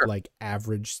really sure. like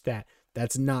average stat.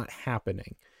 That's not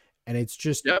happening, and it's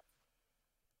just Yep.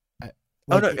 I-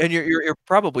 Oh like no, and you're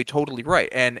probably totally right,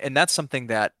 and that's something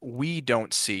that we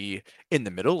don't see in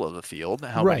the middle of the field.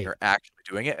 How many right. are actually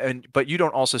doing it, but you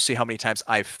don't also see how many times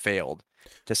I've failed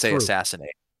to say True.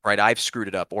 assassinate. Right, I've screwed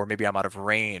it up, or maybe I'm out of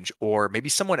range, or maybe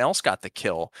someone else got the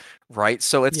kill. Right,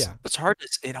 so Yeah, it's hard to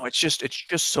it's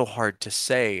just so hard to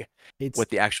say it's what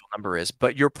the actual number is.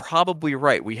 But you're probably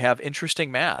right. We have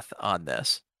interesting math on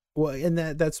this. well, and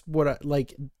that's what I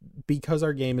like, because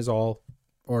our game is all,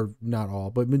 or not all,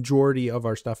 but majority of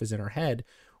our stuff is in our head.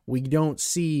 We don't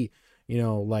see,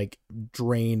 like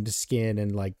drained skin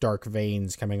and like dark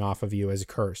veins coming off of you as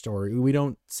cursed, or we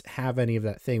don't have any of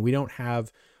that thing. We don't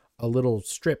have a little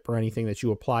strip or anything that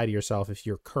you apply to yourself if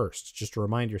you're cursed, just to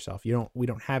remind yourself. We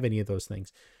don't have any of those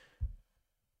things.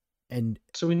 And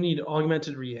So we need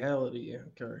augmented reality.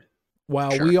 Okay.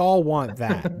 while Sure. we all want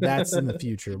that, that's in the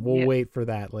future. We'll Yeah. wait for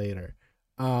that later.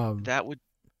 That would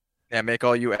Yeah, make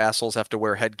all you assholes have to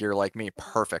wear headgear like me.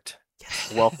 Perfect.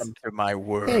 Welcome to my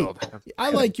world.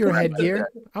 I like your headgear.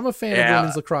 I'm a fan of Yeah.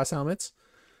 women's lacrosse helmets.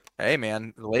 Hey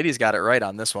man, the ladies got it right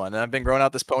on this one. And I've been growing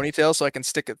out this ponytail so I can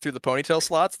stick it through the ponytail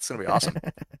slots. It's gonna be awesome.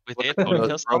 With Look the at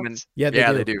those ponytail Roman- slots? Yeah,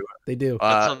 they do. They do.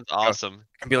 That sounds awesome.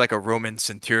 It can be like a Roman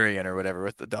centurion or whatever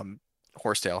with the dumb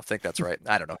horsetail. I think that's right.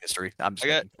 I don't know history. I'm just I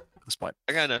got- thinking at this point.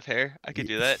 I got enough hair. I could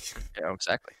do that. Yeah,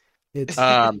 exactly. It's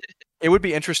It would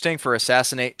be interesting for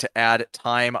Assassinate to add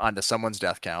time onto someone's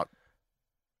death count.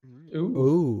 Ooh.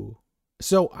 ooh.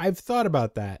 So I've thought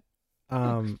about that.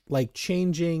 Like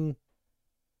changing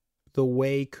the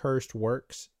way Cursed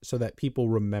works so that people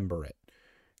remember it.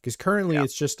 Because currently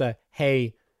it's just a,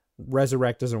 hey,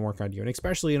 Resurrect doesn't work on you. And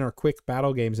especially in our quick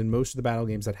battle games and most of the battle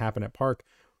games that happen at Park,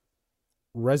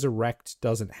 Resurrect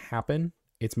doesn't happen.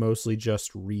 It's mostly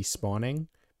just respawning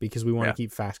because we want to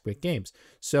keep fast, quick games.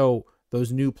 So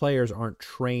those new players aren't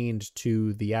trained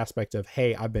to the aspect of,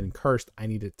 hey, I've been cursed. I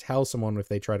need to tell someone if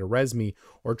they try to res me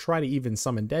or try to even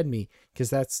summon dead me, because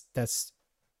that's a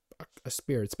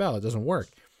spirit spell. It doesn't work.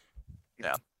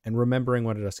 Yeah. And remembering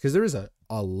what it does, because there is a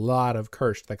lot of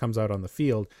cursed that comes out on the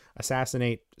field.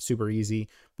 Assassinate, super easy.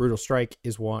 Brutal Strike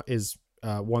is one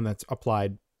that's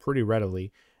applied pretty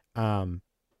readily.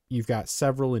 You've got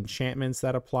several enchantments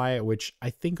that apply it, which I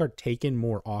think are taken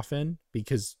more often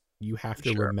because you have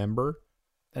to remember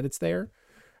that it's there.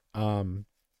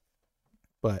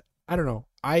 But I don't know.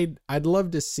 I'd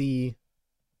love to see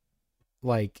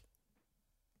like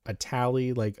a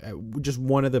tally, like just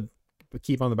one of the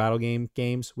Keep on the Battle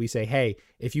games. We say, hey,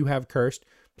 if you have cursed,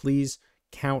 please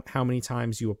count how many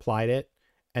times you applied it.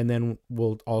 And then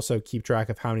we'll also keep track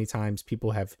of how many times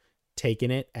people have taken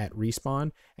it at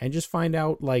respawn and just find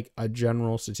out like a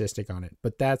general statistic on it.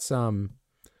 But that's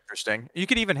Interesting. You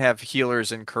could even have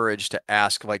healers encouraged to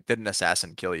ask, like, did an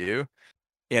assassin kill you?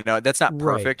 You know, that's not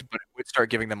Right. perfect, but it would start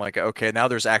giving them like, okay, now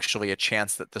there's actually a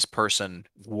chance that this person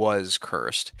was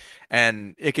cursed.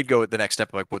 And it could go the next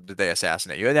step, like, well, did they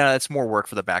assassinate you? And now that's more work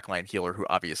for the backline healer, who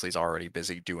obviously is already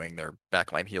busy doing their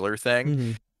backline healer thing.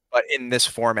 mhm. But in this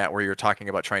format where you're talking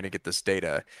about trying to get this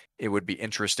data, it would be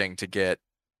interesting to get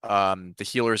the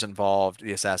healers involved,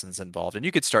 the assassins involved, and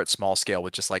you could start small scale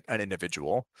with just like an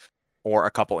individual or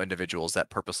a couple individuals that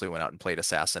purposely went out and played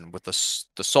assassin with the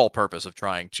sole purpose of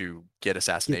trying to get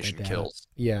assassination data. kills.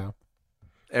 Yeah.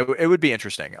 It would be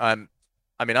interesting. I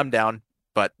mean, I'm down,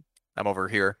 but I'm over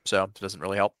here, so it doesn't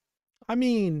really help. I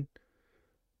mean,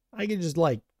 I could just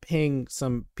like ping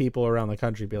some people around the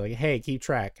country, be like, hey, keep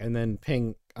track, and then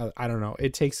ping. I don't know.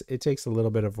 It takes a little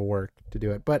bit of work to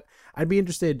do it, but I'd be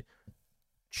interested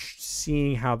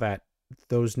seeing how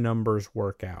those numbers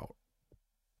work out.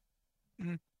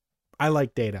 Mhm. I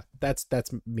like data. That's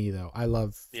me though. I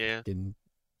love Yeah. fucking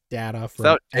data from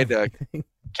Without data, everything.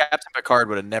 Captain Picard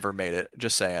would have never made it.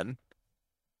 Just saying.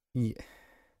 Yeah.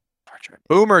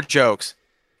 Boomer jokes.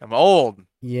 I'm old.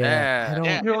 Yeah. I don't.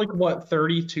 Yeah. You're like, what,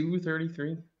 32,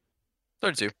 33?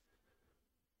 32.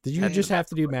 Did you And just the have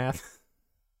to do math?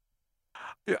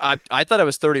 I thought I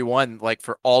was 31 like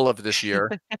for all of this year.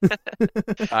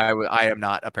 I am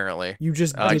not, apparently. You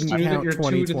just I didn't I knew that count you're 2 to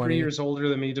 3 2020. years older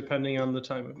than me, depending on the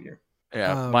time of year.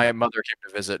 Yeah, my mother came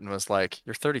to visit and was like,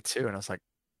 "You're 32," and I was like,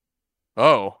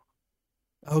 "Oh,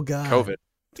 Oh god. COVID."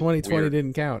 2020 Weird.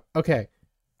 didn't count. Okay.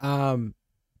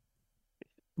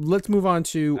 Let's move on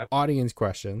to Yep. audience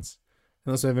questions.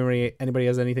 Unless anybody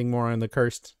has anything more on the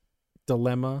cursed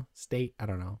dilemma state. I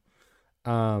don't know.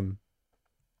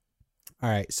 All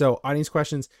right. So audience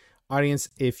questions. Audience,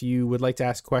 if you would like to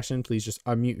ask a question, please just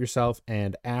unmute yourself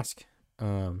and ask.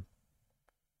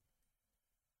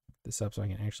 This up so I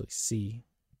can actually see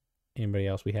anybody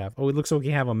else we have. Oh, it looks like we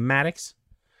have a Maddox.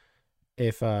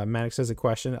 If Maddox has a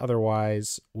question,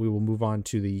 otherwise we will move on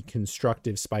to the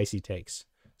constructive spicy takes.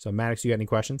 So Maddox, you got any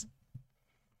questions?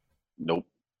 Nope.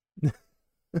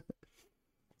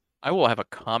 I will have a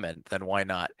comment. Then why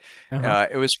not? Uh-huh.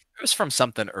 It was from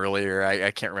something earlier. I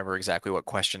can't remember exactly what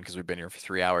question because we've been here for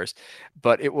 3 hours,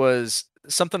 but it was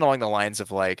something along the lines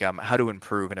of like how to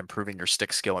improve, and improving your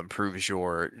stick skill improves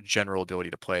your general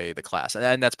ability to play the class,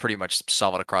 and that's pretty much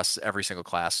solid across every single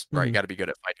class, right? You Mhm. got to be good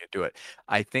at fighting to do it.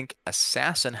 I think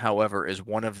Assassin, however, is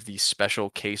one of the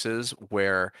special cases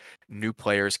where new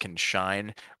players can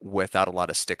shine without a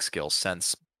lot of stick skills,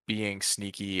 since being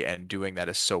sneaky and doing that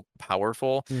is so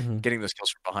powerful. Mhm. Getting those skills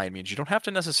from behind means you don't have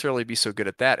to necessarily be so good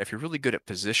at that if you're really good at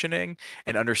positioning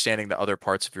and understanding the other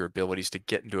parts of your abilities to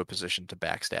get into a position to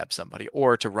backstab somebody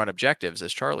or to run objectives,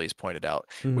 as Charlie's pointed out.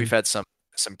 Mhm. We've had some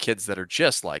kids that are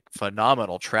just like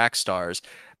phenomenal track stars,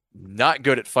 not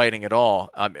good at fighting at all,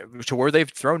 to where they've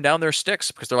thrown down their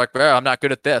sticks because they're like, well, I'm not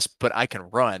good at this, but I can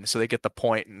run. So they get the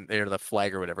point and they're the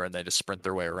flag or whatever, and they just sprint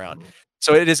their way around.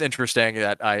 So it is interesting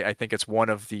that I think it's one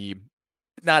of the,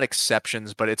 not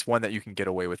exceptions, but it's one that you can get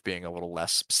away with being a little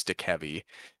less stick heavy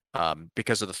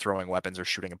because of the throwing weapons or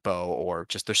shooting a bow, or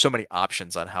just there's so many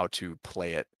options on how to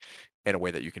play it in a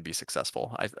way that you can be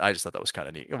successful. I just thought that was kind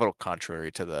of neat, a little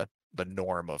contrary to the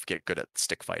norm of get good at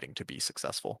stick fighting to be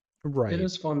successful. Right. It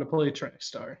is fun to play Track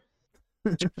Star.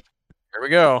 Here we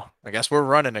go. I guess we're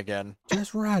running again.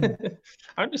 Just run.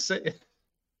 I'm just saying.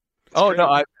 Oh no,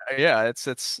 great. yeah, it's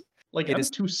Like it I'm is-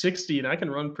 260 and I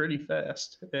can run pretty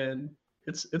fast, and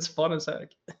it's fun as heck.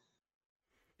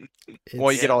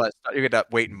 well, you It's- get all that, you get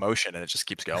that weight in motion, and it just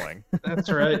keeps going.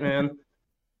 That's right, man.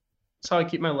 That's how I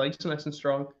keep my legs nice and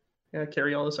strong. Yeah,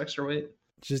 carry all this extra weight.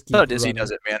 just That's how keep Dizzy running.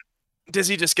 does it, man.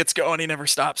 Dizzy just gets going. He never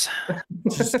stops.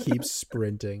 Just keep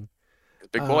sprinting.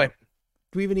 Big boy.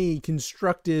 Do we have any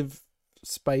constructive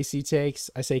spicy takes?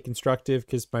 I say constructive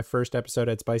because my first episode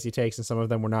had spicy takes and some of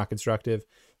them were not constructive.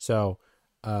 So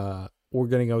we're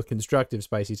going to go with constructive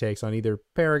spicy takes on either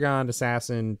Paragon,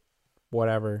 Assassin,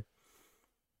 whatever.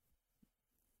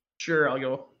 Sure, I'll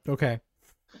go. Okay.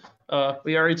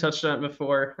 We already touched on it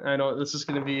before. I know this is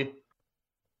going to be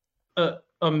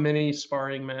a mini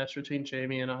sparring match between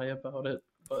Jamie and I about it,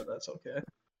 but that's okay.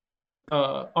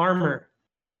 Armor.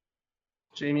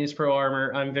 Jamie's pro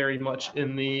armor. I'm very much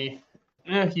in the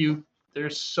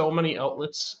there's so many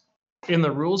outlets in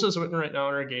the rules as written right now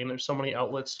in our game. There's so many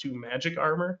outlets to magic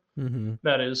armor Mm-hmm.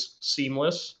 that is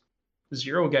seamless,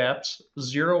 0 gaps,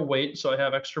 0 weight, so I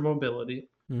have extra mobility.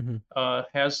 Mm-hmm.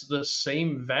 Has the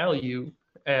same value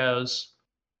as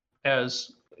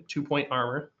 2-point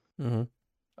armor.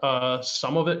 Mm-hmm.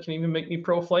 Some of it can even make me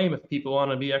pro flame if people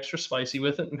want to be extra spicy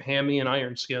with it and hand me an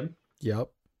iron skin. Yep.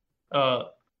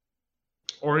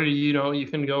 Or you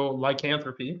can go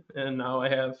lycanthropy, and now I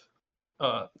have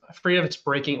I forget if it's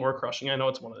breaking or crushing. I know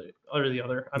it's one of the or the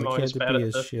other. I'm always bad Lycanthropy at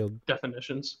is the shield.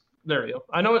 definitions. There we go.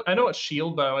 I know it's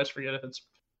shield, but I always forget if it's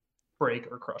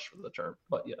break or crush for the term.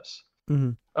 But yes.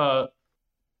 Mm-hmm.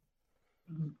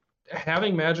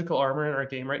 Having magical armor in our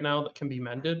game right now that can be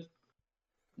mended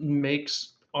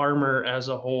makes armor as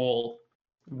a whole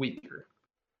weaker.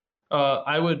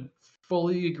 I would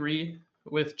fully agree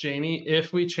with Jamie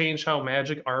if we change how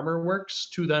magic armor works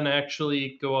to then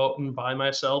actually go out and buy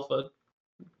myself a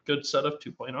good set of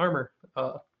 2-point armor.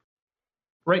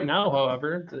 Right now,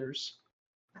 however, there's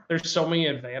so many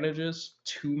advantages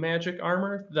to magic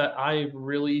armor that I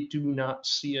really do not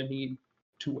see a need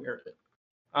to wear it.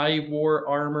 I wore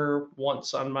armor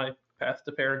once on my path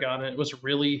to Paragon, and it was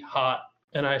really hot.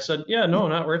 And I said, "Yeah, no,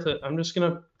 not worth it. I'm just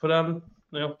gonna put on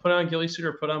ghillie suit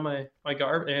or put on my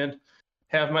garb and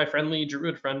have my friendly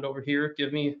druid friend over here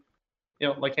give me,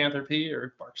 lycanthropy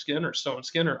or bark skin or stone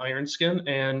skin or iron skin,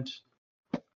 and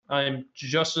I'm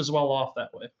just as well off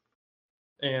that way."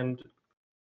 And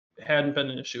it hadn't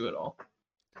been an issue at all.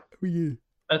 Yeah.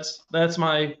 That's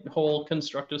my whole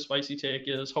constructive spicy take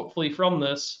is hopefully from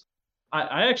this.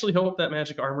 I actually hope that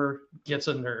magic armor gets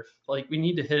a nerf. Like, we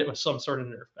need to hit it with some sort of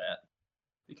nerf bat.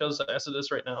 Because as it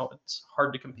is right now, it's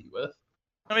hard to compete with.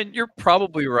 I mean, you're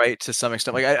probably right to some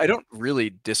extent. Like, I don't really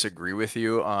disagree with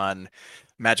you on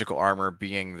magical armor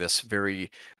being this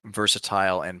very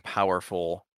versatile and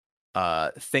powerful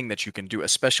thing that you can do,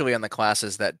 especially on the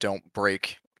classes that don't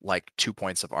break like 2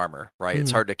 points of armor, right?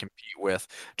 It's Mhm. hard to compete with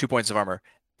 2 points of armor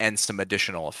and some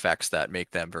additional effects that make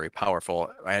them very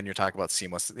powerful. And you're talking about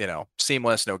seamless,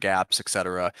 no gaps,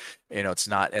 etc. It's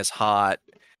not as hot,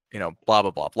 blah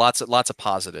blah blah. Lots of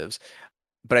positives.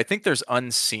 But I think there's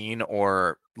unseen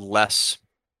or less,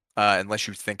 unless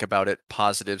you think about it,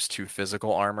 positives to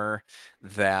physical armor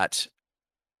that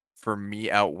for me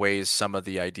outweighs some of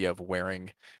the idea of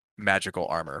wearing magical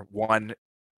armor. One,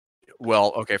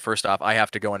 well, okay, first off, I have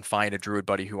to go and find a druid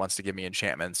buddy who wants to give me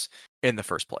enchantments in the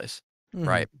first place, Mhm.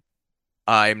 right?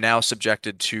 I'm now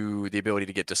subjected to the ability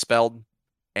to get dispelled,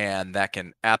 and that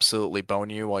can absolutely bone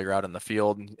you while you're out in the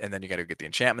field, and then you got to get the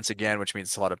enchantments again, which means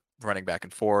it's a lot of running back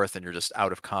and forth, and you're just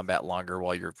out of combat longer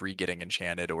while you're re-getting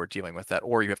enchanted or dealing with that,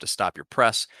 or you have to stop your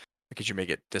press because you may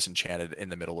get disenchanted in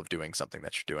the middle of doing something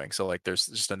that you're doing. So like there's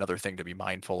just another thing to be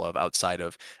mindful of outside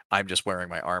of I'm just wearing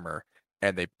my armor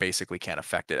and they basically can't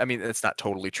affect it. I mean, it's not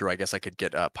totally true. I guess I could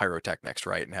get pyrotech next,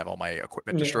 right, and have all my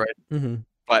equipment Yeah. destroyed. Mhm.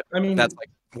 But I mean, that's like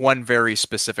one very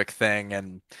specific thing,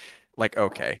 and like,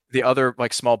 okay, the other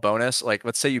like small bonus, like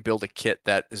let's say you build a kit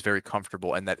that is very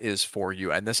comfortable and that is for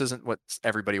you, and this isn't what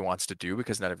everybody wants to do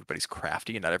because not everybody's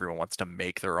crafty and not everyone wants to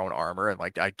make their own armor. And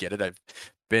like, I get it, I've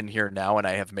been here now and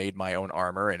I have made my own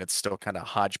armor and it's still kind of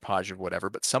hodgepodge of whatever,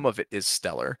 but some of it is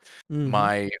stellar.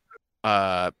 Mhm.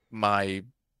 My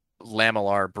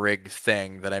lamellar brig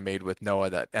thing that I made with Noah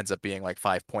that ends up being like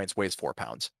 5 points weighs 4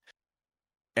 pounds.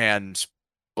 And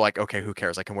like, okay, who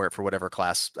cares? I can wear it for whatever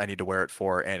class I need to wear it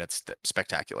for, and it's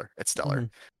spectacular. It's stellar. Mhm.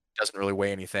 Doesn't really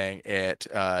weigh anything. It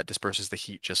disperses the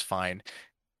heat just fine.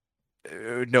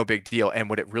 No big deal. And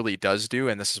what it really does do,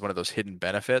 and this is one of those hidden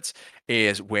benefits,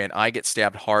 is when I get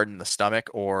stabbed hard in the stomach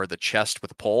or the chest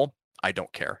with a pole, I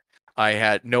don't care. I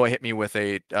had Noah hit me with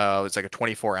a it's like a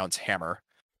 24-ounce hammer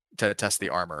to test the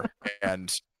armor,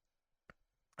 and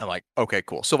I'm like, okay,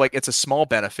 cool. So like, it's a small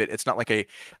benefit. It's not like an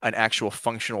actual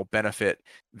functional benefit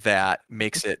that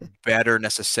makes it better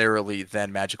necessarily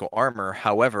than magical armor.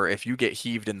 However, if you get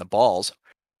heaved in the balls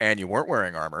and you weren't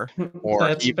wearing armor, or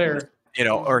That's heaved, fair.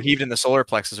 or heaved in the solar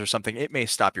plexus or something, it may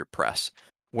stop your press.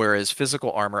 Whereas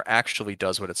physical armor actually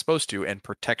does what it's supposed to and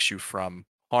protects you from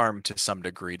harm to some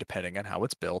degree, depending on how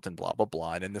it's built and blah blah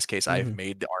blah. And in this case, I've Mhm.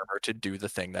 made the armor to do the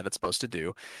thing that it's supposed to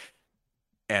do,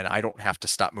 and I don't have to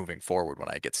stop moving forward when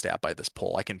I get stabbed by this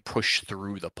pole. I can push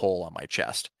through the pole on my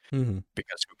chest Mhm.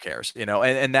 because who cares,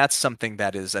 and that's something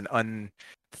that is an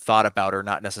unthought about or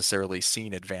not necessarily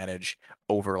seen advantage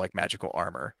over like magical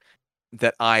armor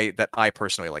that I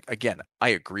personally like. Again, I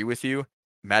agree with you.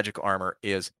 Magical armor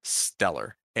is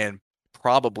stellar and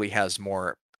probably has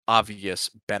more obvious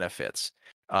benefits,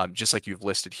 just like you've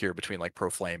listed here between like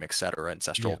Proflame, etc., Yeah.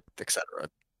 Ancestral, etc.,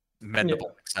 Yeah.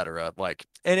 Mendable, etc. Like,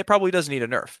 and it probably does need a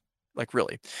nerf, like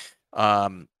really.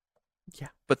 Um, Yeah.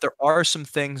 but there are some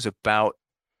things about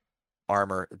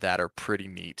armor that are pretty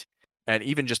neat, and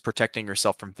even just protecting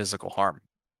yourself from physical harm.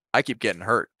 I keep getting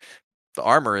hurt. The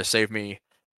armor has saved me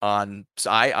on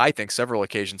I think several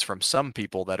occasions from some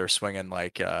people that are swinging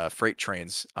like freight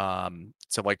trains.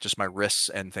 So like just my wrists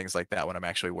and things like that when I'm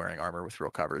actually wearing armor with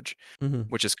real coverage, Mhm.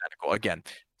 which is kind of cool. Again,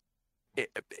 it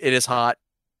is hot.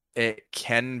 It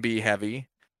can be heavy.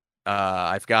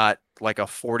 I've got like a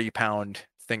 40-pound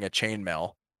thing of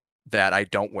chainmail that I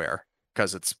don't wear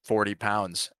because it's 40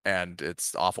 pounds and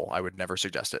it's awful. I would never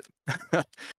suggest it.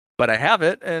 But I have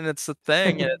it and it's a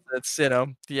thing and it's,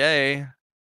 yay.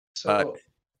 So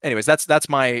Anyways, that's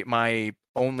my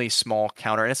only small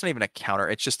counter. And it's not even a counter.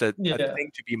 It's just a yeah,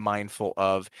 thing to be mindful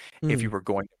of if you Mhm. were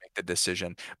going to make the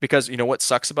decision. Because you know what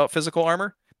sucks about physical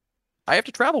armor? I have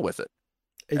to travel with it.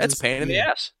 It It's a just pain in the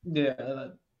yeah. ass. yeah,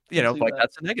 can see Like that.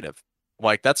 that's a negative.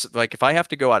 Like that's like if I have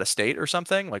to go out of state or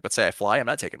something, like let's say I fly, I'm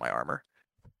not taking my armor.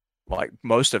 Like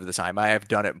most of the time, I have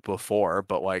done it before,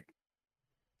 but like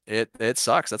it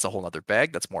sucks. That's a whole nother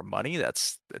bag. That's more money.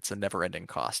 It's a never ending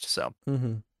cost. So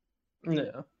Mhm.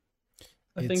 Yeah,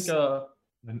 I think. It's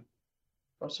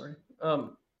Oh, sorry.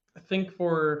 I think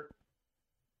for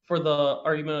the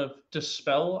argument of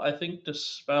dispel, I think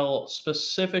dispel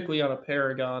specifically on a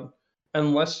Paragon,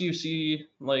 unless you see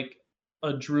like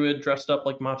a druid dressed up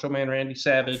like Macho Man Randy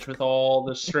Savage with all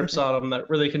the strips on them that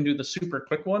where they can do the super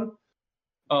quick one.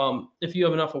 If you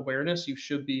have enough awareness, you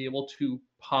should be able to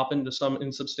pop into some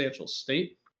insubstantial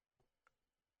state.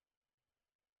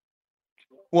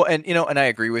 well, and I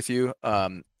agree with you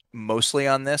mostly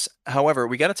on this. However,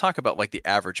 we got to talk about like the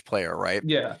average player, right?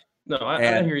 Yeah. No, I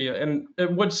And hear you, and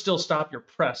it would still stop your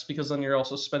press because then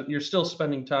you're still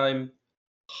spending time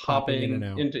popping in and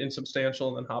hopping out. into insubstantial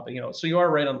and then hopping out. So you are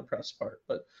right on the press part.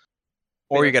 But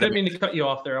or you got to didn't mean to cut you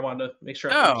off there. I wanted to make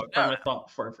sure I no, finished part of my thought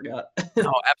before I forgot.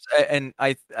 no, and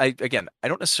I again, I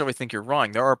don't necessarily think you're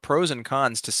wrong. There are pros and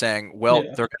cons to saying, well,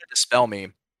 Yeah. they're going to dispel me.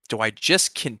 Do I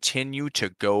just continue to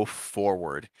go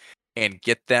forward and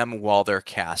get them while they're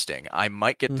casting? I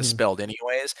might get Mhm. dispelled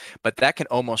anyways, but that can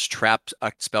almost trap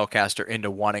a spellcaster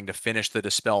into wanting to finish the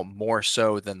dispel more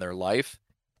so than their life.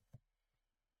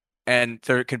 And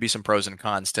there could be some pros and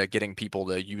cons to getting people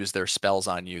to use their spells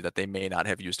on you that they may not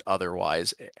have used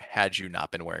otherwise had you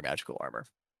not been wearing magical armor.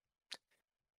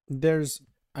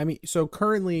 So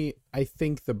currently I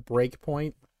think the break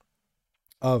point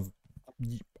of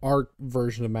our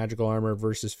version of magical armor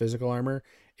versus physical armor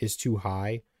is too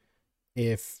high.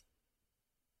 If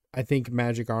I think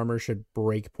magic armor should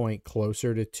break point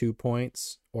closer to 2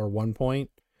 points or 1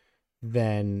 point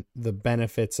than the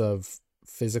benefits of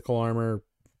physical armor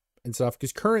and stuff,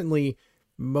 because currently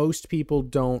most people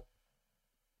don't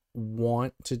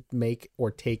want to make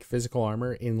or take physical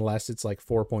armor unless it's like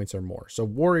 4 points or more. So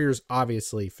warriors,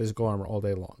 obviously physical armor all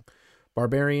day long.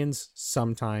 Barbarians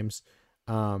sometimes,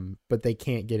 but they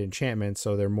can't get enchantments,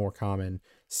 so they're more common.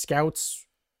 Scouts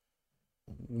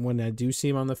when I do see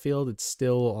them on the field, it's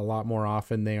still a lot more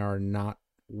often they are not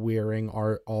wearing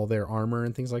all their armor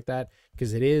and things like that,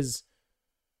 because it is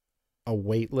a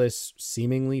weightless,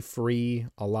 seemingly free,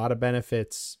 a lot of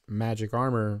benefits magic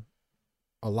armor.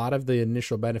 A lot of the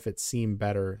initial benefits seem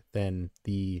better than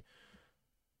the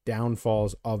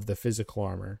downfalls of the physical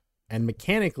armor. And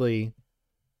mechanically,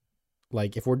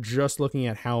 like if we're just looking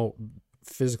at how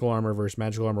physical armor versus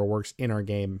magical armor works in our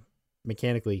game,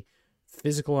 mechanically,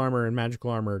 physical armor and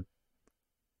magical armor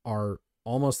are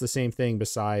almost the same thing,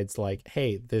 besides like,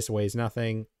 hey, this weighs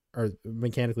nothing, or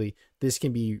mechanically this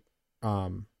can be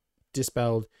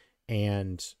dispelled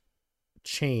and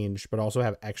changed, but also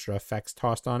have extra effects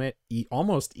tossed on it,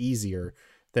 almost easier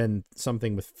than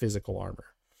something with physical armor.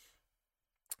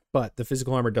 But the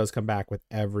physical armor does come back with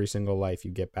every single life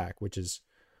you get back, which is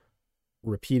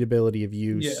repeatability of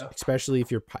use, especially if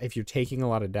you're taking a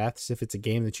lot of deaths. If it's a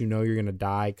game that you know you're gonna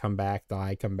die, come back,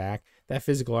 that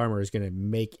physical armor is gonna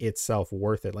make itself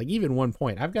worth it. Like even 1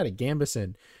 point, I've got a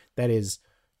Gambison that is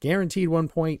guaranteed 1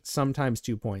 point, sometimes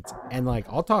 2 points, and like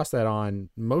I'll toss that on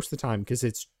most of the time because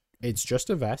it's just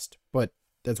a vest, but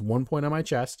that's 1 point on my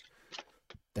chest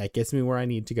that gets me where I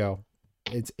need to go.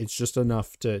 It's just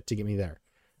enough to get me there.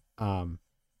 Yeah,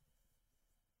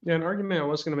 an argument I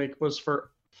was going to make was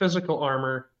for physical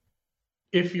armor.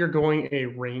 If you're going a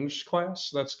ranged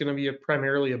class, that's going to be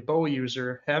primarily a bow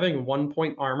user. Having 1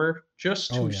 point armor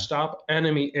just to stop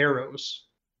enemy arrows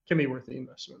can be worth the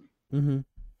investment. Mm-hmm.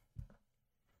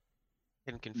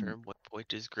 Can confirm 1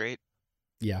 point is great.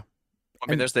 Yeah. I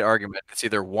mean, there's the argument. It's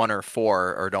either 1 or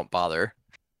 4, or don't bother.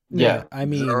 Yeah, I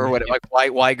mean, or what?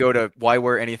 Like, why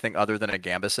wear anything other than a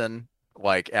Gambison?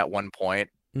 Like at 1 point,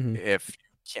 if you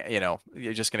can't,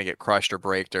 you're just gonna get crushed or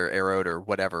braked or arrowed or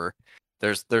whatever.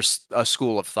 There's a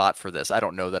school of thought for this. I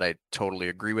don't know that I totally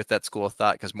agree with that school of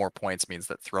thought, because more points means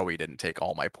that Throwy didn't take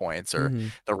all my points, or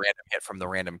the random hit from the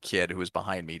random kid who was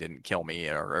behind me didn't kill me,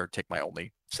 or take my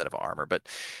only set of armor. But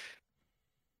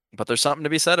there's something to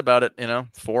be said about it,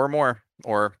 4 or more,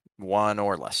 or 1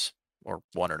 or less, or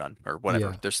 1 or none, or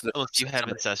whatever. Yeah. Unless you have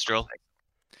Ancestral.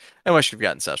 Unless you've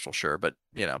got Ancestral, sure, but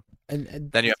and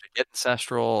then you have to get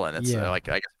Ancestral, and it's like,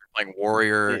 I guess if you're playing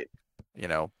Warrior,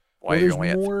 why there's are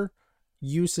you only more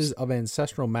uses of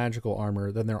Ancestral magical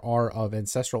armor than there are of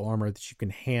Ancestral armor that you can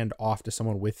hand off to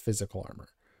someone with physical armor.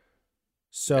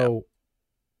 So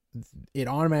it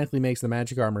automatically makes the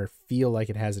magic armor feel like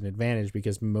it has an advantage,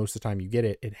 because most of the time you get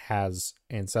it, it has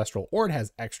Ancestral, or it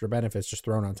has extra benefits just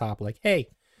thrown on top, like, hey,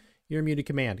 you're immune to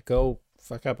command, go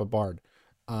fuck up a bard.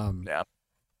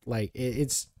 Like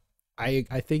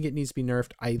I think it needs to be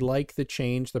nerfed. I like the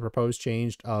proposed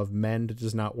change of Mend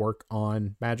does not work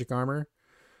on magic armor.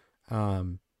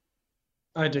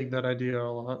 I dig that idea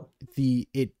a lot.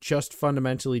 It just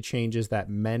fundamentally changes that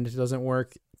Mend doesn't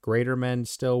work. Greater Mend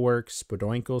still works.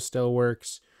 Spodoinkle still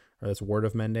works, or that's Word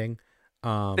of Mending.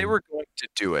 They were going to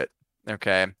do it.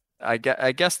 Okay. I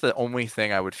guess the only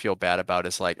thing I would feel bad about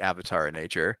is like Avatar in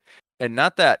Nature. And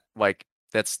not that like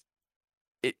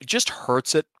it just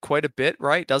hurts it quite a bit,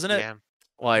 right? Doesn't it? Yeah.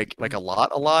 Like a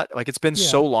lot. Like it's been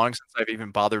so long since I've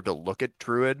even bothered to look at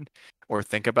Druid or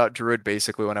think about Druid.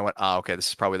 Basically, when I went, okay, this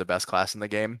is probably the best class in the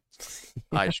game.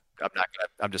 I'm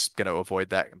just gonna avoid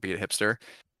that and be a hipster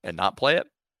and not play it.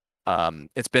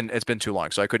 It's been too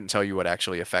long, so I couldn't tell you what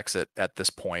actually affects it at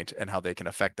this point and how they can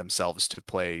affect themselves to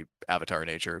play Avatar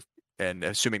Nature. And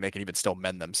assuming they can even still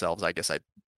mend themselves, I guess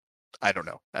I don't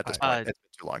know at this point. It's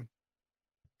been too long.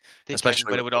 Especially,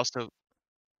 but it would also,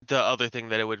 the other thing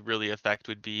that it would really affect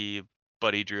would be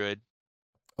Buddy Druid.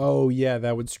 Oh yeah,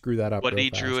 that would screw that up. Buddy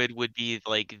Druid would be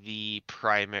like the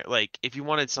primary, like if you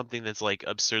wanted something that's like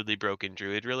absurdly broken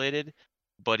Druid related,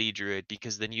 Buddy Druid,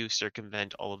 because then you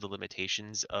circumvent all of the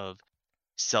limitations of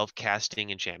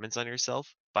self-casting enchantments on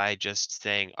yourself by just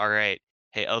saying, all right,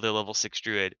 hey, other level 6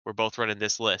 Druid, we're both running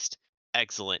this list.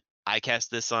 Excellent. I cast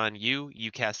this on you,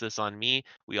 you cast this on me.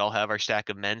 We all have our stack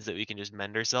of mends that we can just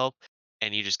mend ourselves,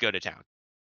 and you just go to town.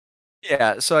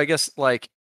 Yeah, so I guess like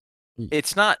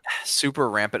it's not super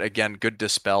rampant. Again, good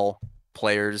Dispel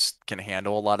players can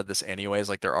handle a lot of this anyways.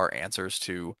 Like there are answers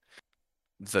to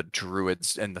the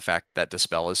Druids and the fact that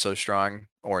Dispel is so strong,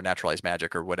 or Naturalized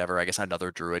Magic or whatever. I guess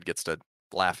another Druid gets to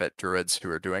laugh at Druids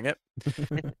who are doing it.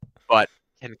 But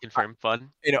can confirm fun.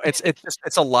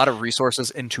 It's a lot of resources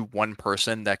into one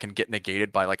person that can get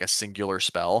negated by like a singular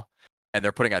spell, and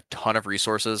they're putting a ton of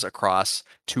resources across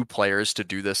 2 players to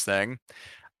do this thing.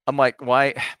 I'm like,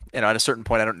 why? At a certain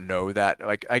point, I don't know that.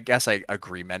 Like, I guess I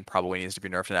agree, Mend probably needs to be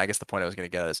nerfed. And I guess the point I was going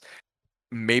to get is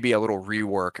maybe a little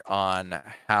rework on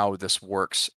how this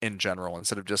works in general.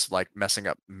 Instead of just like messing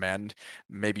up Mend,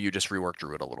 maybe you just rework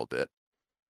Druid a little bit.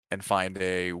 and find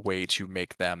a way to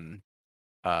make them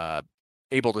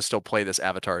able to still play this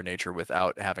avatar nature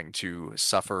without having to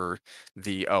suffer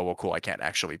the, oh well, cool, I can't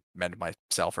actually mend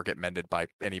myself or get mended by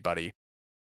anybody.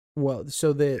 Well,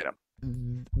 so the You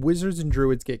know. wizards and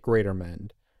druids get greater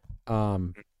mend.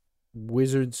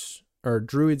 Wizards or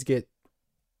druids get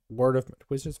word of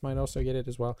wizards might also get it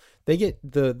as well. They get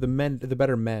the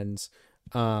better mends.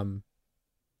 And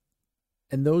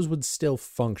those would still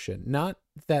function. Not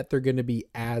that they're going to be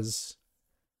as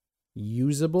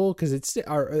usable, because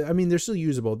they're still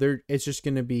usable. It's just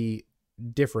going to be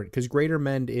different, because greater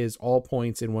mend is all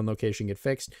points in one location get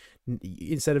fixed.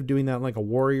 Instead of doing that like a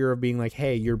warrior of being like,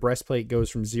 hey, your breastplate goes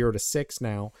from 0 to 6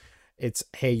 now, it's,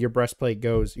 hey, your breastplate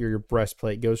goes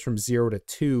from 0 to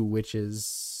 2, which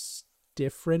is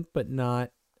different but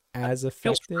not as Feels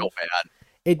effective. real bad.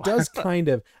 It does kind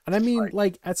of, and I mean,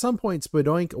 like at some points,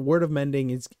 Badoink Word of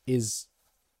Mending is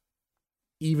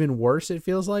even worse. It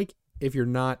feels like, if you're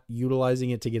not utilizing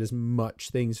it to get as much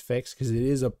things fixed, because it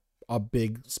is a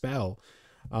big spell.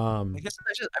 I guess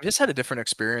I've just had a different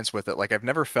experience with it. Like, I've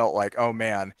never felt like, oh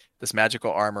man, this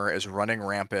magical armor is running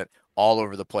rampant all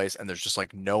over the place, and there's just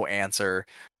like no answer.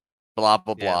 Blah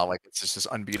blah Yeah. blah. Like, it's just this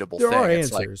unbeatable There thing. are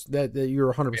It's like, answers that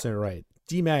you're 100% right.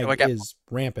 DMAG Like, is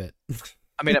rampant.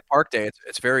 I mean, at Park Day,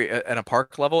 it's very at a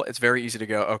park level, it's very easy to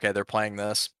go, okay, they're playing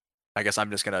this. I guess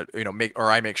I'm just gonna,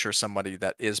 make sure somebody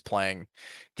that is playing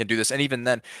can do this. And even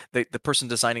then, the person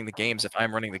designing the games, if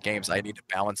I'm running the games, I need to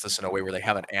balance this in a way where they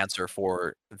have an answer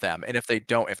for them. And if they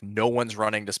don't, if no one's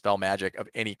running Dispel Magic of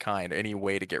any kind, any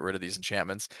way to get rid of these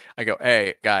enchantments, I go,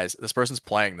 hey guys, this person's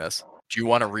playing this. Do you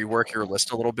want to rework your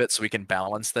list a little bit so we can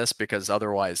balance this? Because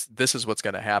otherwise, this is what's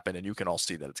going to happen, and you can all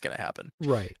see that it's going to happen.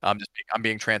 Right. I'm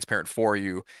being transparent for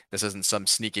you. This isn't some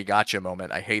sneaky gotcha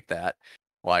moment. I hate that.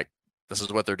 Like, this is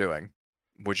what they're doing.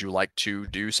 Would you like to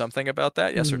do something about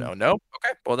that? Yes or no? No?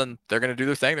 Okay. Well, then they're going to do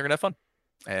their thing. They're going to have fun.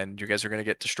 And you guys are going to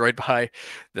get destroyed by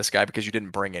this guy because you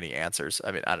didn't bring any answers.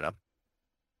 I mean, I don't know.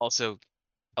 Also,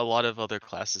 a lot of other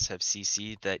classes have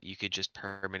CC that you could just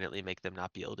permanently make them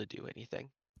not be able to do anything.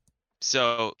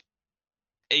 So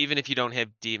even if you don't have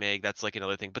DMAG, that's like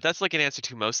another thing. But that's like an answer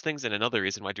to most things, and another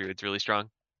reason why Druid's really strong.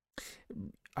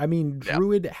 I mean, Yeah.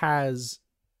 Druid has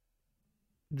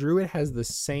the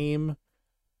same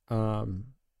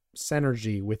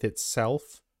synergy with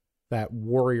itself that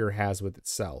Warrior has with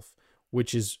itself,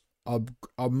 which is a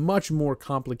much more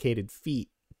complicated feat,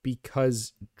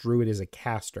 because Druid is a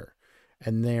caster,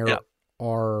 and there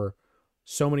are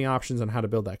so many options on how to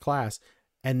build that class,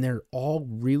 and they're all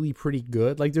really pretty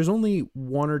good. Like, there's only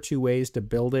one or two ways to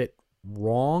build it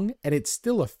wrong, and it's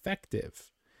still effective.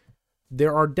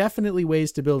 There are definitely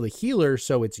ways to build a healer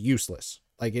so it's useless.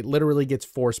 Like, it literally gets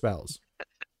 4 spells.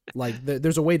 Like,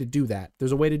 there's a way to do that.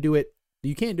 There's a way to do it.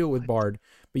 You can't do it with Bard,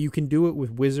 but you can do it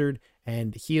with Wizard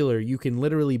and Healer. You can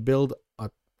literally build a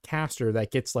caster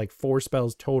that gets like 4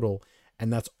 spells total,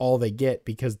 and that's all they get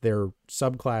because their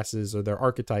subclasses or their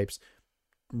archetypes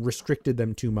restricted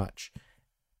them too much.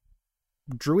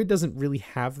 Druid doesn't really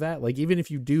have that. Like, even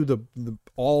if you do the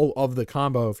all of the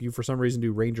combo, if you for some reason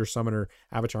do Ranger, Summoner,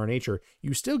 Avatar, Nature,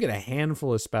 you still get a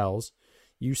handful of spells.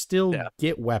 You still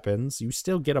get weapons. You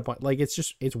still get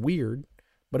it's weird,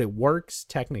 but it works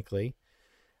technically.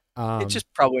 It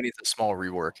just probably needs a small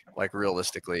rework, like,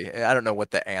 realistically. I don't know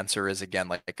what the answer is again.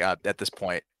 Like, at this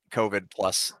point, COVID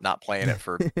plus not playing it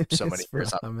for so many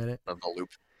years out of the loop.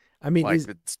 I mean, Like,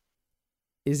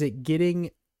 is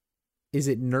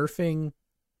it nerfing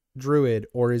Druid,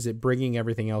 or is it bringing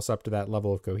everything else up to that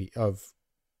level of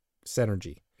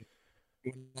synergy?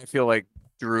 I feel like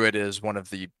Druid is one of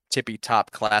the tippy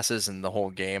top classes in the whole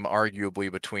game, arguably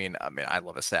between, I mean, I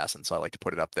love Assassin, so I like to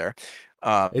put it up there.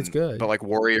 It's good. But like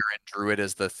Warrior and Druid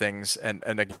is the things, and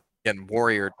again,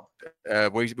 Warrior,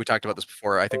 we talked about this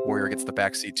before. I think Warrior gets the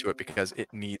backseat to it because it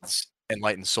needs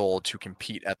Enlightened Soul to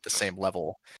compete at the same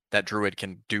level that Druid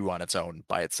can do on its own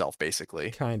by itself,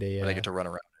 basically. Kinda, yeah. Where they get to run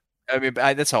around. I mean,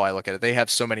 that's how I look at it. They have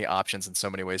so many options and so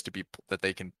many ways that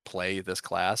they can play this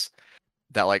class,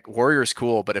 that like Warrior is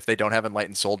cool, but if they don't have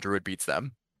Enlightened Soul, Druid beats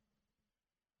them.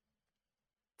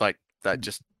 Like, that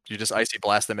you just icy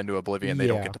blast them into oblivion. They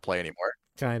don't get to play anymore.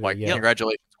 Kind of, like, yeah.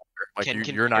 Congratulations. Like,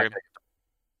 you're not confirm.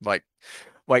 like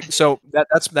so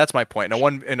that's my point. Now,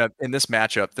 in this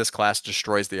matchup, this class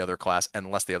destroys the other class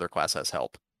unless the other class has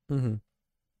help. Mm-hmm.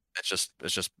 It's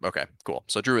just okay, cool.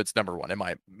 So Druid's number 1 in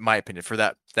my opinion for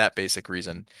that basic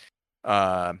reason.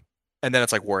 And then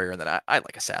it's like Warrior, and then I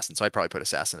like Assassin, so I'd probably put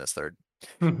Assassin as third.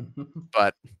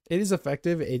 But it is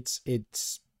effective. It's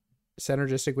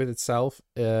synergistic with itself.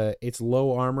 Its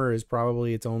low armor is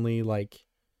probably its only like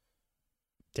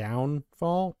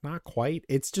downfall. Not quite.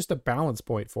 It's just a balance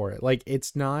point for it. Like,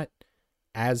 it's not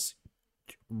as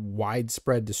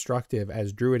widespread destructive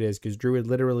as Druid is, because Druid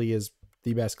literally is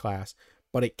the best class,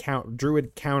 but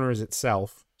Druid counters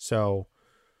itself, so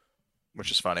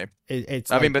which is funny.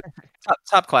 It's I mean, but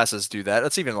top classes do that.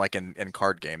 That's even like in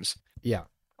card games. Yeah.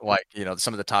 Like,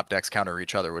 some of the top decks counter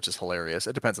each other, which is hilarious.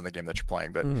 It depends on the game that you're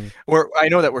playing, but Mhm. I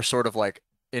know that we're sort of like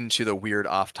into the weird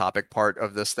off-topic part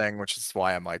of this thing, which is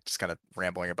why I'm like just kind of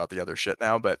rambling about the other shit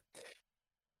now. But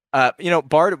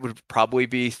Bard would probably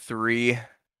be 3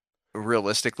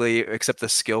 realistically, except the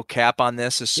skill cap on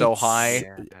this is so high.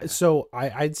 So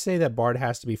I'd say that Bard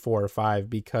has to be 4 or 5,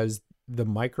 because the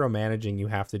micromanaging you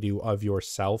have to do of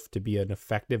yourself to be an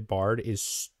effective Bard is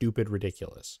stupid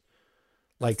ridiculous.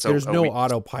 Like, So there's are no we-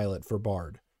 autopilot for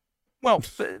Bard. Well,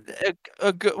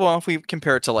 if we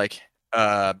compare it to like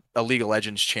a League of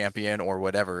Legends champion or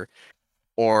whatever,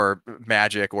 or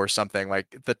Magic or something,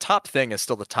 like the top thing is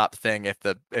still the top thing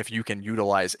if you can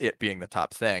utilize it being the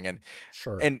top thing,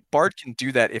 Sure. and Bard can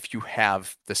do that if you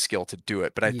have the skill to do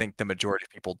it, but I Ye- think the majority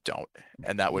of people don't,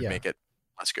 and that would Yeah. make it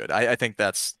less good. I think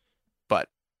that's, but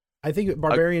I think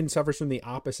Barbarian suffers from the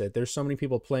opposite. There's so many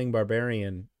people playing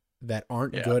Barbarian that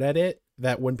aren't Yeah. good at it,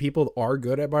 that when people are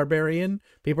good at Barbarian,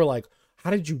 people are like, how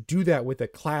did you do that with a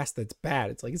class that's bad?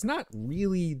 It's like, it's not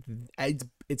really,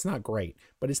 it's not great,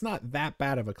 but it's not that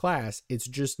bad of a class. It's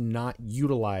just not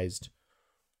utilized.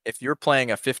 if you're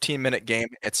playing a 15-minute game,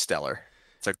 it's stellar.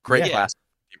 It's a great Yeah. class.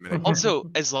 15-minute game. Also,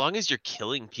 as long as you're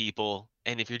killing people,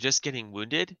 and if you're just getting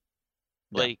wounded,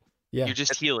 Yeah. like Yeah. you're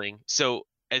just healing. So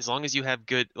as long as you have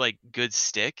good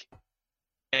stick,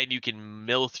 and you can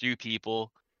mill through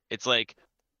people, it's like,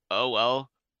 oh well.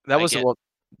 That I was get-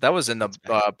 that was in the That's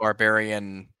bad.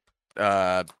 Barbarian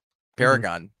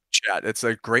Paragon chat. It's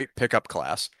a great pickup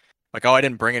class. Like, oh, I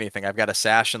didn't bring anything. I've got a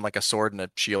sash and like a sword and a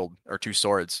shield, or 2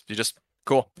 swords. You just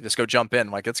go jump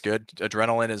in. Like, it's good.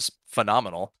 Adrenaline is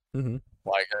phenomenal. Mhm.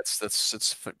 Like, it's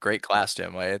a great class to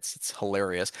him. Like, it's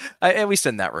hilarious. At least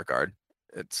in that regard.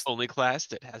 It's Only class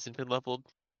that hasn't been leveled.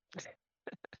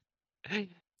 I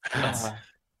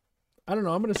don't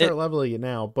know. I'm going to start leveling it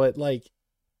now, but like,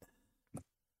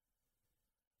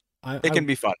 it can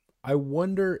be fun. I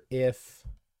wonder if,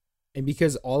 and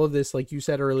because all of this, like you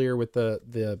said earlier with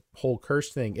the whole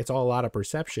curse thing, it's all a lot of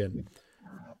perception.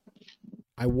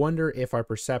 I wonder if our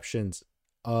perceptions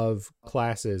of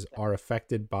classes are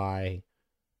affected by,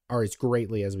 or as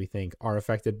greatly as we think, are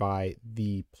affected by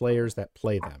the players that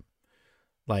play them.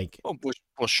 Like,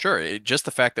 Well, sure. Just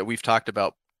the fact that we've talked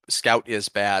about Scout is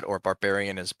bad or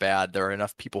Barbarian is bad, there are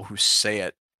enough people who say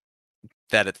it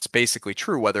that it's basically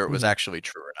true, whether it was Mhm. actually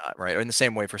true or not, right? In the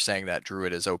same way for saying that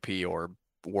Druid is OP or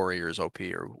Warrior is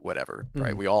OP or whatever,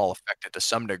 right? Mhm. We all affect it to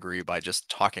some degree by just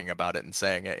talking about it and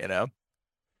saying it,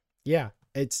 yeah,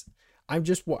 I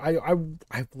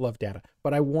love data,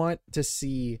 but I want to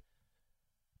see,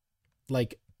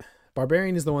 like,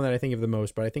 Barbarian is the one that I think of the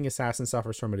most, but I think Assassin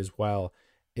suffers from it as well.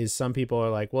 Is some people are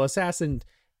like, well, Assassin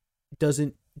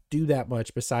doesn't do that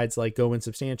much besides like go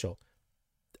insubstantial.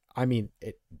 I mean,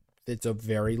 it's a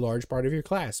very large part of your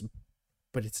class,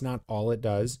 but it's not all it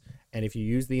does. And if you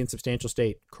use the insubstantial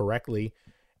state correctly,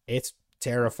 it's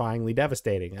terrifyingly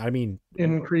devastating. I mean,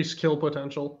 Increased kill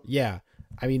potential. yeah.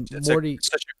 I mean, it's Morty.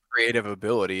 such a creative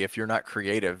ability. If you're not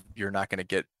creative, you're not going to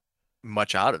get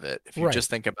much out of it. If you Right. just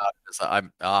think about it as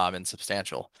I'm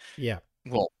insubstantial. Yeah.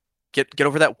 Well, get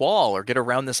over that wall, or get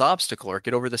around this obstacle, or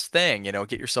get over this thing,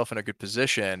 get yourself in a good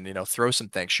position, throw some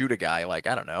things, shoot a guy, like,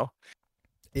 I don't know,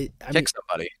 I kick mean,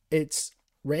 somebody. it's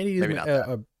Randy. Maybe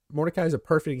not Mordecai is a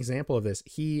perfect example of this.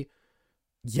 He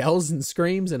yells and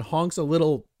screams and honks a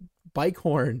little bike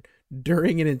horn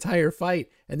during an entire fight,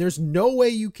 and there's no way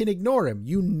you can ignore him.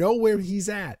 You know where he's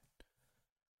at.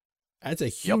 That's a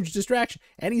huge distraction,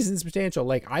 and he's insubstantial.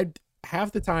 Like,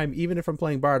 half the time, even if I'm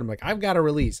playing Bard, I'm like, I've got a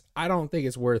release. I don't think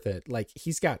it's worth it. Like,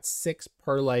 he's got 6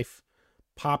 per life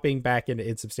popping back into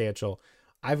insubstantial.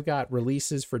 I've got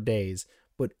releases for days,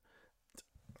 but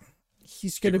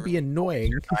he's going to be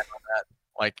annoying.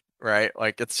 Like, right,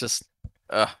 like, it's just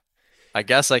I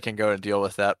guess I can go and deal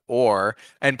with that.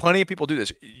 And plenty of people do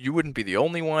this. You wouldn't be the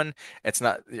only one. I'm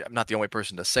not the only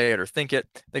person to say it or think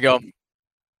it. They go,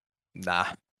 nah,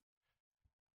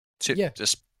 Yeah.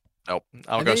 just nope,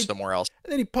 I'll And go then he- somewhere else.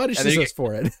 And then he punishes then you us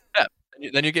for it.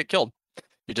 Then you get killed.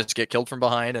 You just get killed from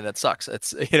behind, and it sucks.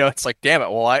 It's it's like, damn it.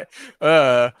 Well,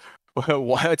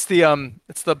 why? It's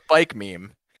the bike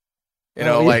meme. Oh,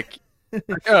 yeah. Like,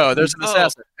 oh, there's an Oh,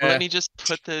 assassin. Let me just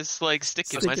put this stick in my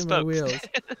Stick in my spokes. wheels.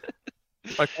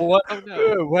 Like, well, what? Oh,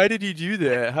 no. Why did he do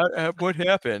that? What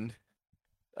happened?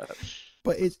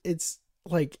 But it's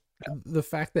like, the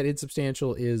fact that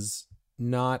insubstantial is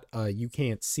not you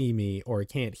can't see me or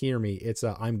can't hear me. It's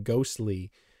I'm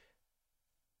ghostly.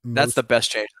 That's the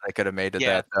best change that they could have made to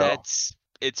Yeah, that, though.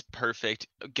 it's perfect.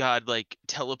 God, like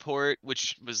teleport,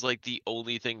 which was like the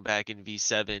only thing back in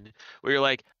V7 where you're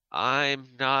like, I'm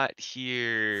not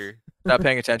here. Not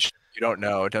paying attention, you don't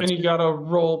know. And you got to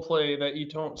role play that you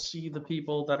don't see the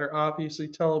people that are obviously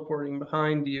teleporting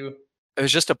behind you. It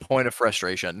was just a point of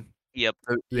frustration. Yep.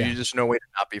 Yeah. You just no way to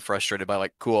not be frustrated by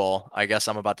like, cool, I guess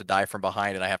I'm about to die from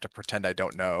behind and I have to pretend I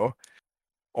don't know.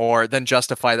 Or then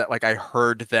justify that like I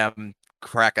heard them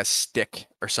crack a stick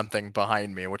or something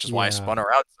behind me, which is why I Yeah. spun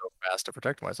around so fast to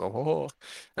protect myself.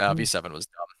 V7 was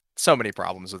dumb. So many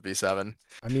problems with V7.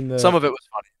 I mean, Some of it was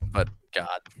funny, but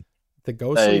God. the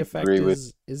ghostly I effect agree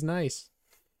with- is nice.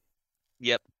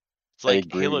 Yep. It's I like, hey,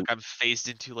 agree. look, I'm phased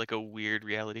into like a weird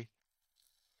reality.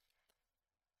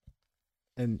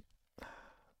 And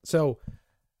so,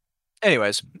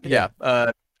 Anyways, Yeah.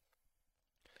 yeah.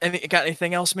 Got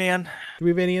anything else, man? do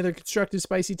we have any other constructive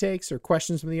spicy takes or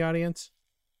questions from the audience?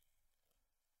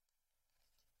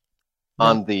 No.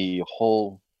 On the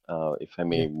whole, if I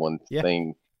may, one Yeah.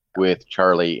 thing with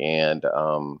Charlie and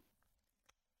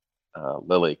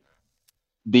Lily,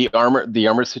 the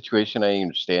armor situation, I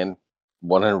understand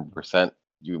 100%.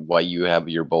 Why you have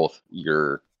your both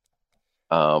your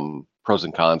pros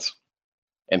and cons.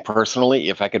 And personally,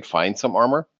 if I could find some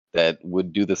armor that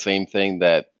would do the same thing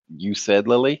that you said,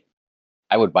 Lily,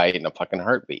 I would buy it in a fucking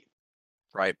heartbeat.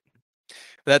 Right.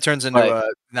 That turns into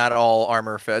But- not all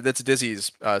armor fit. That's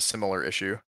Dizzy's similar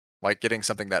issue. Like getting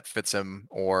something that fits him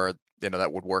or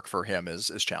that would work for him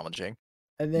is challenging.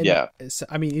 And then, Yeah.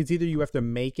 I mean, it's either you have to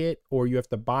make it or you have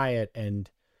to buy it, and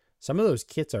some of those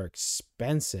kits are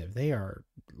expensive. They are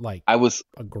like I was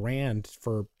 $1,000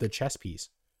 for the chess piece.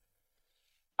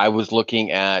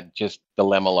 looking at just the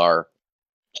Lemelar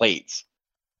plates,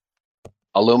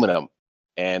 aluminum,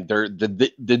 and they're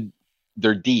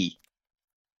D,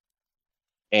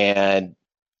 and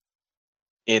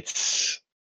it's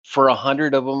for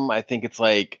 100 of them. I think it's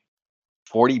like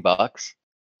 $40.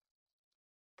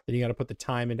 Then you got to put the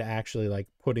time into actually like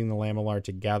putting the lamellar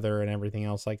together and everything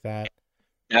else like that.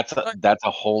 That's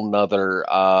a whole nother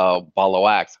ball of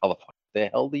wax. How the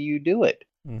hell do you do it?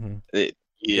 Mm-hmm.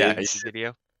 Yeah, It's-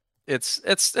 Video. It's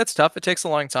tough. It takes a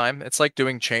long time. It's like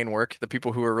doing chain work. The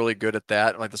people who are really good at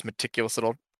that, like this meticulous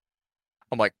little,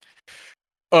 I'm like,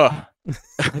 ugh,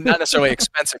 not necessarily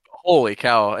expensive. But holy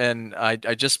cow! And I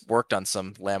just worked on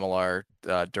some lamellar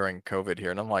during COVID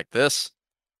here, and I'm like, this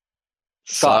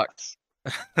sucks.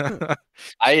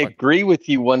 I agree with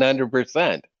you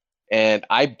 100%. And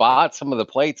I bought some of the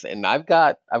plates, and I've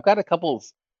got a couple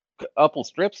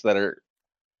strips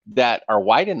that are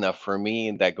wide enough for me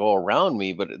and that go around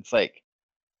me, but it's like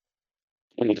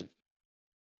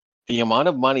the amount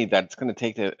of money that's going to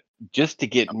take to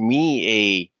get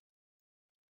me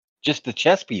just the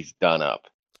chess piece done up.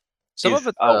 Some is of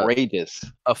it's outrageous.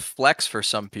 a flex for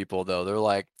some people, though. They're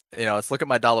like, let's look at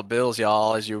my dollar bills,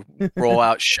 y'all, as you roll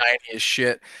out shiny as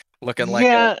shit, looking like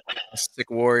Yeah, a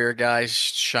sick warrior guy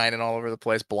shining all over the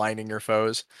place, blinding your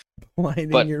foes. Blinding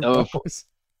But, your oh, foes.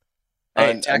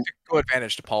 Hey, And- tactical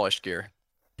advantage to polished gear.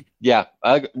 yeah,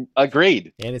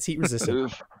 agreed. And it's heat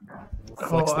resistant.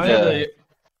 Flex Oh, the I had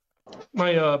guy.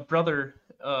 my brother,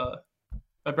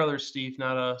 my brother Steve,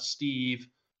 not Steve.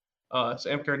 His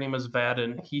amp card name is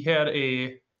Vadin. He had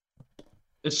it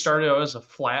started out as a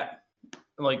flat,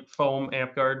 like foam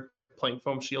amp guard, plank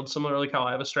foam shield, similar like how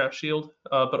I have a strap shield.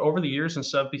 But over the years,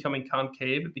 instead of becoming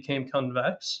concave, it became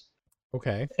convex.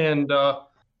 Okay. And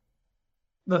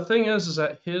the thing is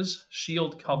that his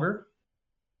shield cover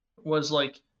was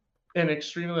like an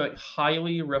extremely like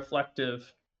highly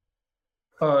reflective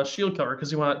shield cover because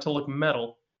he wanted it to look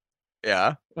metal.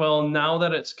 Yeah. Well, now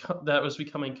that that was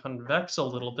becoming convex a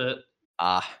little bit,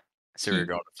 I see where you're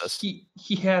going with this.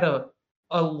 he had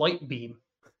a light beam.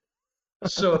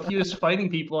 So if he was fighting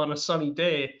people on a sunny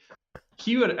day,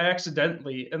 he would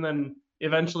accidentally and then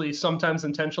eventually, sometimes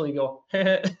intentionally, go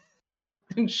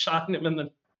and shine him in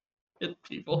the hit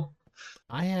people.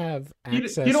 I have He'd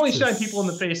access only to shine people in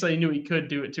the face that he knew he could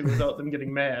do it to without them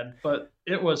getting mad, but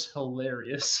it was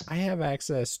hilarious. I have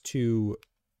access to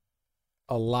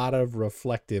a lot of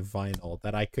reflective vinyl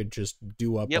that I could just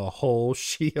do up Yep. a whole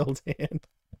shield in.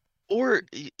 Or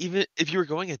even if you were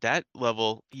going at that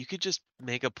level, you could just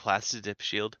make a plastidip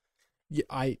shield. Yeah,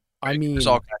 I mean, There's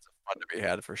all kinds of fun to be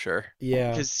had for sure.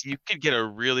 yeah, Because you could get a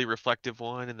really reflective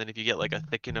one, and then if you get like a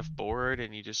thick enough board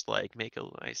and you just like make a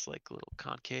nice like little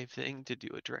concave thing to do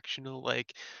a directional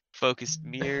like focused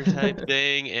mirror type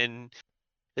thing, and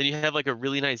then you have like a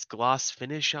really nice gloss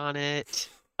finish on it.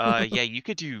 Yeah, you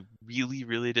could do really,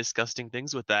 really disgusting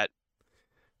things with that.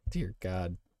 Dear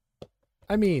God.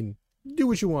 I mean, do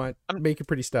what you want, I'm- make it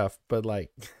pretty stuff, but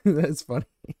like, that's funny.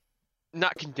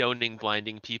 Not condoning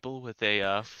blinding people with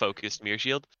a focused mirror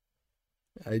shield.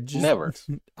 I just Never.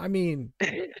 I mean,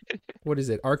 what is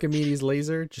it? Archimedes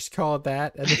laser? Just call it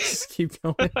that, and then just keep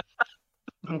going.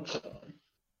 And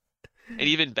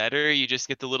even better, you just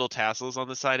get the little tassels on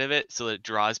the side of it so that it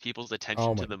draws people's attention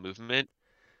Oh to my- the movement.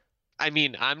 I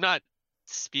mean, I'm not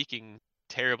speaking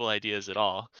terrible ideas at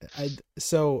all.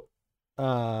 So,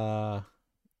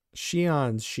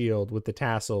 Shion's shield with the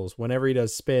tassels. Whenever he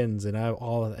does spins and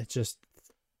all of that,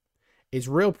 it's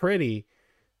real pretty.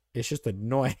 It's just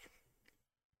annoying.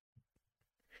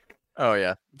 Oh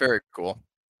yeah, very cool.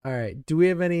 All right. Do we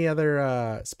have any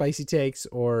other spicy takes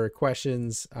or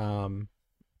questions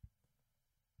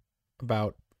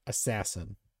about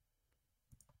Assassin?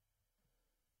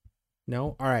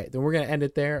 No? All right. Then we're going to end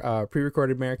it there.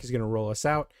 Pre-recorded Merrick is going to roll us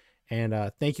out. And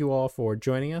thank you all for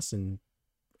joining us. And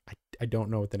I don't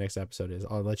know what the next episode is.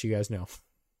 I'll let you guys know.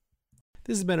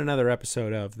 This has been another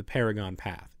episode of The Paragon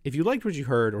Path. If you liked what you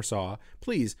heard or saw,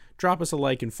 please drop us a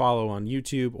like and follow on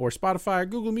YouTube or Spotify or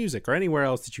Google Music or anywhere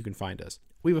else that you can find us.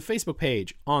 We have a Facebook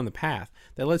page on The Path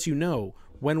that lets you know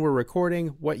when we're recording,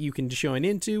 what you can join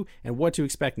into, and what to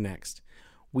expect next.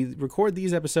 We record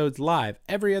these episodes live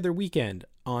every other weekend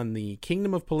on the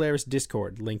Kingdom of Polaris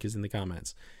Discord. Link is in the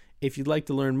comments. If you'd like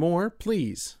to learn more,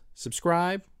 please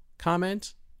subscribe,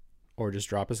 comment, or just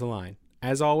drop us a line.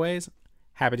 As always,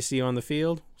 happy to see you on the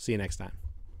field. See you next time.